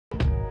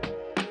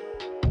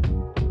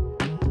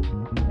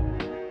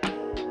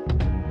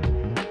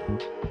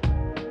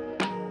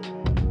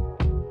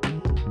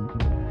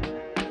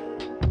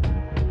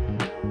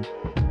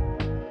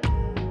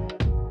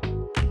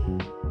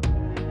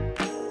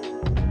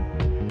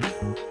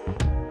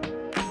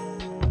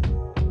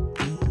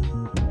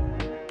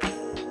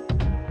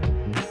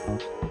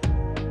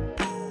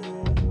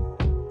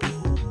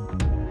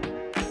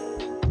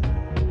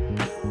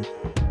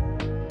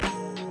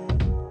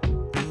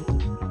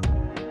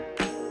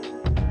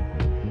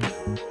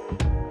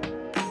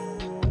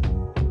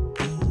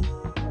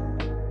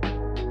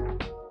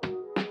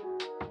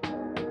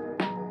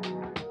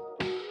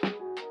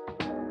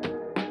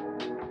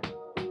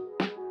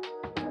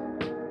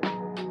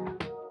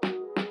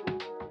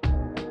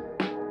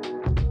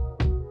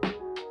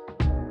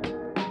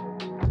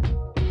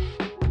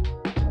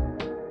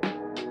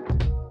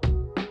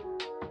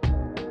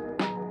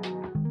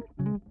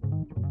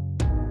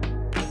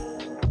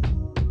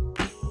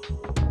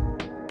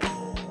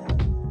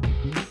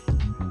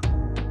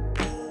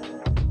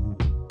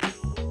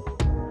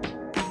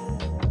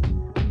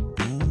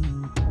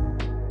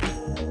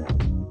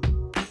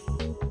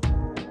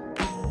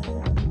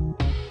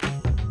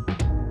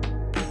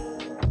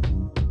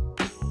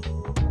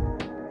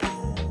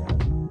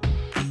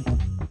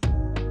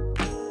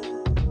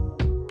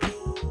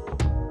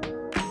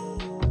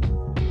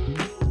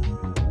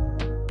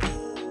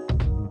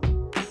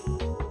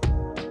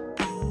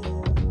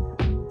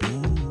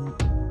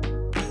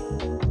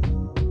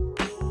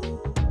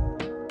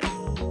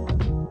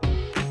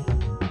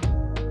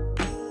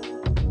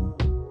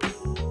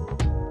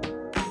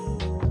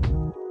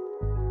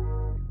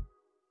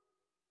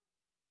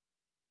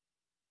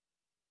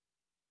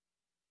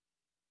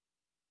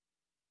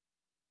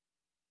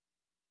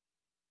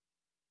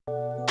The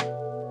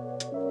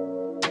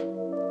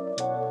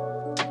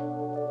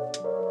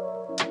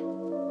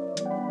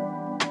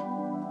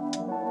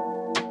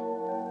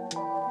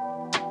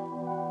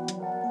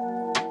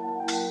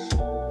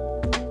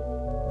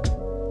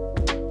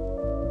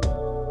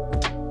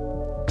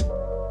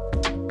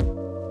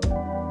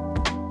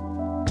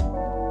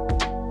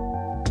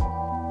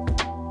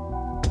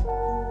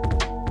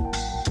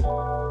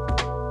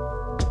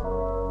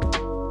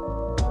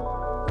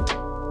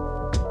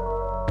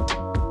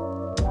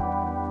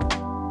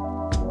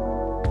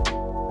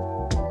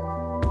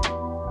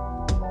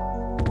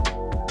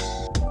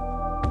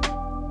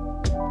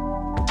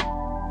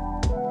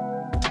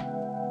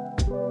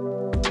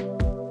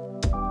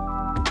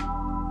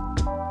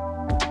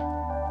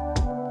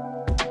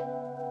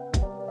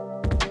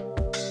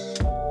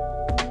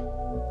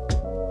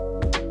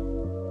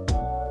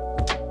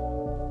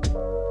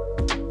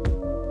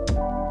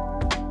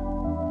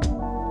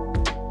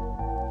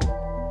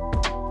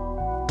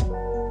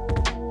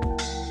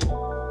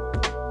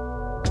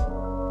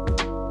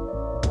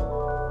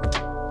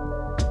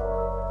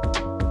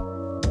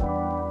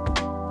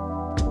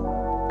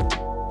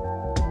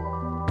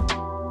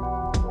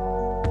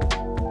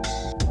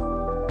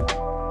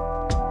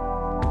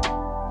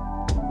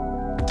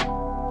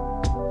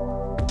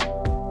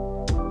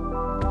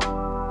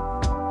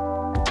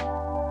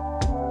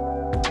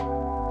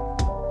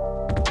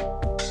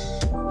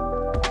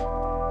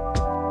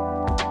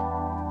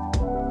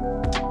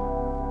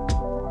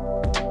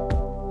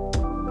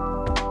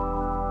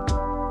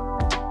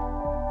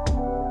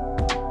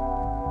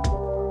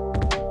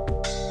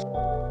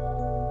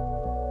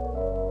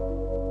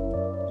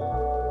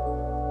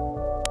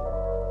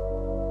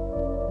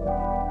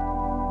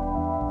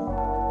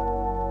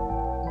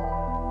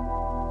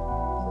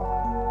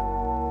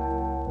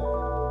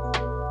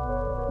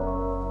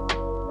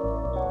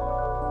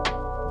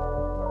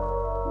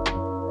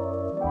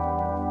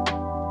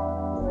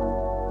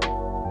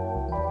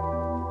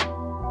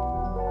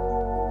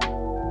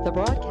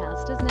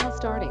broadcast is now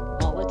starting.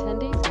 All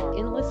attendees are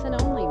in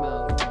listen-only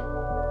mode.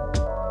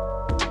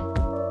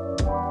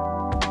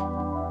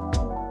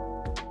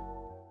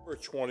 November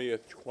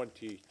 20th,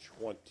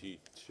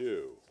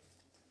 2022.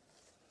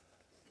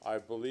 I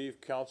believe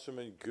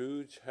Councilman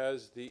Goods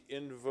has the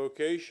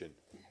invocation.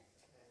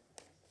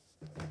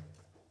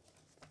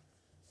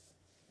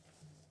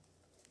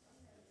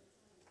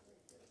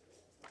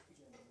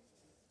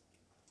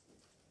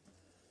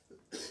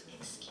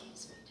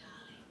 Excuse me,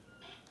 darling.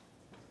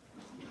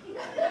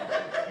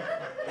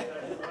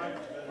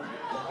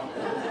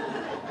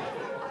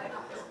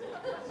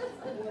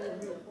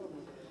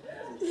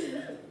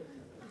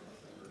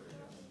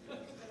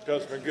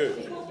 Councilman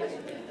Goods.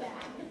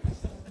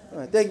 All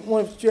right, thank you,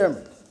 Mr.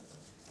 Chairman.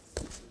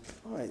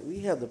 All right, we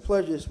have the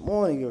pleasure this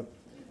morning of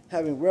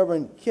having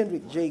Reverend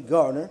Kendrick J.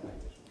 Gardner.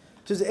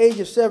 Since the age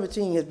of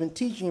 17, has been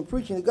teaching and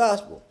preaching the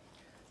gospel.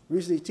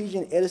 Recently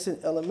teaching at Edison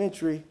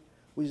Elementary,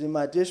 which is in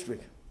my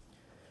district,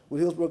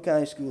 with Hillsborough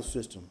County School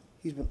System.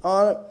 He's been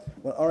honored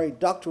with an RA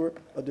Doctorate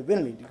of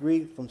Divinity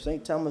degree from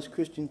St. Thomas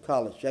Christian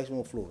College,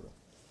 Jacksonville, Florida.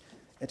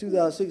 In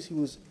 2006, he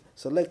was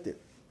selected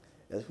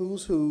as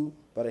Who's Who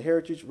by the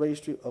Heritage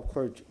Registry of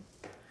Clergy.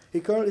 He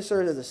currently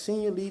serves as a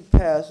senior lead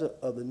pastor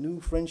of the New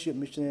Friendship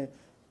Missionary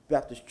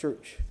Baptist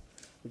Church,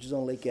 which is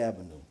on Lake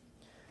Avenue.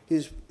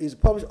 He's a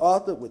published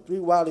author with 3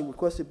 widely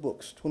requested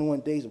books, 21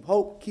 Days of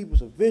Hope,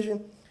 Keepers of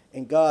Vision,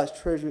 and God's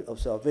Treasury of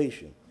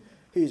Salvation.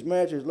 He is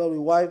married to his lovely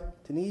wife,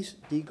 Denise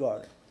D.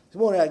 Gardner. This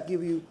morning I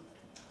give you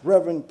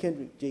Reverend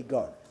Kendrick J.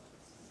 Gardner.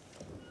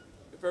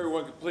 If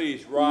everyone could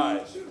please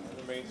rise and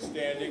remain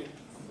standing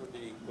for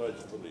the Pledge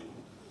of Allegiance.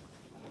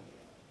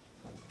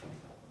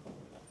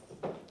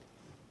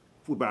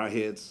 If we bow our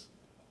heads,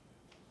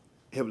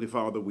 Heavenly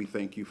Father, we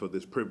thank you for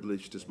this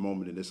privilege, this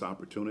moment, and this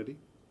opportunity.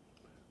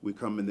 We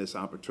come in this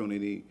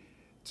opportunity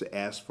to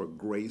ask for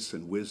grace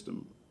and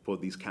wisdom for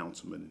these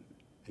councilmen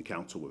and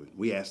councilwomen.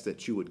 We ask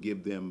that you would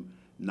give them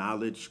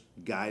knowledge,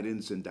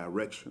 guidance, and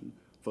direction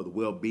for the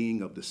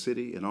well-being of the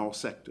city in all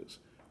sectors.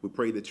 We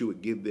pray that you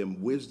would give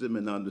them wisdom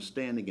and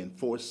understanding and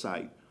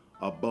foresight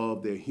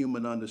above their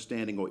human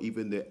understanding or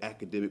even their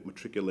academic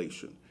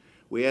matriculation.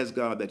 We ask,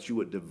 God, that you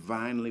would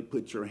divinely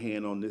put your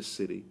hand on this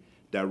city,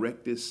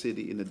 direct this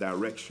city in the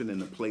direction and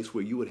the place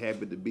where you would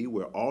have it to be,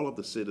 where all of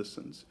the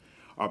citizens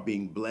are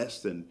being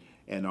blessed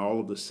and all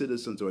of the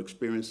citizens are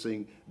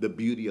experiencing the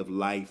beauty of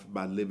life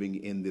by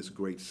living in this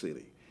great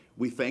city.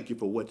 We thank you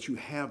for what you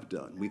have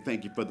done. We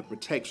thank you for the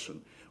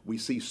protection. We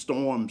see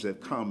storms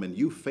that come, and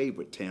you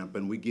favored Tampa,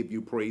 and we give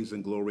you praise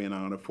and glory and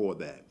honor for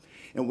that.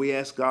 And we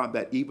ask, God,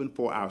 that even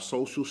for our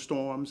social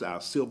storms, our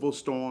civil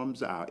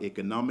storms, our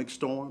economic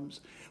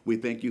storms, we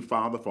thank you,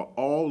 Father, for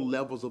all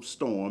levels of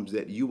storms,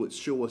 that you would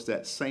show us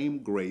that same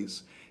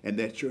grace and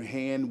that your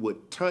hand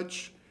would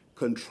touch,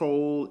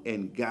 control,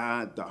 and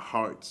guide the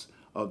hearts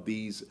of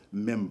these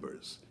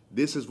members.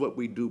 This is what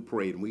we do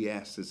pray, and we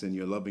ask this in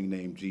your loving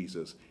name,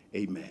 Jesus.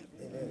 Amen.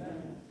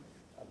 Amen.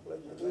 I pledge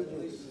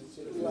allegiance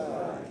to the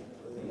flag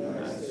of the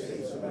United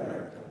States of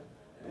America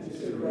and to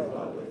the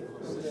republic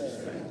for which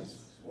it stands,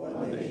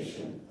 one nation,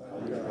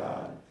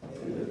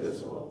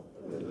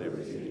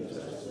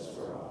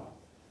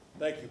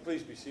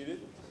 be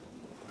seated.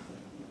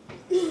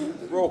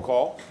 Roll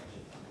call.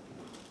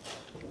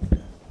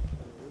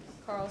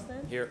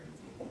 Carlson. Here.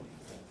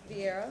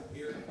 Vieira.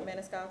 Here.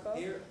 Maniscalco.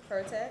 Here.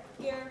 Kurtek.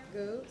 Here.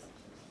 Goobs.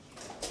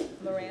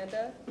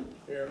 Miranda.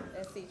 Here.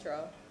 And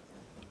Citro.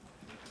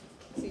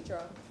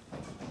 Citro.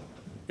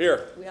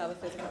 Here. We have a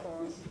physical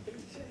forum.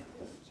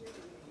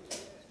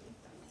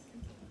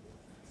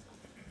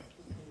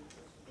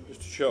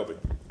 Mr. Shelby.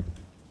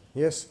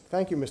 Yes,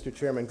 thank you, Mr.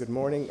 Chairman. Good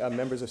morning,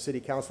 members of City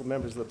Council,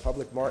 members of the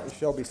public. Martin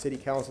Shelby, City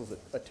Council's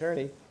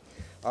attorney.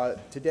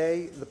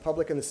 Today, the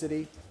public in the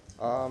city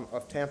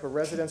of Tampa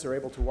residents are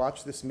able to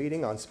watch this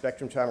meeting on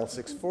Spectrum Channel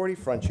 640,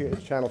 Frontier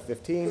Channel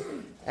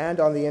 15, and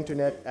on the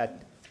internet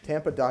at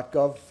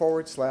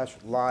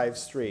tampa.gov/live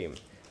stream.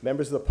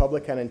 Members of the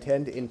public can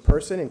attend in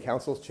person in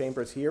Council's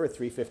chambers here at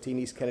 315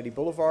 East Kennedy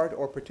Boulevard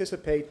or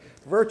participate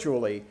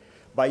virtually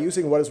by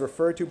using what is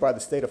referred to by the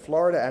state of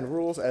Florida and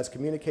rules as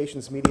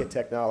communications media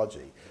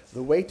technology.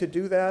 The way to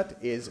do that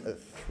is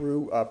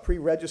through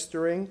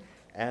pre-registering,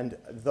 and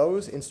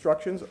those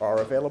instructions are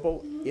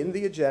available in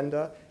the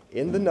agenda,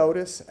 in the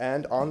notice,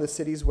 and on the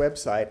city's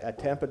website at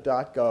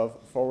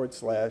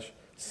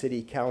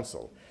tampa.gov/city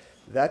council.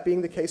 That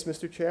being the case,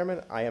 Mr.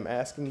 Chairman, I am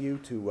asking you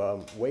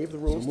to waive the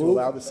rules to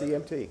allow the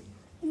CMT.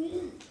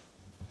 We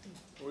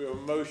have a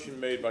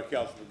motion made by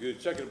Councilman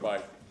Good, seconded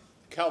by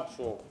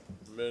Councilman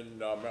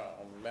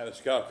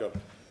Maniscalco.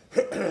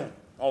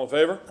 All in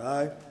favor?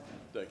 Aye.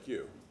 Thank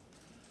you.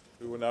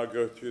 We will now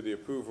go through the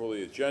approval of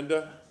the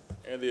agenda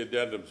and the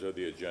addendums of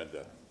the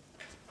agenda.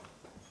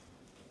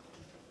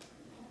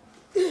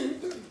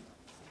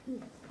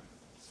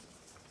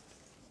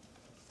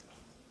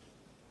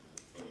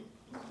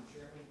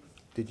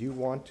 Did you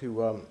want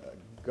to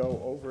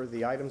go over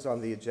the items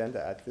on the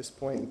agenda at this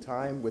point in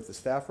time with the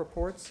staff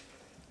reports?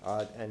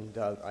 And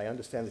I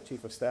understand the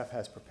Chief of Staff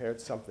has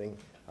prepared something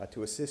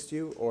to assist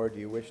you, or do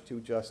you wish to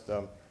just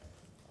The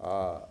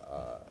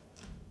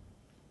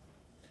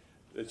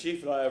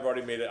Chief and I have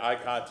already made eye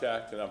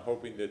contact, and I'm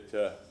hoping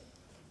that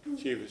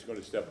Chief is going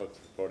to step up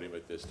to the podium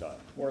at this time.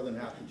 More than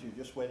happy to,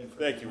 just waiting for.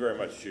 Thank you very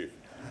much, Chief.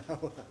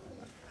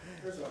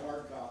 Here's a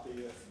hard copy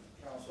if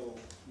council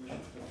wishes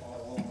to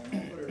follow along.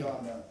 I'll put it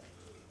on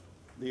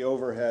the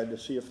overhead to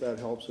see if that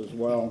helps as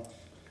well.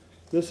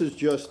 This is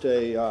just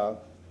an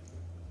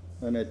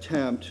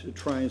attempt to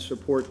try and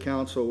support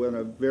council in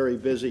a very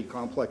busy,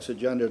 complex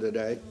agenda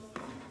today.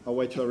 I'll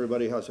wait till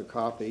everybody has a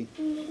copy.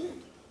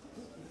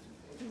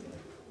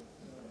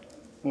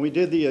 When we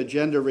did the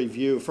agenda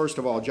review, first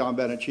of all, John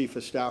Bennett, Chief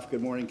of Staff,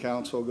 good morning,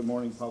 council, good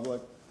morning,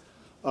 public.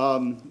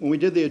 When we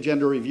did the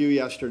agenda review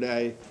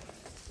yesterday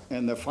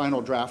and the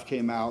final draft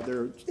came out,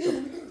 there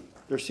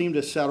seemed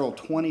to settle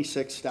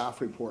 26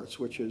 staff reports,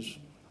 which is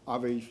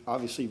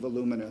obviously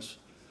voluminous.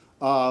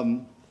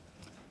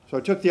 So I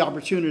took the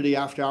opportunity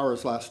after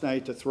hours last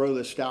night to throw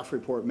this staff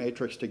report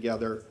matrix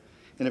together.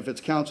 And if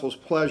it's council's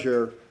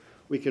pleasure,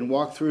 we can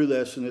walk through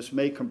this, and this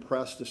may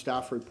compress the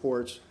staff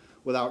reports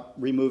without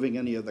removing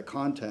any of the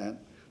content,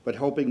 but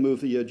helping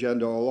move the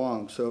agenda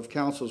along. So if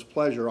council's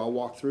pleasure, I'll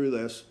walk through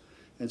this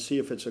and see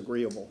if it's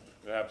agreeable.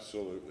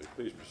 Absolutely.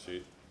 Please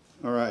proceed.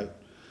 All right.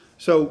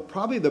 So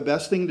probably the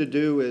best thing to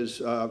do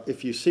is,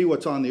 if you see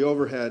what's on the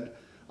overhead,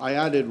 I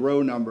added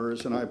row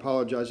numbers, and I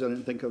apologize, I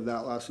didn't think of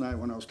that last night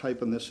when I was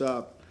typing this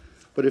up.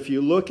 But if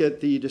you look at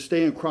to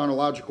stay in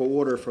chronological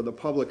order for the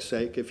public's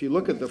sake, if you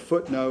look at the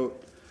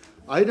footnote,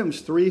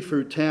 items 3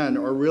 through 10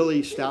 are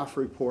really staff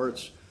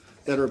reports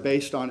that are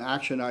based on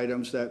action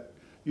items that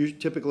you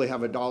typically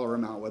have a dollar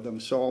amount with them.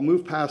 So I'll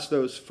move past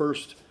those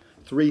first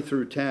 3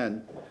 through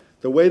 10.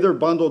 The way they're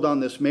bundled on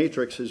this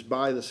matrix is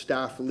by the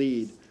staff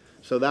lead.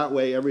 So that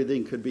way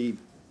everything could be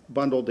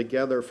bundled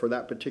together for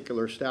that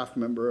particular staff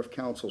member of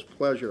council's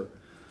pleasure.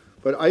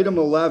 But item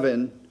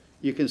 11,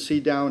 you can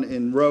see down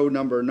in row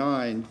number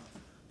 9,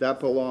 that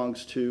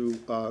belongs to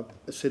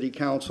a city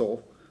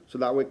council. So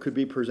that way it could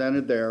be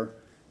presented there.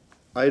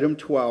 Item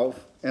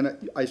 12,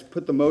 and I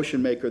put the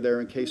motion maker there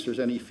in case there's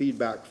any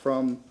feedback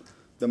from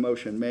the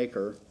motion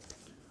maker.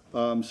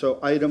 So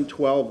item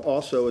 12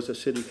 also is a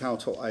city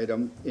council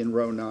item in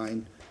row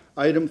 9.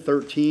 Item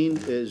 13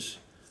 is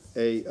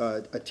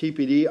a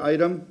TPD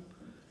item.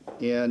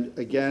 And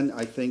again,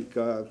 I think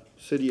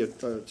City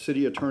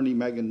Attorney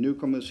Megan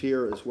Newcomb is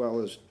here, as well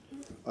as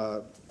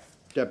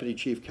Deputy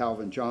Chief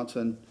Calvin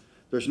Johnson.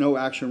 There's no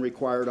action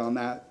required on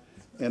that,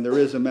 and there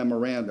is a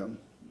memorandum.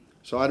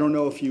 So I don't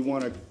know if you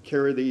want to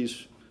carry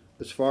these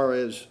as far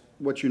as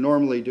what you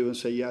normally do and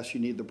say, yes, you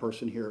need the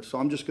person here. So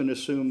I'm just going to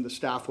assume the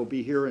staff will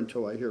be here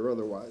until I hear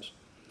otherwise.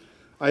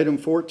 Item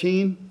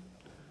 14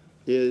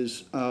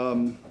 is,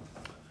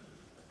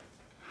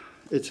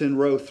 it's in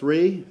row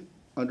 3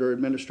 under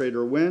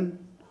Administrator Wynn.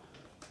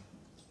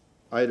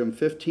 Item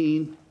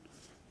 15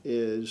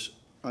 is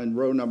on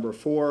row number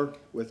 4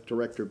 with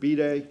Director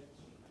Bede.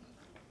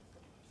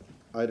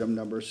 Item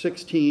number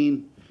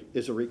 16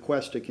 is a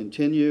request to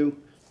continue.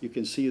 You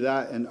can see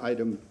that in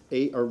item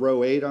 8, or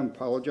row 8, I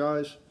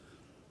apologize.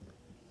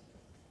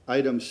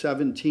 Item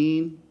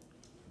 17,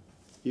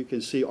 you can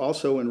see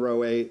also in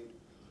row 8,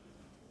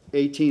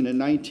 18 and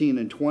 19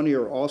 and 20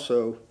 are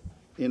also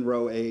in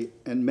row 8,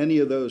 and many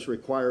of those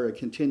require a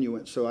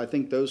continuance. So I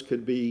think those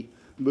could be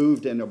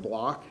moved in a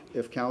block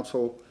if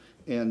council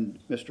and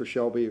Mr.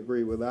 Shelby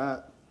agree with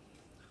that.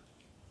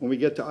 When we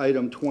get to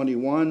item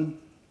 21,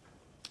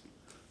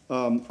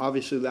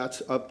 obviously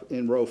that's up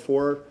in row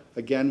 4,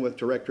 again with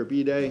Director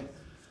Bede.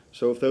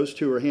 So if those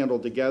two are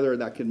handled together,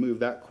 that can move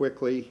that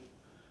quickly.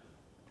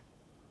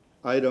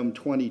 Item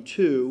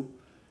 22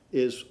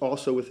 is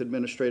also with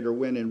Administrator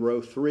Wynn in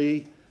row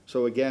 3.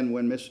 So again,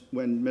 when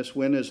Ms.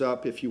 Wynn is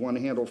up, if you want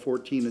to handle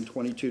 14 and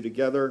 22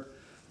 together,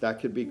 that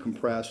could be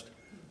compressed.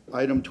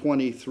 Item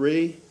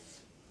 23,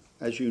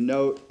 as you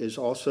note, is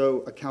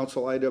also a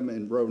council item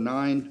in row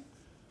 9.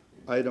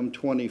 Item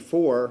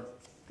 24,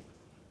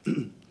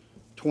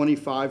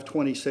 25,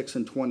 26,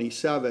 and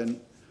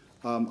 27,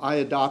 I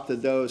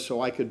adopted those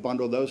so I could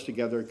bundle those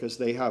together because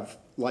they have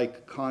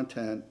like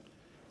content.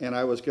 And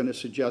I was going to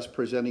suggest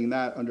presenting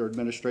that under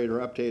Administrator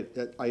Update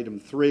at item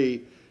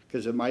 3,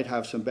 because it might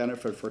have some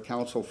benefit for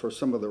council for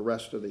some of the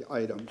rest of the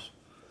items.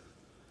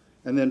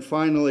 And then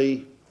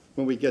finally,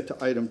 when we get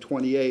to item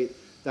 28,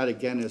 that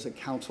again is a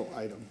council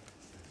item.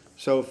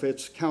 So if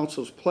it's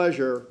council's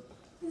pleasure,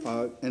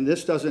 and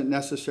this doesn't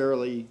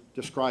necessarily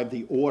describe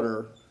the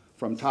order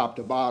from top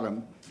to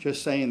bottom,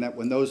 just saying that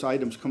when those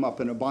items come up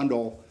in a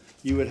bundle,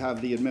 you would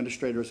have the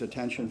administrator's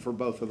attention for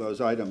both of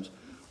those items.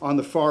 On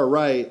the far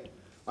right,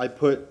 I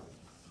put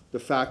the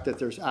fact that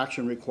there's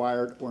action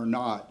required or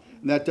not.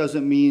 And that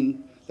doesn't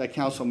mean that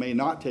council may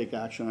not take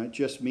action. It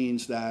just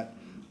means that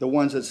the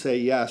ones that say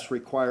yes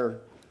require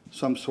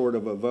some sort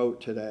of a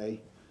vote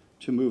today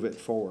to move it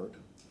forward.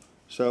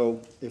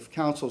 So if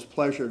council's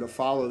pleasure to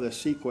follow this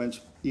sequence,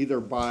 either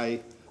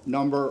by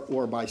number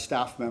or by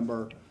staff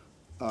member,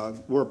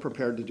 we're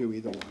prepared to do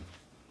either one.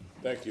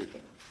 Thank you.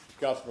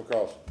 Councilman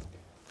Carlson.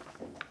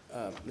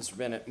 Mr.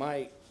 Bennett,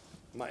 my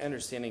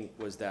understanding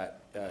was that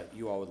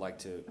you all would like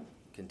to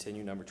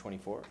continue number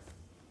 24.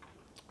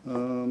 I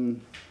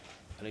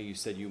know you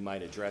said you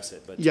might address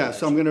it, but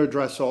Yes, I'm going to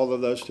address all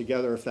of those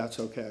together if that's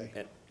okay.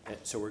 And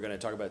so we're going to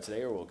talk about it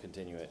today, or we'll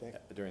continue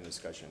it during the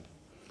discussion?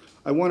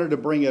 I wanted to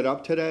bring it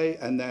up today,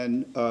 and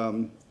then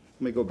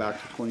let me go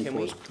back to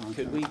 24's content.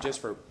 Could we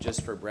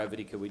just for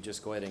brevity, could we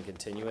just go ahead and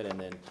continue it, and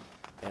then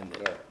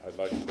Yeah, I'd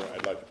like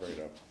to bring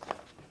it up.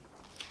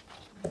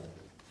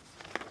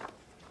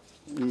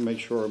 Let me make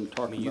sure I'm I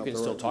talking mean, you about can the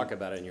still right talk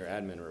about it in your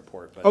admin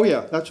report, but Oh,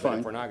 yeah, that's but fine.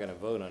 if we're not going to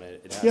vote on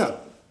it, it has Yeah, to.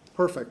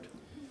 perfect.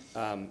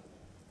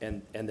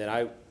 And then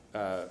I'd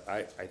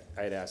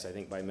asked, I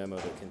think by memo,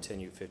 to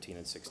continue 15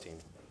 and 16.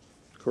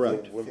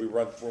 Correct. When we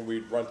run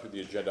through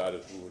the agenda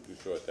items, we will do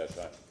so at that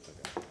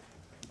time.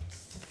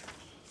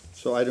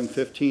 So item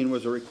 15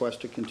 was a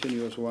request to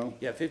continue as well?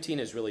 Yeah, 15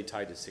 is really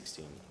tied to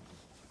 16.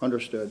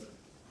 Understood.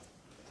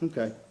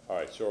 Okay, All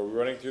right, so are we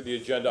running through the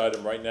agenda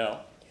item right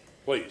now?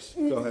 Please,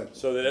 go ahead.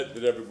 so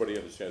that everybody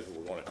understands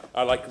what we want.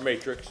 I like the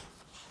matrix.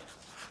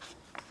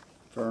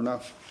 Fair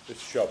enough.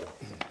 Mr. Shelby.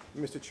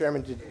 Mr.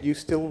 Chairman, did you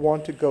still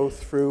want to go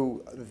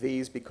through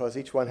these because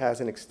each one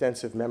has an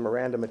extensive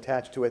memorandum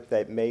attached to it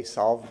that may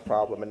solve the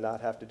problem and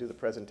not have to do the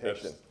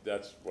presentation?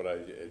 That's what I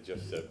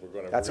just said. We're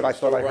going to. That's what I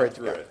thought I heard.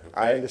 Through it,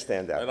 I okay?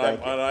 understand that. And Thank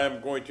you. I am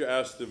going to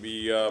ask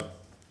the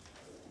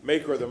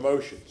maker of the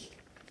motions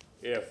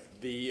if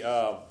the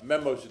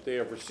memos that they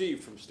have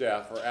received from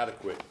staff are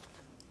adequate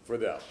for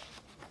them.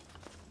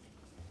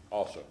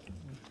 Also,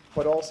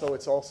 But also,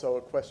 it's also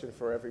a question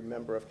for every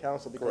member of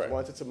council, because Correct.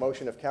 once it's a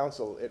motion of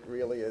council, it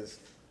really is,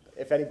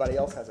 if anybody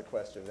else has a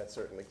question, that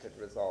certainly could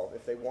resolve.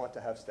 If they want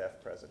to have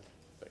staff present,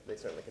 they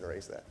certainly can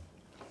raise that.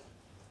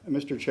 And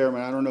Mr.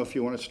 Chairman, I don't know if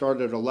you want to start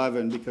at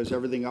 11, because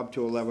everything up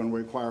to 11 will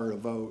require a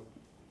vote,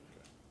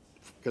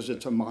 because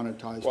it's a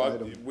monetized well,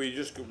 item. we're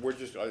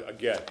just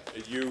again,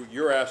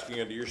 you're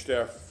asking under your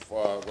staff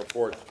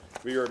report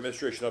for your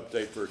administration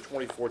update for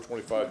 24,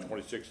 25,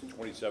 26, and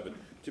 27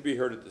 to be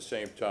heard at the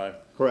same time.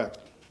 Correct.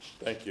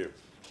 Thank you.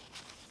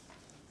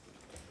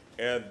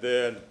 And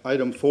then,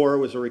 Item 4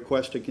 was a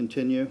request to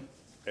continue.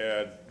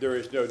 and there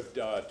is no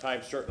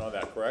time certain on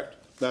that, correct?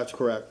 That's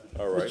correct.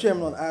 All Mr. right.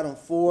 Chairman, on item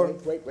 4,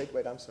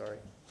 Wait, I'm sorry.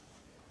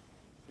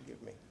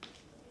 Forgive me.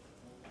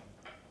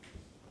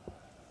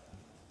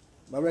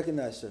 I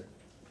recognize, sir.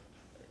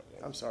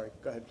 I'm sorry.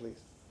 Go ahead, please.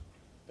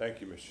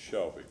 Thank you, Mr.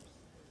 Shelby.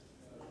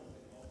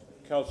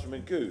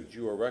 Councilman Goods,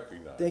 you are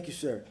recognized. Thank you,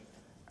 sir.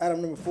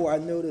 Item number 4, I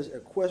know there's a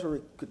request for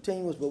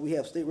continuance, but we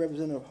have State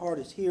Representative Hart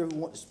is here who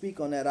wants to speak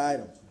on that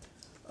item.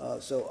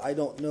 So I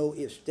don't know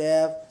if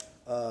staff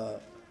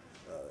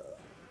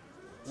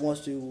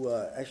wants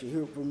to actually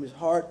hear from Ms.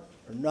 Hart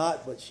or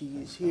not, but she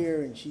is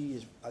here and she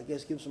is, I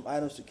guess, give some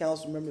items to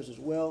council members as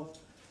well.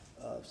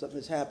 Something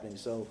is happening,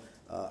 so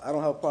I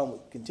don't have a problem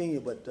with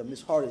continuing, but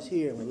Ms. Hart is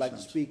here and would like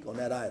to speak on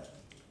that item.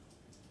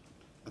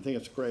 I think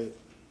it's great.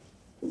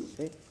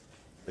 Okay?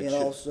 And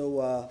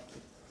also,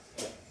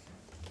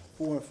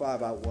 4 and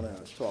 5 I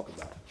want to talk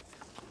about.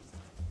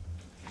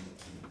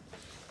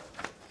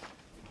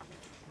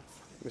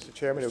 Mr.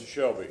 Chairman, Mr.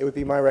 Shelby. it would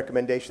be my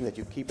recommendation that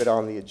you keep it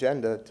on the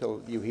agenda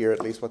till you hear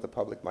at least what the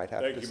public might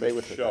have Thank to you, say Mr.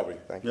 with it. Shelby.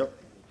 Thank you. Yep.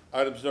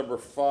 Items number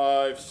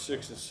 5,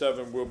 6, and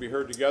 7 will be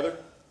heard together.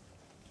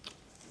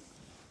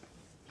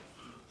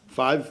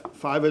 Five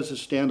as a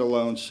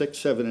standalone, 6,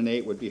 7, and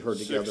 8 would be heard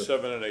together. 6,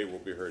 7, and 8 will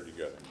be heard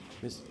together.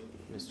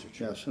 Mr.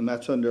 Chair. Yes, and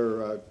that's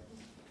under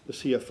the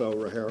CFO,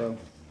 Rogero.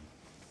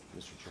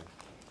 Mr. Chair.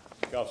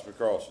 Councilman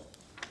Carlson.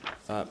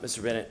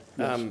 Mr. Bennett,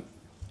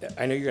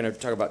 I know you're going to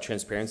talk about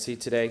transparency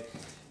today.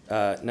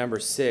 Number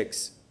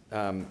 6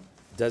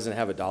 doesn't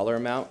have a dollar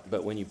amount,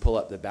 but when you pull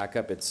up the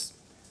backup,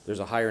 there's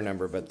a higher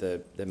number, but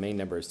the main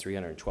number is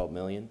 312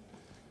 million.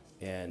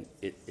 And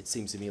it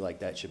seems to me like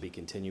that should be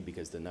continued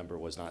because the number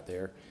was not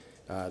there.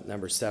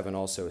 Number 7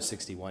 also is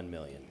 61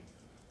 million.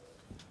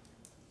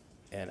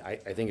 And I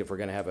think if we're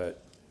going to have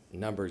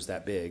numbers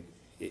that big,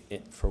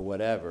 for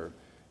whatever,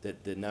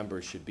 that the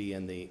numbers should be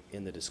in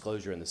the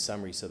disclosure and the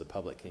summary so the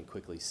public can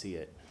quickly see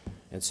it.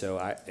 And so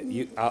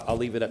I'll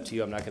leave it up to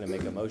you. I'm not going to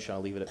make a motion.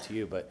 I'll leave it up to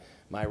you. But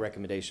my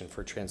recommendation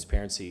for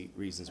transparency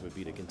reasons would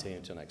be to continue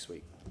until next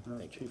week.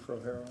 Thank you. Chief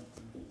Rogero.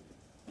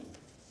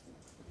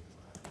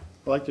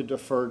 I'd like to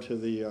defer to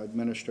the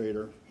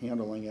administrator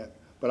handling it,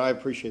 but I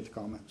appreciate the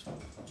comments.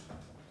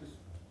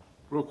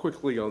 Real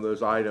quickly on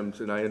those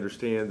items, and I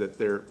understand that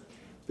there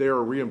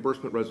are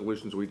reimbursement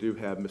resolutions. We do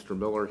have Mr.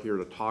 Miller here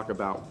to talk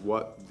about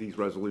what these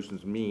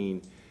resolutions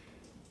mean.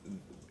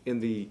 In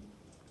the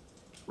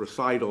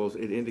recitals,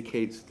 it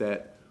indicates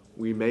that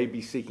we may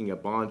be seeking a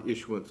bond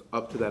issuance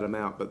up to that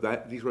amount,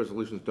 but these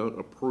resolutions don't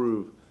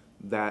approve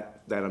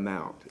that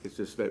amount. It's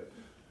just that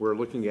we're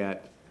looking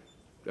at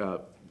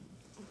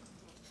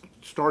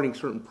starting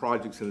certain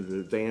projects in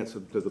advance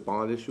of the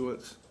bond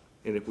issuance.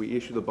 And if we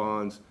issue the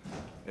bonds,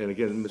 and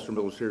again, Mr.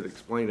 Miller's here to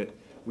explain it,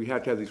 we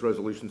have to have these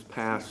resolutions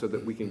passed so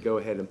that we can go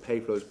ahead and pay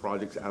for those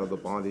projects out of the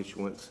bond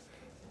issuance.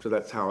 So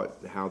that's how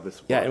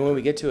this works. Yeah, and when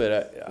we get to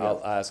it,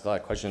 I'll ask a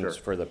lot of questions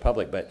for the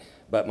public.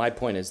 But my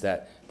point is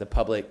that the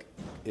public,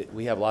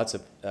 we have lots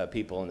of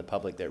people in the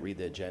public that read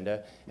the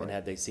agenda, and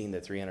had they seen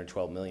the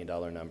 $312 million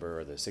number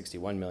or the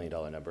 $61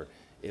 million number,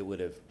 it would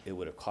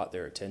have caught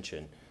their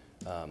attention.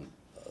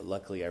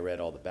 Luckily, I read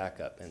all the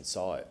backup and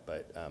saw it,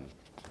 but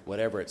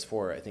whatever it's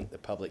for, I think the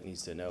public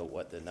needs to know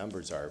what the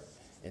numbers are.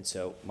 And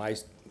so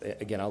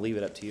again, I'll leave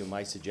it up to you.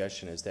 My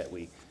suggestion is that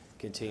we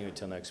continue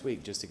until next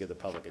week, just to give the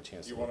public a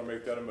chance. Do you want to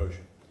make that a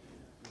motion?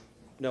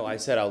 No, I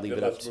said I'll leave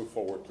Then it up. let's move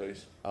forward,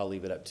 please. I'll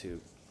leave it up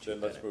to. Then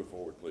let's move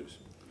forward, please.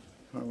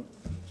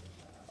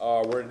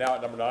 We're now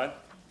at number 9.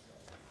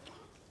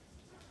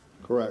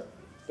 Correct.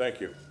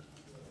 Thank you.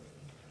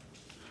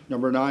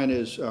 Number 9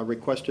 is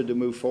requested to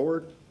move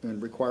forward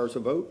and requires a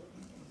vote.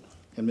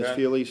 And Ms.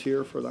 Okay. Feely's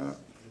here for that.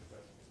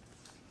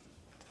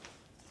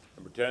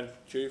 Number 10,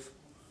 Chief.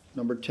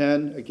 Number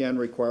 10, again,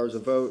 requires a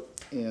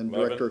vote, and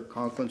 11. Director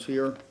Conklin's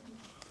here.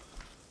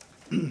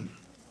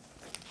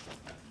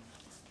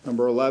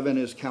 Number 11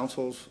 is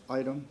council's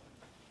item.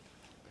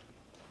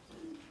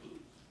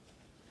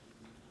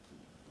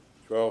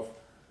 12.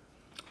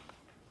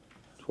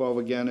 12,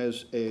 again,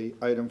 is a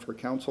item for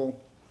council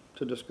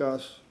to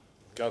discuss.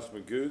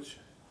 Councilman Goods,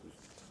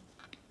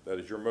 that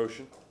is your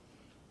motion.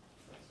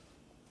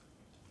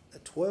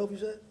 At 12, you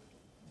said?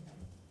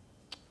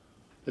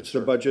 It's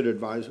the budget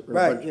advisor.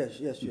 Right, yes.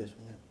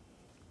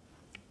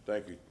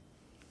 Thank you.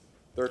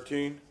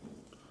 13.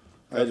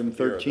 Item Councilman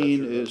Fiera, 13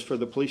 that's your is for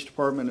the police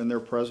department, and they're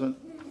present.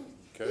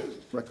 Okay,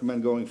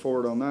 Recommend going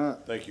forward on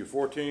that. thank you.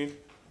 14.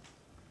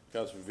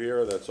 Councilman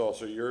Vieira, that's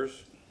also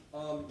yours.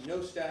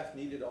 No staff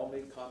needed. I'll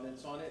make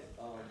comments on it,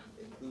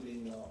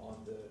 including on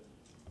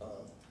the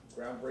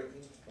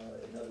groundbreaking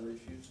and other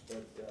issues,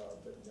 but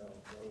no staff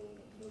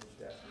needed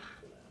for that.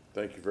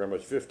 Thank you very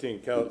much. 15.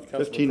 Councilman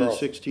 15 and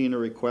Carlson. 16 are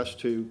requests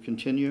to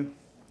continue.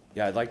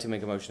 Yeah, I'd like to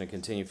make a motion to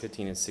continue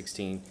 15 and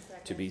 16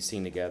 to be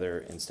seen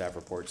together in staff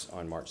reports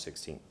on March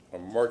 16th.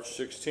 On March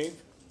 16th,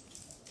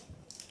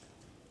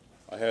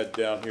 I had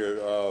down here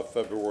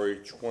February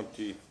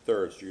 23rd,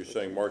 so you're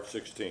saying March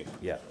 16th.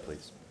 Yeah,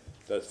 please.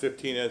 That's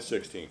 15 and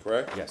 16,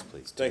 correct? Yes,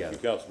 please. Thank you,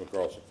 together. Councilman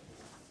Carlson.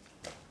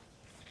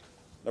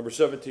 Number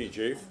 17,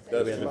 Chief.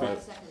 That's We have to gonna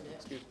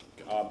be,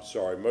 I'm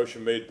sorry,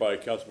 motion made by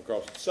Councilman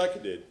Carlson,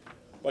 seconded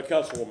by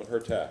Councilwoman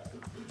Hurtak.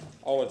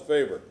 All in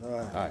favor?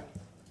 Aye.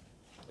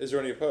 Is there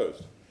any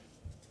opposed?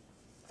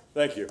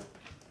 Thank you.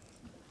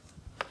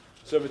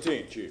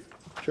 17, Chief.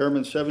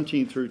 Chairman,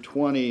 17 through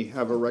 20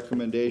 have a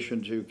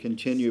recommendation to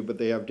continue, but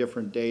they have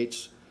different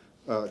dates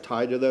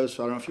tied to those.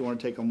 So I don't know if you want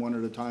to take them one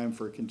at a time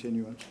for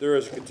continuance. There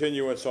is a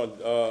continuance on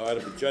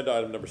agenda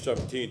item number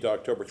 17 to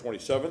October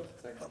 27th.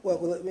 Well,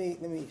 let me,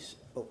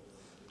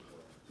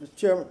 Mr.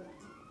 Chairman,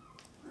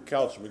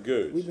 Councilman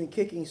Goods. we've been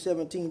kicking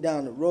 17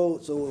 down the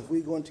road, so if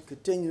we're going to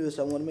continue this,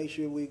 I want to make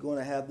sure we're going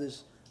to have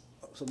this,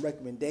 some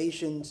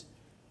recommendations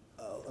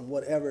and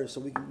whatever,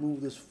 so we can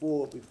move this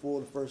forward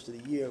before the first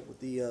of the year with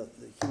the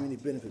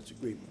community benefits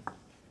agreement.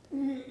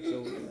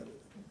 So,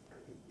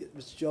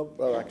 Mr. Chubb?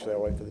 Well, actually,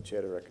 I'll wait for the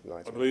chair to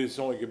recognize I me. believe it's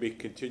only going to be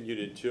continued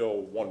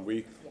until 1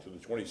 week, to the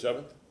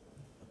 27th.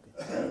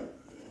 Okay.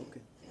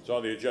 It's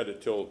on the agenda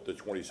till the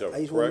 27th, I just want to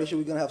make correct? sure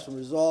we're going to have some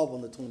resolve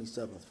on the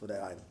 27th for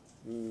that item.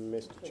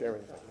 Mr.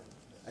 Chairman.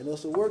 I know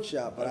it's a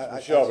workshop, but I.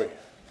 Shelby,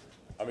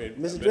 I mean,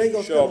 Mr. Mr.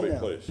 Drago's Shelby, coming now.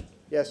 please.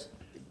 Yes,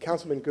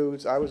 Councilman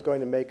Goods, I was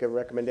going to make a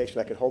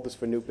recommendation, I could hold this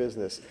for new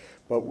business,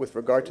 but with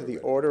regard to the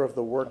order of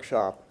the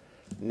workshop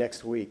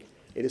next week,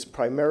 it is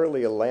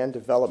primarily a land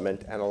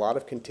development and a lot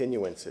of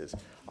continuances.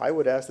 I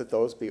would ask that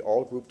those be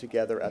all grouped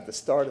together at the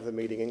start of the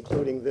meeting,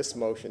 including this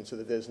motion, so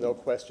that there's no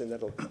question that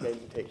it'll be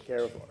taken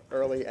care of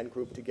early and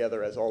grouped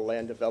together as all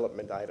land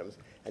development items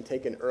and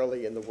taken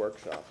early in the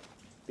workshop,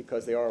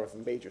 because they are of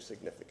major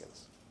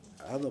significance.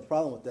 I have no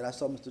problem with that. I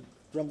saw Mr.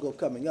 Drumgo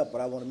coming up, but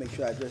I want to make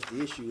sure I address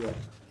the issue of.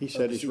 He of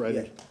said the he's ready.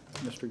 CPA.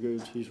 Mr.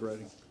 Goods, he's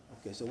ready.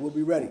 Okay, so we'll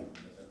be ready.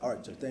 All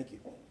right, sir, thank you.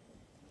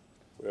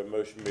 We have a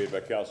motion made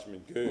by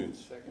Councilman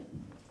Goods.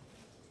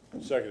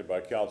 Seconded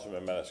by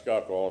Councilman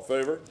Maniscalco. All in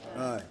favor?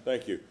 Aye.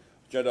 Thank you.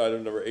 Agenda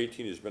item number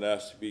 18 has been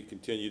asked to be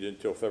continued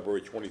until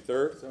February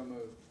 23rd.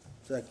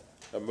 Second.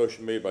 A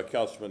motion made by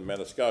Councilman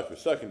Maniscalco,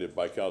 seconded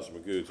by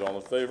Councilman Goods. All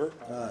in favor?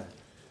 Aye.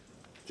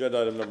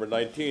 Agenda item number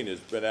 19 has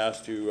been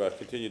asked to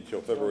continue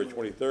until February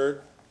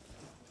 23rd.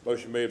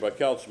 Motion made by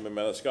Councilman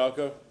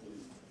Maniscalco.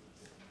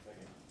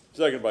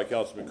 Seconded by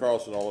Councilman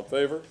Carlson. All in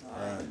favor?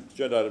 Aye.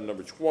 Agenda item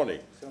number 20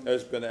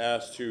 has been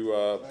asked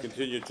to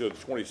continue to the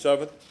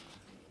 27th.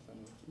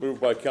 Moved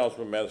by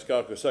Councilman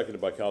Maniscalco, seconded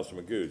by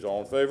Councilman Goods.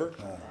 All in favor?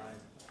 Aye.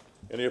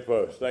 Any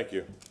opposed? Thank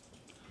you.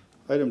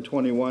 Item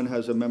 21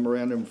 has a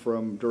memorandum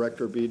from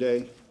Director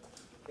Bede.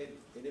 And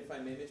if I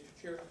may,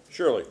 Mr. Chair,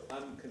 Shirley,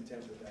 I'm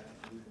content with that.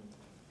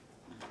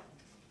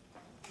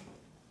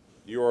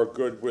 you are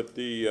good with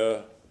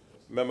the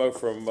memo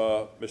from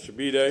Mr.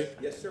 Bede?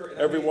 Yes, sir. And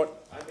Everyone,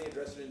 I may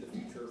address it in the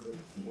future, but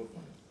we're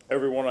fine.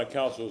 everyone on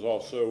council is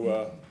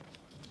also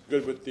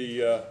good with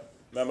the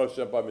memo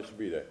sent by Mr.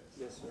 Bede.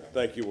 Yes, sir.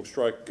 Thank you. We'll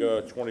strike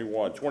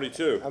 21.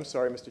 22. I'm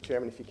sorry, Mr.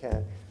 Chairman, if you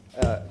can.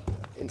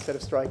 Instead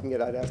of striking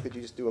it, I'd ask that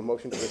you just do a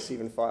motion to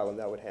receive and file, and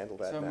that would handle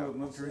that So now.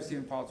 move to receive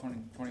and file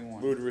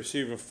 2021. Move to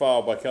receive and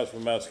file by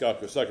Councilman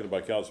Maniscalco, seconded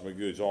by Councilman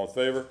Goods. All in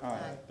favor? Aye.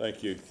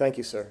 Thank you. Thank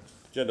you, sir.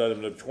 Agenda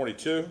item number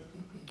 22,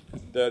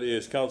 that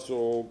is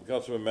Councilman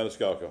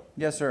Maniscalco.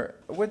 Yes, sir.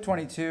 With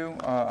 22,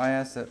 I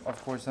ask that, of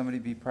course, somebody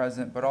be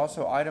present, but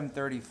also item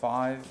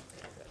 35,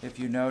 if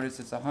you notice,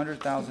 it's a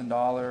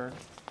 $100,000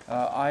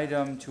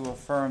 item to a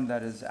firm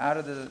that is out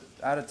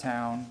of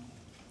town,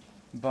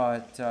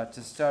 but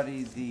to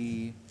study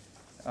the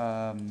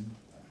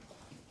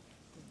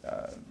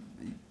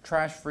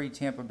trash-free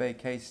Tampa Bay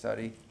case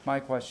study. My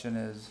question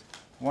is,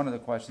 one of the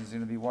questions is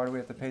going to be, why do we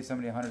have to pay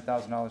somebody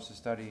 $100,000 to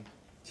study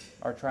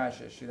our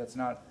trash issue? That's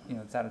not,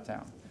 it's out of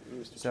town.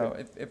 So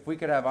if we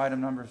could have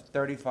item number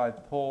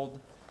 35 pulled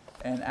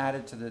and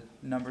added to the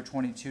number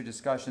 22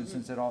 discussion,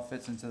 since it all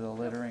fits into the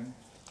littering.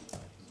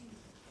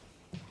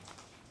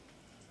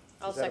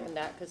 I'll second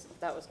that, because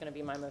that was gonna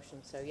be my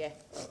motion, so yeah.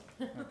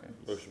 Okay.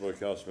 Motion by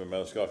Councilman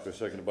Maniscalco,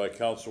 seconded by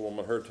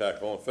Councilwoman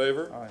Hurtak. All in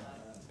favor? Aye.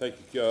 Thank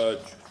you.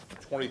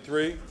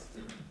 23,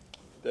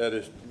 that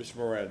is Ms.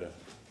 Miranda.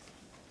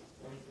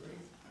 23?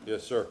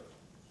 Yes, sir.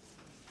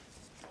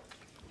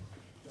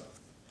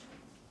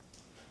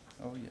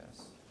 Oh,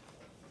 yes.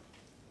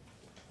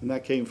 And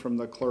that came from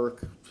the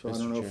clerk, so I Mr.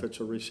 don't know if Chair. it's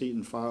a receipt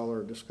and file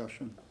or a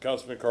discussion.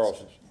 Councilman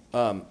Carlson.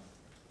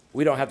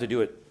 We don't have to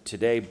do it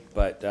today,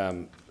 but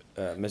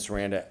Ms.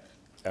 Miranda,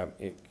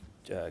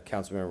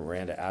 Councilmember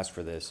Miranda asked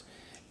for this,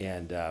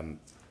 and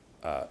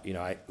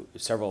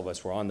several of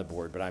us were on the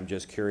board, but I'm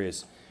just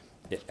curious,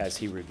 as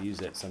he reviews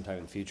it sometime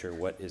in the future,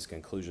 what his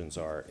conclusions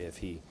are. If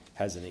he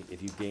has any,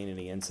 if you gain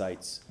any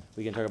insights,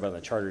 we can talk about it on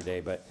the charter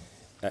day, but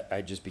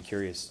I'd just be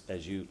curious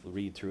as you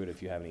read through it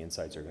if you have any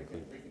insights or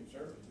conclusions. We can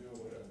certainly do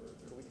whatever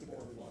the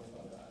board wants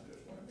on that. I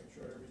just want to make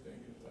sure everything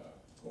is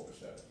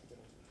copacetic.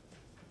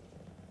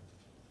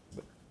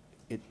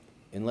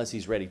 Unless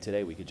he's ready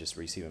today, we could just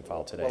receive and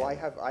file today. Well,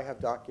 I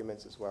have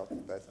documents as well,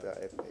 that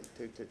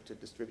to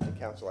distribute to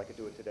council, I could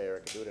do it today, or I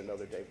could do it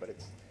another day, but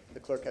the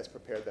clerk has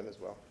prepared them as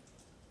well.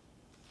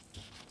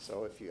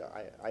 So if you,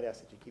 I'd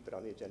ask that you keep it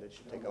on the agenda, it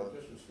should take over.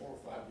 This was 4 or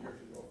 5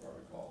 years ago, if I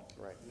recall.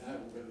 Right. And I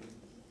haven't really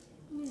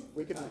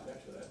We could,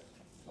 context of that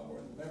somewhere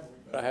in the memory.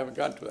 But I haven't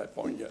gotten to that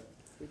point yet.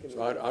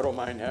 So I don't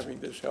mind having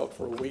this held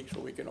for a week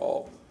so we can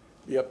all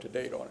be up to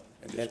date on it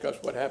and discuss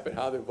what happened,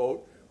 how they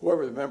vote,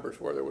 whoever the members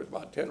were. There was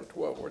about 10 or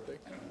 12, weren't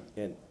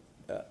they? And,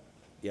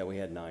 yeah, we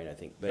had 9, I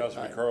think. But,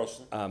 Councilman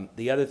Carlson.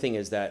 the other thing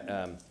is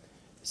that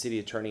city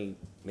attorney,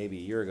 maybe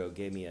a year ago,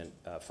 gave me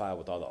a file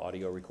with all the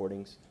audio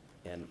recordings,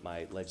 and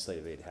my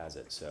legislative aid has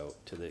it. So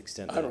to the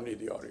extent I that don't need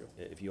the audio.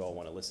 if you all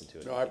want to listen to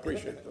it. No, I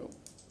appreciate it, though.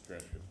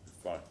 Transcript,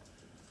 fine.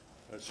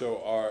 And so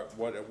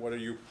what are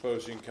you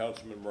proposing,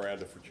 Councilman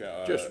Miranda, for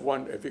Just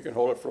one, if you can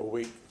hold it for a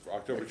week.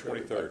 October Make sure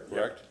 23rd, yeah.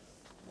 correct?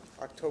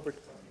 October,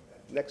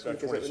 next week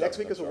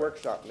 27th, is a I'm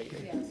workshop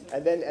meeting.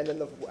 And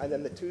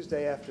then the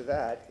Tuesday after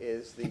that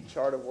is the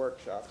charter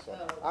workshop. So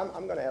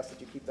I'm gonna ask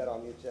that you keep that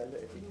on the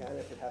agenda if you can.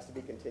 If it has to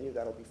be continued,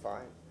 that'll be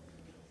fine.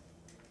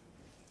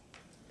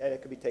 And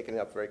it could be taken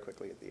up very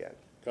quickly at the end.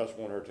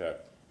 Councilman Hurtak.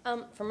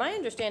 From my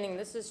understanding,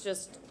 this is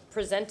just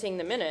presenting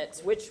the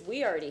minutes, which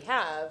we already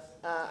have.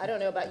 I don't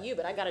know about you,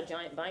 but I got a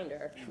giant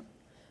binder.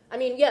 I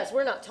mean, yes,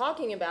 we're not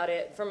talking about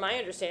it, from my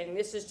understanding,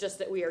 this is just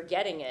that we are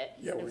getting it.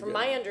 Yeah, And we're from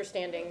getting my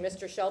understanding,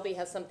 Mr. Shelby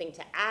has something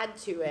to add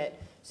to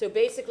it. So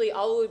basically,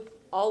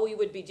 all we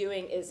would be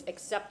doing is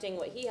accepting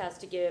what he has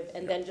to give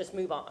and then just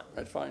move on,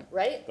 That's fine.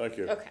 right? Thank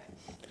you.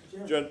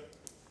 Okay.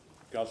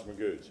 Councilman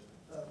Goods.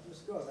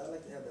 Mr. Carter, I'd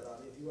like to have that on.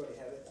 If you already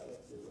have it, I'd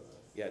like to.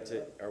 Yeah,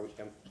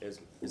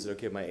 is it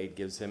okay if my aide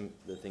gives him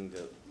the thing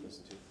to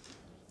listen to?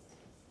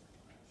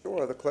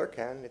 Sure, the clerk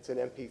can. It's an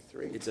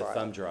MP3. It's a file.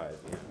 thumb drive,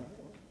 yeah.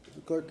 If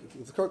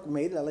the clerk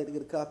made it, I'd like to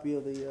get a copy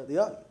of the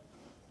audio.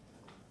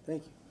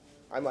 Thank you.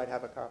 I might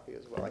have a copy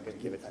as well. I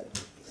could give it to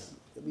you.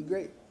 It'd be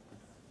great.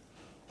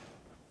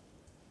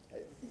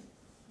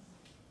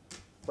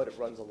 But it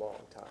runs a long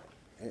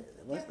time.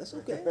 That's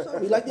okay.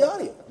 Sorry, we like the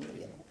audio.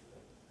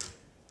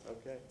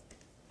 Okay.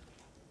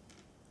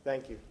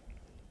 Thank you.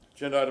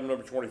 Agenda item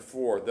number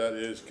 24, that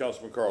is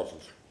Councilman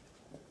Carlson's.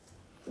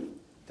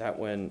 That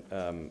one,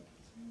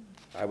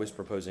 I was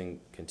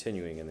proposing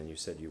continuing, and then you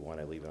said you want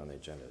to leave it on the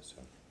agenda, so.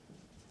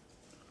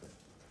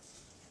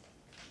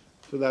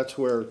 So that's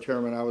where,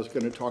 Chairman, I was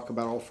going to talk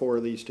about all four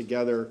of these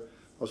together.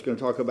 I was going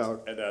to talk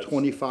about And that's-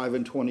 25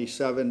 and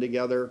 27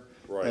 together.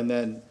 Right. And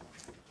then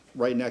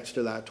right next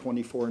to that,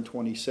 24 and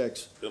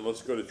 26. Then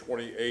let's go to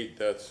 28,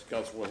 that's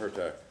Councilman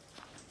Hurtak.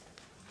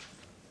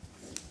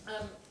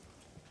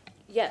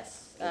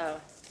 Yes,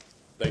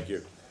 Thank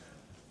you.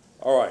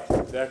 All right,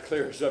 that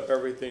clears up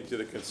everything to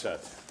the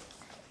consent.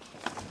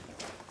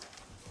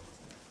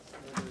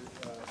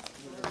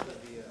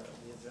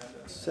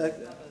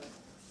 Second.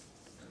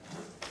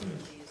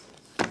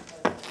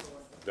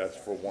 That's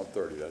for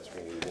 1:30, that's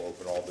when we will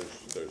open all those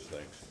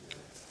things.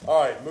 All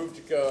right, move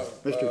to go.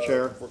 Mr.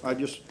 Chair, I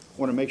just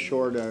want to make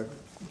sure to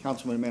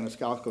Councilman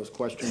Maniscalco's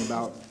question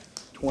about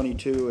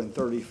 22 and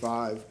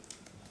 35.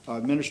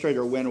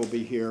 Administrator Nguyen will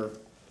be here.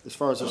 As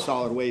far as the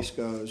solid waste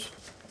goes,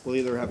 we'll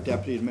either have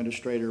Deputy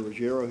Administrator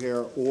Ruggiero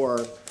here,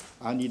 or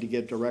I need to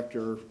get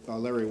Director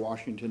Larry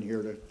Washington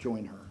here to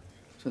join her,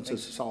 since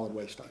it's a solid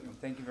waste item.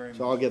 Thank you very much.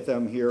 So I'll get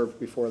them here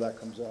before that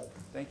comes up.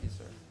 Thank you,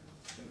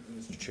 sir.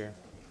 Mr. Chair?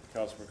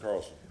 Councilman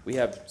Carlson. We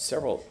have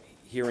several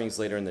hearings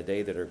later in the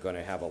day that are going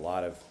to have a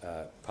lot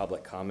of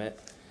public comment.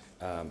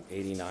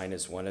 89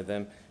 is one of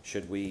them.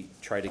 Should we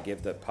try to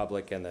give the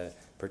public and the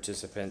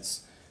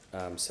participants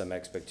some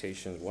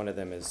expectations? One of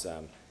them is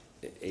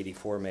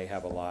 84 may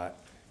have a lot,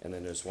 and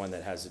then there's one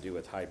that has to do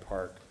with Hyde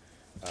Park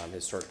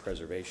historic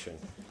preservation.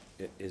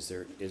 Is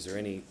there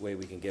any way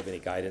we can give any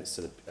guidance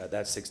to the,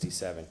 that's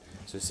 67.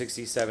 So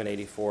 67,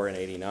 84, and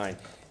 89.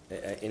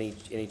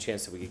 Any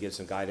chance that we could give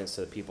some guidance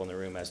to the people in the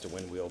room as to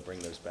when we'll bring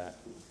those back?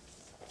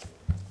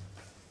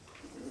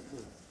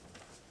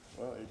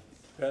 Well, it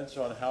depends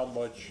on how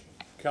much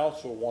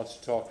council wants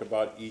to talk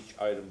about each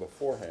item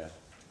beforehand.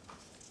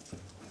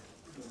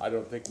 I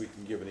don't think we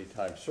can give any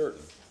time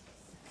certain.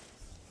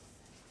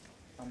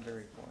 I'm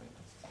very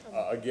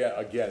quiet.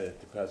 Again, it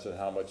depends on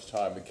how much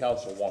time the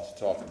council wants to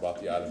talk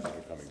about the items that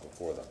are coming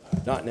before them.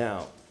 Not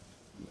now.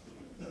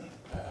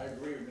 I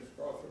agree with Ms.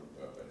 Crawford,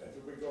 but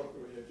as we go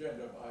through the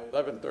agenda, by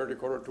 11:30,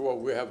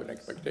 11:45, we have an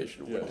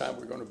expectation of what Yes. time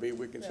we're gonna be,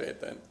 we can say it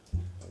then.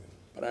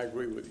 But I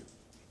agree with you.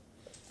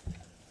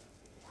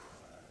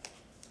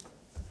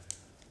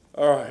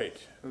 All right,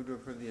 Move to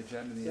approve the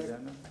agenda,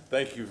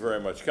 thank you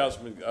very much.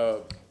 Councilman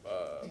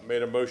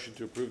made a motion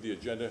to approve the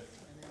agenda.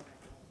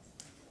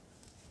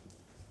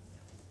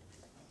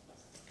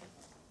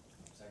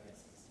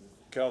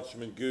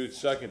 Councilman Good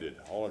seconded.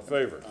 All in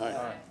favor?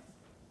 Aye.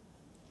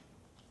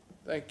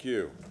 Thank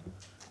you.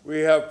 We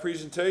have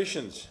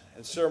presentations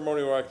and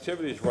ceremonial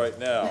activities right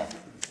now.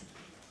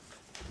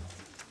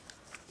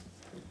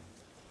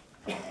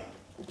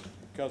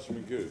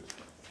 Councilman Good.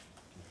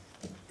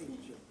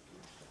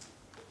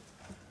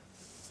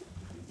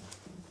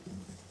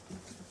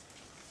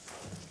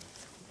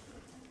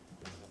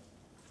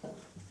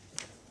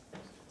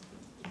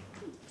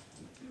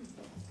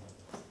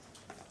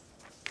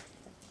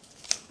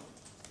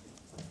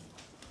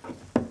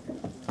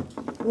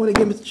 Morning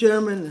again, Mr.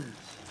 Chairman,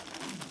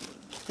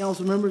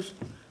 council members.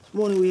 This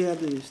morning we have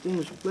the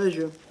distinguished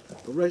pleasure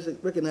of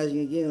recognizing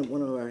again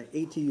one of our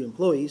ATU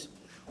employees.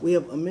 We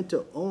have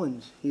Aminta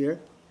Owens here,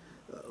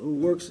 who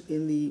works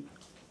in the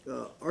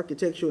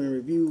Architectural and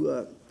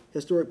Review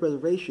Historic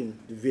Preservation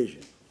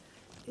Division.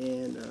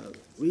 And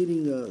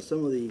reading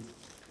some of the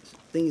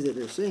things that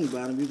they're saying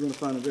about him, you're going to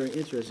find them very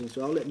interesting.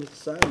 So I'll let Mr.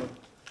 Simon.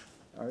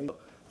 All right.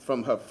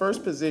 From her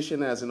first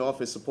position as an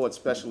Office Support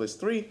Specialist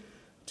 3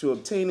 to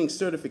obtaining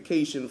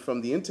certification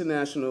from the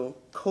International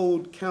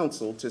Code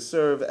Council to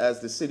serve as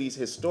the city's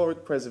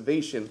Historic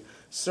Preservation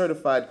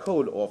Certified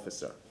Code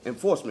Officer,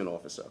 Enforcement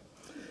Officer.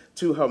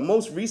 To her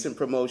most recent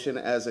promotion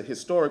as a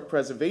Historic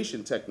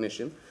Preservation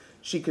Technician,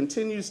 she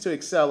continues to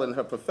excel in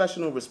her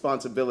professional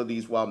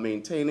responsibilities while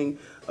maintaining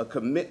a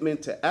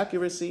commitment to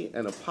accuracy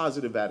and a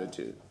positive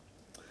attitude.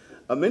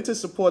 Aminta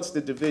supports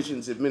the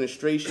division's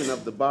administration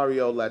of the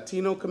Barrio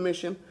Latino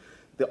Commission,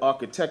 the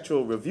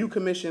Architectural Review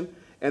Commission,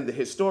 and the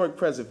Historic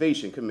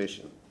Preservation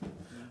Commission.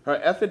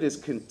 Her effort is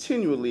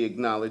continually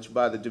acknowledged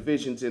by the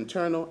division's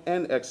internal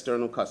and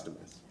external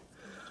customers.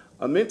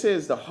 Aminta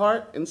is the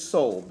heart and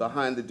soul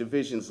behind the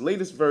division's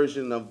latest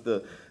version of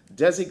the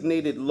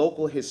designated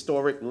local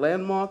historic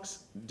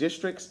landmarks,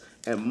 districts,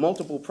 and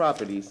multiple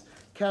properties,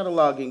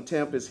 cataloging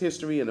Tampa's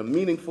history in a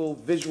meaningful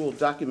visual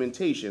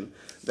documentation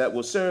that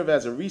will serve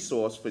as a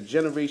resource for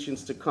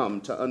generations to come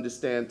to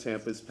understand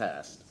Tampa's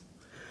past.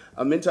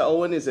 Aminta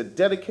Owen is a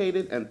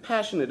dedicated and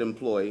passionate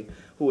employee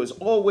who is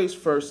always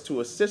first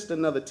to assist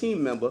another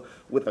team member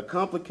with a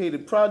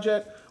complicated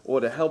project or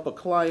to help a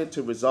client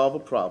to resolve a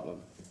problem.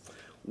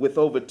 With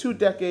over 2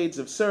 decades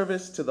of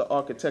service to the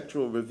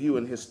Architectural Review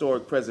and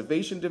Historic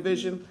Preservation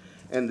Division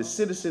and the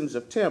citizens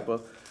of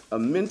Tampa,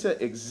 Aminta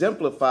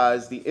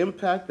exemplifies the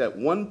impact that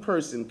one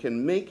person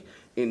can make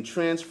in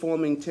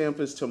transforming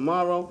Tampa's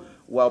tomorrow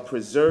while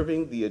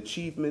preserving the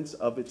achievements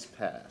of its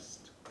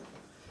past.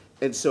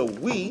 And so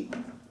we,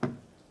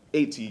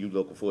 ATU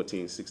Local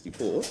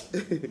 1464,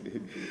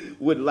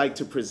 would like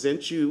to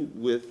present you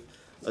with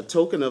a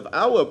token of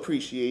our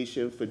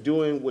appreciation for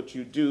doing what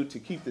you do to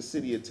keep the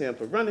city of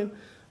Tampa running,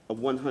 a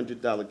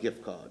 $100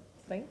 gift card.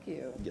 Thank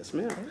you. Yes,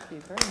 ma'am. Thank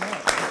you very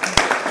much.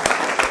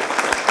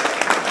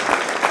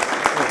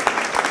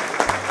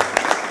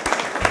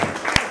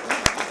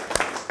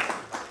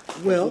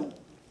 Well,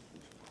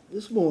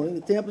 this morning,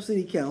 the Tampa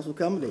City Council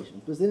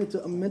commendation presented to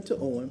Aminta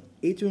Owen,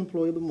 ATU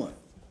Employee of the Month.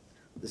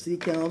 The City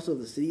Council of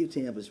the City of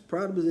Tampa is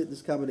proud to present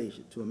this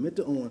commendation to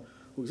Aminta Owen,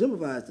 who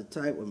exemplifies the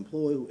type of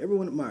employee who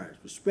everyone admires,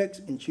 respects,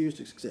 and cheers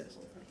to success.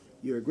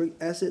 You're a great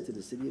asset to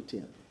the City of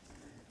Tampa.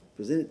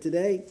 Presented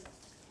today,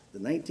 the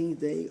 19th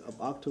day of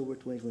October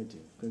 2022.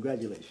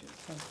 Congratulations.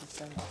 Thank you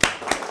so much.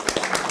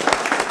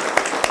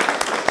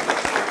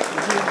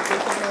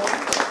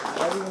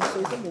 Abby, you want to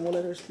say something? We'll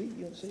let her speak.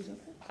 You want to say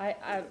something?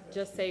 I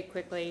just say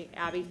quickly,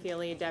 Abby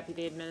Feely,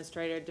 Deputy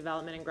Administrator,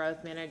 Development and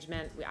Growth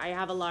Management. I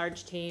have a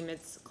large team.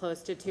 It's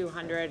close to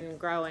 200 and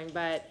growing,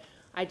 but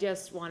I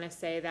just want to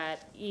say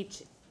that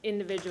each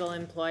individual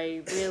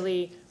employee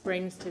really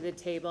brings to the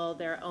table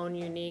their own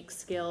unique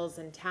skills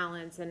and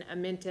talents. And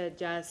Aminta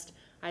just,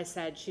 I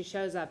said, she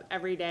shows up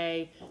every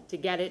day to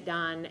get it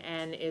done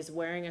and is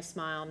wearing a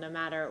smile no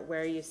matter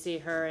where you see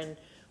her. And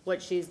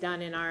what she's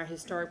done in our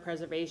historic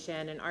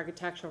preservation and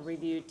architectural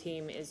review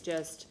team is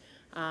just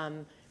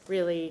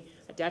really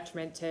a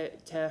detriment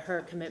to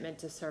her commitment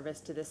to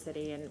service to the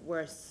city. And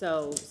we're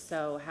so,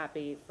 so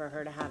happy for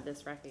her to have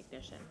this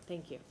recognition.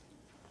 Thank you.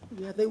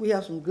 Yeah, I think we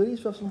have some goodies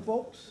for some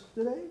folks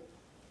today.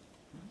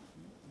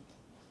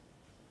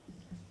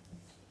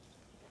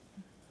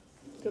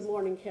 Good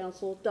morning,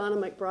 Council. Donna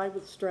McBride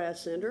with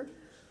Strass Center.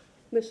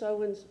 Miss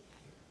Owen,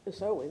 I'm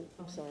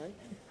sorry.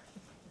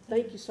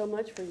 Thank you so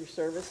much for your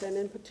service and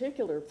in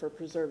particular for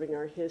preserving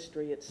our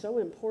history. It's so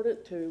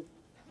important to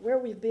where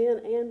we've been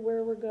and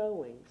where we're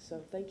going. So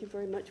thank you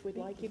very much. We'd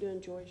like you to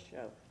enjoy the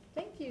show.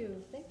 Thank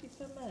you. Thank you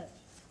so much.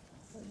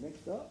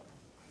 Next up.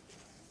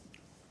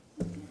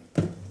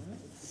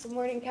 Good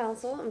morning,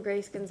 Council. I'm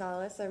Grace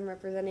Gonzalez. I'm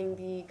representing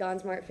the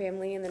Gonsmart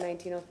family and the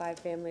 1905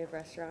 family of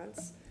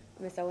restaurants.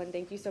 Ms. Owen,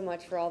 thank you so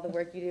much for all the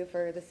work you do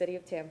for the city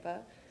of Tampa.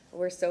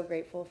 We're so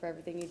grateful for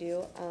everything you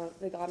do.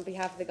 On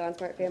behalf of the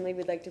Gonsmart family,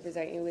 we'd like to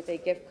present you with a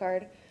gift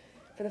card.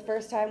 For the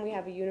first time, we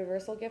have a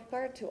universal gift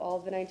card to all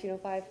of the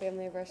 1905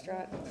 family of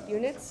restaurant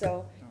units.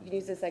 So you can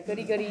use this at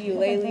Goody Goody,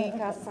 Eulalie,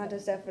 Casa Santo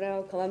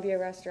Stefano, Columbia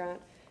Restaurant,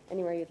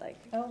 anywhere you'd like.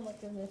 Oh my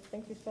goodness,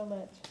 thank you so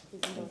much.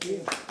 Thank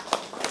you.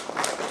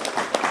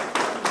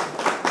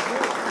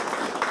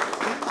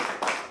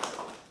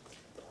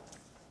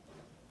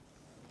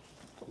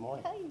 Good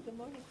morning. Hey, good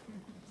morning.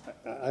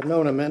 I've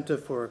known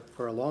Aminta for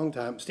a long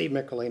time, Steve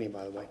Michelini,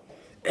 by the way,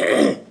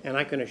 and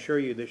I can assure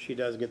you that she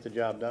does get the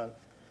job done.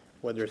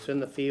 Whether it's in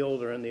the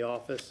field or in the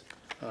office,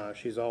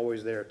 she's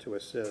always there to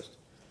assist.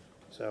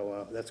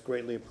 So that's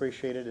greatly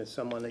appreciated. It's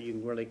someone that you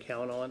can really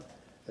count on,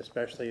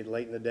 especially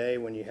late in the day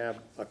when you have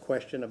a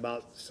question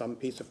about some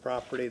piece of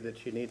property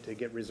that you need to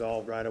get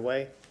resolved right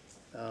away.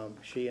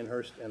 She and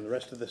her and the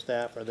rest of the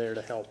staff are there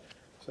to help.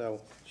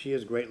 So she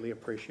is greatly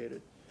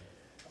appreciated.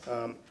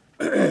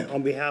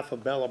 On behalf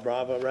of Bella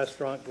Brava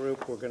Restaurant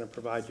Group, we're going to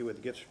provide you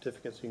with gift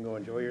certificates. You can go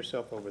enjoy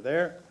yourself over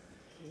there.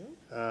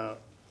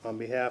 On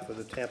behalf of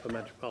the Tampa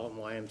Metropolitan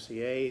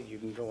YMCA, you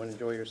can go and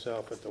enjoy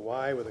yourself at the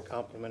Y with a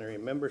complimentary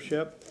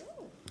membership.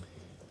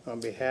 On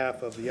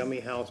behalf of the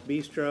Yummy House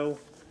Bistro,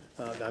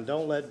 now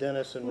don't let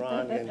Dennis and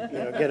Ron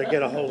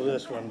get a hold of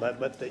this one,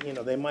 but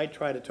they might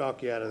try to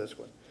talk you out of this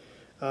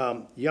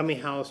one. Yummy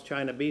House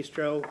China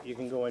Bistro, you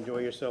can go enjoy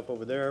yourself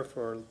over there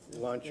for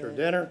lunch or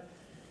dinner.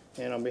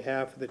 And on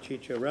behalf of the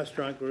Chicho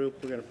Restaurant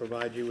Group, we're going to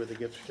provide you with a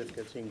gift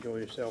certificate so you can enjoy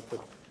yourself with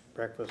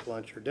breakfast,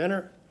 lunch, or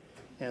dinner.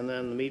 And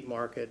then the meat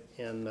market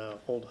in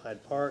Old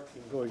Hyde Park,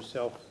 you can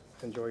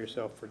enjoy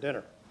yourself for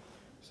dinner.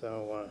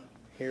 So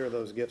here are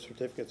those gift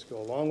certificates go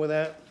along with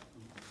that.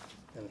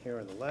 And here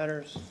are the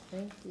letters.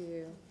 Thank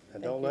you.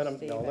 And don't let them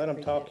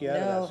talk you out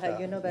of that stuff.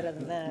 No, you know better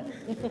than that.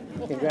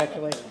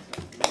 Congratulations.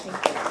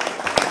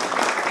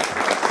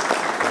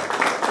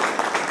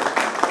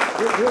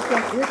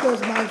 Here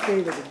comes my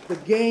favorite, the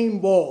game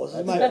balls.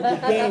 This is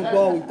the game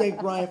ball. We thank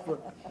Brian for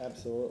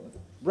Absolutely.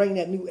 Bring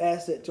that new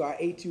asset to our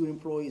ATU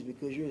employees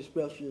because you're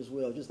special as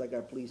well, just like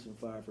our police and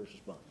fire first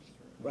responders.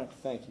 Right.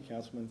 Thank you,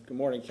 Councilman. Good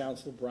morning,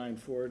 Council. Brian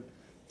Ford,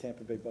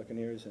 Tampa Bay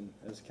Buccaneers, and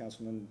as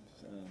Councilman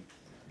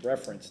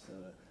referenced,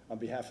 on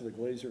behalf of the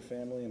Glazer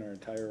family and our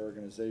entire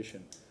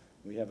organization,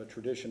 we have a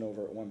tradition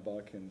over at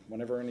 $1, and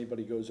whenever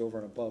anybody goes over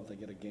and above, they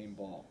get a game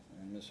ball.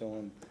 And Ms.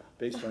 Owen,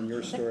 based on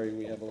your story,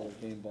 we have a little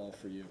game ball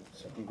for you.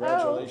 So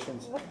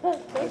congratulations.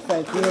 I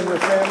thank you and your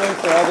family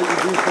for all that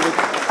you do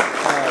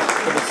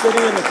for the city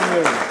and the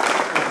community.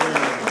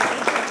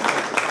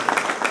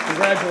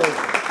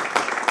 Congratulations.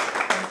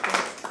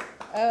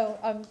 Oh,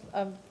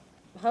 I'm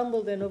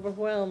humbled and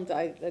overwhelmed.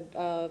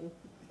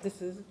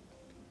 This is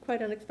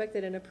quite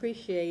unexpected and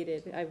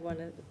appreciated. I want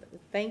to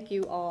thank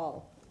you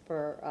all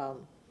for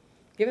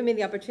giving me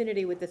the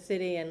opportunity with the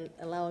city and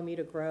allowing me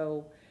to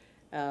grow.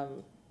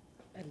 And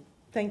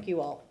thank you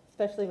all,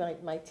 especially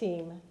my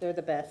team. They're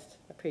the best.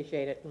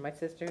 Appreciate it. And my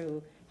sister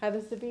who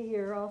happens to be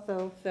here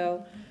also.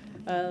 So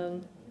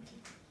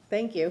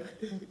thank you.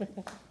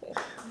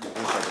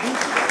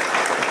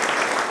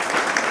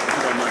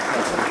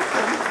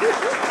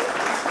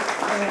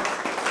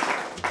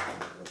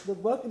 The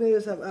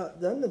Buccaneers have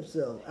outdone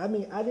themselves. I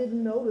mean, I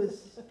didn't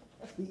notice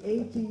the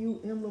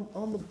ATU emblem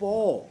on the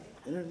ball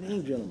in her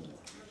name, gentlemen.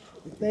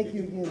 Thank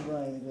you again,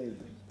 Brian Glazer.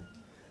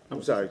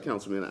 I'm sorry,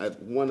 Councilman, I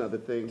have one other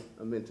thing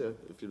I meant to,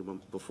 if you don't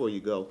mind, before you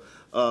go.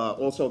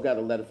 Also got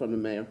a letter from the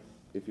mayor,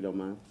 if you don't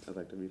mind, I'd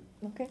like to read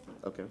it. Okay.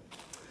 Okay.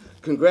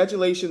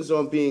 Congratulations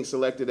on being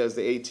selected as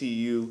the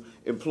ATU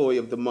Employee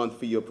of the Month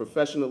for your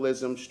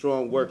professionalism,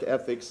 strong work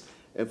ethics,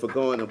 and for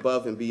going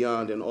above and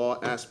beyond in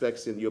all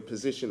aspects in your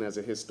position as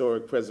a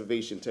historic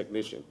preservation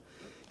technician.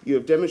 You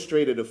have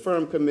demonstrated a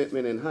firm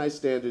commitment and high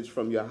standards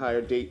from your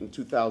hire date in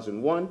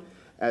 2001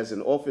 as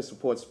an Office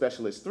Support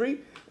Specialist 3,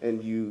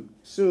 and you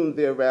soon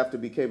thereafter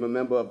became a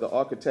member of the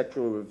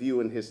Architectural Review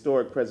and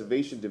Historic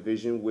Preservation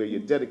Division, where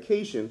your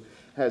dedication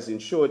has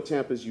ensured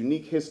Tampa's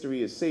unique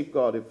history is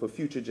safeguarded for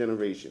future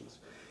generations.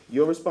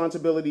 Your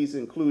responsibilities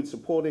include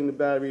supporting the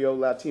Barrio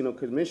Latino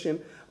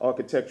Commission,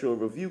 Architectural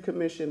Review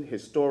Commission,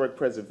 Historic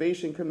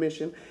Preservation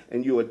Commission,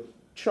 and you are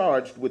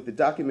charged with the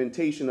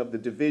documentation of the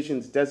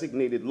division's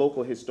designated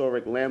local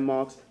historic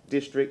landmarks,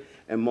 district,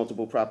 and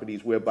multiple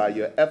properties, whereby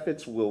your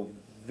efforts will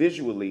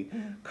visually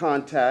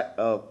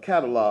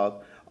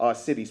catalog our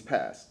city's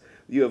past.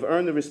 You have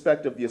earned the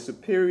respect of your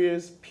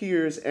superiors,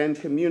 peers, and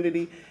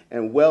community,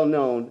 and well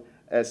known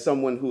as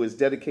someone who is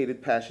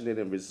dedicated, passionate,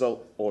 and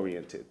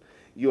result-oriented.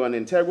 You are an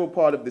integral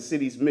part of the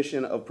city's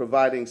mission of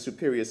providing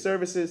superior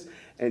services,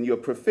 and your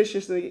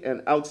proficiency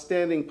and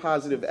outstanding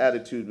positive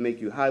attitude make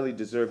you highly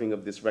deserving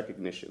of this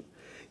recognition.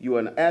 You are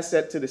an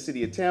asset to the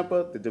City of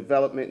Tampa, the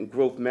Development and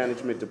Growth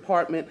Management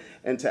Department,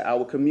 and to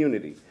our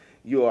community.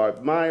 You are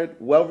admired,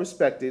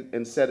 well-respected,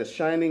 and set a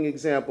shining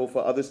example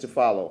for others to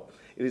follow.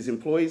 It is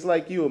employees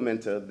like you,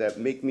 Amenta, that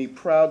make me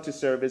proud to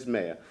serve as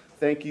mayor.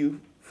 Thank you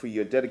for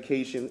your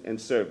dedication and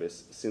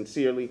service.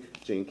 Sincerely,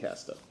 Jane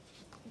Castor.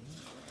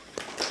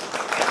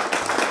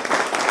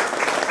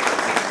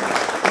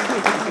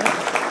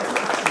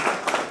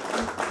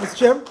 Mr.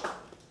 Chairman?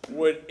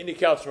 Would any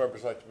council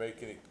members like to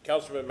make any?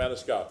 Councilman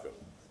Maniscalco,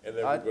 and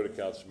then we'll go to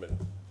Councilman.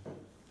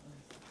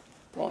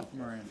 Go on.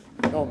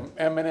 No,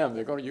 M&M,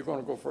 you're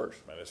gonna go first.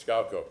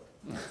 Maniscalco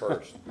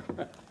first.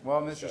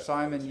 Well, Mr.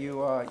 Simon,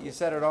 you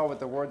said it all with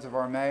the words of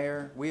our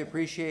mayor. We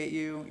appreciate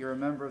you. You're a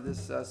member of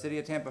this City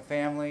of Tampa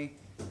family,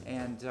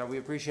 and we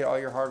appreciate all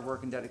your hard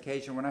work and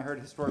dedication. When I heard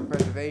historic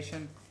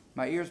preservation,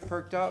 my ears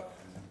perked up,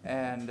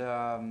 and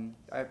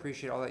I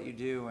appreciate all that you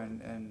do,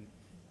 and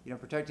you know,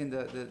 protecting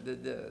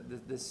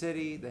the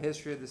city, the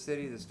history of the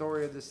city, the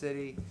story of the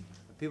city.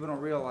 People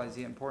don't realize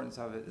the importance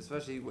of it,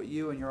 especially what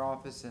you and your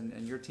office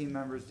and your team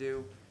members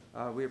do.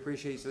 We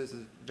appreciate you, so this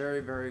is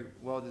very, very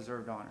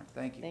well-deserved honor.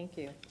 Thank you. Thank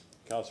you.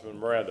 Councilman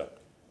Miranda.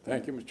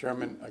 Thank you, Mr.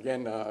 Chairman.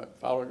 Again,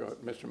 following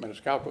what Mr.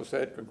 Maniscalco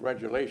said,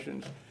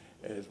 congratulations.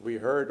 As we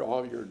heard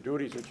all your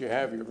duties that you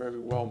have, you're very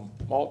well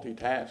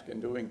multitask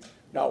and doing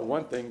not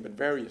one thing, but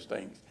various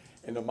things.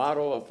 And the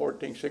motto of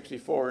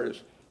 1464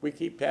 is, we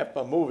keep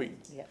Tampa moving.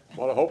 Yeah.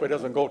 Well, I hope it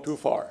doesn't go too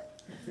far.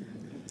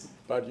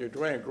 But you're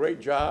doing a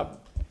great job,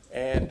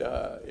 and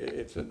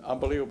it's an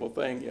unbelievable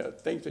thing.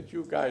 Things that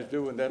you guys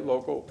do in that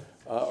local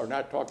are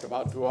not talked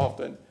about too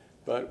often,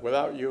 but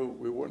without you,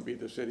 we wouldn't be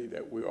the city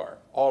that we are.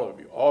 All of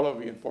you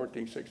in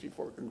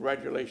 1464.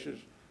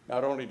 Congratulations,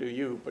 not only to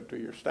you, but to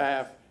your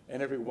staff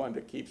and everyone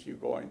that keeps you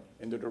going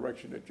in the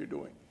direction that you're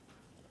doing.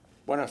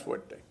 Buena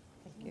suerte.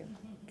 Thank you.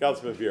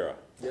 Councilman Vieira.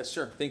 Yes,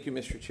 sir. Thank you,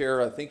 Mr.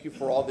 Chair. Thank you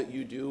for all that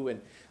you do,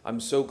 and I'm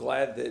so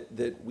glad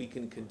that we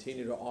can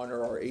continue to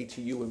honor our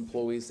ATU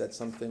employees. That's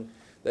something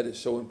that is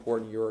so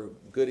important. You're a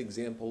good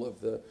example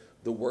of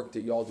the work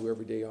that y'all do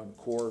every day on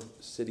core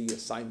city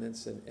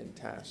assignments and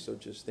tasks. So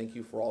just thank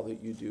you for all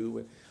that you do,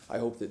 and I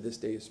hope that this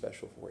day is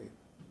special for you.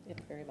 Yeah,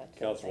 very much.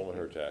 Councilwoman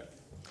Hurtak.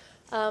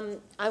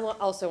 I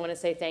also want to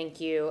say thank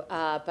you,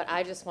 but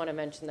I just want to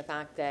mention the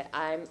fact that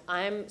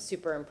I'm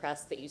super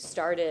impressed that you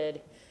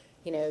started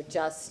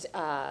just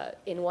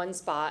in one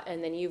spot,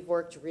 and then you've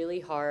worked really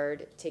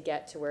hard to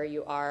get to where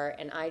you are.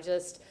 And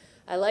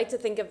I like to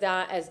think of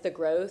that as the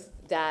growth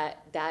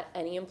that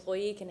any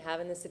employee can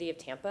have in the city of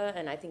Tampa,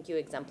 and I think you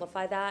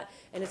exemplify that.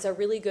 And it's a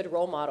really good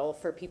role model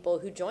for people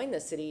who join the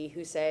city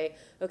who say,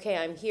 okay,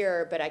 I'm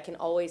here, but I can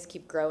always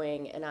keep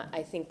growing, and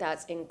I think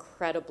that's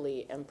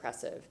incredibly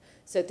impressive.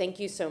 So thank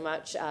you so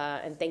much,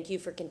 and thank you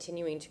for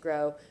continuing to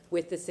grow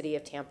with the city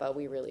of Tampa.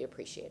 We really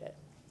appreciate it.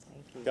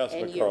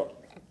 Councilman Carl.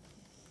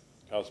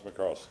 Councilman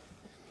Carlson.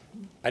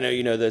 I know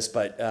you know this,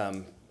 but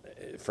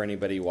for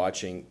anybody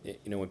watching,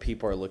 when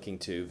people are looking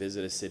to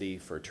visit a city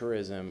for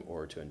tourism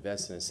or to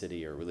invest in a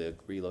city or really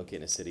relocate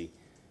in a city,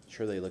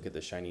 sure, they look at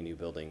the shiny new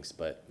buildings,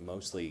 but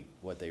mostly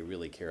what they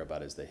really care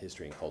about is the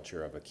history and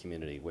culture of a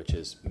community, which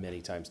is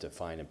many times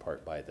defined in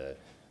part by the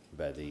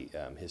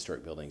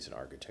historic buildings and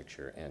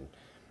architecture. And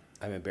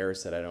I'm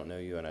embarrassed that I don't know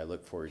you, and I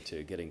look forward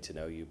to getting to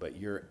know you, but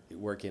you're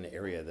working in an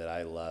area that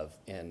I love,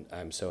 and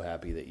I'm so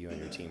happy that you and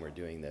your team are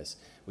doing this.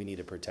 We need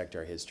to protect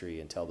our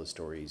history and tell the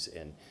stories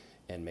and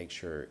make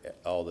sure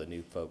all the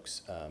new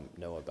folks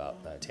know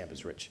about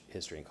Tampa's rich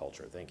history and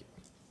culture. Thank you.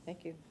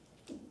 Thank you.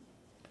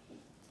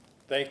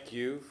 Thank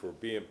you for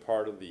being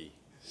part of the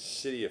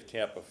City of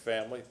Tampa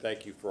family.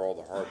 Thank you for all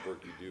the hard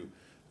work you do.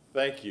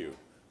 Thank you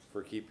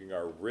for keeping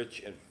our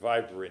rich and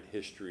vibrant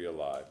history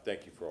alive.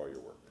 Thank you for all your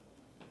work.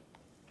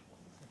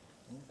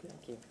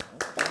 Thank you.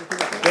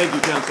 Thank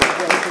you, Council.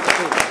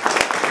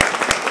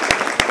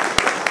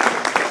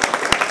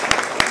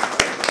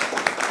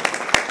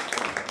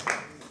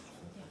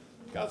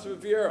 Councilman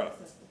Vieira.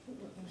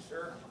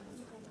 Sure.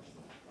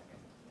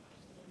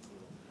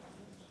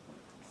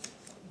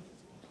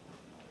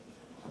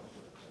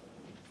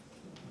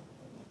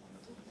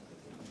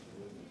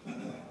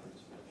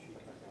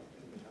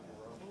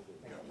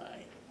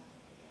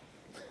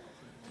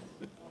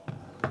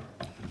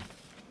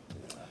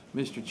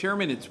 Mr.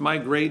 Chairman, it's my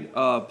great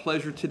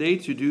pleasure today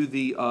to do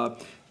the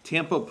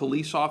Tampa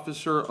Police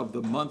Officer of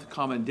the Month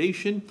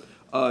commendation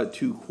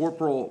to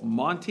Corporal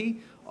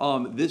Monty.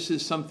 This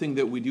is something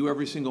that we do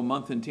every single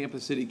month in Tampa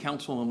City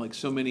Council, and like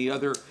so many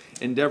other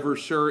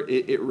endeavors, sir,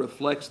 it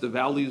reflects the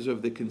values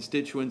of the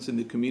constituents and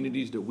the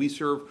communities that we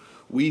serve.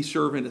 We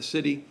serve in a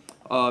city,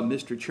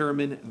 Mr.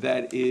 Chairman,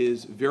 that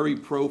is very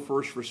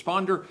pro-first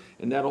responder,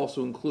 and that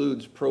also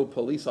includes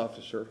pro-police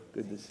officer.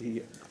 Good to see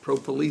you.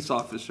 Pro-police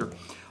officer.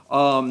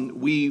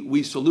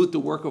 We salute the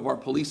work of our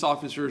police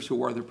officers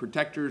who are the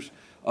protectors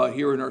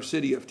here in our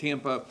city of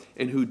Tampa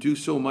and who do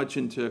so much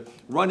into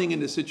running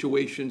into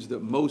situations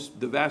that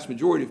the vast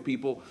majority of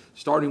people,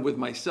 starting with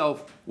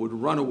myself, would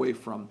run away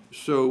from.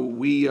 So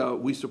we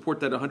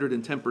support that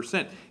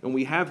 110%. And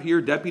we have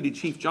here Deputy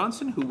Chief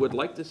Johnson, who would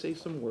like to say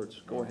some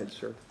words. Go ahead,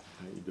 sir.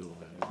 How you doing,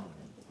 man?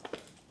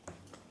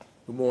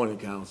 Good morning,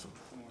 Council.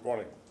 Good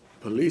morning.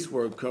 Police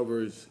work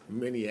covers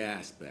many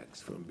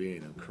aspects, from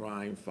being a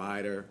crime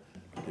fighter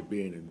to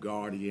being a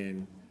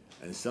guardian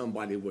and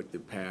somebody with the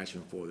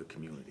passion for the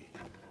community.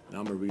 And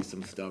I'm gonna read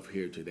some stuff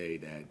here today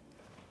that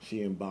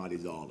she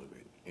embodies all of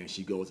it. And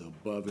she goes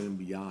above and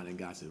beyond and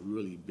got a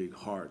really big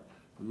heart,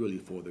 really,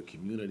 for the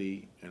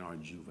community and our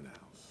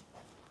juveniles.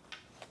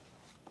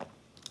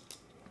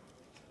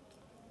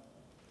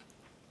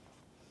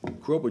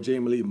 Corporal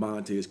Jamie Lee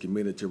Monty is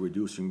committed to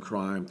reducing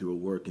crime through her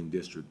work in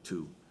District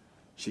 2.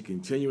 She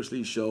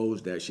continuously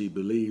shows that she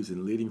believes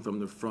in leading from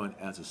the front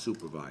as a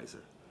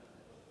supervisor.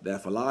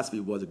 That philosophy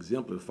was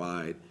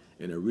exemplified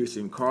in a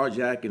recent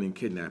carjacking and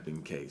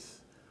kidnapping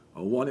case.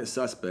 A wanted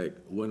suspect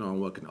went on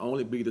what can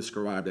only be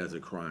described as a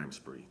crime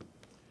spree.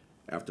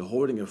 After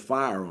holding a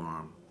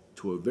firearm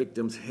to a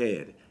victim's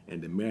head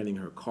and demanding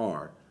her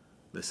car,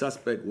 the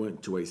suspect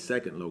went to a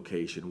second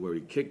location where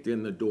he kicked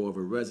in the door of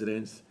a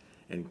residence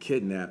and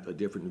kidnapped a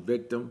different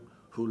victim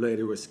who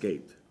later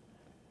escaped.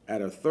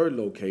 At a third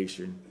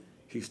location,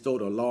 he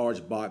stole a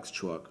large box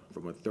truck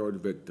from a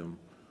third victim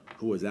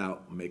who was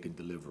out making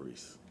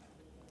deliveries.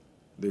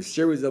 This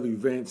series of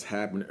events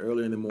happened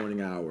early in the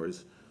morning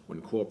hours when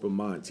Corporal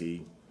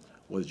Monty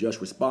was just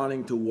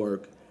responding to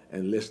work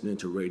and listening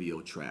to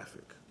radio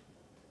traffic.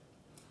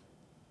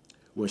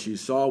 When she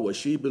saw what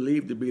she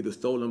believed to be the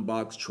stolen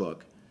box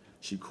truck,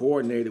 she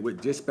coordinated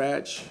with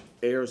dispatch,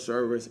 air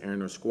service,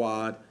 and her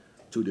squad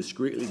to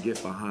discreetly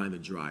get behind the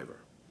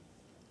driver.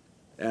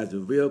 As the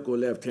vehicle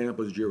left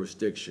Tampa's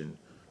jurisdiction,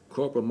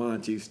 Corporal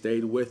Monty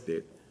stayed with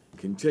it,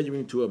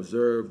 continuing to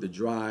observe the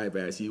drive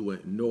as he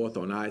went north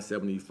on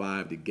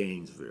I-75 to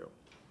Gainesville.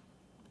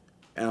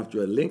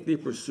 After a lengthy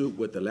pursuit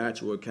with the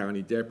Alachua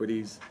County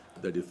deputies,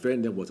 the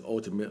defendant was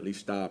ultimately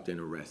stopped and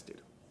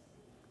arrested.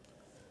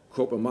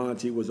 Corporal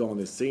Monty was on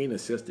the scene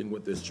assisting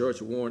with the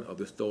search warrant of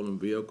the stolen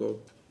vehicle.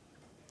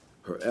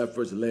 Her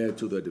efforts led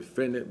to the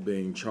defendant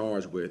being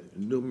charged with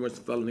numerous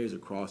felonies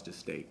across the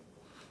state.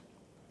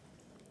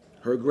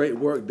 Her great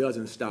work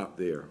doesn't stop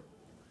there.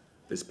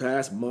 This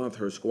past month,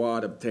 her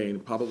squad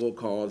obtained probable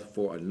cause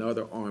for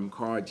another armed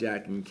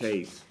carjacking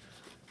case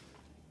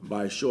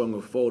by showing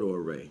a photo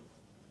array.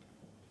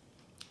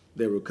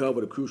 They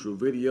recovered a crucial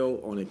video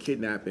on a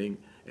kidnapping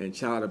and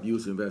child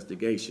abuse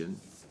investigation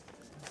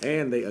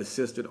and they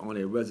assisted on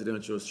a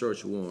residential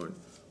search warrant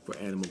for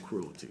animal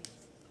cruelty.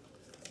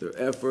 Their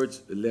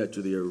efforts led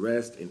to the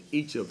arrest in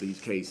each of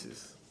these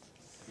cases.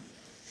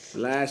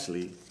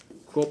 Lastly,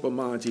 Corporal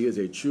Monty is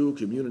a true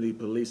community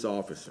police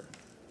officer.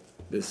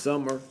 This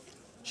summer,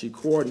 she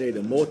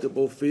coordinated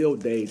multiple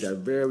field days at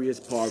various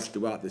parks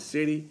throughout the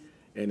city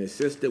and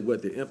assisted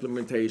with the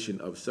implementation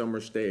of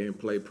Summer Stay and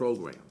Play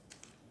program.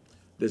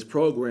 This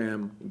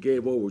program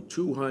gave over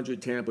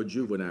 200 Tampa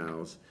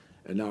juveniles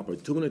an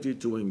opportunity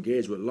to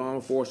engage with law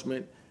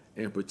enforcement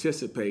and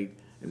participate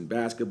in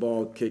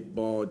basketball,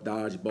 kickball,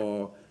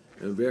 dodgeball,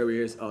 and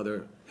various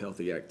other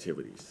healthy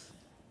activities.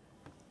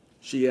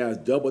 She has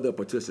doubled the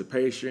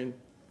participation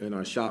in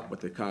our Shop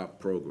with the Cop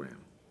program.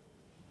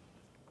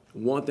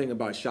 One thing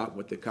about Shop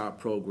with the Cop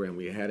program,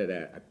 we had it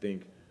at, I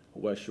think,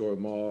 West Shore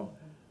Mall.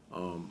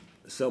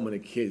 Some of the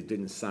kids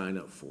didn't sign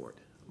up for it,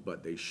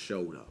 but they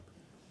showed up.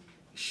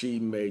 She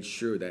made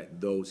sure that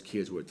those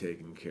kids were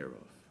taken care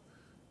of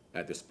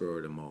at the spur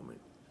of the moment.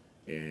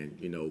 And,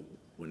 you know,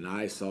 when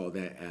I saw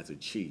that as a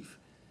chief,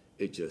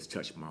 it just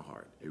touched my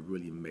heart. It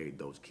really made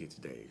those kids'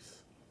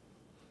 days.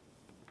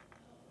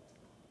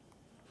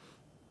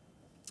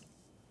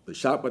 The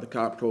Shop with the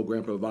Cop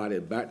program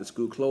provided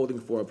back-to-school clothing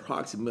for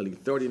approximately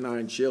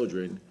 39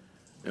 children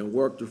and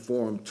worked to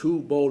form 2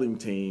 bowling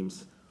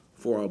teams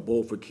for our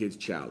Bowl for Kids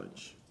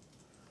Challenge.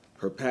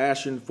 Her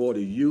passion for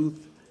the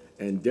youth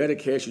and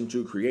dedication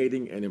to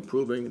creating and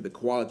improving the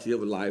quality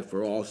of life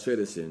for all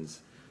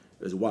citizens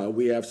is why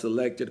we have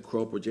selected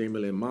Corporal Jamie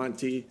Lynn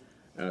Monty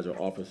as our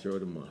Officer of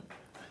the Month.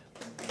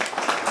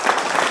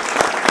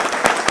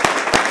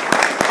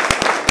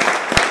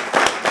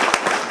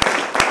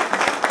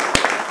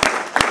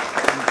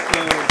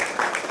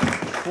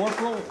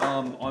 Corporal,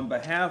 on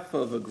behalf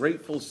of a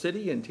grateful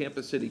city and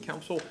Tampa City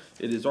Council,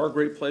 it is our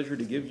great pleasure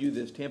to give you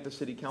this Tampa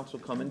City Council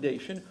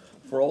commendation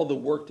for all the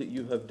work that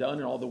you have done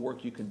and all the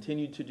work you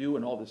continue to do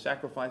and all the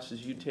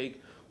sacrifices you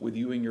take with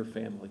you and your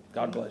family.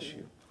 God bless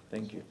you.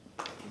 Thank you.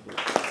 Thank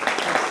you.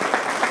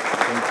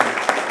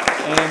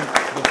 And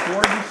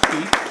before you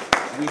speak,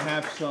 we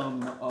have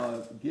some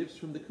gifts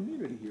from the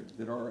community here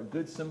that are a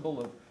good symbol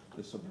of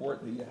the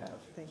support that you have.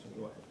 Thank you.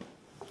 So go ahead.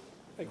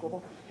 Hey,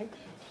 Corporal.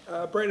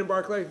 Brandon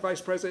Barclay,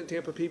 Vice President,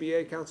 Tampa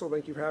PBA Council.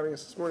 Thank you for having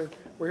us this morning.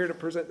 We're here to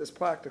present this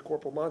plaque to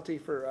Corporal Monty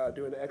for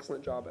doing an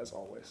excellent job as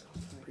always.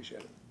 Appreciate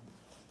it.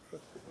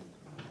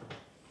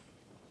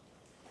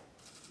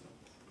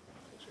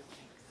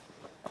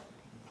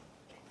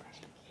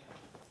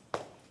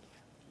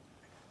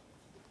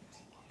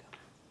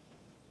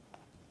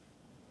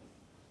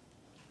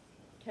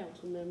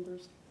 Council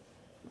members,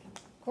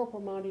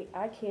 Corporal Monty,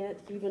 I can't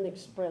even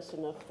express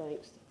enough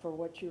thanks for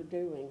what you're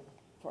doing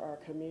for our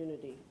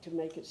community to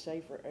make it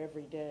safer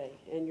every day,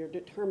 and your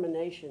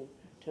determination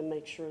to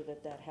make sure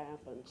that that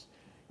happens.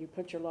 You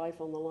put your life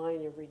on the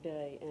line every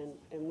day, and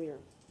we are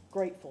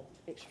grateful,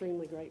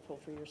 extremely grateful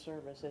for your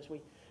service as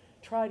we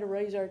try to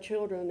raise our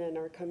children and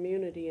our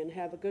community and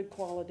have a good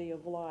quality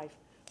of life.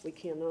 We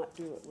cannot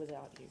do it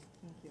without you.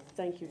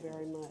 Thank you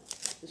very much.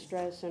 The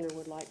Stratus Center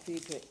would like for you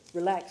to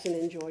relax and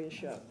enjoy a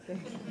show.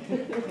 Thank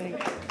you. Thank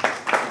you.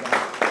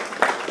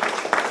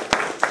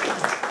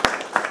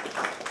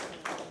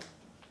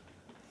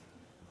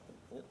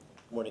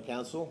 Good morning,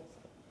 Council,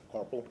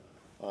 Corporal.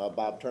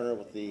 Bob Turner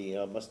with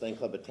the Mustang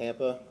Club of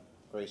Tampa,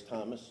 Grace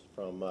Thomas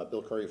from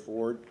Bill Curry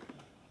Ford,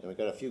 and we've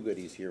got a few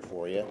goodies here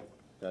for you.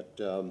 Got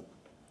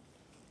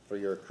for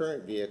your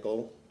current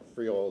vehicle,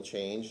 free oil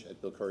change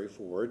at Bill Curry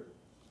Ford.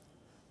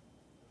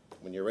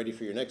 When you're ready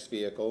for your next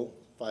vehicle,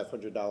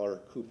 $500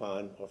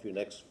 coupon off your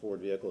next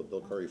Ford vehicle at Bill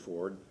Curry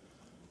Ford.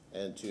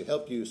 And to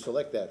help you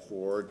select that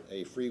Ford,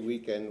 a free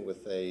weekend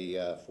with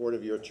a Ford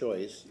of your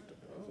choice.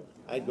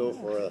 I'd go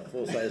for a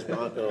full-size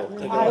Bronco.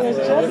 I was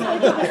just thinking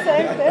the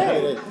same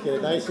thing. Get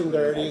it nice and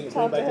dirty.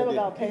 Talk to him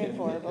about paying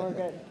for it, but we're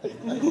good.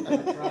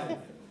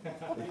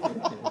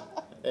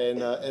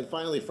 And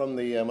finally, from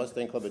the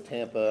Mustang Club of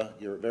Tampa,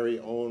 your very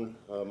own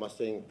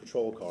Mustang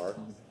patrol car,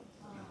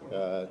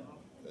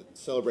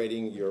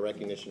 celebrating your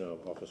recognition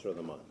of Officer of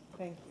the Month.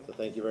 Thank you. So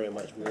thank you very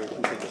much. We really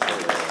appreciate your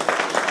service.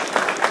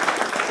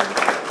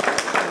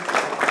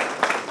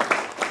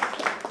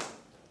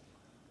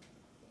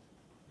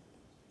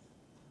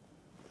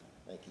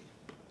 Thank you.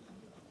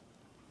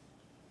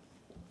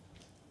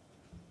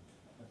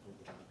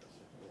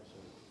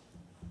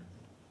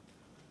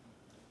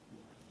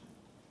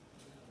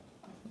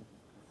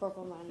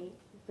 Corporal Monty,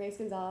 Grace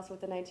Gonzalez with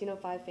the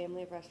 1905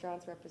 Family of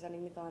Restaurants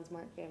representing the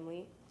Gonsmart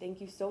family.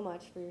 Thank you so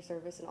much for your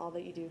service and all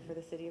that you do for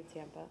the city of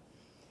Tampa.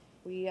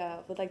 We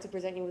would like to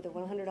present you with a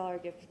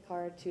 $100 gift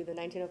card to the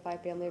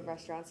 1905 Family of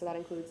Restaurants. So that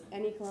includes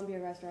any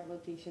Columbia restaurant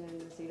location in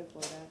the state of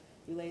Florida,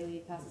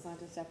 Eulalie, Casa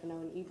Santa Stefano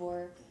in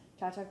Ybor,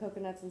 Cha-Cha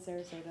Coconuts in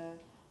Sarasota,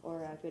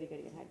 or Goody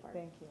Goody in Hyde Park.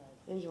 Thank you.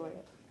 Enjoy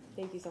it.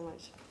 Thank you so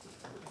much.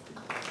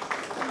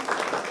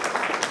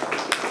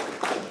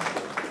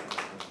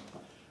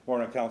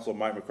 Morning, Council.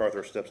 Mike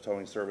MacArthur, Steps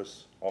Towing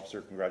Service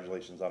Officer.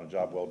 Congratulations on a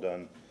job well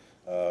done.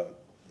 The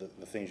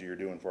things that you're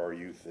doing for our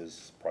youth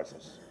is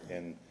priceless.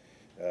 And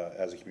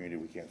as a community,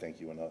 we can't thank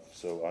you enough.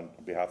 So on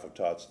behalf of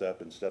Todd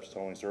Stepp and Steps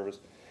Towing Service,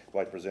 I'd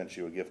like to present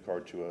you a gift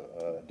card to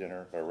a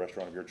dinner or a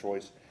restaurant of your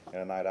choice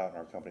and a night out in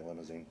our company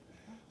limousine.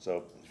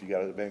 So if you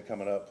got an event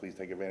coming up, please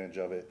take advantage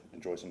of it,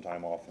 enjoy some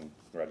time off, and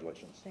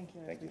congratulations. Thank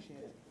you, I appreciate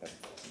it.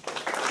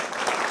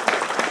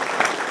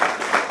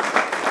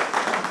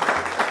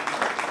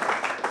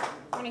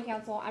 Morning,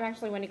 Council. I'm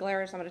actually Wendy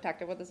Glarus. I'm a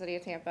detective with the City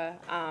of Tampa.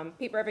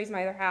 Pete Brevy's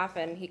my other half,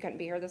 and he couldn't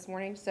be here this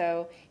morning,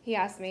 so he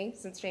asked me,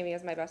 since Jamie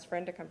is my best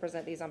friend, to come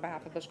present these on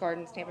behalf of Busch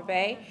Gardens Tampa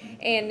Bay,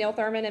 and Neil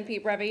Thurman and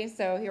Pete Brevy,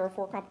 so here are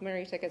 4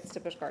 complimentary tickets to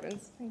Busch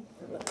Gardens.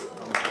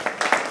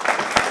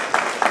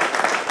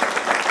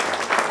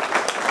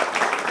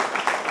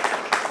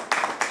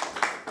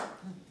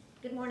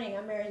 Good morning,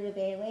 I'm Mary Lou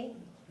Bailey,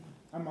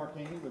 I'm Mark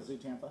Haney with Zoo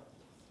Tampa.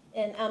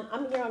 and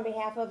I'm here on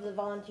behalf of the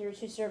volunteers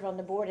who serve on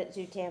the board at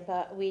Zoo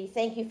Tampa. We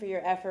thank you for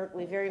your effort.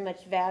 We very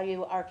much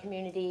value our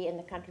community and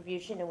the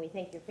contribution, and we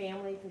thank your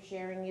family for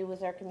sharing you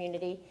with our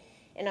community.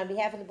 And on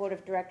behalf of the board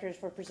of directors,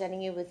 we're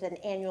presenting you with an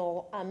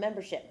annual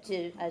membership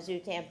to Zoo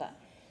Tampa.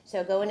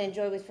 So go and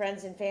enjoy with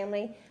friends and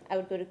family. I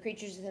would go to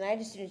Creatures of the Night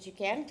as soon as you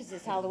can, because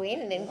it's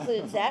Halloween and it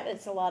includes that.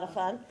 It's a lot of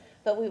fun.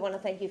 But we want to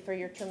thank you for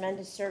your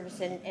tremendous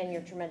service and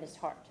your tremendous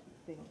heart.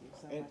 Thank you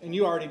so And, much. and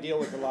you already deal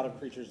with a lot of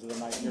creatures of the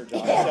night in your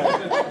job,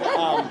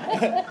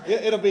 so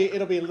it'll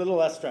be a little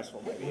less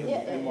stressful, maybe,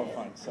 and more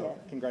fun. So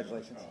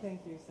congratulations.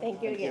 Thank you. So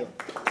Thank you again.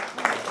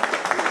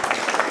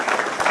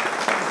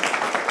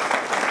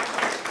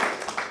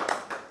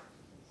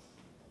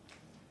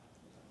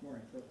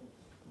 Morning,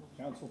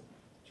 Council,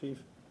 Chief.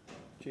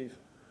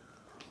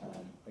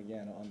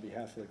 Again, on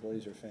behalf of the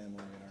Glazer family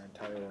and our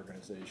entire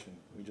organization,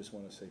 we just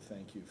want to say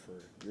thank you for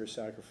your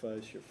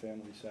sacrifice, your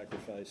family's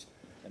sacrifice,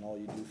 and all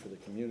you do for the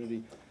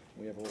community.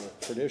 We have a little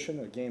tradition,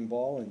 a game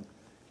ball, and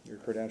your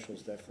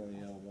credentials definitely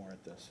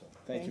warrant this. So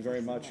thank you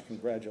very much.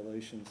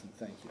 Congratulations, and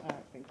thank you. All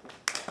right, thank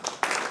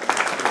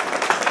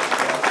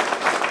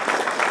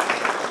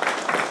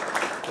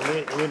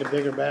you. You need a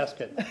bigger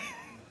basket.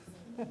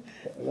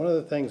 One of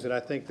the things that I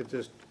think that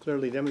this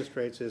clearly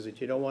demonstrates is that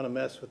you don't want to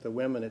mess with the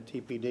women at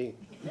TPD.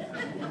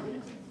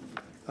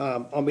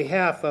 On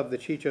behalf of the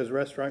Chicho's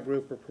Restaurant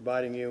Group, we're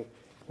providing you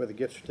with a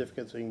gift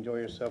certificate so you can enjoy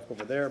yourself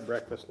over there,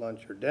 breakfast,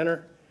 lunch, or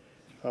dinner.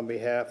 On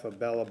behalf of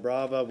Bella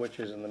Brava, which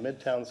is in the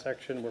Midtown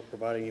section, we're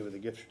providing you with a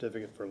gift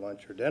certificate for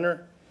lunch or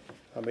dinner.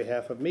 On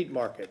behalf of Meat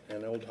Market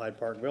in Old Hyde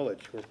Park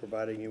Village, we're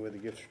providing you with a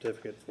gift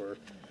certificate for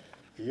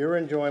your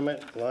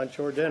enjoyment, lunch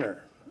or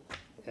dinner.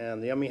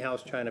 And the Yummy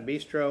House China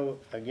Bistro,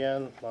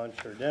 again,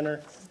 lunch or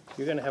dinner.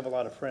 You're going to have a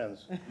lot of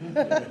friends. And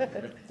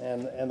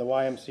the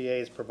YMCA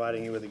is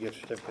providing you with a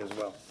gift certificate as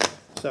well.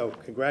 So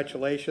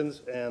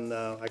congratulations, and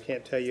I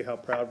can't tell you how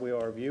proud we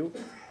are of you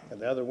and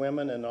the other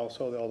women, and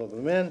also all of the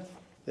men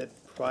that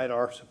provide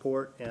our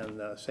support and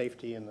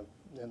safety in the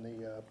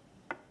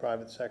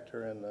private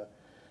sector and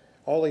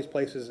all these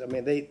places. I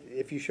mean,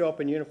 if you show up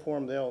in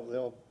uniform,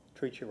 they'll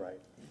treat you right.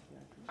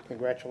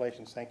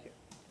 Congratulations, thank you.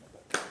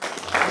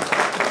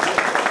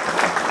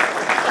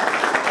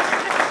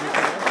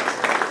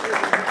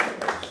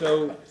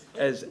 So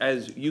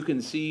as you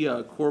can see,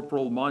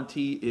 Corporal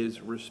Monty is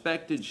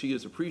respected, she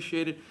is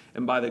appreciated,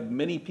 and by the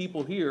many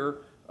people here,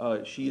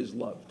 she is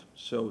loved.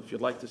 So if you'd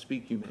like to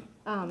speak, you may.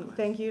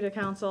 Thank you to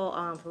council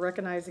for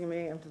recognizing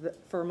me and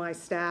for my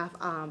staff.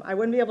 I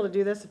wouldn't be able to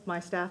do this if my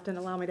staff didn't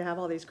allow me to have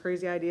all these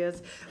crazy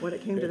ideas when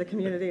it came to the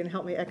community and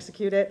help me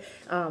execute it.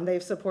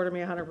 They've supported me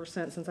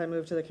 100% since I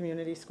moved to the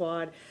community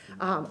squad.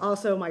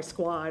 Also my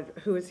squad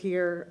who is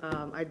here,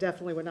 I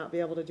definitely would not be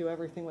able to do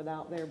everything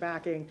without their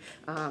backing.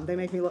 They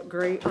make me look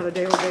great on a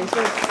daily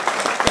basis.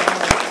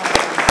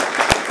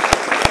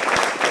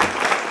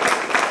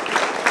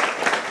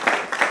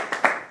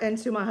 And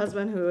to my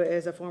husband, who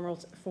is a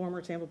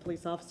former Tampa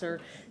police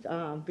officer,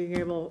 being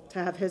able to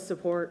have his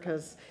support,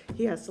 because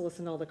he has to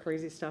listen to all the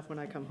crazy stuff when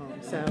I come home.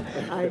 So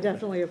I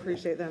definitely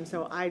appreciate them.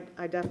 So I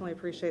definitely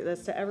appreciate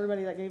this. To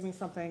everybody that gave me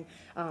something,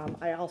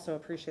 I also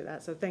appreciate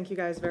that. So thank you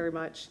guys very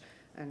much,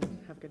 and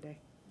have a good day.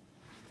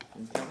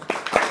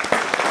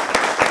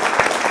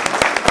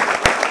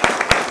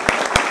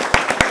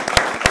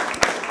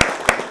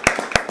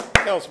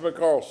 Councilman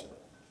Carlson.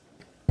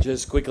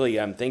 Just quickly,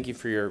 thank you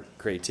for your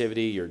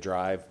creativity, your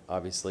drive,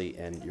 obviously,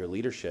 and your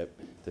leadership.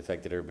 The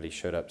fact that everybody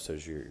showed up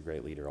shows you're a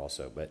great leader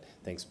also, but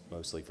thanks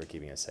mostly for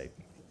keeping us safe.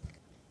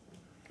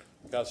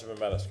 Councilman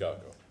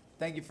Maniscalco.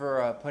 Thank you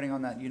for putting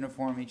on that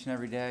uniform each and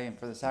every day, and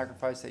for the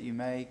sacrifice that you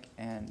make,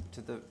 and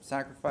to the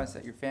sacrifice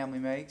that your family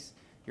makes.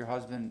 Your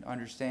husband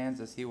understands,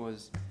 as he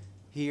was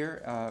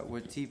here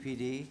with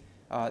TPD.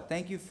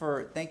 Thank you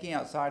for thinking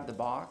outside the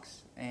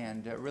box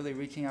and really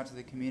reaching out to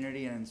the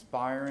community and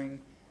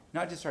inspiring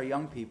not just our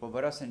young people,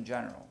 but us in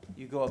general.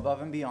 You go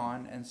above and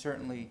beyond, and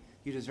certainly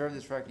you deserve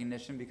this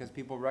recognition because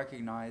people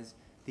recognize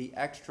the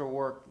extra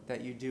work that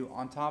you do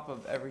on top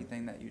of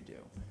everything that you do.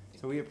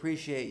 So we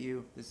appreciate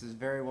you. This is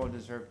very well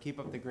deserved. Keep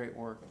up the great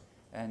work,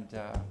 and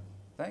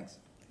thanks.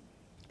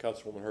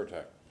 Councilwoman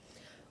Hurtak.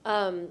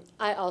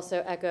 I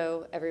also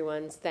echo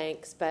everyone's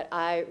thanks, but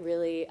I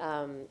really,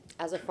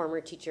 as a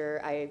former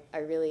teacher, I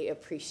really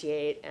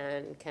appreciate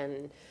and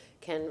can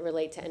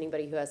relate to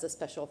anybody who has a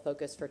special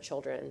focus for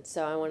children.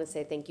 So I want to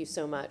say thank you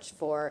so much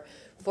for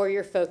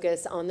your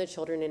focus on the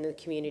children in the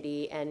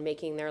community and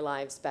making their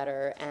lives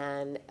better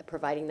and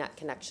providing that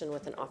connection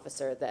with an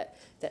officer that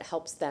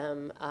helps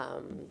them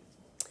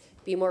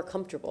be more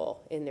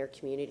comfortable in their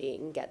community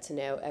and get to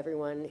know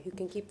everyone who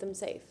can keep them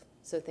safe.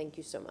 So thank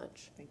you so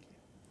much. Thank you.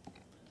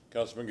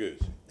 Councilman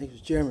Goose. Thank you,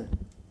 Mr. Chairman.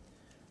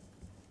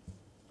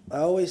 I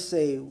always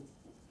say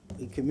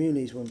in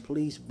communities, when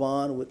police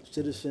bond with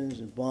citizens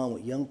and bond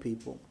with young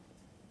people,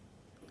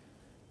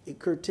 it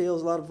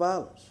curtails a lot of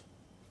violence.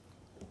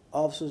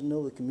 Officers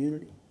know the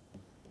community.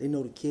 They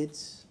know the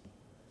kids.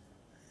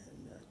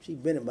 And,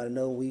 Chief Bennett might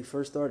know we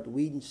first started the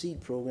Weed and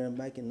Seed program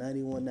back in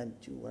 91,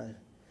 92, when I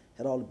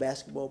had all the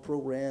basketball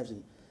programs,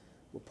 and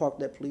we'll park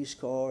that police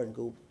car and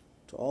go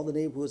to all the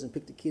neighborhoods and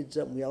pick the kids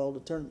up, and we had all the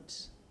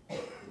tournaments.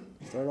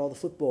 Started all the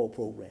football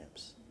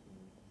programs.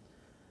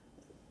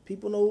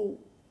 People know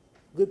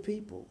good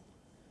people.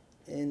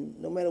 And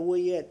no matter where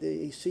you're at,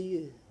 they see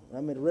you.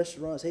 When I'm at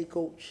restaurants, hey,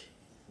 Coach,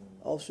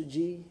 Officer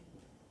G,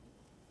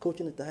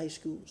 coaching at the high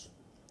schools.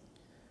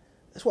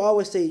 That's why I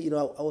always say,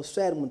 I was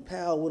sad when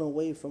PAL went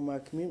away from our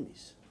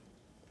communities.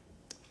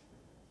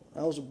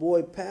 When I was a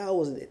boy, PAL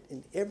was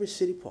in every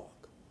city park.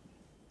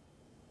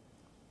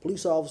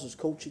 Police officers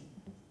coaching.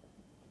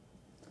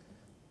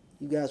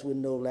 You guys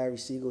wouldn't know Larry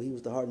Siegel. He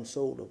was the heart and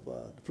soul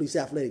of the Police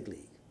Athletic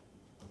League.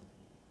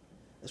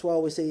 That's why I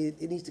always say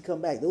it needs to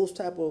come back. Those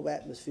type of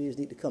atmospheres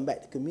need to come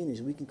back to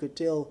communities. We can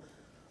curtail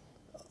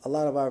a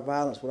lot of our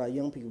violence with our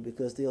young people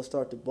because they'll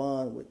start to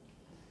bond with.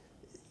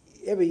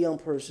 Every young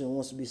person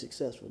wants to be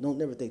successful. Don't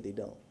never think they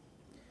don't.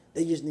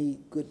 They just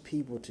need good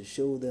people to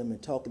show them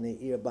and talk in their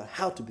ear about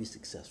how to be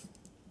successful.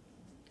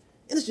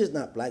 And it's just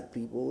not black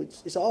people.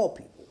 It's all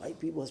people, white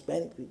people,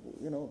 Hispanic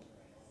people,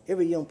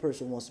 Every young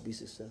person wants to be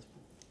successful.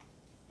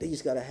 They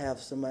just got to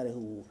have somebody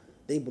who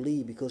they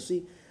believe, because,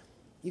 see,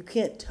 you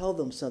can't tell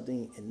them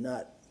something and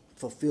not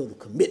fulfill the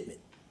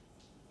commitment.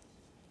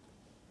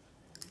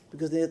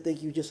 Because they'll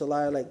think you're just a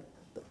liar, like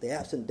the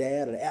absent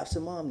dad or the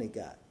absent mom they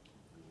got.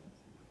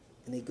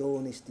 And they go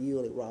and they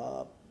steal, they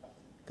rob,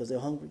 because they're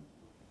hungry.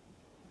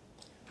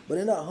 But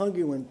they're not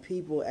hungry when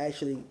people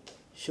actually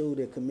show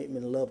their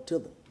commitment and love to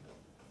them.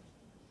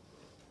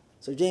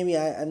 So, Jamie,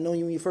 I know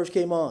you when you first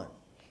came on.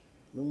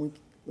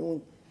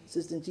 When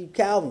Assistant Chief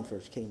Calvin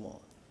first came on.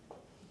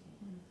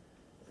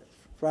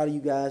 Proud of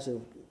you guys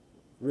have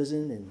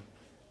risen and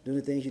doing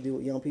the things you do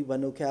with young people. I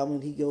know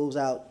Calvin, he goes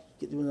out,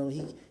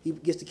 he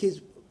gets the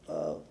kids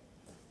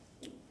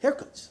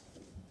haircuts.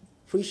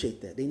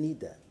 Appreciate that. They need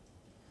that.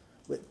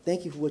 But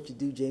thank you for what you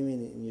do, Jamie,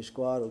 and your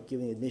squad of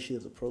giving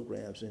initiatives of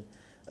programs. And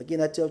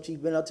again, I tell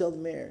Chief Ben, I'll tell the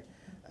mayor,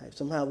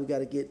 somehow we got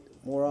to get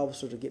more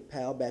officers to get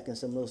PAL back in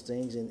some of those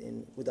things,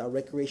 and with our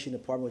recreation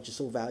department, which is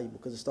so valuable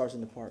because it starts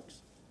in the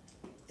parks.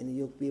 And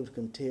you'll be able to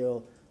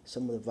curtail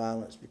some of the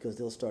violence because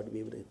they'll start to be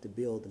able to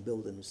build and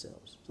build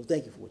themselves. So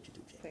thank you for what you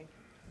do, Jamie.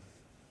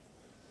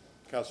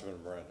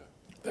 Councilman Miranda.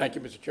 Thank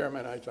you, Mr.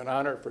 Chairman. It's an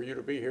honor for you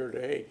to be here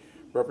today,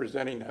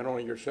 representing not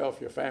only yourself,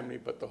 your family,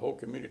 but the whole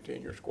community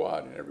and your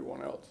squad and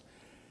everyone else.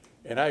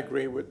 And I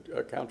agree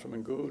with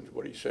Councilman Goods,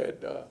 what he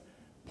said.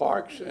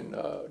 Parks and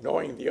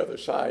knowing the other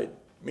side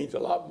means a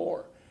lot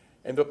more.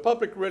 And the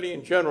public really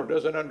in general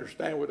doesn't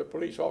understand what a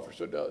police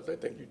officer does. They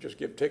think you just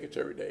give tickets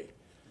every day.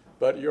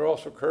 But you're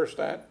also cursed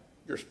at,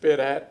 you're spit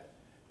at.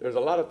 There's a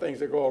lot of things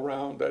that go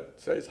around that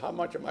says, how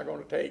much am I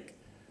going to take?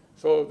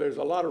 So there's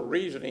a lot of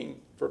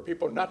reasoning for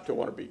people not to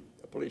want to be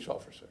a police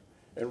officer.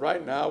 And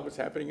right now, what's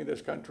happening in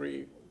this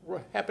country,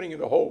 happening in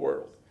the whole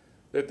world,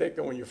 they think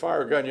that when you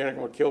fire a gun, you're not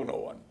going to kill no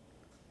one.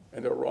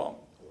 And they're wrong.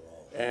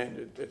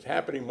 And it's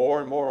happening more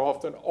and more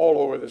often all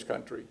over this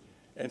country.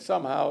 And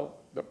somehow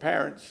the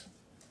parents,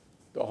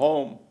 the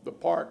home, the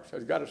parks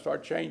has got to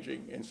start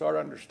changing and start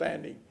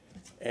understanding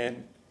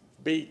and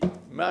be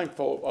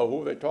mindful of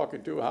who they're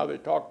talking to, how they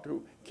talk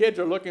to. Kids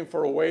are looking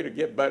for a way to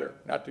get better,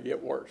 not to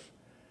get worse.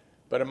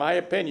 But in my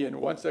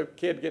opinion, once a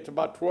kid gets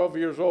about 12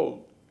 years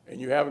old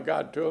and you haven't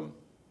gotten to them,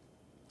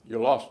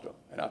 you lost them.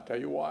 And I'll tell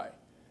you why.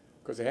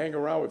 Because they hang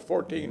around with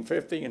 14,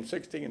 15, and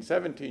 16, and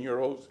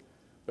 17-year-olds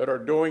that are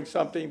doing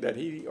something that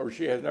he or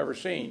she has never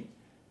seen.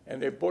 And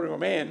they're putting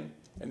them in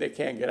and they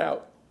can't get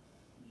out.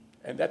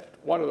 And that's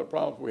one of the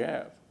problems we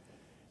have.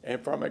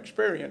 And from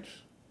experience,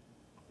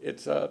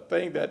 it's a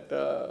thing that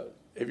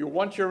if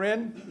once you're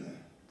in,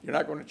 you're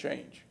not going to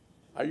change.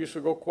 I used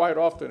to go quite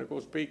often to go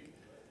speak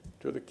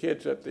to the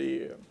kids at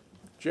the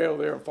jail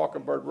there in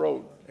Falkenberg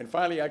Road. And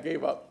finally I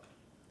gave up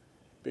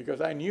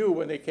because I knew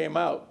when they came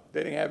out,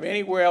 they didn't have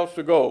anywhere else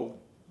to go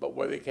but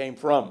where they came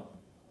from.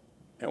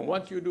 And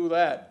once you do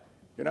that,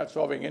 you're not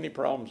solving any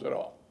problems at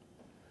all.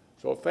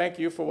 So thank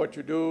you for what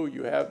you do.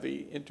 You have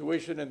the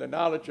intuition and the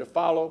knowledge to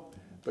follow,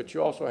 but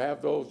you also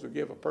have those who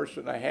give a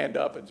person a hand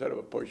up instead of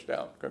a push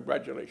down.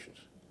 Congratulations.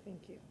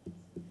 Thank you.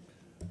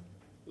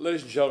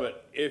 Ladies and gentlemen,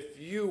 if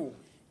you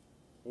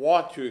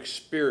want to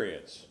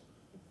experience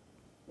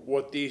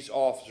what these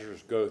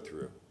officers go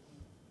through,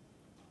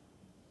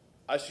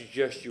 I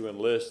suggest you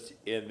enlist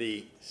in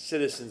the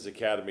Citizens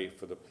Academy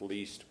for the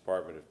Police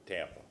Department of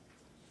Tampa.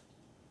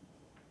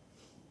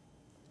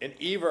 And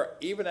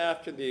even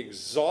after the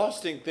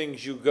exhausting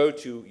things you go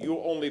to,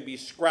 you'll only be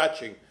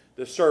scratching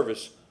the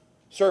surface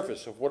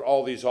of what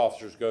all these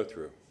officers go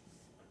through.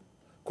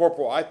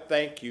 Corporal, I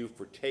thank you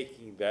for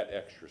taking that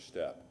extra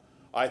step.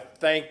 I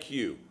thank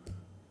you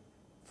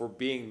for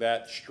being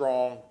that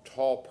strong,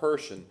 tall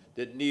person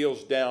that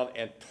kneels down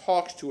and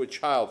talks to a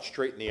child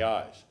straight in the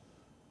eyes.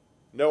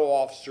 No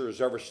officer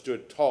has ever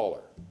stood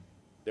taller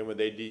than when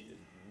they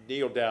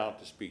kneel down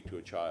to speak to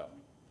a child.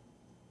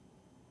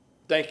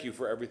 Thank you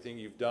for everything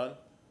you've done.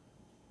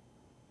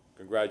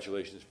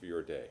 Congratulations for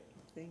your day.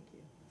 Thank you.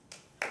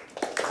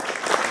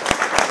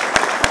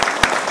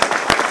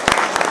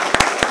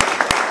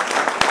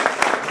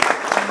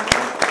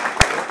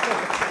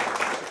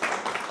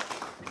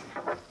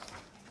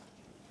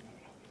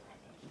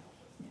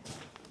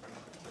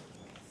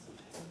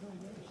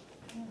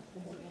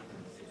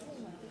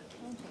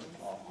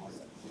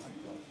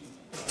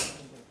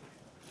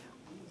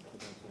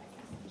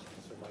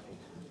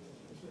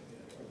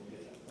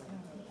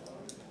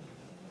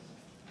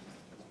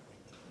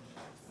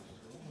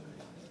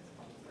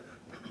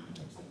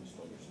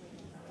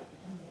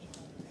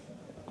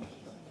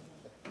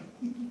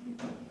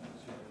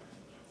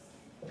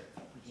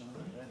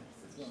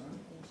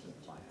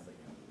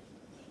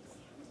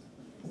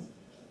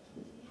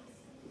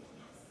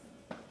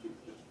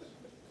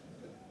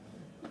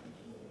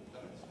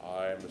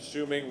 I'm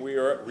assuming we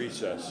are at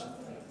recess.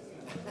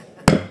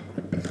 We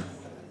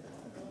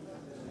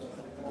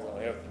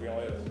only have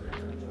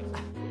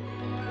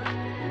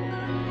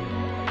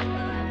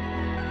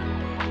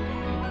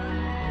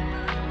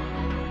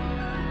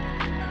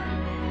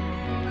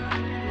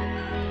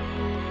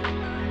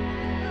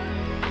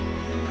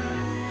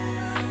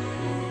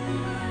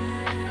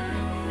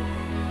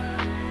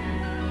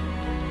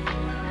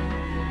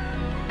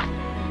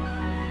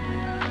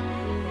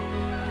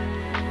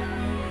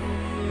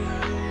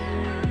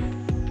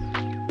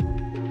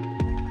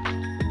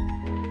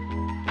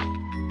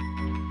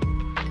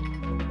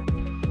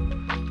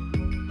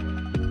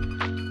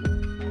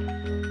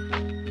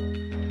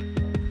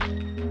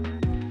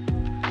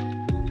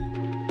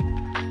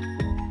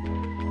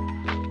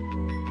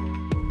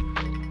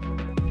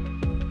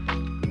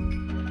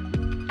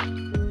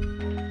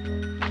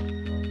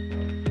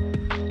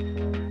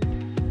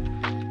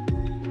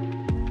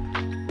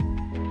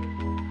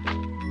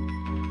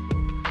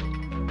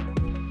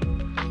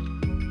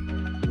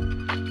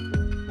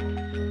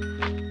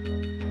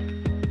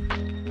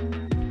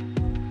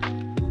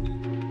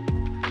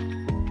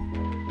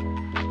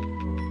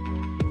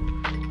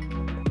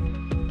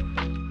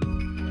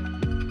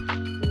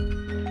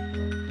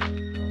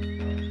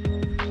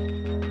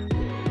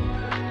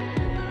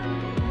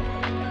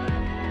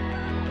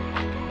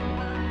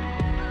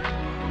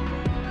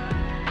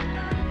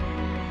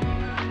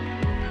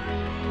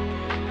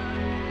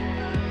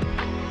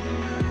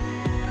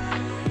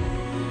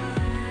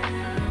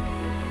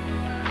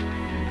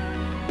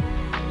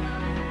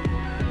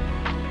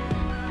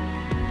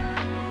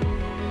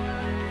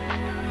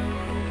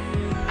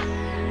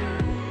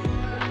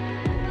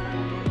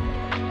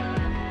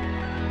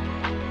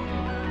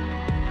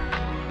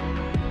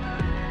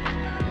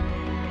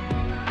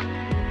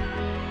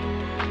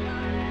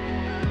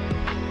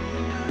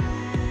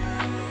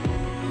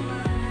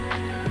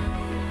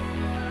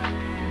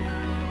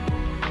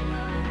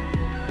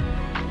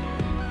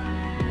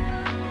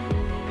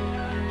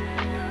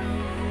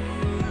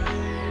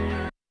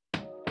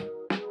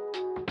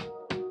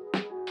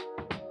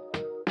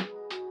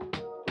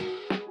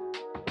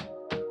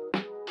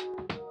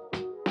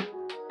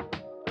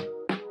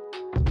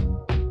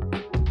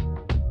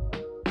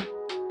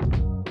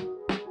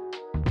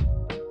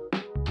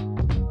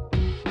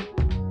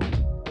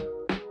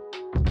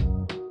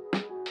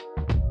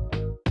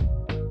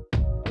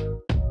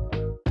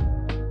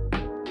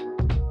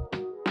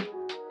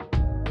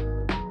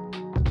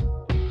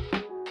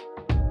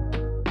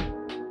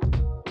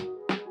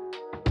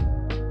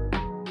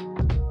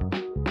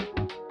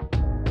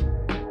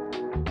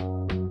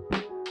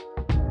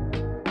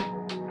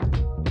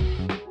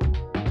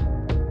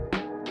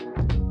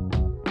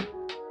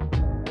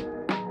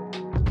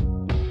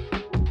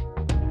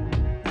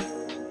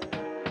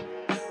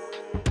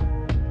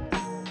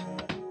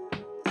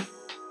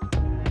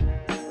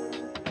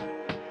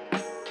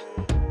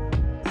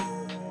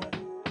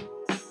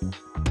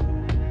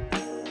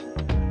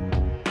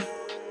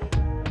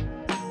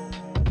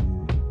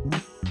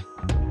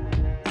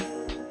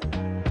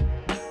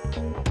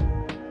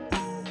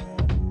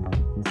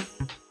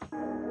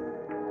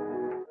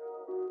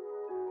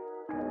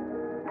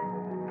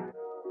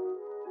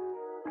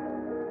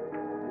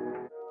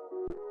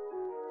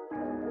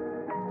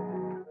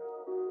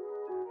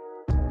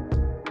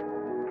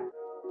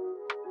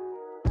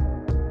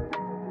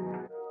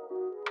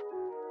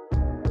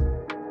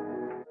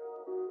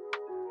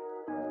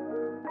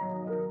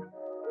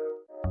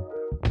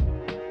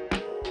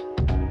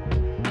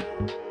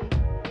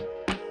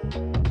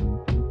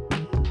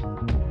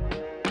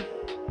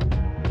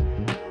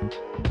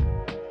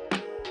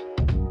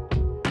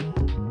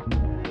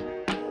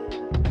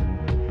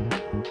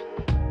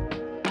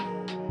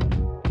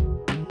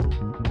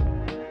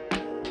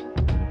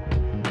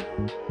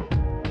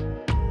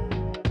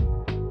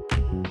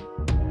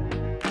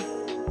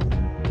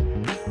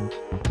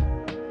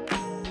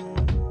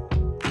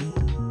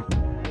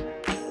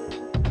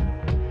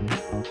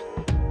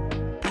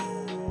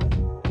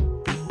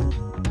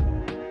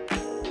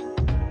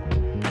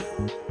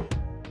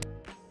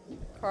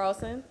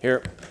Carlson.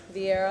 Here.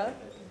 Vieira.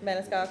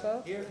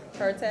 Maniscalco.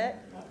 Kurtak.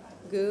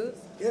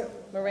 Goods.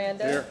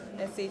 Miranda. Here.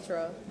 And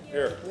Citro.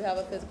 Here. We have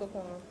a physical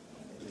quorum.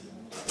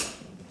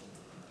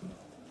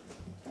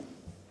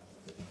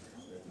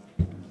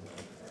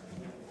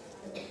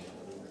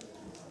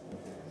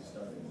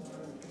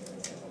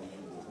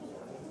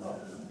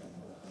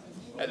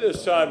 At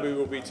this time, we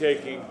will be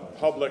taking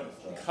public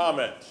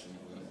comment.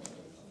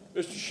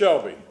 Mr.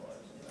 Shelby.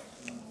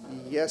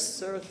 Yes,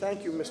 sir.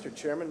 Thank you, Mr.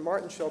 Chairman.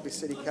 Martin Shelby,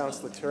 City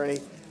Council Attorney.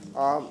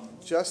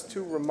 Just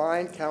to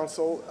remind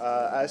council,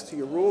 as to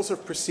your rules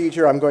of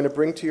procedure, I'm going to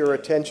bring to your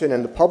attention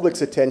and the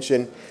public's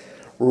attention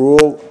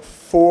Rule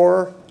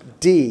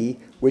 4D,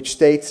 which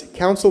states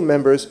council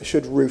members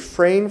should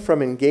refrain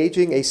from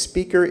engaging a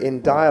speaker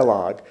in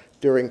dialogue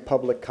during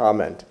public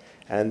comment.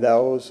 And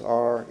those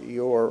are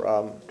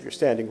your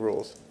standing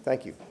rules.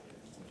 Thank you.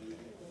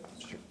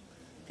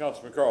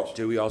 Councilman Carlson.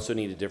 Do we also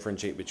need to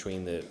differentiate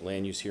between the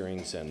land use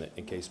hearings and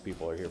in case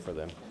people are here for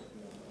them?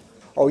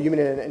 Oh, you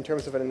mean in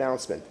terms of an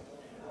announcement?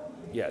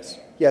 Yes.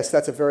 Yes,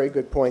 that's a very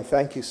good point.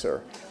 Thank you,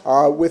 sir.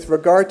 With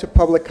regard to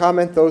public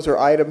comment, those are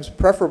items,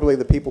 preferably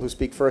the people who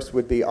speak first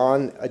would be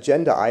on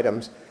agenda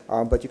items,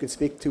 but you can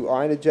speak to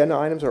on agenda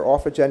items or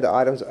off agenda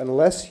items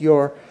unless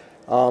your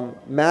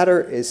matter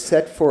is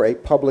set for a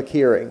public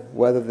hearing,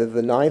 whether they're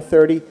the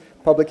 9:30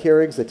 public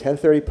hearings, the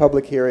 10:30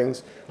 public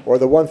hearings, or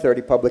the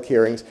 1:30 public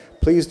hearings.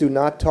 Please do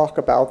not talk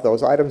about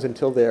those items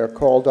until they are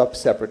called up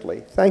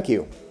separately. Thank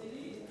you.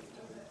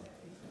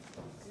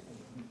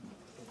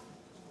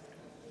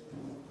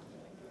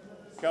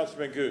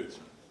 Councilman Goods.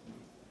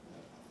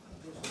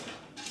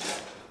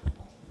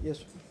 Yes,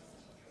 sir.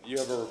 You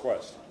have a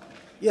request.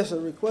 Yes, sir.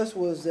 The request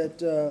was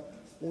that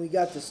when we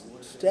got the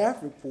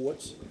staff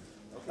reports,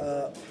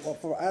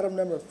 for item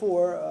number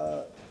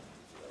 4,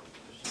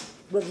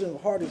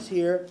 Representative Hart is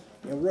here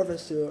in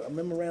reference to a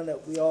memorandum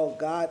that we all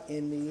got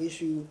in the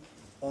issue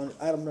on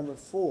item number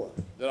 4.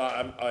 Then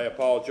I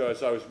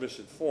apologize, I was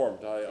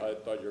misinformed. I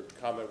thought your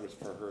comment was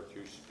for her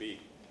to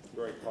speak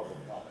during public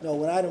comment. No,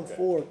 when item Okay.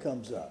 4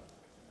 comes up.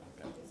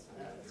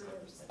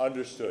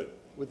 Understood.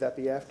 Would that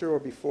be after or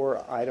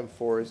before item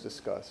 4 is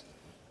discussed?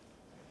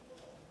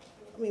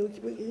 I mean,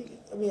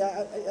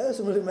 it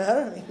doesn't really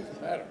matter. I mean,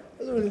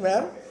 doesn't really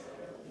matter.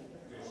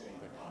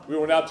 We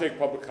will now take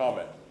public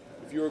comment.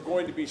 If you are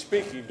going to be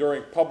speaking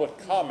during public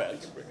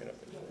comment,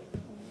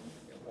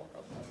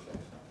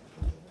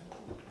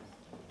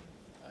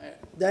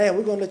 Diane,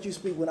 we're going to let you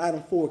speak when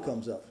item 4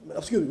 comes up.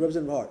 Excuse me,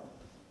 Representative Hart.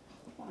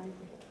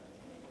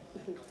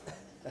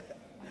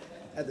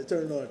 I had to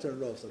turn it on and turn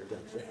it off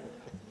sometimes.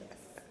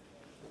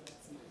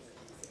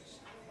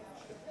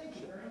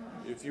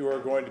 if you are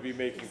going to be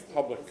making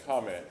public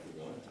comment,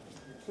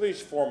 please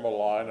form a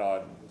line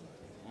on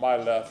my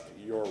left,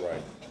 your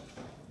right.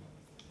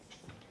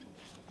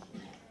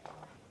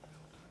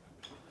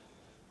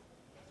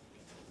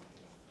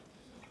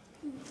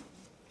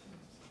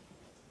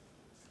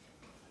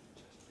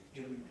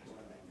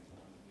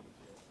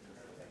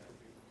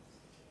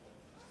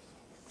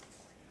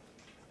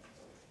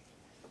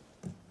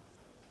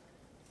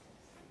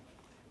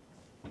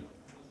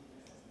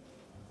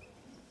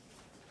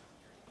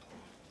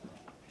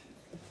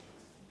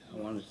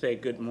 I want to say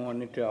good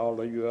morning to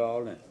all of you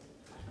all, and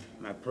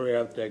my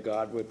prayer is that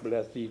God will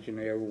bless each and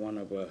every one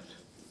of us.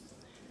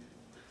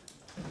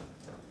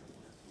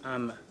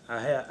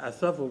 I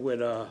suffer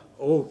with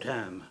old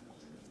time,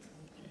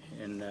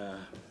 and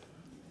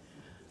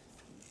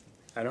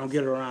I don't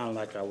get around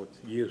like I was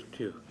used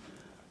to.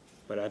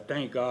 But I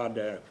thank God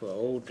that for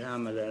old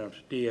timer that I'm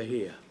still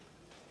here.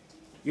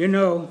 You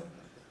know,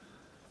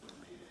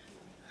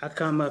 I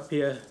come up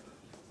here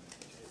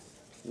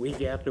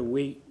week after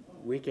week,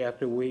 week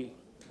after week.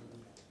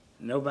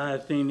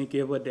 Nobody seemed to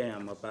give a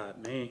damn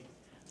about me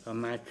or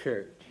my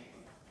church.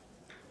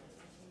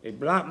 They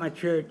blocked my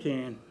church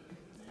in.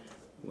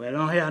 Well, I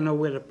don't have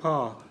nowhere to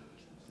park.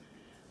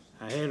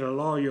 I had a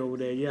lawyer over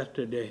there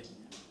yesterday.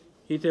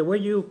 He said, where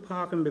you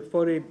parking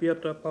before they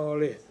built up all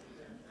this?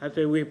 I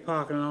said, we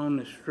parking on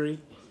the street.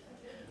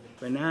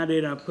 But now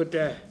they done put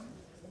that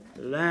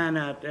line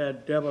out there,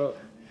 double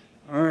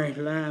orange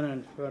line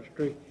on the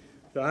street.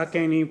 So I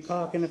can't even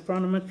park in the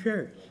front of my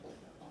church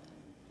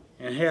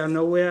and have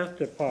nowhere else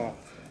to park.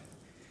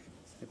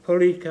 The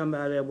police come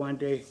by there one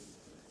day,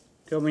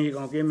 told me he's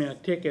gonna give me a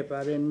ticket if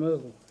I didn't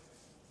move.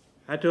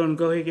 I told him,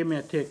 go ahead, give me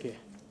a ticket,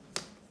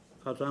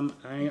 because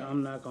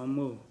I'm not gonna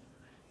move.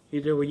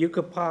 He said, well, you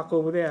could park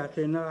over there. I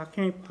said, no, I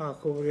can't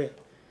park over there.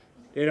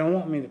 They don't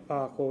want me to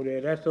park over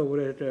there. That's over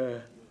there at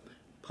the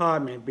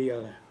apartment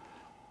building.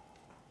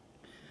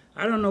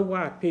 I don't know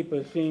why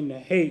people seem to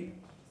hate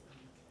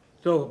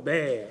so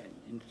bad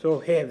and so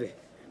heavy.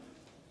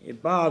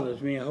 It bothers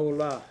me a whole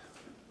lot.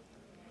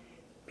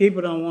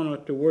 People don't want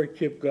us to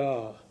worship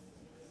God.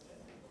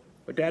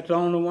 But that's the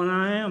only one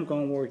I am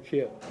going to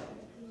worship.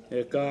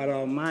 Is God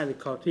Almighty,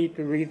 because He's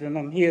the reason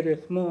I'm here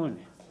this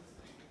morning.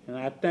 And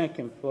I thank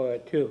Him for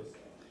it too.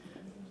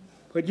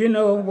 But you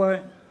know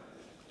what?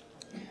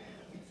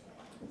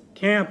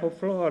 Tampa,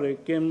 Florida,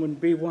 again, would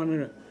be one of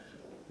the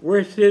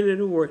worst cities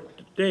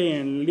to stay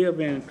and live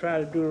in and try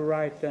to do the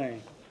right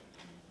thing.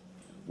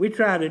 We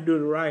try to do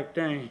the right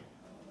thing.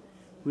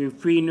 We're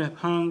feeding the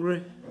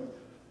hungry,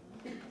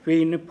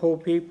 feeding the poor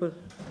people,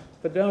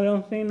 but they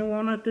don't seem to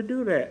want us to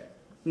do that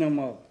no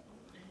more.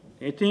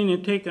 They seem to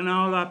taking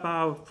all of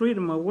our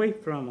freedom away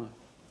from us.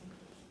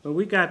 But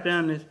we got to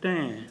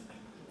understand,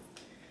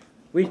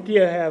 we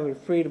still have the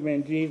freedom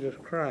in Jesus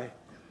Christ,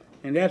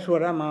 and that's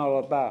what I'm all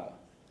about.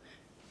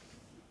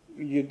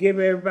 You give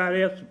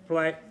everybody else a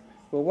plaque,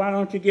 but why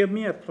don't you give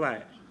me a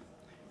plaque?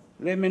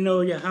 Let me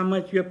know how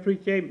much you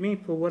appreciate me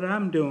for what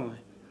I'm doing.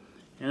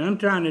 And I'm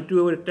trying to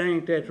do the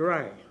things that's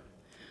right.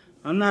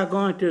 I'm not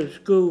going to the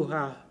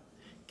schoolhouse,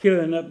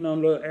 killing up no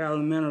little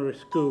elementary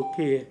school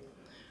kid.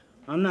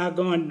 I'm not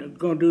going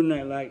to do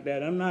nothing like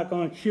that. I'm not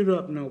going to shoot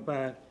up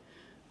nobody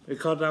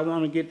because I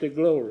want to get to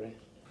glory.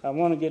 I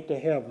want to get to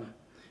heaven.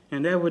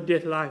 And that's what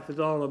this life is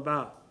all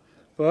about,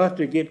 for us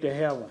to get to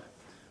heaven.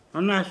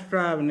 I'm not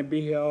striving to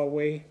be here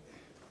always.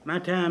 My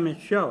time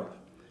is short,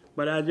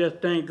 but I just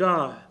thank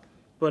God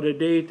for the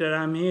days that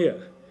I'm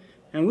here.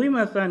 And we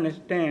must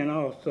understand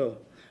also,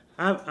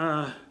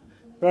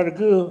 Brother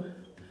Good,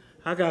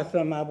 I got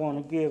something I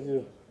want to give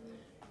you.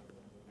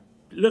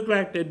 Look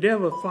like the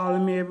devil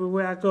following me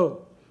everywhere I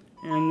go.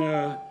 And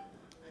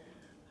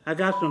I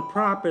got some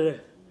property.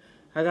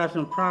 I got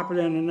some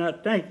property in another,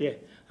 thank you.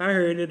 I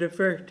heard it the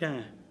first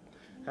time.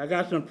 I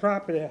got some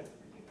property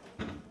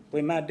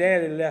where my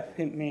daddy left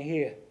me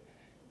here.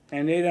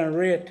 And they done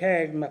red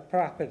tagged my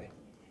property.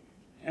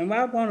 And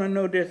I want to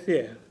know this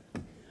here.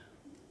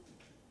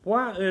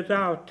 Why is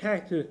our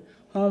taxes,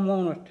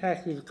 homeowner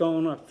taxes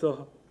going up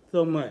so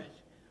much?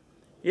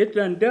 It's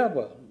done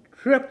double,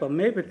 triple,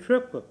 maybe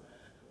triple.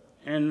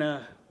 And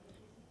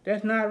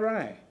that's not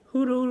right.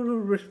 Who's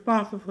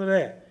responsible for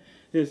that?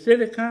 Is the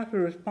city council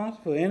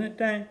responsible for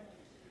anything?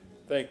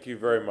 Thank you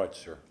very much,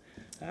 sir.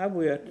 I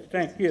will.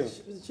 Thank you.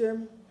 Mr.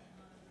 Chairman?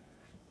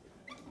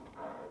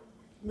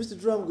 Mr.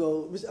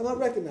 Drumgold, am I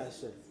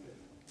recognized, sir?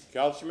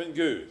 Councilman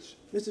Goods.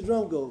 Mr.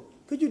 Drumgold,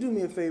 could you do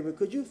me a favor?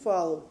 Could you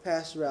follow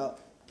Pastor out,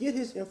 get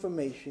his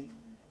information,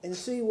 and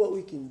see what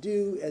we can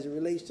do as it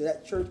relates to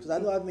that church? Because I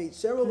know I've made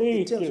several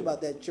attempts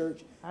about that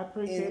church. I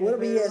appreciate it. And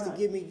whatever he very has much.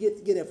 to give me,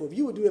 get that for. If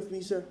you would do that for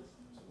me, sir.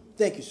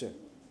 Thank you, sir.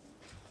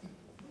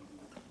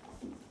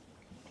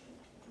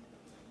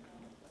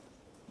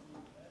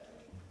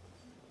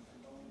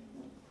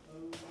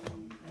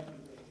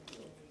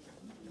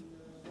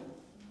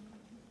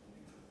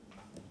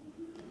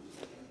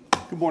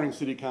 Good morning,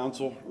 City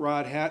Council.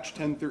 Rod Hatch,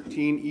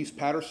 1013 East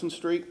Patterson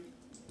Street.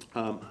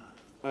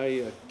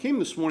 I came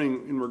this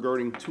morning in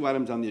regarding two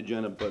items on the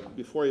agenda, but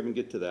before I even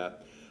get to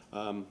that,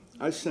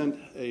 I sent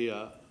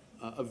a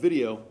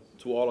video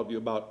to all of you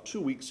about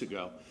 2 weeks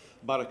ago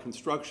about a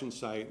construction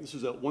site. This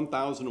is at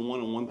 1001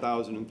 and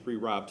 1003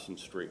 Robson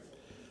Street.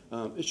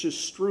 It's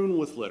just strewn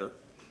with litter.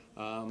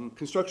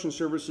 Construction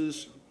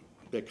services,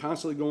 they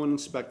constantly go and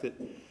inspect it.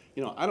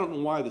 You know, I don't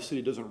know why the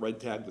city doesn't red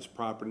tag this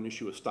property and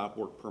issue a stop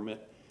work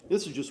permit.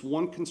 This is just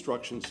one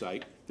construction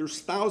site. There's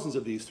thousands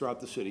of these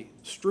throughout the city,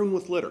 strewn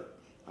with litter.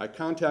 I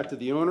contacted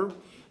the owner,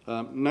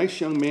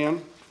 nice young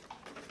man,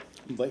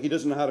 but he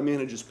doesn't know how to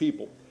manage his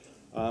people.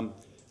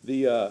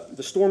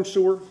 The storm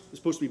sewer is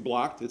supposed to be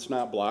blocked. It's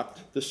not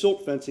blocked. The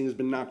silt fencing has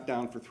been knocked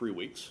down for 3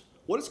 weeks.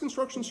 What does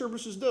construction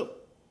services do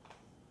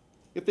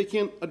if they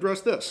can't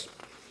address this?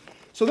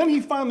 So then he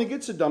finally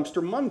gets a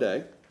dumpster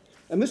Monday,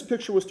 and this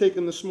picture was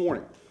taken this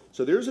morning.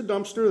 So there's a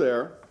dumpster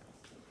there.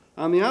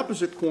 On the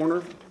opposite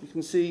corner, you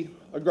can see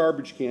a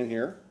garbage can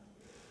here.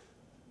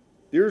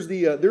 There's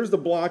the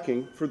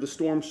blocking for the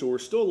storm sewer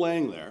still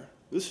laying there.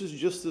 This is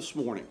just this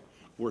morning.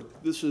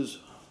 This is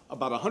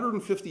about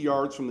 150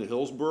 yards from the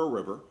Hillsborough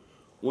River.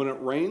 When it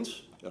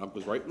rains, it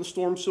goes right in the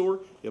storm sewer.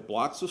 It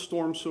blocks the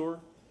storm sewer,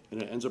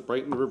 and it ends up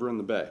right in the river in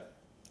the bay.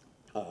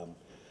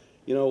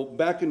 You know,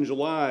 back in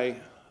July,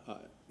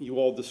 you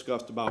all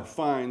discussed about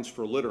fines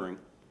for littering,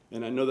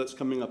 and I know that's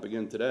coming up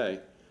again today.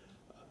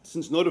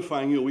 Since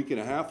notifying you a week and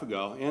a half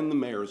ago, and the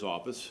mayor's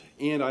office,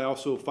 and I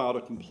also filed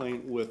a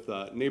complaint with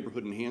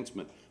Neighborhood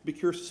Enhancement, I'd be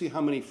curious to see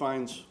how many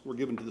fines were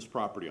given to this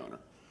property owner.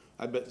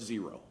 I bet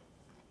 0.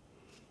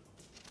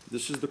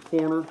 This is the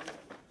corner.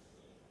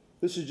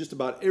 This is just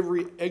about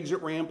every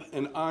exit ramp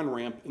and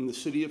on-ramp in the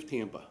city of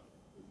Tampa.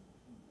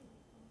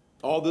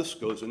 All this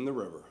goes in the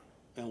river.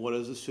 And what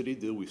does the city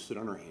do? We sit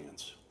on our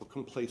hands. We're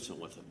complacent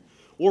with it.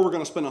 Or we're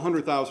going to spend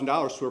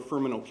 $100,000 to a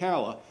firm in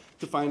Ocala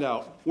to find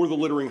out where the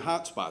littering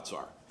hotspots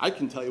are. I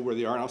can tell you where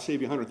they are, and I'll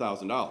save you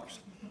 $100,000.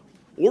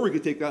 Or we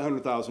could take that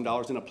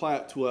 $100,000 and apply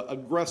it to an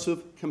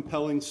aggressive,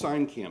 compelling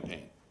sign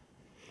campaign.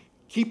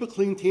 Keep it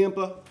clean,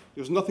 Tampa.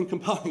 There's nothing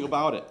compelling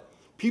about it.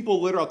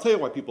 People litter. I'll tell you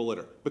why people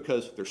litter.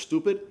 Because they're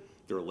stupid,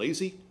 they're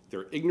lazy,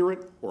 they're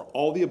ignorant, or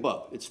all the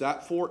above. It's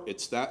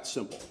that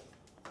simple.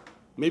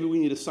 Maybe we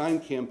need a sign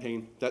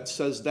campaign that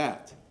says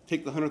that.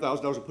 Take the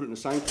 $100,000 and put it in a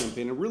sign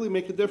campaign and really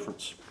make a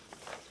difference.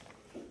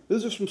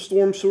 This is from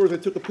storm sewers I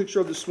took a picture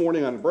of this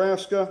morning on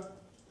Nebraska.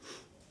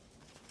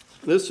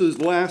 This is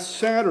last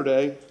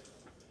Saturday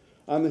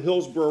on the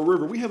Hillsborough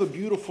River. We have a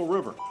beautiful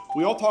river.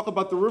 We all talk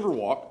about the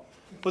Riverwalk,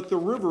 but the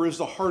river is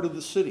the heart of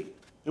the city,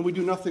 and we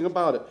do nothing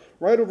about it.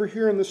 Right over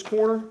here in this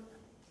corner,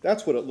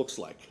 that's what it looks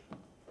like.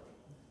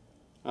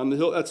 On the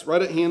hill, that's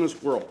right at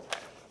Hannah's World.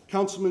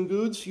 Councilman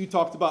Goods, you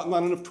talked about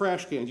not enough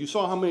trash cans. You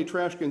saw how many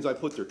trash cans I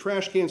put there.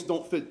 Trash cans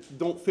don't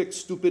fix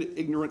stupid,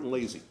 ignorant, and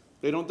lazy.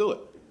 They don't do it.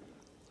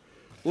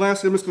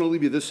 Lastly, I'm just going to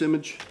leave you this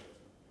image.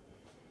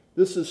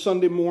 This is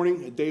Sunday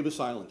morning at Davis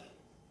Island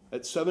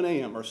at 7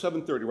 a.m. or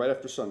 7:30, right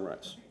after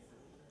sunrise.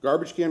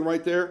 Garbage can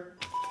right there.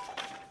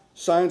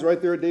 Signs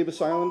right there at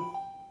Davis Island.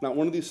 Not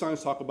one of these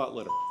signs talk about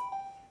litter.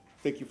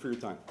 Thank you for your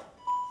time.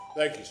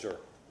 Thank you, sir.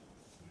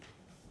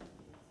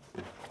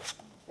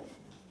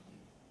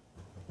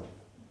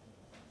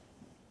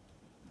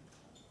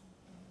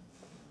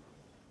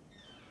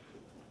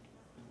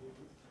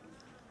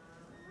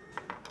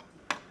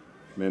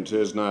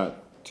 Mentes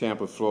not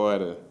Tampa,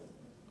 Florida.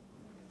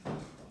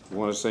 I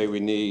want to say we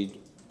need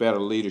better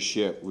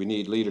leadership. We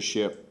need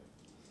leadership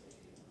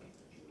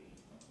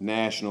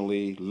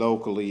nationally,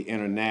 locally,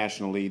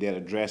 internationally that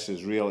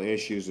addresses real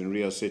issues and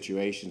real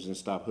situations and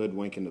stop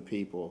hoodwinking the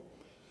people.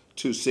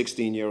 2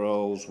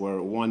 16-year-olds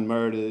were one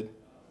murdered,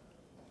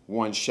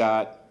 one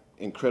shot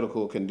in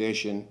critical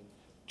condition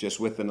just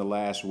within the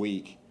last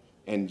week.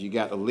 And you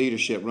got the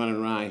leadership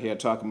running around here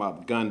talking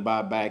about gun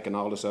buyback and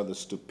all this other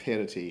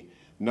stupidity.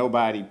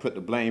 Nobody put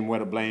the blame where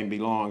the blame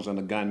belongs on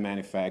the gun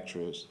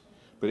manufacturers.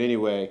 But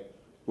anyway,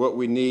 what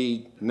we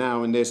need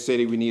now in this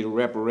city, we need a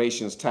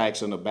reparations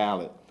tax on the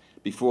ballot.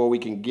 Before we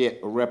can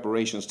get a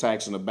reparations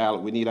tax on the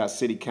ballot, we need our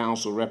city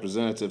council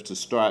representatives to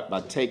start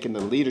by taking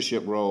the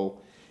leadership role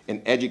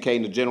in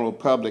educating the general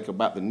public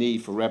about the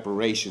need for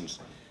reparations.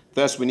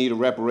 Thus, we need a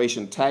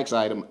reparation tax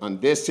item on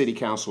this city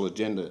council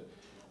agenda.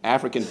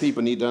 African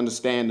people need to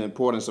understand the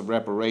importance of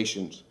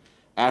reparations.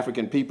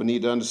 African people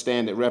need to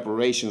understand that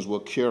reparations will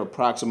cure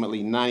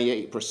approximately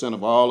 98%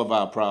 of all of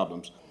our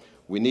problems.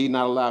 We need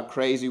not allow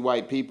crazy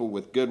white people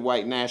with good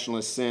white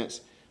nationalist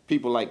sense,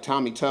 people like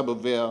Tommy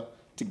Tuberville,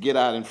 to get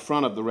out in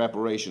front of the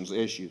reparations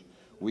issue.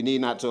 We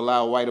need not to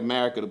allow white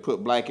America to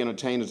put black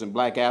entertainers and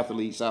black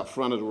athletes out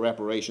front of the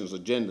reparations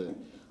agenda.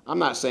 I'm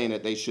not saying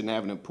that they shouldn't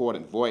have an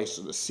important voice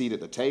or a seat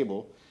at the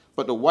table,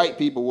 but the white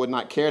people would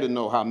not care to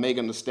know how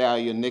Megan Thee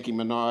Stallion, Nicki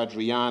Minaj,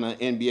 Rihanna,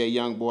 NBA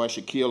YoungBoy,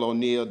 Shaquille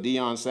O'Neal,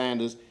 Deion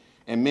Sanders,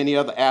 and many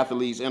other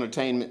athletes,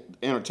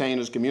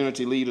 entertainers,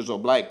 community leaders, or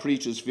black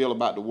preachers feel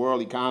about the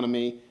world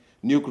economy,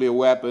 nuclear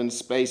weapons,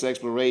 space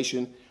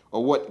exploration,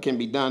 or what can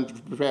be done to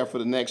prepare for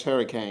the next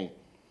hurricane.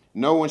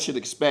 No one should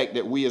expect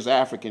that we as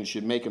Africans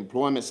should make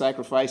employment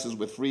sacrifices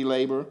with free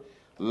labor,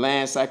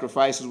 land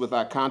sacrifices with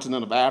our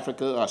continent of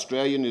Africa,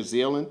 Australia, New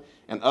Zealand,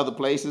 and other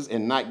places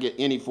and not get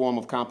any form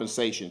of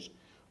compensations.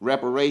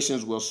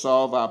 Reparations will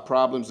solve our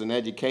problems in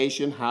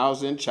education,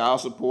 housing, child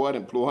support,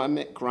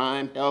 employment,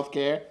 crime,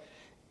 healthcare,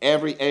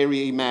 every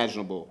area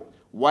imaginable.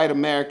 White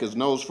Americans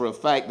knows for a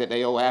fact that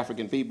they owe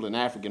African people and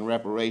African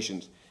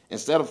reparations.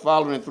 Instead of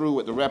following through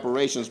with the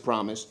reparations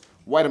promise,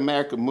 white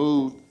America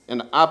moved in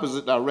the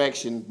opposite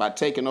direction by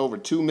taking over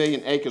 2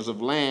 million acres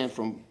of land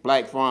from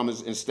black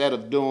farmers instead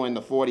of doing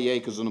the 40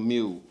 acres and a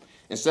mule.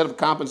 Instead of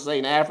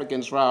compensating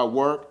Africans for our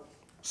work,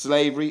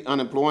 slavery,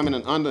 unemployment,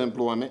 and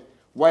underemployment,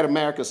 white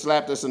America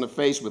slapped us in the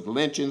face with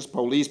lynchings,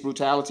 police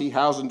brutality,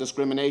 housing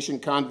discrimination,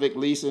 convict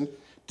leasing,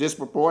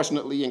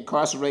 disproportionately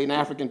incarcerating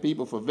African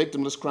people for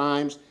victimless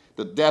crimes,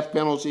 the death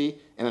penalty,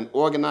 and an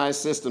organized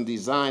system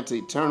designed to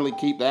eternally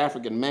keep the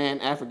African man,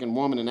 African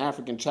woman, and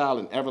African child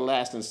in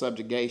everlasting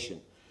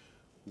subjugation.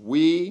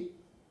 We,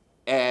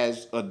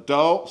 as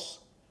adults,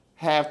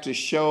 have to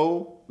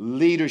show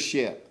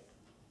leadership,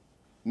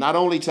 not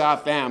only to our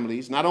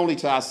families, not only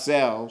to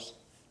ourselves,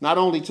 not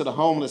only to the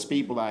homeless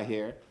people out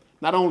here,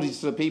 not only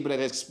to the people that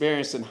are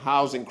experiencing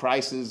housing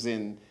crisis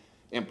and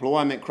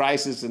employment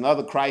crisis and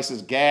other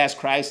crises, gas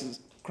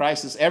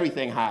crisis,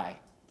 everything high.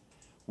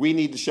 We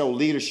need to show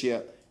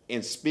leadership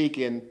in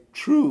speaking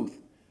truth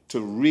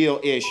to real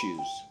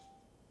issues,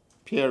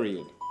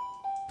 period.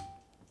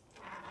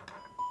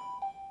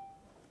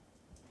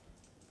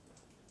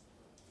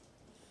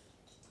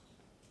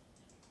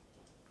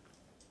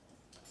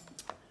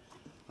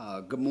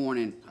 Good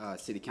morning,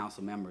 City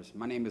Council members.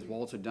 My name is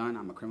Walter Dunn.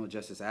 I'm a criminal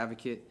justice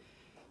advocate.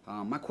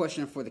 My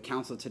question for the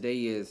council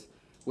today is,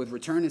 with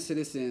returning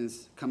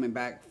citizens coming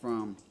back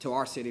to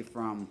our city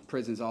from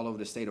prisons all over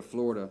the state of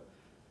Florida,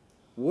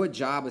 what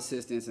job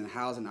assistance and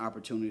housing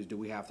opportunities do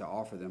we have to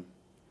offer them?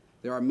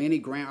 There are many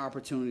grant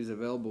opportunities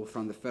available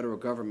from the federal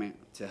government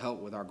to help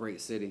with our great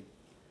city.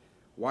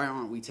 Why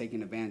aren't we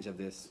taking advantage of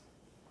this?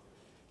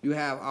 You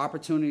have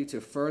opportunity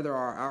to further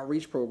our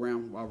outreach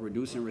program while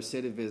reducing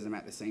recidivism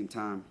at the same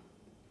time.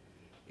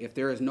 If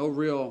there is no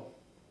real,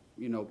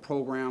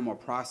 program or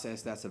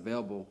process that's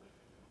available,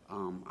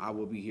 I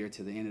will be here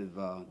to the end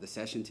of the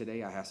session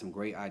today. I have some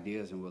great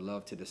ideas and would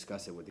love to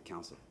discuss it with the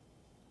council.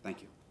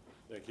 Thank you.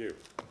 Thank you.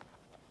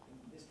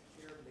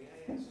 Mr. Chair,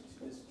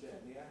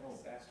 may I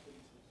ask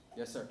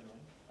Yes, sir.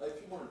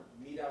 If you want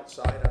to meet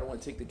outside, I don't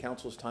want to take the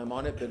council's time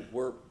on it, but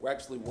we're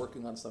actually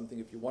working on something.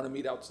 If you want to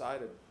meet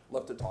outside, I'd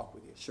love to talk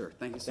with you. Sure.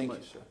 Thank you so much.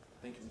 Thank you, sir.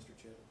 Thank you,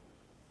 Mr. Chair.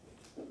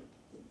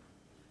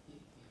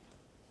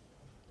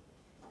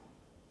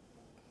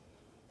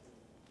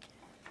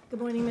 Good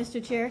morning,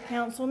 Mr. Chair,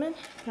 Councilman,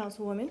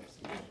 Councilwoman.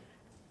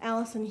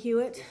 Allison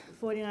Hewitt,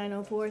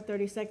 4904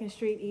 32nd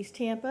Street, East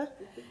Tampa.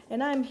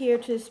 And I'm here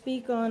to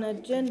speak on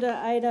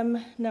agenda item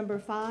number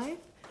 5.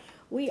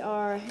 We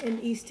are in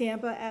East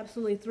Tampa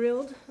absolutely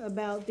thrilled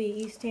about the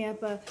East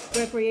Tampa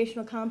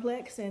Recreational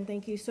Complex, and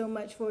thank you so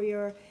much for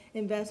your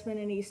investment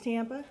in East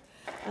Tampa.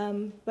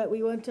 But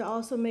we want to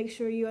also make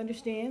sure you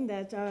understand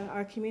that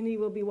our community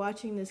will be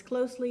watching this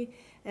closely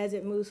as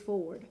it moves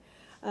forward.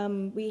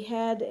 We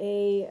had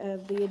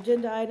the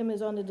agenda item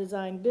is on the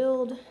design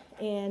build,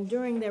 and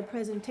during their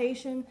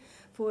presentation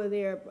for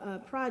their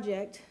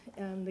project,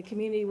 the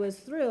community was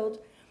thrilled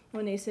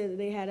when they said that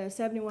they had a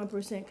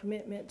 71%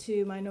 commitment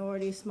to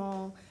minority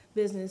small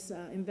business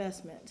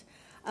investment.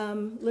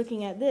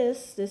 Looking at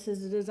this is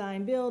the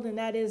design build, and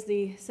that is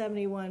the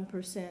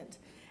 71%.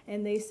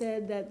 And they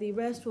said that the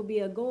rest will be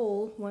a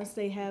goal once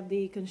they have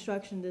the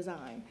construction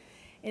design.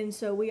 And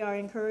so we are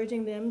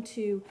encouraging them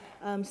to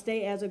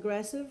stay as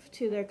aggressive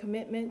to their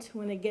commitment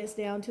when it gets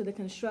down to the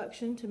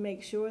construction to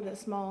make sure that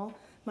small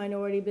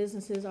minority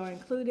businesses are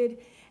included.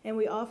 And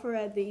we offer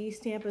at the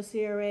East Tampa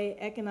CRA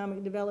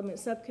Economic Development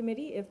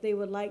Subcommittee if they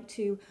would like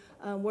to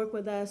work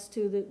with us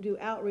to do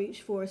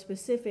outreach for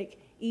specific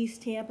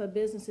East Tampa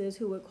businesses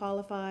who would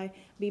qualify,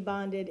 be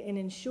bonded, and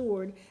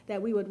insured,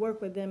 that we would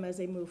work with them as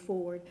they move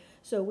forward.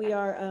 So we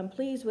are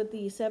pleased with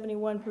the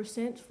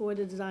 71% for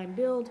the design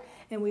build,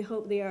 and we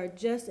hope they are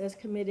just as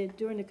committed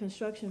during the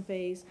construction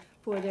phase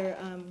for their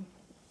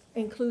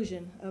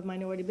inclusion of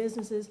minority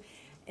businesses,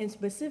 and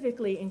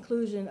specifically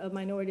inclusion of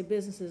minority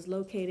businesses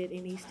located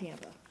in East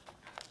Tampa.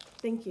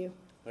 Thank you.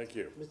 Thank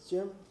you. Mr.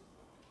 Chairman,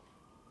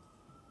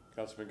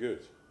 Councilman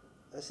Goods.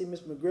 I see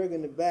Ms. McGregor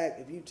in the back.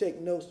 If you take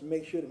notes to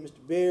make sure that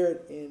Mr.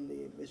 Baird and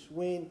Ms.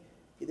 Wynn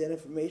get that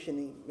information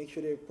and make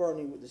sure they're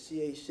partnering with the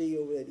CAC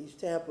over at East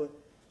Tampa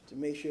to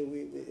make sure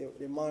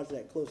they monitor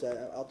that close.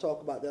 I'll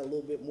talk about that a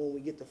little bit more when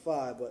we get to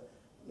 5, but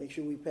make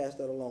sure we pass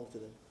that along to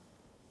them.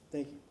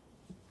 Thank you.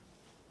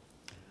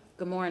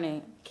 Good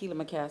morning, Keela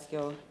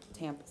McCaskill,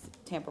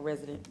 Tampa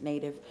resident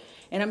native.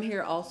 And I'm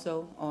here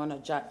also on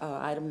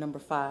item number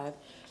 5.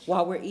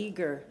 While we're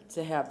eager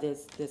to have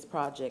this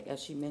project,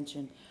 as she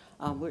mentioned,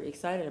 we're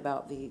excited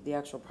about the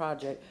actual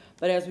project.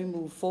 But as we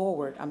move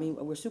forward, I mean,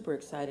 we're super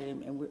excited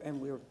and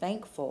we're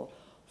thankful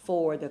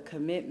for the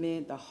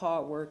commitment, the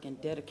hard work and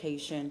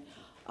dedication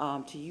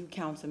to you,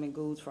 Councilman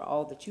Goods, for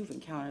all that you've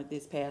encountered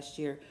this past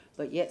year,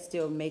 but yet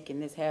still making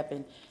this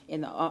happen.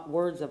 In the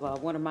words of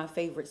one of my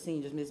favorite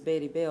seniors, Miss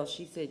Betty Bell,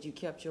 she said, "You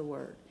kept your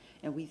word."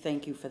 And we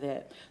thank you for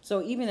that.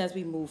 So even as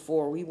we move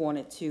forward, we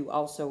wanted to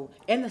also,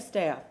 and the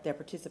staff that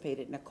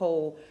participated,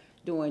 Nicole,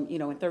 doing,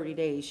 in 30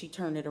 days, she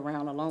turned it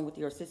around along with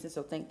your assistance,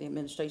 so thank the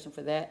administration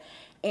for that.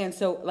 And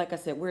so, like I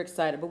said, we're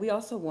excited, but we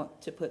also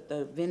want to put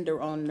the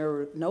vendor on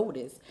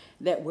notice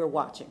that we're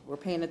watching. We're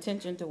paying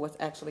attention to what's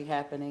actually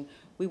happening.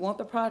 We want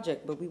the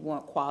project, but we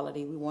want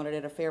quality. We want it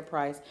at a fair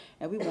price,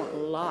 and we want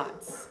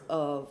lots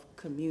of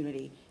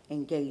community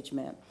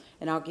engagement.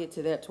 And I'll get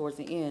to that towards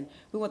the end.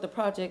 We want the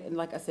project, and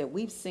like I said,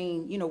 we've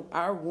seen,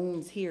 our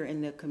wounds here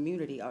in the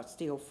community are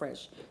still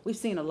fresh. We've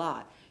seen a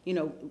lot.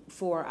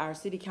 For our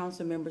city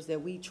council members that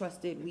we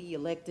trusted, we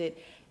elected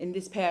in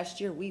this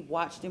past year, we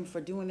watched them for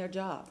doing their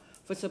job,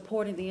 for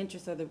supporting the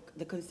interests of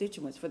the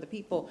constituents, for the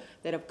people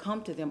that have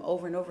come to them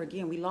over and over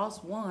again. We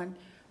lost one,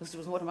 this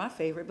was one of my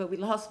favorite, but we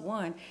lost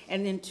one,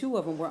 and then 2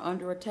 of them were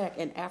under attack.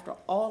 And after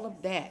all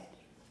of that,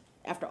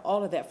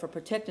 for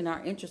protecting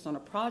our interests on a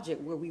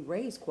project where we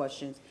raised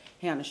questions,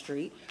 Hannah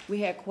Street,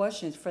 we had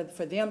questions for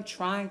them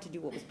trying to do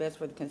what was best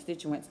for the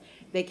constituents.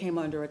 They came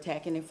under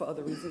attack, and then for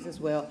other reasons as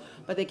well.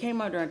 But they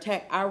came under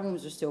attack. Our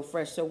wounds are still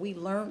fresh. So we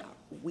learned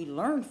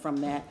from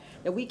that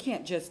we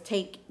can't just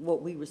take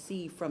what we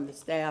receive from the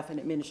staff and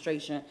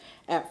administration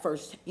at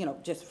first,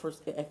 just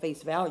at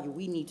face value.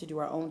 We need to do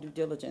our own due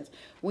diligence.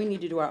 We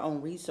need to do our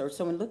own research.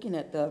 So in looking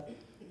at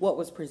what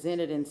was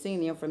presented and seeing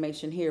the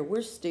information here,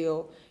 we're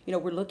still,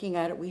 we're looking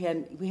at it. We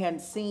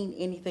hadn't seen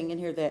anything in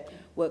here that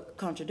would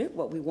contradict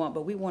what we want,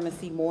 but we want to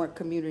see more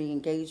community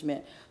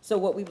engagement. So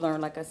what we've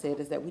learned, like I said,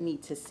 is that we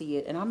need to see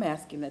it. And I'm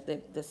asking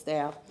that the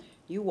staff,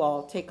 you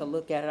all take a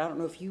look at it. I don't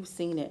know if you've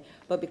seen it,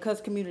 but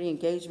because community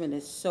engagement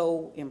is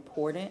so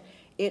important,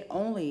 it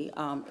only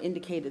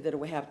indicated that it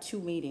would have 2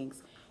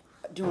 meetings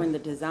during the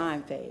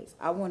design phase.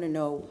 I want to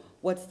know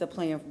what's the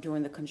plan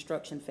during the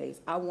construction phase.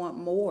 I want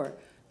more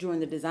during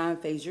the design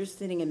phase. You're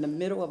sitting in the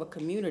middle of a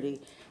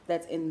community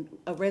that's in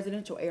a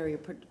residential area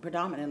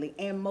predominantly,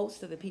 and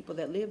most of the people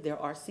that live there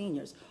are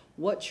seniors.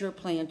 What's your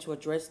plan to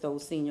address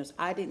those seniors?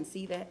 I didn't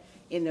see that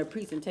in their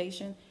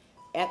presentation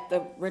at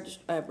the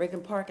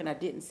Reagan Park, and I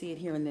didn't see it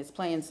here in this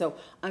plan. So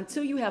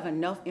until you have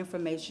enough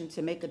information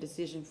to make a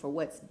decision for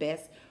what's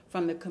best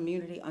from the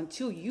community,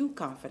 until you're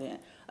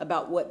confident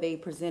about what they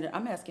presented,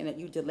 I'm asking that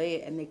you delay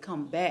it and they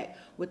come back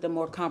with a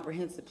more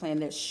comprehensive plan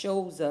that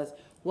shows us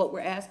what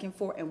we're asking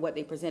for and what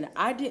they presented.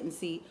 I didn't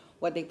see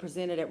what they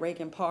presented at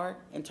Reagan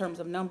Park in terms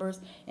of numbers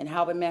and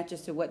how it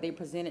matches to what they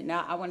presented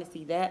now. I want to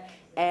see that,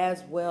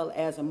 as well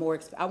as I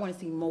want to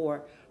see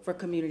more for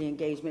community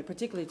engagement,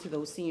 particularly to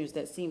those seniors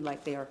that seem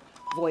like they are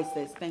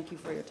voiceless. Thank you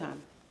for your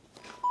time.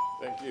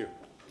 Thank you.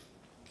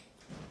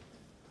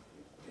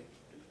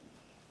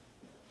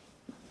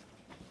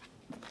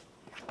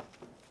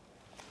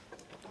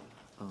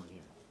 Oh,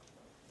 here.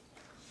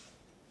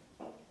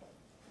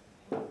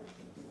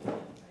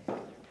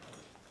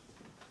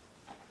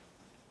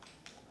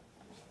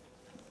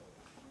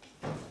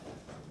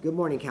 Good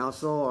morning,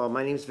 Council.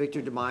 My name is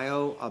Victor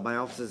DeMaio. My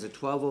office is at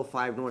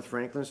 1205 North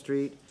Franklin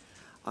Street.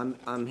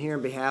 I'm here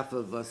on behalf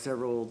of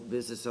several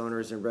business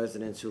owners and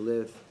residents who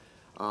live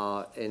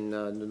in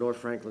the North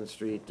Franklin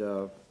Street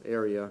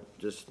area,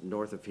 just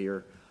north of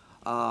here.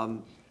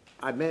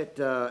 I met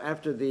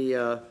after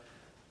the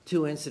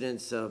two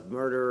incidents of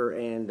murder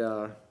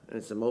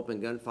and some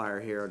open gunfire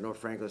here at North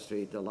Franklin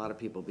Street. A lot of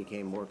people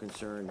became more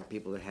concerned,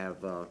 people that have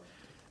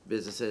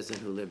businesses and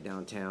who live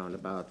downtown,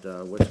 about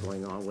what's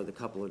going on with a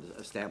couple of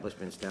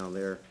establishments down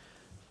there,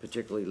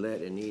 particularly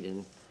Lit and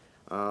Eden.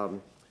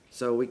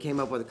 So we came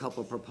up with a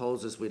couple of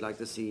proposals we'd like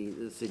to see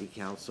the City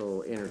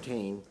Council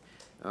entertain.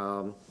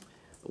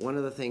 One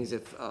of the things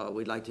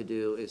we'd like to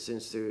do is,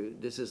 since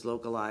this is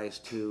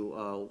localized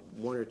to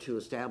one or two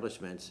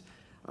establishments,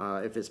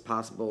 if it's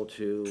possible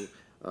to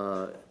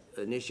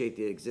initiate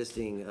the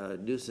existing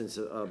nuisance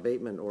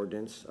abatement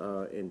ordinance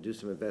and do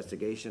some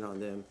investigation on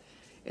them.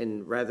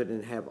 And rather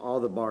than have all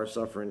the bars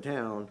suffer in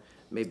town,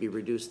 maybe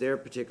reduce their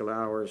particular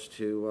hours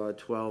to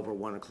 12 or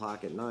 1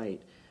 o'clock at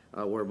night,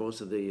 where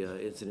most of the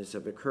incidents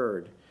have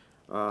occurred.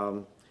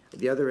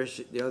 The other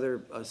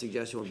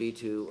suggestion would be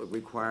to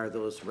require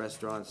those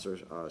restaurants, or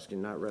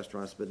not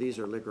restaurants, but these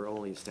are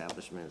liquor-only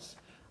establishments,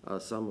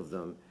 some of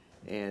them,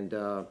 and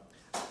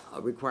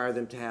require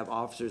them to have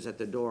officers at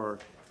the door.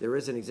 There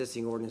is an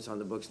existing ordinance on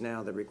the books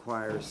now that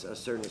requires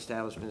certain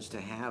establishments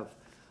to have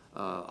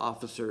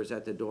officers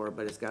at the door,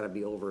 but it's got to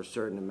be over a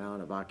certain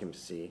amount of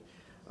occupancy.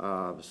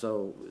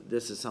 So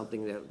this is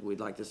something that we'd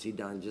like to see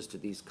done just to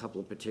these couple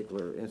of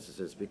particular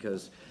instances,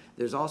 because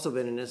there's also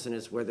been an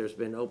instance where there's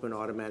been open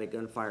automatic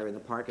gunfire in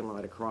the parking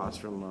lot across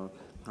from a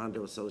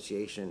condo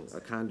association, a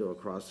condo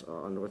across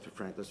on North of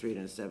Franklin Street,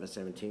 and a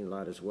 717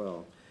 lot as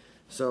well.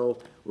 So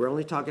we're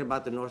only talking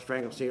about the North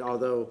Franklin Street,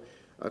 although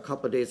a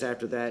couple of days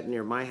after that,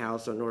 near my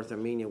house on North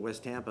Armenia,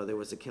 West Tampa, there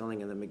was a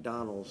killing in the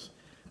McDonald's.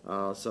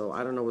 So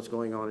I don't know what's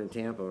going on in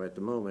Tampa at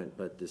the moment,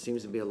 but there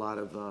seems to be a lot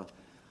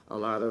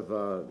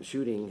of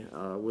shooting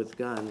with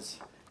guns,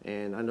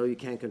 and I know you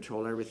can't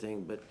control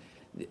everything, but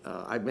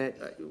I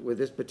met with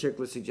this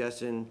particular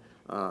suggestion.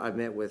 I've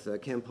met with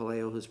Kim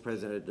Paleo, who's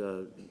president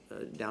of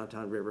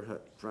Downtown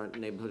Riverfront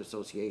Neighborhood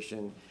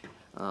Association,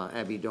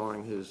 Abby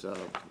Doring, who's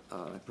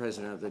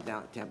president of the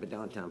Tampa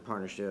Downtown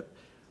Partnership,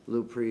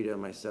 Lou Prida,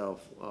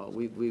 myself.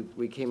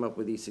 We came up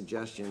with these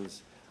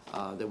suggestions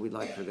that we'd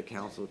like for the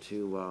council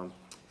to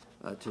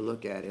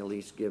look at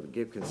least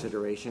give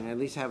consideration, and at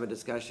least have a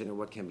discussion of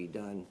what can be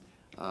done,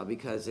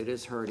 because it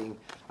is hurting.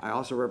 I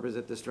also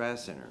represent the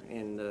Strass Center,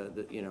 and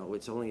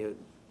it's only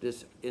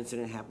this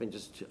incident happened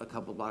just a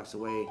couple blocks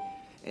away,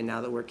 and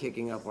now that we're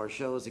kicking up our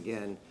shows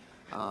again,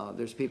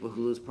 there's people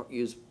who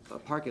use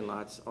parking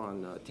lots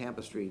on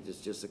Tampa Street.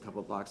 It's just a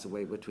couple blocks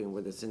away between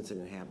where this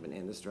incident happened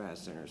and the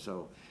Strass Center.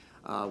 So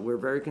we're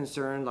very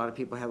concerned. A lot of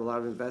people have a lot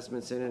of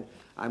investments in it.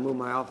 I moved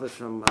my office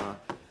from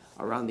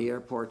around the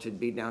airport to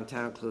be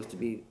downtown, close to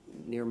be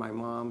near my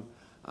mom,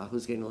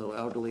 who's getting a little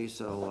elderly,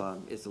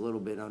 so it's a little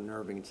bit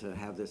unnerving to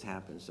have this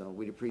happen. So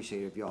we'd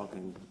appreciate it if y'all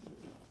can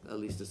at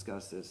least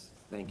discuss this.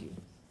 Thank you.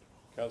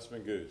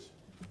 Councilman Goose.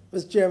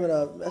 Mr. Chairman,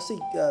 I see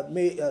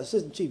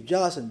Assistant Chief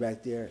Johnson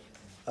back there.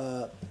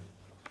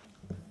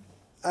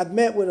 I've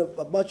met with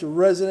a bunch of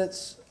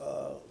residents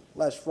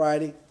last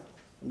Friday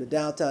from the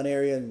downtown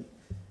area, and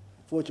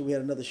fortunately we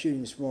had another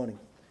shooting this morning.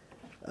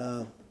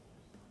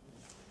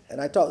 And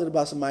I talked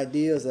about some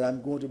ideas that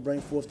I'm going to bring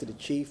forth to the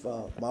chief.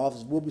 My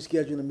office will be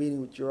scheduling a meeting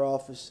with your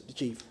office, the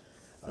chief.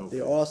 Okay.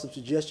 There are some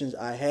suggestions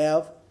I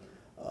have.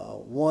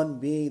 One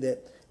being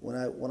that when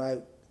I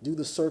do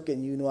the circuit,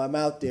 and I'm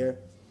out there,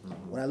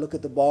 when I look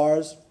at the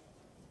bars,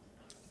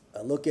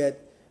 I look at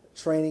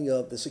training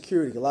of the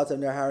security. A lot of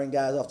times they're hiring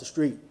guys off the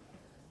street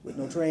with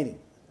no training.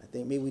 I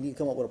think maybe we need to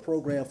come up with a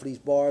program for these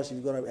bars. If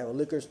you're going to have a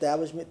liquor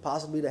establishment,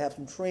 possibly to have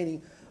some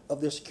training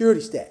of their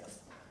security staff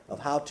of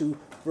how to,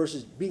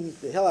 versus beating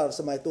the hell out of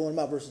somebody, throwing them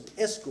out, versus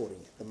escorting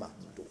them out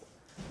the door,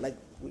 like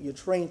what you're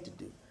trained to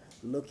do.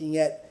 Looking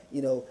at,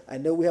 I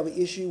know we have an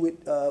issue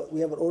with, we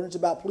have an ordinance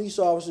about police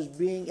officers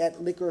being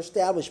at liquor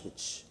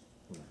establishments.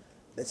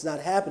 That's not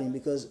happening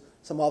because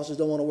some officers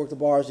don't want to work the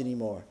bars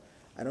anymore.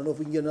 I don't know if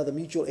we can get another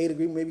mutual aid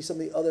agreement, maybe some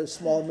of the other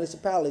small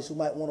municipalities who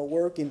might want to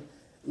work and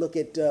look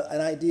at an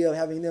idea of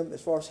having them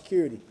as far as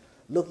security.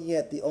 Looking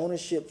at the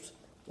ownerships.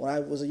 When I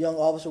was a young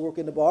officer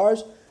working the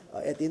bars,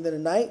 at the end of the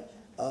night,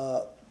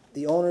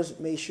 the owners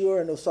made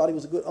sure, and Saudi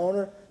was a good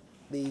owner,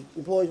 the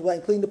employees went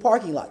and cleaned the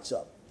parking lots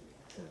up.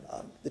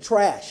 The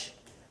trash.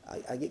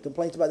 I get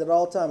complaints about that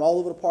all the time, all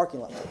over the parking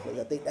lot.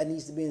 I think that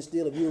needs to be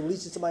instilled. If you're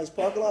releasing somebody's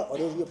parking lot, or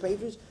those are your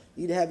patrons,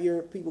 you need to have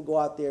your people go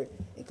out there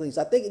and clean.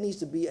 So I think it needs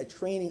to be a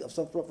training of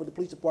some sort for the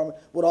police department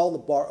with all the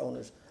bar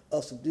owners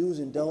of some do's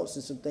and don'ts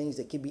and some things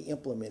that can be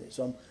implemented.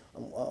 So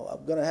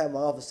I'm gonna have my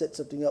office set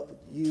something up with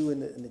you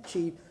and the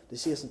chief to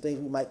see some things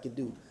we might can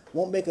do.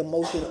 Won't make a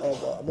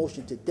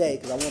motion today,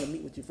 because I want to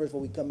meet with you first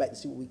before we come back to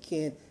see what we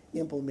can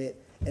implement.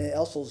 And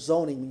also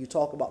zoning, when you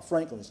talk about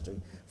Franklin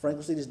Street.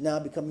 Franklin Street is now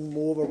becoming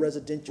more of a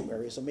residential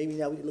area, so maybe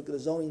now we can look at the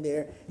zoning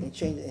there and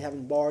change it, and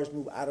having bars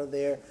move out of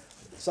there.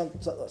 Some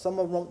of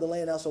them want the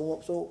land out,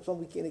 so some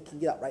we can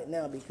get out right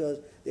now because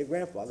they're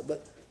grandfathered.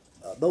 But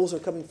those are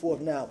coming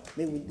forth now.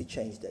 Maybe we need to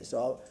change that. So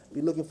I'll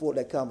be looking forward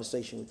to that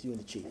conversation with you and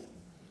the chief.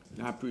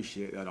 And I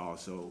appreciate that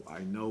also. I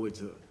know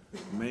it's a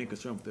main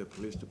concern for the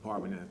police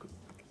department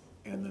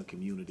and the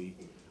community.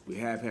 We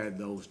have had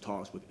those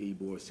talks with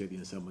Ybor City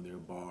and some of their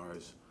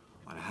bars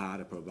on how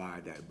to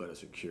provide that better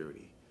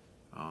security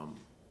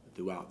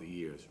throughout the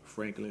years.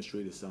 Franklin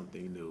Street is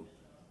something new,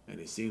 and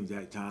it seems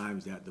at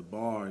times that the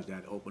bars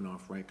that open on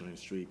Franklin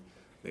Street,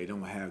 they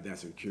don't have that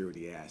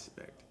security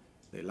aspect.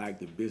 They like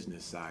the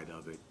business side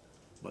of it,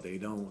 but they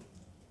don't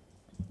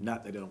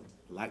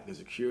like the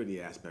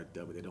security aspect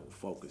of it, they don't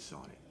focus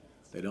on it.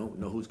 They don't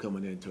know who's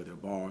coming into their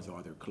bars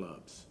or their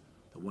clubs.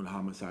 The one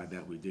homicide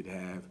that we did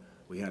have,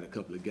 we had a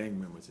couple of gang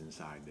members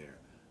inside there.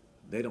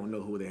 They don't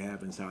know who they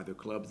have inside their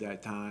clubs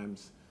at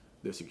times.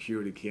 Their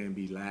security can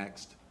be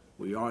laxed.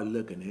 We are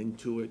looking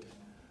into it.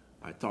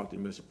 I talked to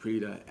Mr.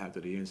 Prida after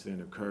the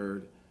incident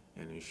occurred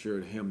and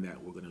assured him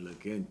that we're gonna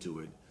look into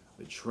it.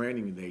 The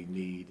training they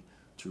need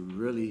to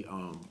really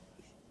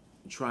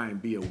try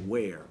and be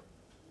aware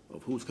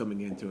of who's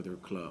coming into their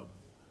club,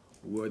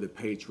 where the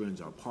patrons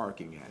are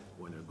parking at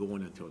when they're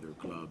going into their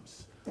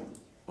clubs,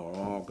 are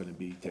all going to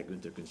be taken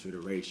into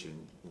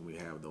consideration when we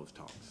have those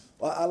talks.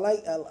 Well,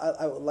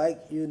 I would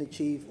like you and the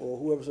chief or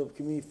whoever's over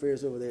community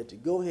affairs over there to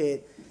go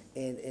ahead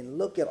and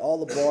look at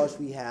all the bars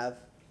we have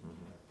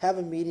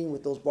a meeting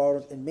with those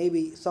bars, and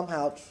maybe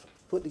somehow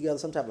put together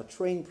some type of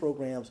training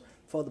programs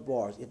for the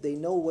bars. If they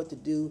know what to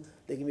do,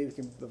 they can maybe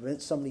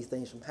prevent some of these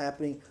things from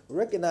happening,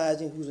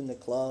 recognizing who's in the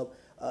club.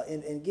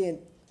 And again,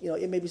 you know,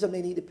 it may be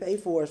something they need to pay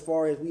for as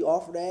far as we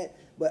offer that,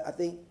 but I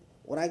think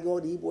when I go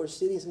to Ybor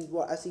City,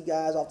 I see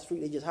guys off the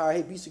street, they just hire,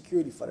 hey, be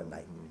security for the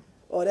night.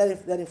 Oh, that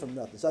ain't from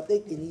nothing. So I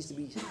think it needs to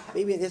be,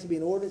 maybe it has to be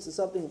an ordinance or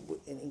something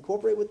and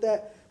incorporate with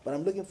that, but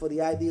I'm looking for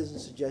the ideas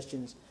and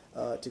suggestions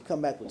to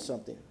come back with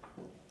something.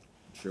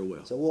 Sure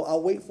will. So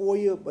I'll wait for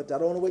you, but I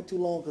don't want to wait too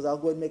long because I'll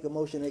go ahead and make a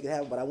motion and they can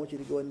have it, but I want you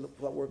to go ahead and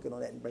start working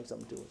on that and bring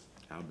something to us.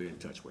 I'll be in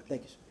touch with you.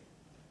 Thank you, sir.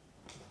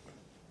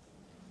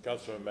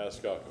 Councilman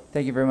Maniscalco.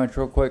 Thank you very much.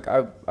 Real quick,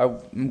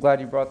 I'm glad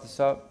you brought this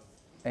up,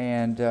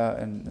 and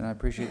I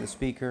appreciate the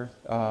speaker.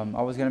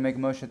 I was going to make a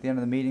motion at the end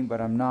of the meeting,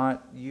 but I'm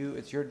not.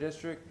 It's your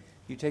district.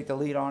 You take the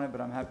lead on it, but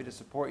I'm happy to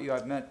support you.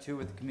 I've met too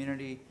with the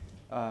community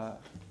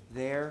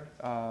there.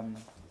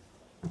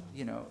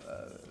 You know,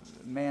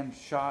 a man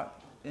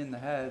shot in the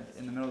head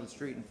in the middle of the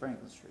street in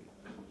Franklin Street.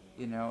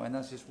 You know, and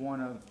that's just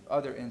one of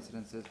other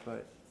incidences.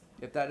 But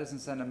if that doesn't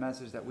send a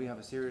message that we have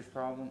a serious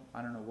problem,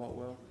 I don't know what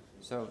will.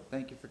 So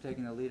thank you for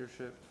taking the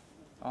leadership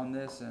on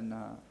this, and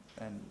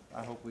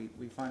I hope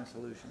we find a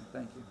solution.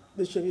 Thank you.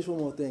 Mr. Chairman, just one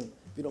more thing,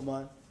 if you don't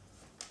mind.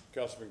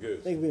 Councilman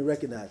Goode. Thank you for being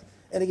recognized.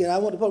 And again, I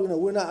want the public to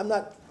know I'm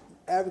not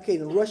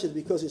advocating rushes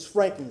because it's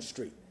Franklin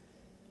Street.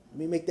 Let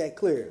me make that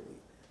clear.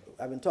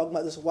 I've been talking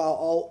about this a while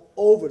all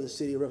over the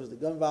city, reference to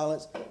gun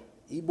violence,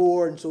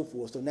 Ybor, and so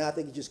forth. So now I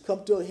think it just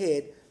come to a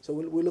head. So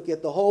we look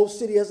at the whole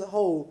city as a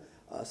whole,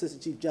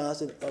 Assistant Chief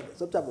Johnson,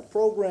 some type of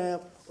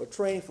program or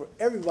training for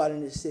everybody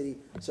in this city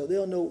so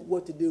they'll know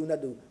what to do and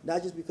not do,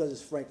 not just because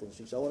it's Franklin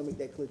Street. So I want to make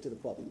that clear to the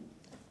public.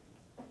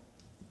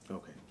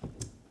 Okay.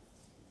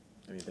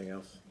 Anything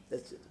else?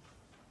 That's it.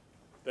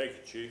 Thank you,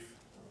 Chief.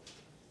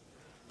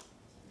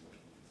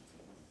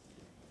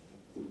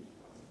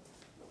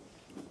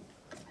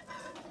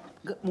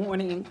 Good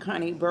morning,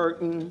 Connie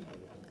Burton.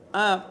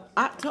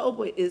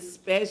 October is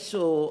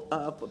special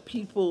for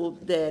people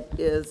that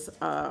is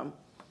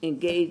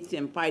engaged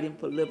in fighting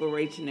for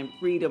liberation and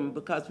freedom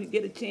because we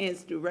get a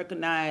chance to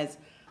recognize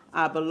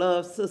our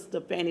beloved sister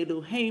Fannie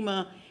Lou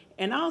Hamer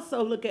and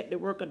also look at the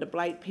work of the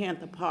Black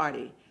Panther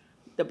Party.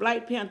 The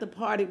Black Panther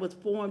Party was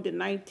formed in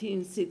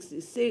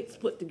 1966,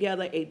 put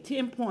together a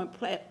 10-point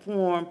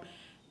platform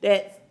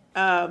that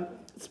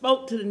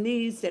spoke to the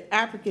needs that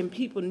African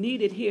people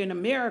needed here in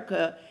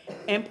America,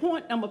 and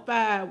point number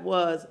 5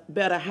 was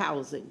better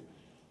housing.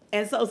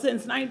 And so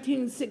since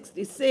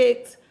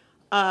 1966,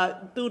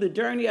 through the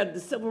journey of the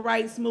civil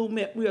rights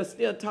movement, we are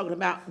still talking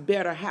about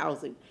better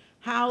housing.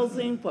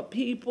 Housing for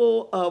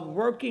people of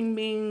working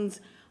means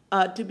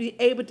to be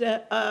able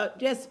to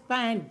just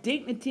find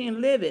dignity in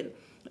living.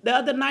 The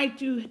other night,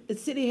 the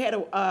city had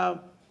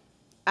a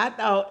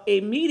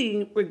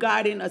meeting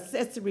regarding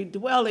accessory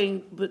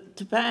dwelling, but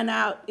to find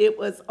out it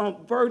was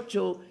on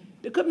virtual.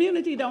 The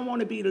community don't want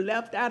to be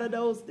left out of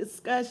those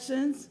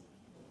discussions.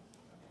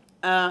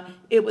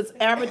 It was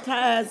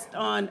advertised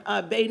on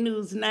Bay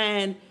News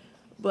 9,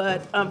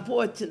 but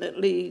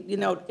unfortunately, you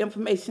know,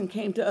 information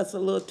came to us a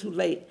little too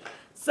late.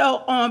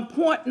 So on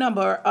point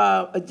number,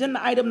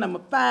 agenda item number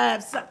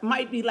 5,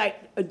 might be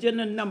like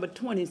agenda number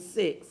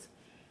 26.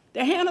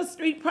 The Hannah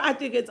Street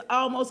project is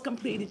almost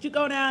completed. You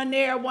go down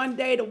there one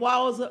day, the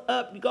walls are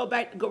up, you go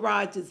back, the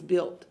garage is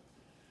built.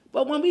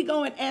 But when we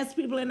go and ask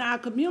people in our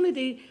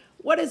community,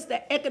 what is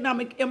the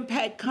economic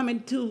impact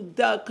coming to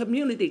the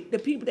community? The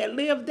people that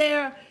live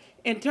there,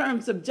 in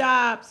terms of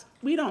jobs,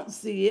 we don't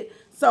see it.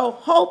 So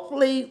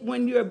hopefully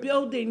when you're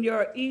building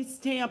your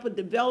East Tampa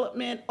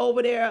development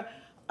over there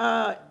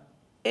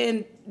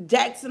in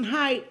Jackson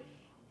Heights,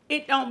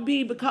 it don't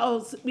be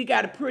because we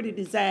got a pretty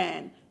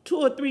design. 2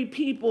 or 3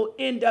 people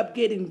end up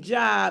getting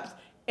jobs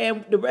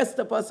and the rest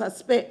of us are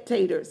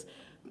spectators.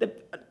 The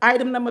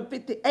item number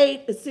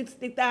 58, the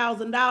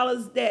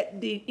 $60,000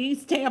 that the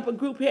East Tampa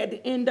group had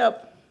to end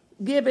up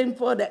giving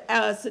for the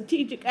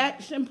strategic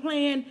action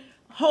plan,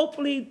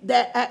 hopefully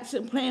that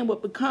action plan will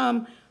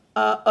become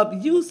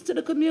of use to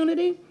the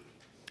community.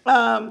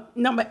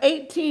 Number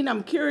 18,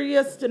 I'm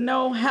curious to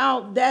know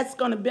how that's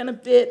gonna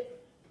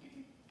benefit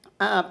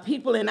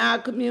people in our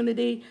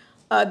community.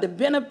 The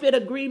benefit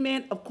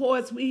agreement, of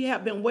course, we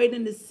have been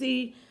waiting to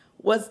see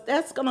what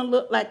that's gonna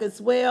look like as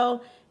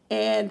well.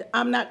 And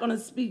I'm not gonna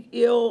speak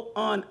ill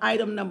on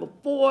item number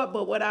 4,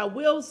 but what I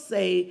will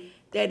say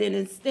that in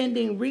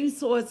extending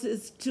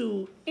resources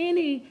to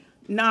any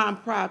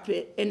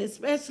nonprofit, and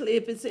especially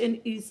if it's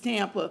in East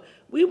Tampa,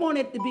 we want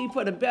it to be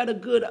for the better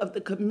good of the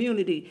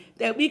community,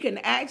 that we can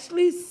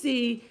actually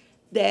see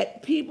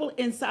that people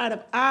inside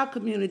of our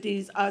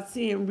communities are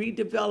seeing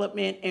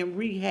redevelopment and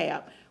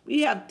rehab.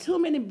 We have too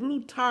many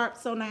blue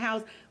tarps on the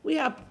house. We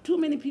have too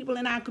many people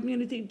in our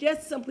community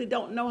just simply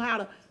don't know how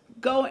to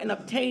go and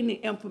obtain the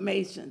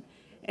information.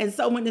 And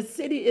so when the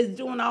city is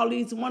doing all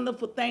these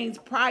wonderful things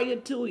prior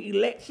to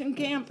election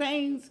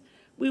campaigns,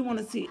 we want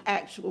to see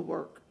actual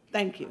work.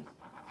 Thank you.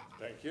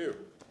 Thank you.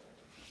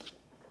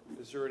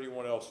 Is there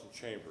anyone else in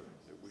chamber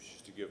that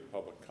wishes to give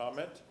public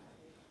comment?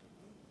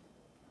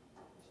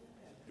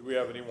 Do we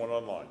have anyone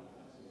online?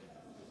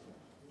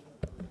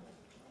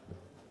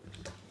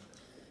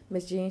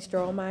 Ms. Jean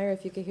Strohmeyer,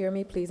 if you could hear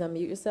me, please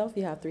unmute yourself.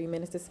 You have 3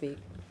 minutes to speak.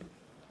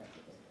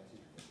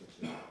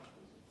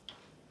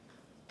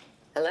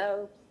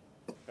 Hello?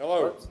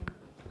 Hello? Oops.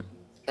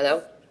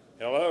 Hello?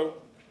 Hello?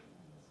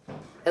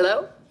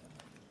 Hello?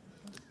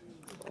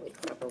 Holy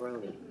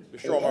pepperoni.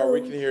 Ms. Strohmeyer,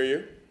 we can hear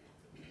you.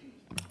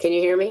 Can you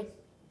hear me?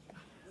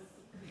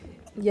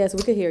 Yes,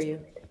 we could hear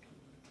you.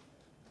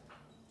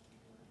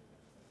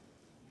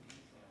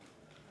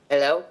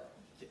 Hello?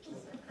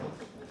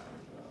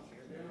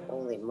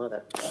 Holy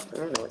mother. I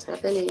don't know what's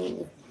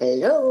happening.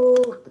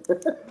 Hello?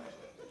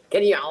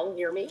 Can you all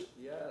hear me?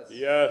 Yes.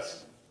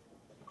 Yes.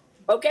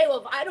 Okay,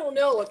 well, I don't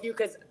know if you,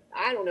 because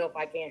I don't know if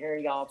I can't hear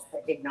y'all,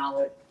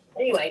 acknowledge.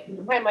 Anyway,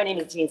 hi, my name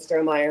is Jean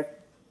Strohmeyer.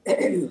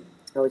 I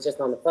was just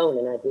on the phone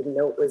and I didn't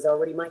know it was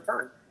already my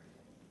turn.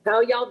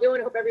 How y'all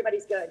doing? Hope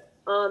everybody's good.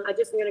 I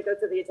just going to go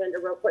through the agenda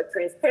real quick.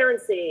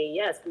 Transparency.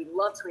 Yes, we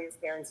love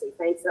transparency.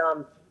 Thanks,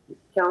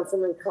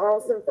 Councilman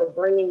Carlson, for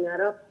bringing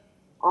that up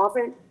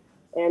often.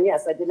 And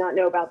yes, I did not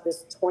know about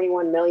this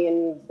 $21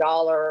 million,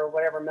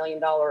 whatever $1 million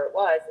it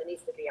was. It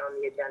needs to be on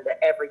the agenda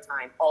every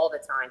time, all the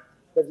time,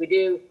 because we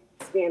do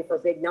stand for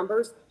big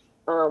numbers.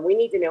 We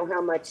need to know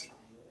how much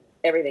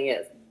everything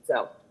is.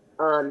 So,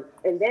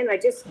 and then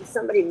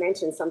somebody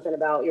mentioned something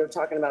about, you were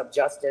talking about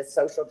justice,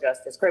 social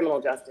justice,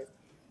 criminal justice.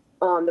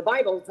 The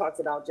Bible talks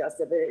about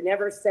justice, but it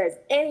never says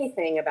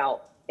anything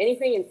about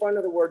anything in front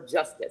of the word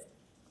justice,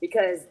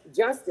 because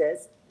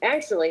justice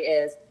actually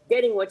is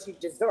getting what you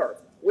deserve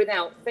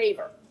without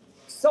favor.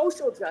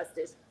 Social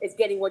justice is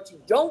getting what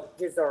you don't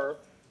deserve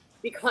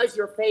because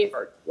you're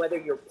favored, whether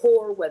you're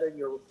poor, whether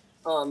you're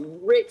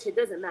rich, it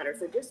doesn't matter.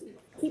 So just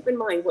keep in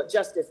mind what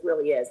justice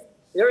really is.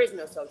 There is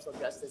no social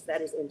justice.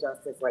 That is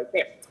injustice right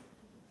there.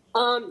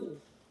 On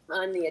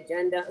the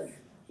agenda,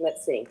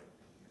 let's see.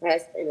 I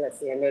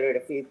noted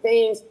a few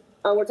things.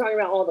 We're talking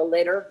about all the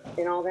litter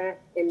and all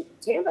that. And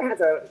Tampa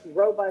has a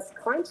robust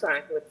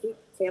contract with Keep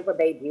Tampa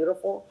Bay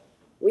Beautiful.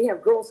 We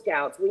have Girl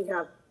Scouts, we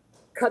have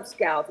Cub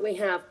Scouts, we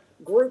have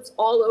groups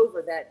all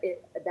over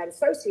that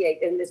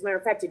associate. And as a matter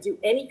of fact, to do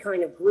any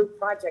kind of group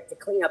project to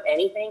clean up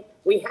anything,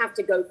 we have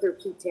to go through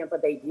Keep Tampa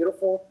Bay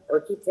Beautiful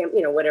or Keep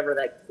Tampa, whatever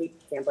that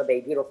Keep Tampa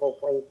Bay Beautiful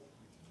clean.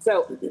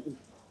 So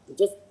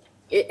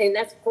and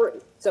that's free.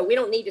 So we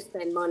don't need to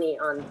spend money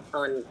on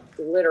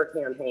litter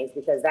campaigns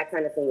because that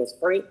kind of thing is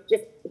free.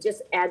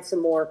 Just add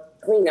some more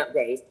cleanup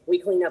days. We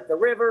clean up the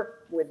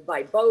river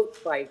by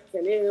boat, by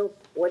canoe,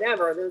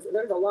 whatever.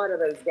 There's a lot of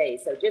those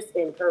days. So just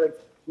encourage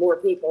more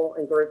people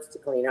and groups to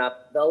clean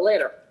up the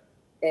litter.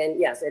 And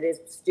yes, it is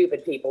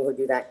stupid people who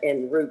do that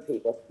and rude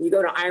people. You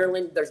go to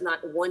Ireland, there's not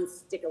one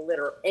stick of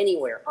litter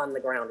anywhere on the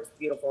ground. It's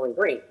beautiful and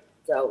green.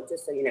 So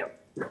just so you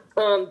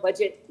know.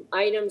 Budget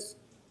items.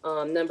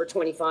 Number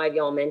 25,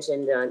 y'all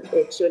mentioned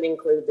it should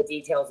include the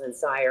details in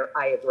SIRE.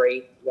 I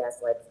agree. Yes,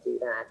 let's do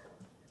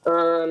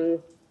that.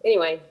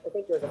 Anyway, I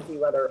think there's a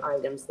few other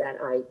items that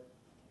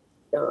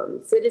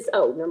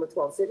number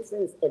 12,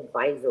 Citizens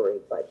Advisory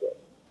Budget.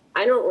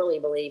 I don't really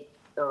believe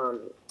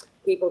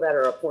people that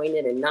are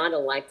appointed and not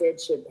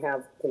elected should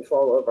have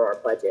control over our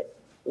budget.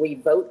 We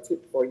vote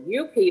for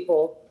you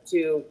people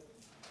to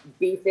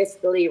be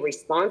fiscally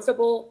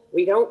responsible.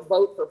 We don't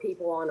vote for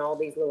people on all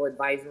these little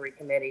advisory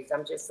committees.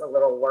 I'm just a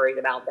little worried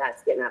about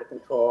that's getting out of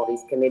control, all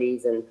these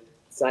committees and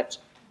such.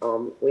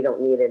 We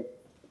don't need an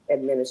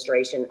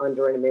administration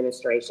under an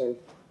administration.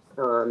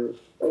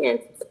 And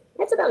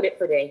that's about it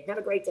for today. Have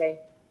a great day.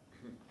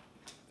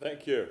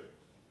 Thank you.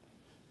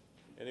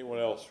 Anyone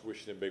else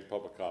wishing to make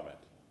public comment?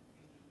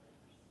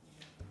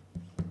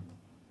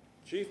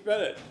 Chief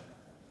Bennett.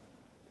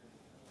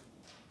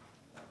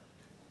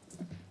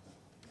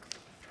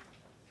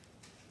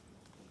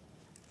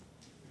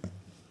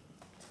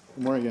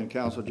 Good morning again,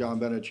 Council. John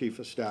Bennett, Chief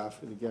of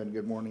Staff. And again,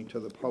 good morning to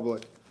the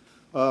public.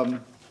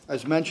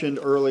 As mentioned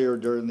earlier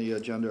during the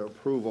agenda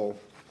approval,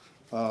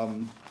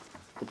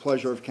 the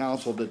pleasure of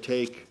council to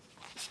take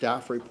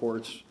staff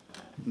reports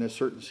in a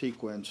certain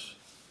sequence.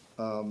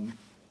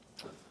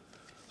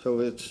 So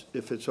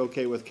if it's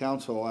okay with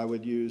council, I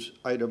would use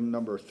item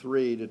number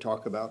 3 to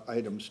talk about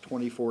items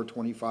 24,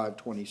 25,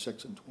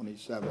 26, and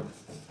 27.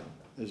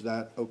 Is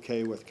that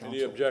okay with council?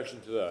 Any objection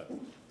to that?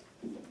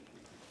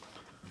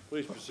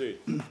 Please proceed.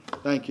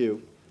 Thank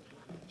you.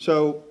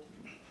 So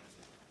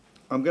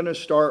I'm going to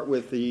start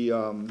with the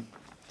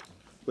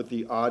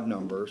odd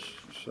numbers.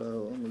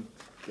 So let me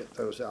get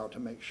those out to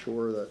make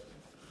sure that,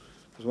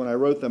 because when I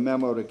wrote the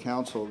memo to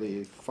council,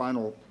 the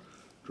final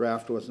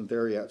draft wasn't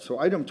there yet. So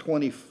item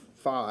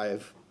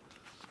 25,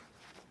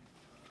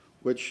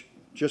 which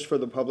just for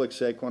the public's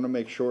sake, want to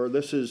make sure,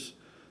 this is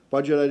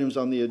budget items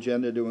on the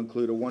agenda to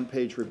include a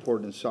one-page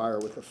report in SIRE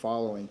with the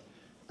following: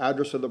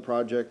 address of the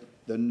project,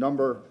 the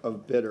number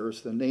of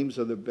bidders, the names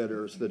of the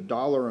bidders, the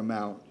dollar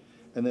amount,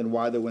 and then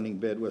why the winning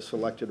bid was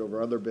selected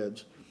over other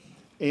bids.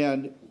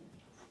 And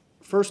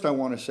first, I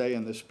want to say,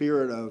 in the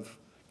spirit of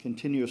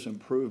continuous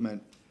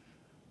improvement,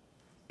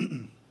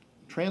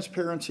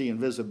 transparency and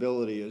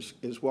visibility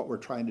is what we're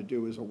trying to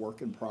do as a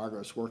work in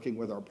progress, working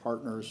with our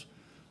partners,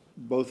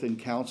 both in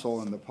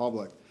council and the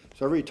public.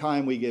 So every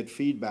time we get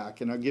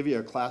feedback, and I'll give you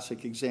a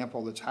classic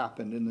example that's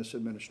happened in this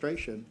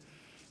administration,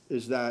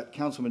 is that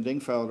Councilman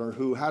Dingfelder,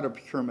 who had a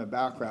procurement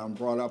background,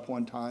 brought up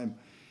one time,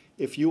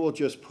 if you will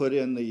just put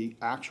in the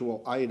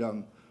actual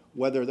item,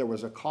 whether there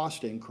was a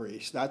cost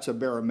increase, that's a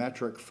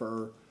barometric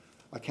for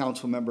a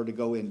council member to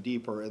go in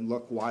deeper and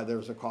look why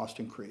there's a cost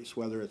increase,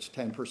 whether it's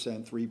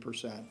 10%,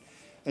 3%.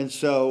 And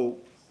so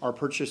our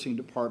purchasing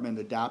department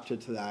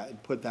adapted to that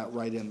and put that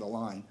right in the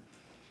line.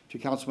 To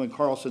Councilman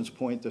Carlson's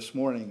point this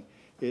morning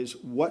is,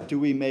 what do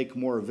we make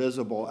more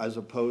visible as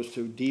opposed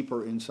to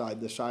deeper inside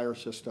the SIRE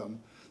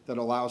system that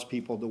allows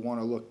people to want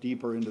to look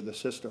deeper into the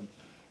system?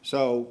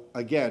 So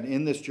again,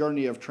 in this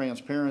journey of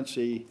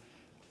transparency,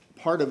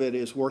 part of it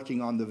is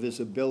working on the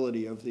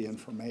visibility of the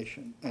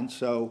information. And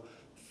so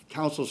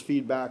council's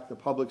feedback, the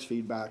public's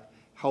feedback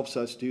helps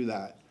us do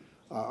that.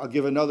 I'll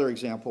give another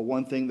example.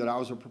 One thing that I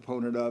was a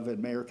proponent of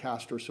and Mayor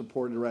Castor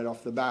supported right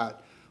off the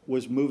bat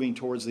was moving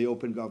towards the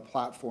OpenGov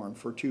platform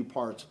for 2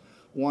 parts.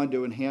 One,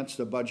 to enhance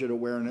the budget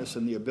awareness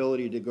and the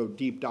ability to go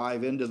deep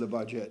dive into the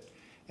budget.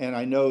 And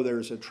I know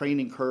there's a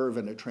training curve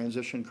and a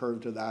transition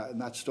curve to that,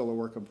 and that's still a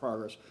work in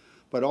progress.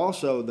 But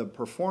also the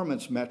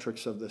performance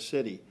metrics of the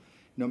city,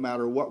 no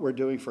matter what we're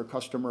doing for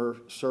customer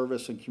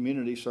service and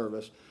community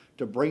service,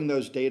 to bring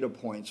those data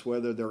points,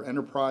 whether they're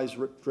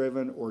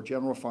enterprise-driven or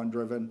general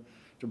fund-driven,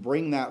 to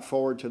bring that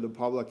forward to the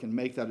public and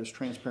make that as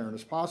transparent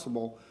as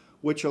possible,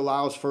 which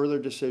allows further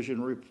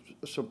decision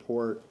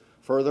support,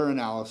 further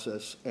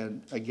analysis,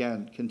 and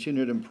again,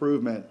 continued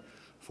improvement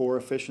for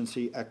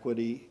efficiency,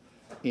 equity,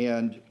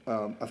 and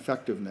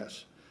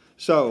effectiveness.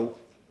 So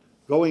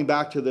going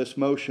back to this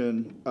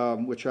motion,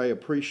 which I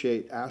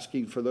appreciate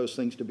asking for those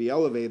things to be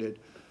elevated,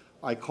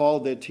 I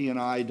called the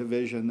T&I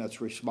division that's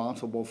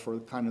responsible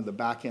for kind of the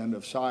back end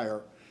of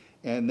SIRE,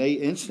 and they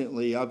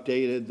instantly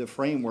updated the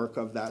framework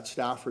of that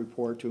staff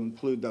report to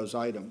include those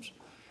items.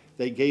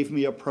 They gave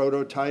me a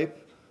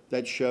prototype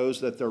that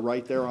shows that they're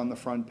right there on the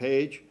front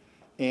page,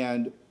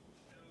 and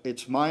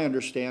it's my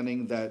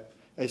understanding that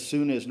as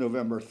soon as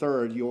November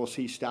 3rd, you will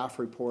see staff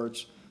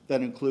reports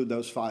that include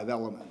those 5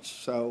 elements.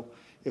 So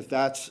if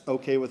that's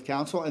okay with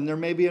council, and there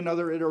may be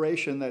another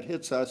iteration that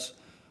hits us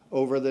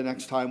over the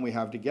next time we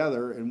have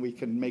together, and we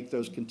can make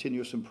those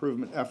continuous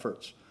improvement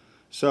efforts.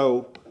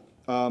 So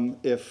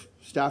if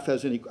staff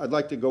has any, I'd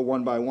like to go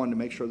one by one to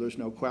make sure there's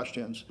no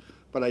questions,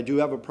 but I do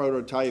have a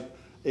prototype.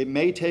 It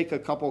may take a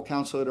couple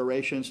council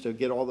iterations to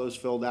get all those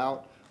filled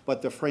out,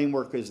 but the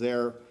framework is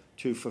there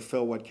to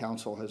fulfill what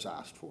council has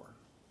asked for.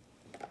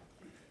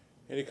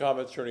 Any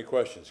comments or any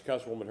questions?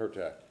 Councilwoman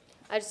Hurtak.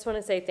 I just want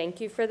to say thank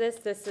you for this.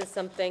 This is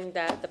something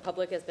that the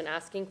public has been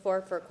asking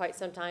for quite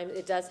some time.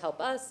 It does help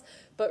us,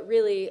 but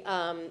really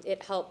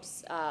it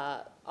helps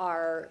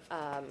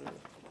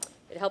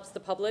it helps the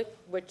public,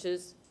 which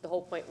is the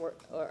whole point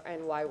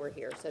and why we're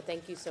here. So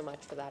thank you so much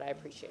for that. I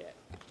appreciate it.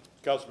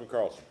 Councilman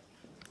Carlson.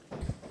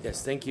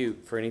 Yes, thank you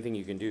for anything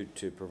you can do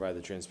to provide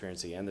the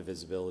transparency and the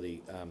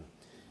visibility.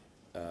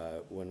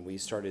 When we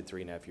started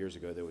 3.5 years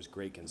ago, there was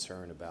great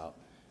concern about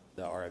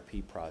the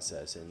RFP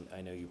process, and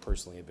I know you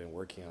personally have been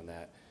working on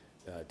that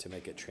to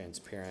make it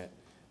transparent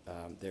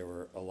There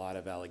were a lot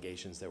of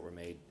allegations that were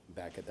made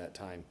back at that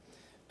time.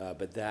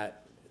 But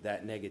that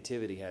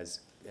negativity has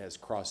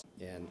crossed,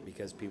 and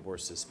because people were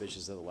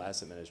suspicious of the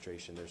last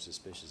administration, they're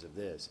suspicious of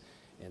this.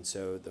 And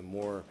so the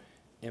more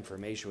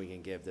information we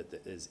can give that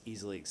is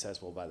easily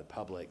accessible by the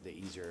public, the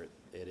easier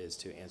it is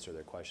to answer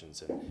their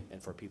questions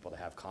and for people to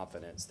have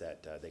confidence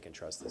that they can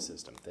trust the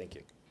system. Thank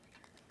you.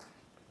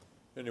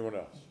 Anyone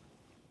else?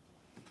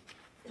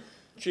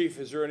 Chief,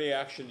 is there any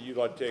action you'd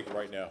like to take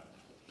right now?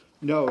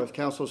 No, if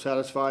council's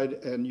satisfied,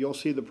 and you'll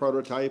see the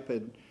prototype,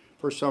 and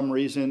for some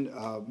reason,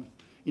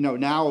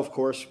 now, of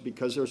course,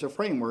 because there's a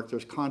framework,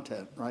 there's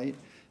content, right?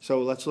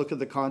 So let's look at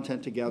the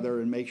content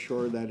together and make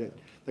sure that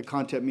the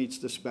content meets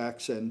the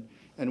specs. And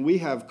we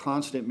have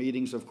constant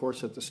meetings, of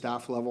course, at the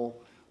staff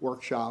level,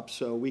 workshops,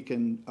 so we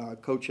can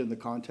coach in the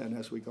content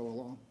as we go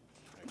along.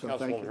 So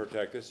thank Councilwoman you.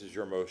 Hurtak, this is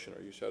your motion.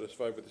 Are you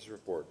satisfied with this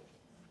report?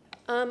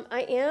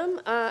 I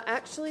am.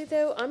 Actually,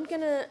 though, I'm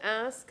going to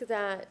ask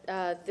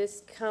that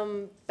this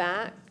come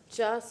back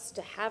just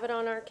to have it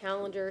on our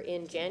calendar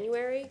in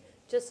January,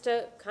 just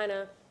to kind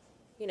of,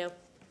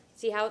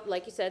 see how,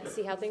 like you said,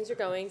 see how things are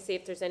going, see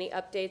if there's any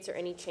updates or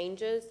any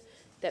changes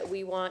that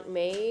we want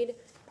made.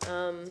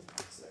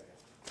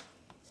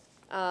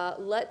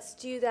 Let's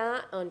do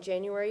that on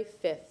January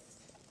 5th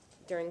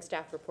during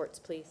staff reports,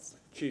 please.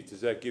 Chief,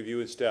 does that give you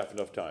and staff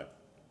enough time?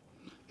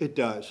 It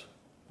does.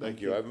 Thank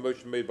you. I have a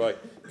motion made by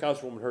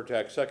Councilwoman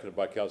Hurtak, seconded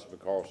by Councilman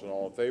Carlson.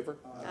 All in favor?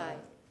 Aye.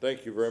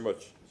 Thank you very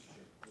much.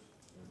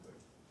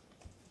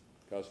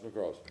 Councilman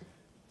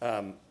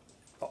Carlson.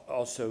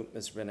 Also,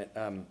 Mr. Bennett,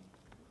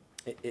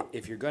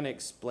 if you're going to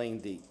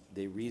explain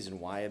the reason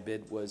why a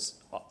bid was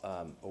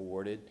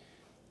awarded,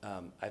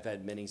 I've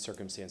had many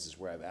circumstances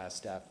where I've asked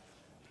staff,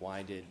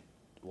 why did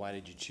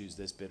you choose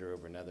this bidder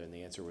over another? And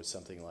the answer was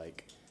something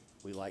like,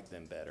 we like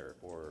them better,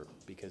 or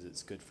because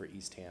it's good for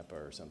East Tampa,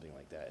 or something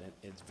like that. And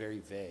it's very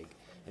vague.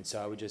 And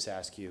so I would just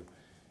ask you,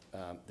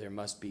 there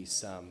must be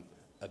some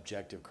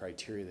objective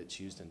criteria that's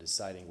used in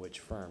deciding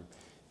which firm,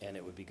 and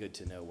it would be good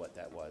to know what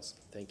that was.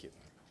 Thank you.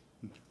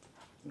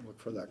 Look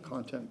for that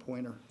content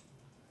pointer.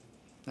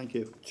 Thank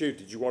you. Chief,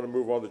 did you want to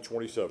move on to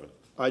 27?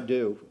 I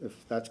do,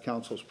 if that's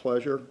council's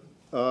pleasure.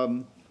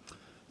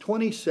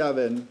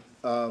 27,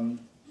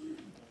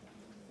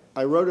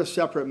 I wrote a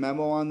separate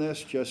memo on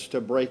this just to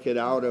break it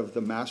out of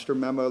the master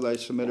memo that I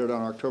submitted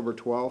on October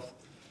 12th.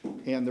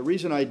 And the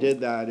reason I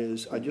did that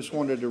is I just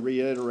wanted to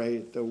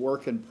reiterate the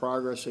work in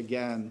progress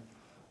again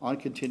on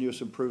continuous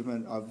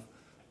improvement of,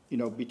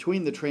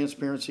 between the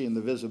transparency and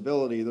the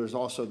visibility, there's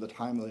also the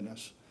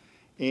timeliness.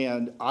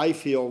 And I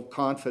feel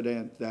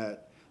confident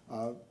that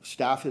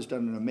staff has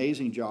done an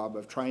amazing job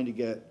of trying to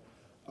get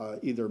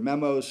either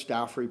memos,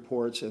 staff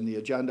reports, and the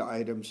agenda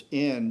items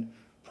in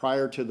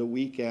prior to the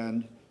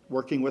weekend,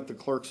 working with the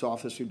clerk's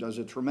office, who does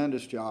a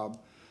tremendous job.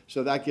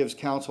 So that gives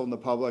council and the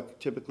public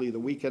typically the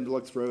weekend to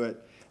look through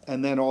it,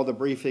 and then all the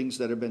briefings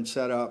that have been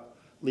set up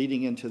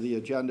leading into the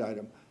agenda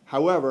item.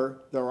 However,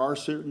 there are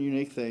certain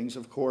unique things,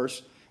 of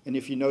course, and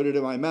if you noted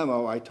in my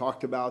memo, I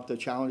talked about the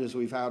challenges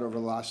we've had over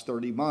the last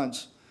 30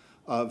 months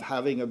of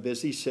having a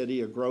busy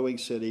city, a growing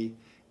city,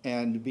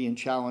 and being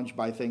challenged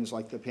by things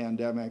like the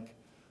pandemic,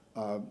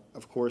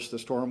 of course, the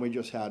storm we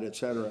just had, et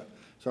cetera.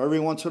 So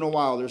every once in a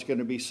while, there's going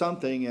to be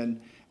something,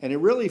 and it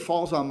really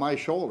falls on my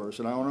shoulders.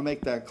 And I want to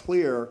make that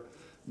clear,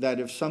 that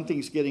if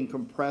something's getting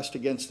compressed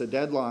against the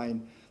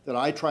deadline, that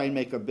I try and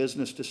make a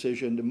business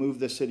decision to move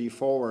the city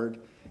forward.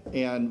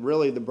 And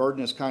really, the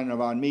burden is kind of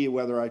on me,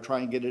 whether I try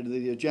and get it to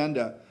the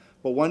agenda.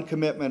 But one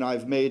commitment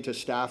I've made to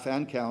staff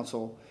and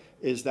council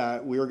is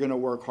that we're going to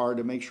work hard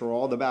to make sure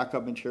all the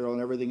backup material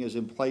and everything is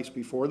in place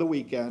before the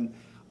weekend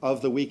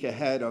of the week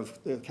ahead of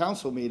the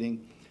council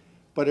meeting.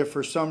 But if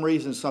for some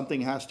reason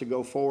something has to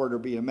go forward or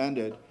be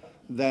amended,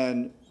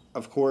 then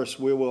of course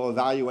we will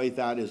evaluate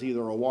that as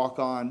either a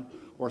walk-on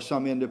or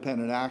some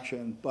independent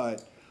action.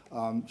 But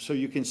so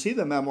you can see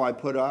the memo I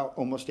put out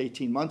almost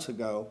 18 months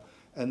ago,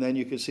 and then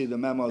you can see the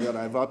memo that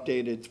I've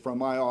updated from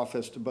my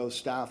office to both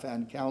staff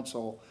and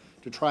council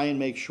to try and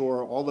make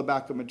sure all the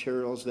backup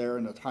materials there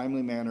in a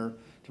timely manner,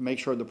 to make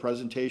sure the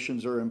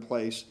presentations are in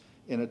place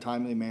in a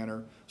timely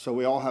manner, so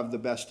we all have the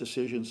best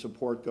decision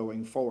support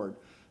going forward.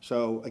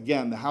 So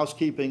again, the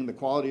housekeeping, the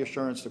quality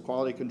assurance, the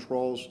quality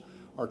controls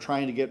are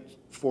trying to get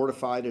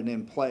fortified and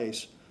in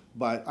place,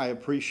 but I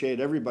appreciate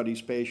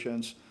everybody's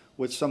patience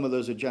with some of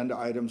those agenda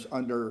items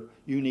under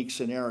unique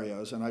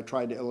scenarios, and I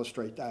tried to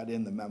illustrate that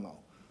in the memo.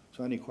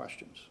 So any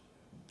questions?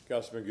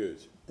 Councilman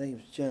Goods. Thank you,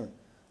 Mr. Chairman.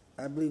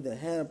 I believe the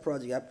Hannah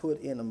project, I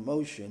put in a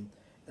motion,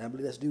 and I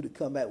believe that's due to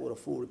come back with a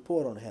full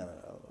report on Hannah.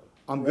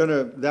 I'm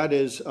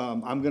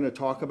gonna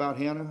talk about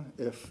Hannah,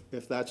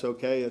 if that's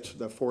okay. It's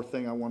the fourth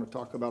thing I want to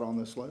talk about on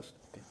this list.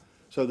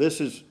 So this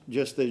is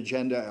just the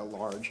agenda at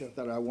large,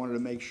 that I wanted to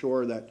make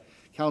sure that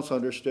council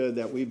understood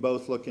that we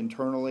both look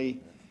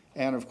internally,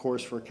 and of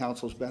course for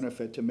council's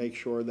benefit, to make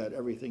sure that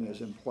everything is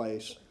in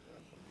place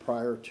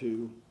prior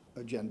to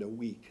agenda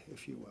week,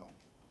 if you will.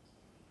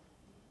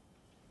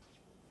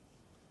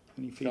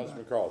 Any feedback?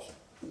 Councilman Carlson.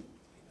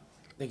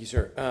 Thank you,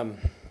 sir.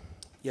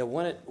 Yeah,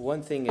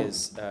 one thing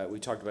is, we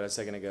talked about a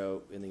second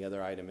ago, in the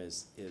other item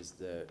is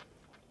the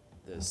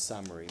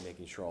summary,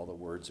 making sure all the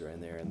words are in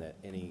there, and that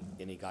any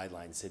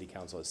guidelines city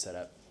council has set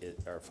up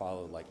are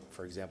followed. Like,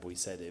 for example, we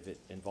said if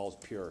it involves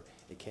pure,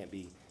 it can't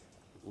be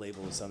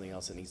labeled as something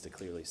else. It needs to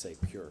clearly say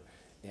pure.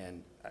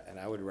 And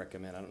I would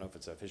recommend, I don't know if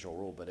it's an official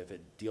rule, but if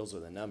it deals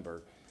with a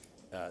number,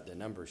 the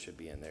number should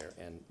be in there,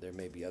 and there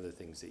may be other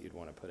things that you'd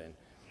want to put in.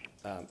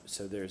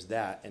 So there's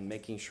that, and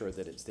making sure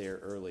that it's there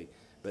early.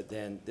 But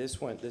then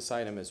this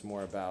item is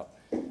more about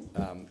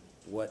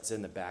what's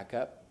in the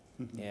backup.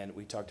 And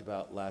we talked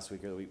about last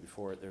week or the week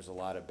before, there's a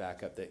lot of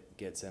backup that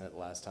gets in it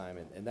last time,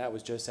 and that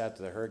was just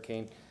after the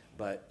hurricane,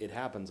 but it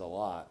happens a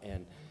lot.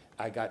 And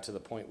I got to the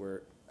point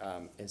where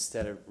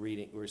instead of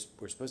reading, we're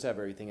supposed to have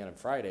everything in on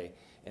Friday,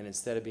 and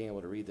instead of being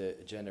able to read the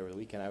agenda over the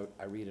weekend,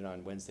 I read it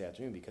on Wednesday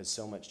afternoon, because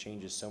so much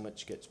changes, so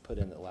much gets put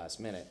in at the last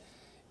minute.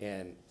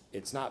 And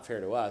it's not fair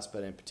to us,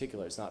 but in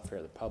particular, it's not fair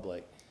to the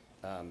public.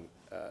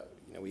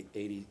 You know, we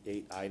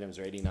 88 items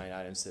or 89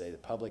 items today. The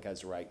public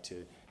has a right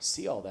to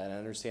see all that and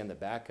understand the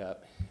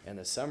backup, and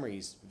the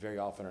summaries very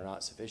often are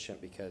not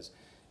sufficient because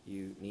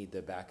you need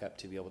the backup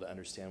to be able to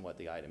understand what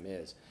the item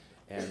is.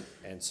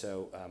 And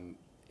so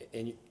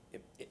in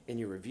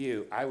your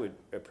review, I would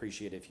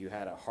appreciate if you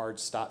had a hard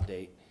stop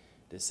date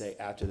to say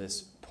after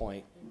this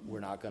point, we're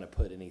not going to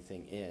put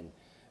anything in.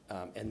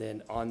 And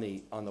then on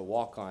the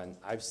walk-on,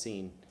 I've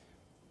seen,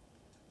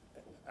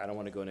 I don't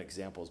want to go into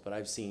examples, but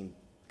I've seen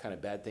kind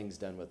of bad things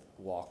done with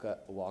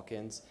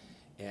walk-ins,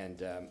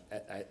 and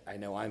I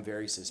know I'm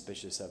very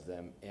suspicious of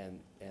them, and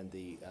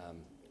the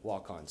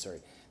walk-on, sorry,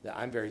 that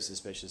I'm very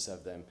suspicious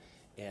of them,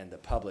 and the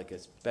public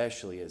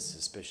especially is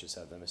suspicious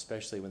of them,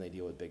 especially when they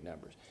deal with big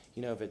numbers.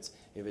 You know, if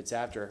it's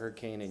after a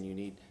hurricane and you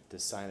need to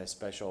sign a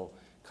special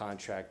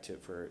contract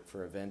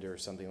for a vendor or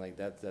something like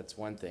that, that's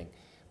one thing,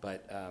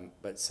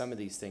 but some of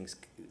these things,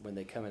 when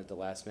they come in at the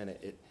last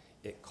minute,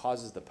 it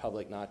causes the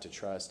public not to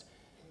trust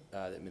the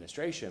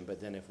administration,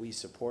 but then if we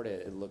support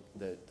it,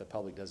 the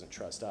public doesn't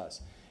trust us.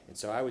 And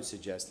so I would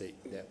suggest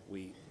that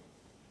we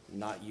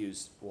not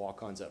use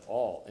walk-ons at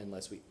all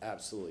unless we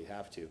absolutely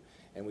have to,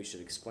 and we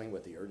should explain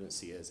what the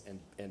urgency is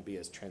and be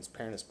as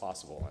transparent as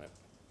possible on it.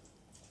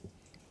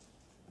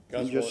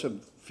 And just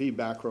some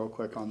feedback real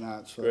quick on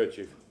that. So, go ahead,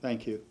 Chief.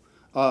 Thank you.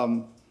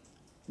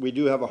 We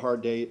do have a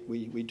hard date.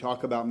 We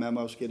talk about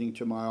memos getting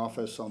to my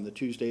office on the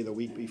Tuesday the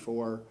week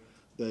before,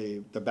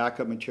 the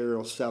backup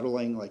material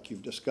settling like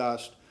you've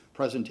discussed,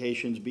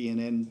 presentations being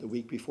in the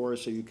week before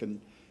so you can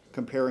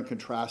compare and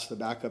contrast the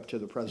backup to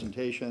the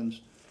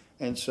presentations.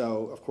 And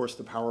so, of course,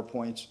 the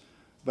PowerPoints.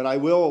 But I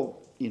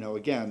will, you know,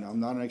 again, I'm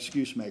not an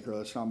excuse maker,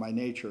 that's not my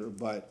nature,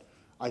 but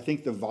I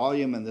think the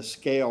volume and the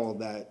scale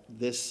that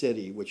this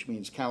city, which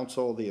means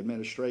council, the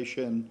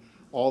administration,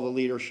 all the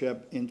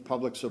leadership in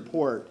public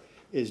support,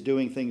 is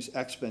doing things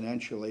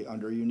exponentially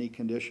under unique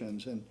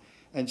conditions.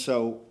 And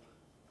so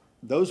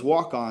those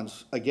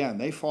walk-ons, again,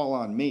 they fall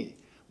on me.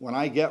 When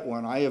I get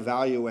one, I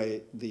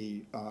evaluate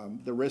the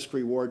risk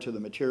reward to the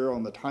material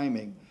and the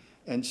timing.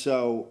 And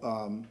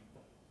so,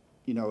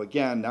 you know,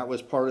 again, that was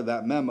part of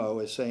that memo,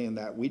 is saying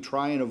that we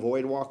try and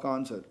avoid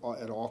walk-ons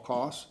at all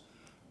costs.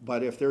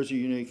 But if there's a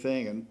unique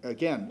thing, and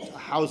again, a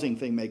housing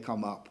thing may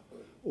come up,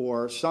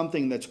 or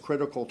something that's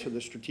critical to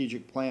the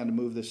strategic plan to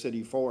move the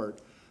city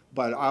forward,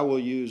 but I will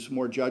use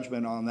more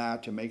judgment on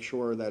that to make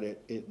sure that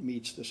it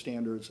meets the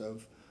standards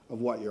of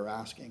what you're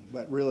asking.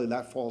 But really,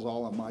 that falls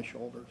all on my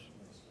shoulders.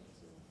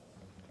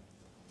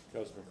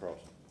 Councilman Cross.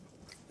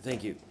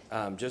 Thank you.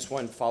 Just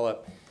one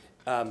follow-up.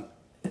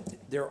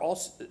 There are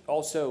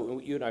also,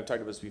 you and I have talked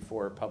about this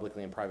before,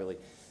 publicly and privately,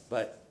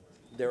 but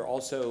there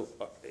also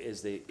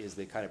is the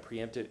kind of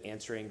preemptive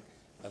answering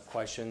of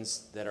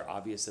questions that are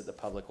obvious that the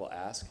public will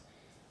ask.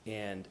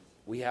 And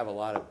we have a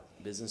lot of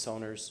business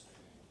owners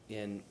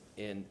in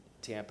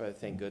Tampa,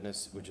 thank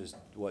goodness, which is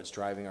what's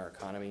driving our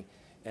economy.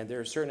 And there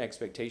are certain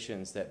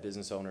expectations that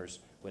business owners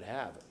would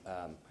have.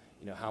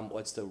 You know,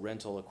 what's the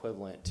rental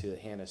equivalent to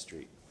Hannah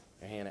Street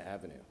or Hannah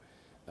Avenue?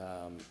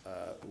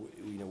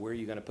 You know, where are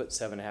you going to put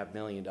 $7.5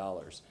 million?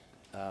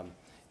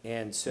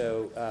 And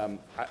so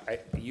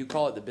you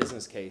call it the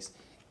business case.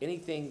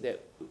 Anything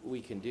that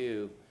we can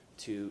do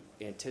to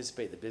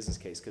anticipate the business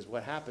case, because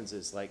what happens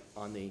is, like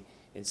on the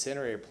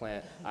incinerator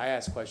plant, I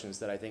ask questions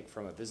that I think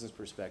from a business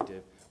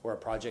perspective or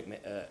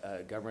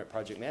a government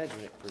project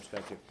management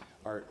perspective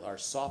are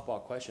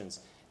softball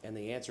questions, and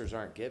the answers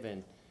aren't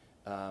given.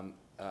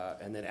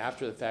 And then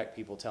after the fact,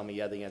 people tell me,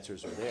 yeah, the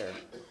answers are there.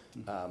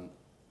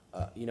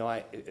 You know,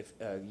 a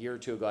year or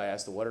two ago, I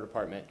asked the water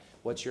department,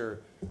 what's your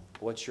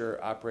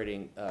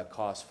operating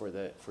cost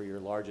for your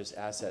largest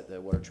asset,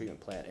 the water treatment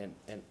plant?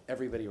 And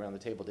everybody around the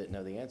table didn't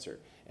know the answer.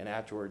 And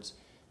afterwards,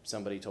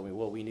 somebody told me,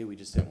 well, we knew, we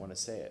just didn't want to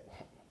say it.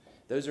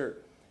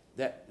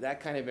 That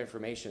kind of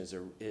information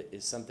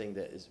is something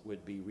that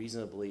would be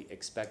reasonably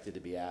expected to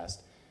be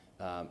asked.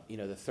 You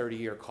know, the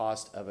 30-year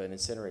cost of an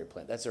incinerator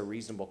plant, that's a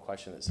reasonable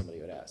question that somebody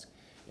would ask.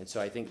 And so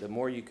I think the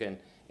more you can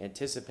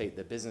anticipate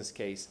the business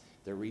case,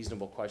 the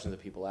reasonable questions that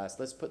people ask,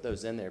 let's put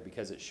those in there,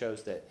 because it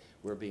shows that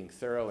we're being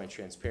thorough and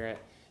transparent,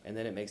 and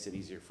then it makes it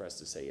easier for us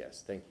to say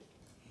yes. Thank you.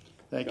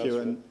 Thank you,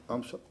 and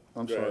I'm Go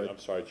ahead. sorry. I'm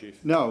sorry,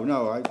 Chief.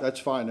 No, that's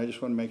fine. I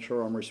just want to make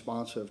sure I'm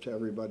responsive to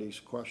everybody's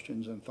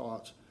questions and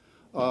thoughts.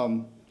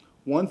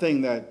 One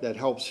thing that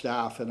helps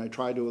staff, and I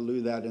try to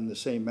allude that in the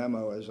same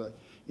memo, as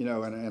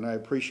and I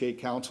appreciate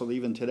council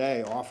even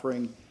today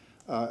offering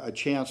a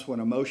chance when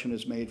a motion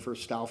is made for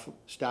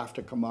staff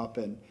to come up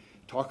and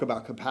talk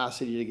about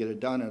capacity to get it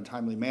done in a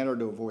timely manner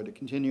to avoid a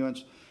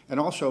continuance, and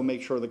also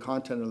make sure the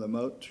content of the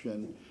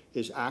motion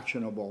is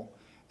actionable.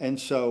 And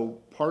so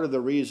part of the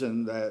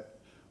reason that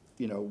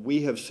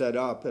we have set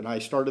up, and I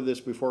started this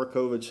before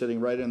COVID, sitting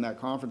right in that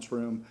conference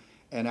room,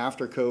 and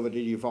after COVID,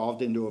 it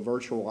evolved into a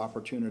virtual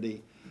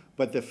opportunity.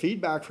 But the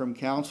feedback from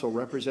council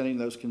representing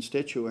those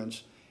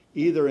constituents,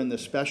 either in the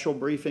special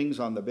briefings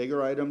on the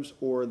bigger items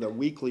or the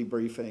weekly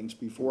briefings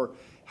before,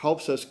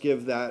 helps us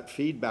give that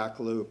feedback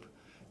loop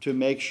to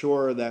make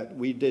sure that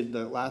we did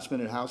the last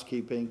minute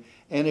housekeeping.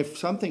 And if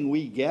something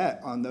we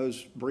get on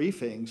those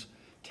briefings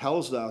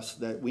tells us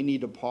that we need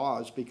to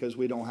pause because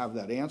we don't have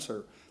that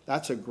answer,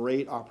 that's a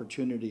great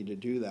opportunity to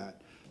do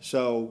that.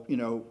 So,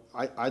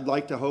 I'd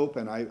like to hope,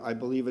 and I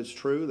believe it's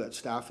true, that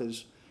staff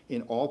is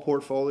in all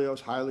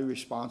portfolios highly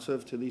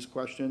responsive to these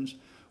questions,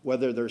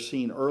 whether they're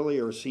seen early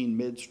or seen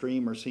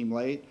midstream or seen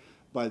late.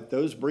 But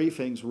those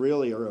briefings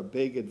really are a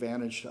big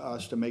advantage to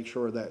us to make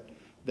sure that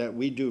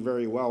we do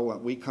very well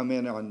when we come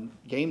in on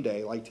game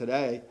day like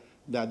today,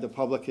 that the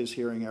public is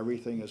hearing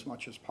everything as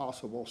much as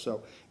possible.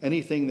 So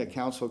anything that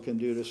council can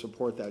do to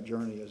support that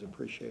journey is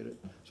appreciated.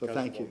 So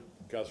thank you.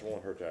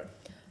 Councilwoman Hurtak.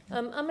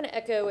 I'm going to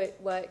echo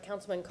what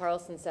Councilman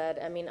Carlson said.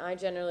 I mean, I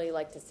generally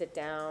like to sit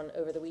down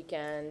over the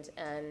weekend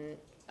and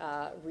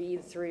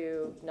read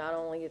through not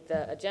only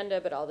the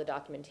agenda, but all the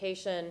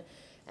documentation.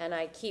 And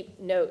I keep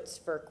notes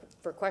for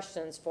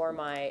questions for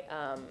my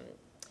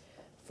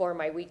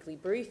weekly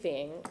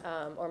briefing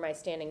or my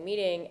standing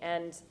meeting.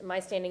 And my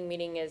standing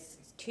meeting is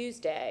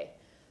Tuesday.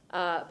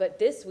 But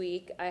this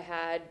week I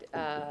had,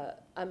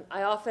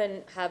 I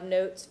often have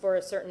notes for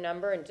a certain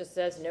number and just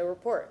says no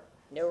report,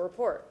 no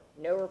report,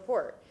 no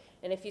report.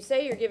 And if you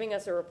say you're giving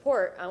us a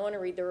report, I want to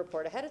read the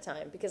report ahead of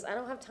time because I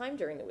don't have time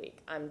during the week.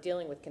 I'm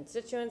dealing with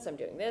constituents, I'm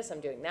doing this, I'm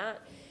doing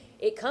that.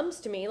 It comes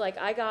to me like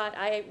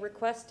I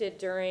requested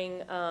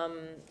during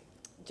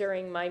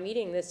my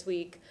meeting this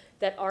week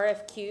that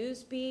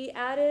RFQs be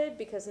added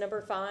because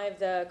number 5,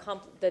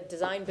 the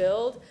design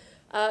build,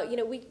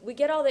 we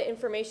get all the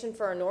information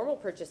for our normal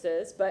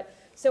purchases, but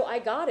so I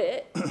got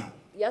it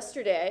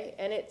yesterday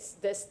and it's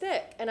this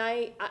thick. And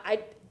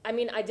I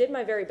mean, I did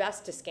my very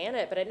best to scan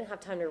it, but I didn't have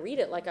time to read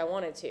it like I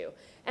wanted to.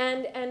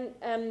 And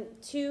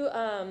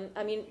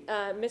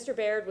Mr.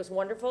 Baird was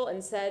wonderful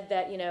and said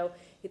that,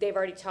 they've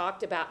already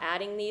talked about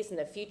adding these in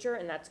the future,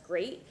 and that's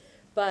great.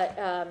 But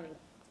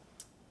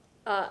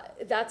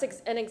that's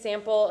an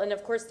example. And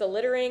of course, the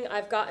littering,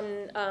 I've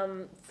gotten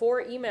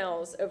 4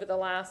 emails over the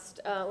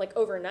last,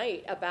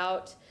 overnight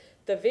about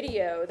the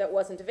video that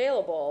wasn't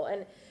available.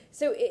 And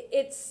so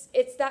it's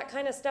that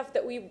kind of stuff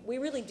that we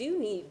really do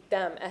need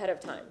them ahead of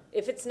time.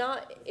 If it's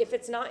not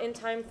in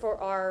time for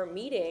our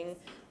meeting,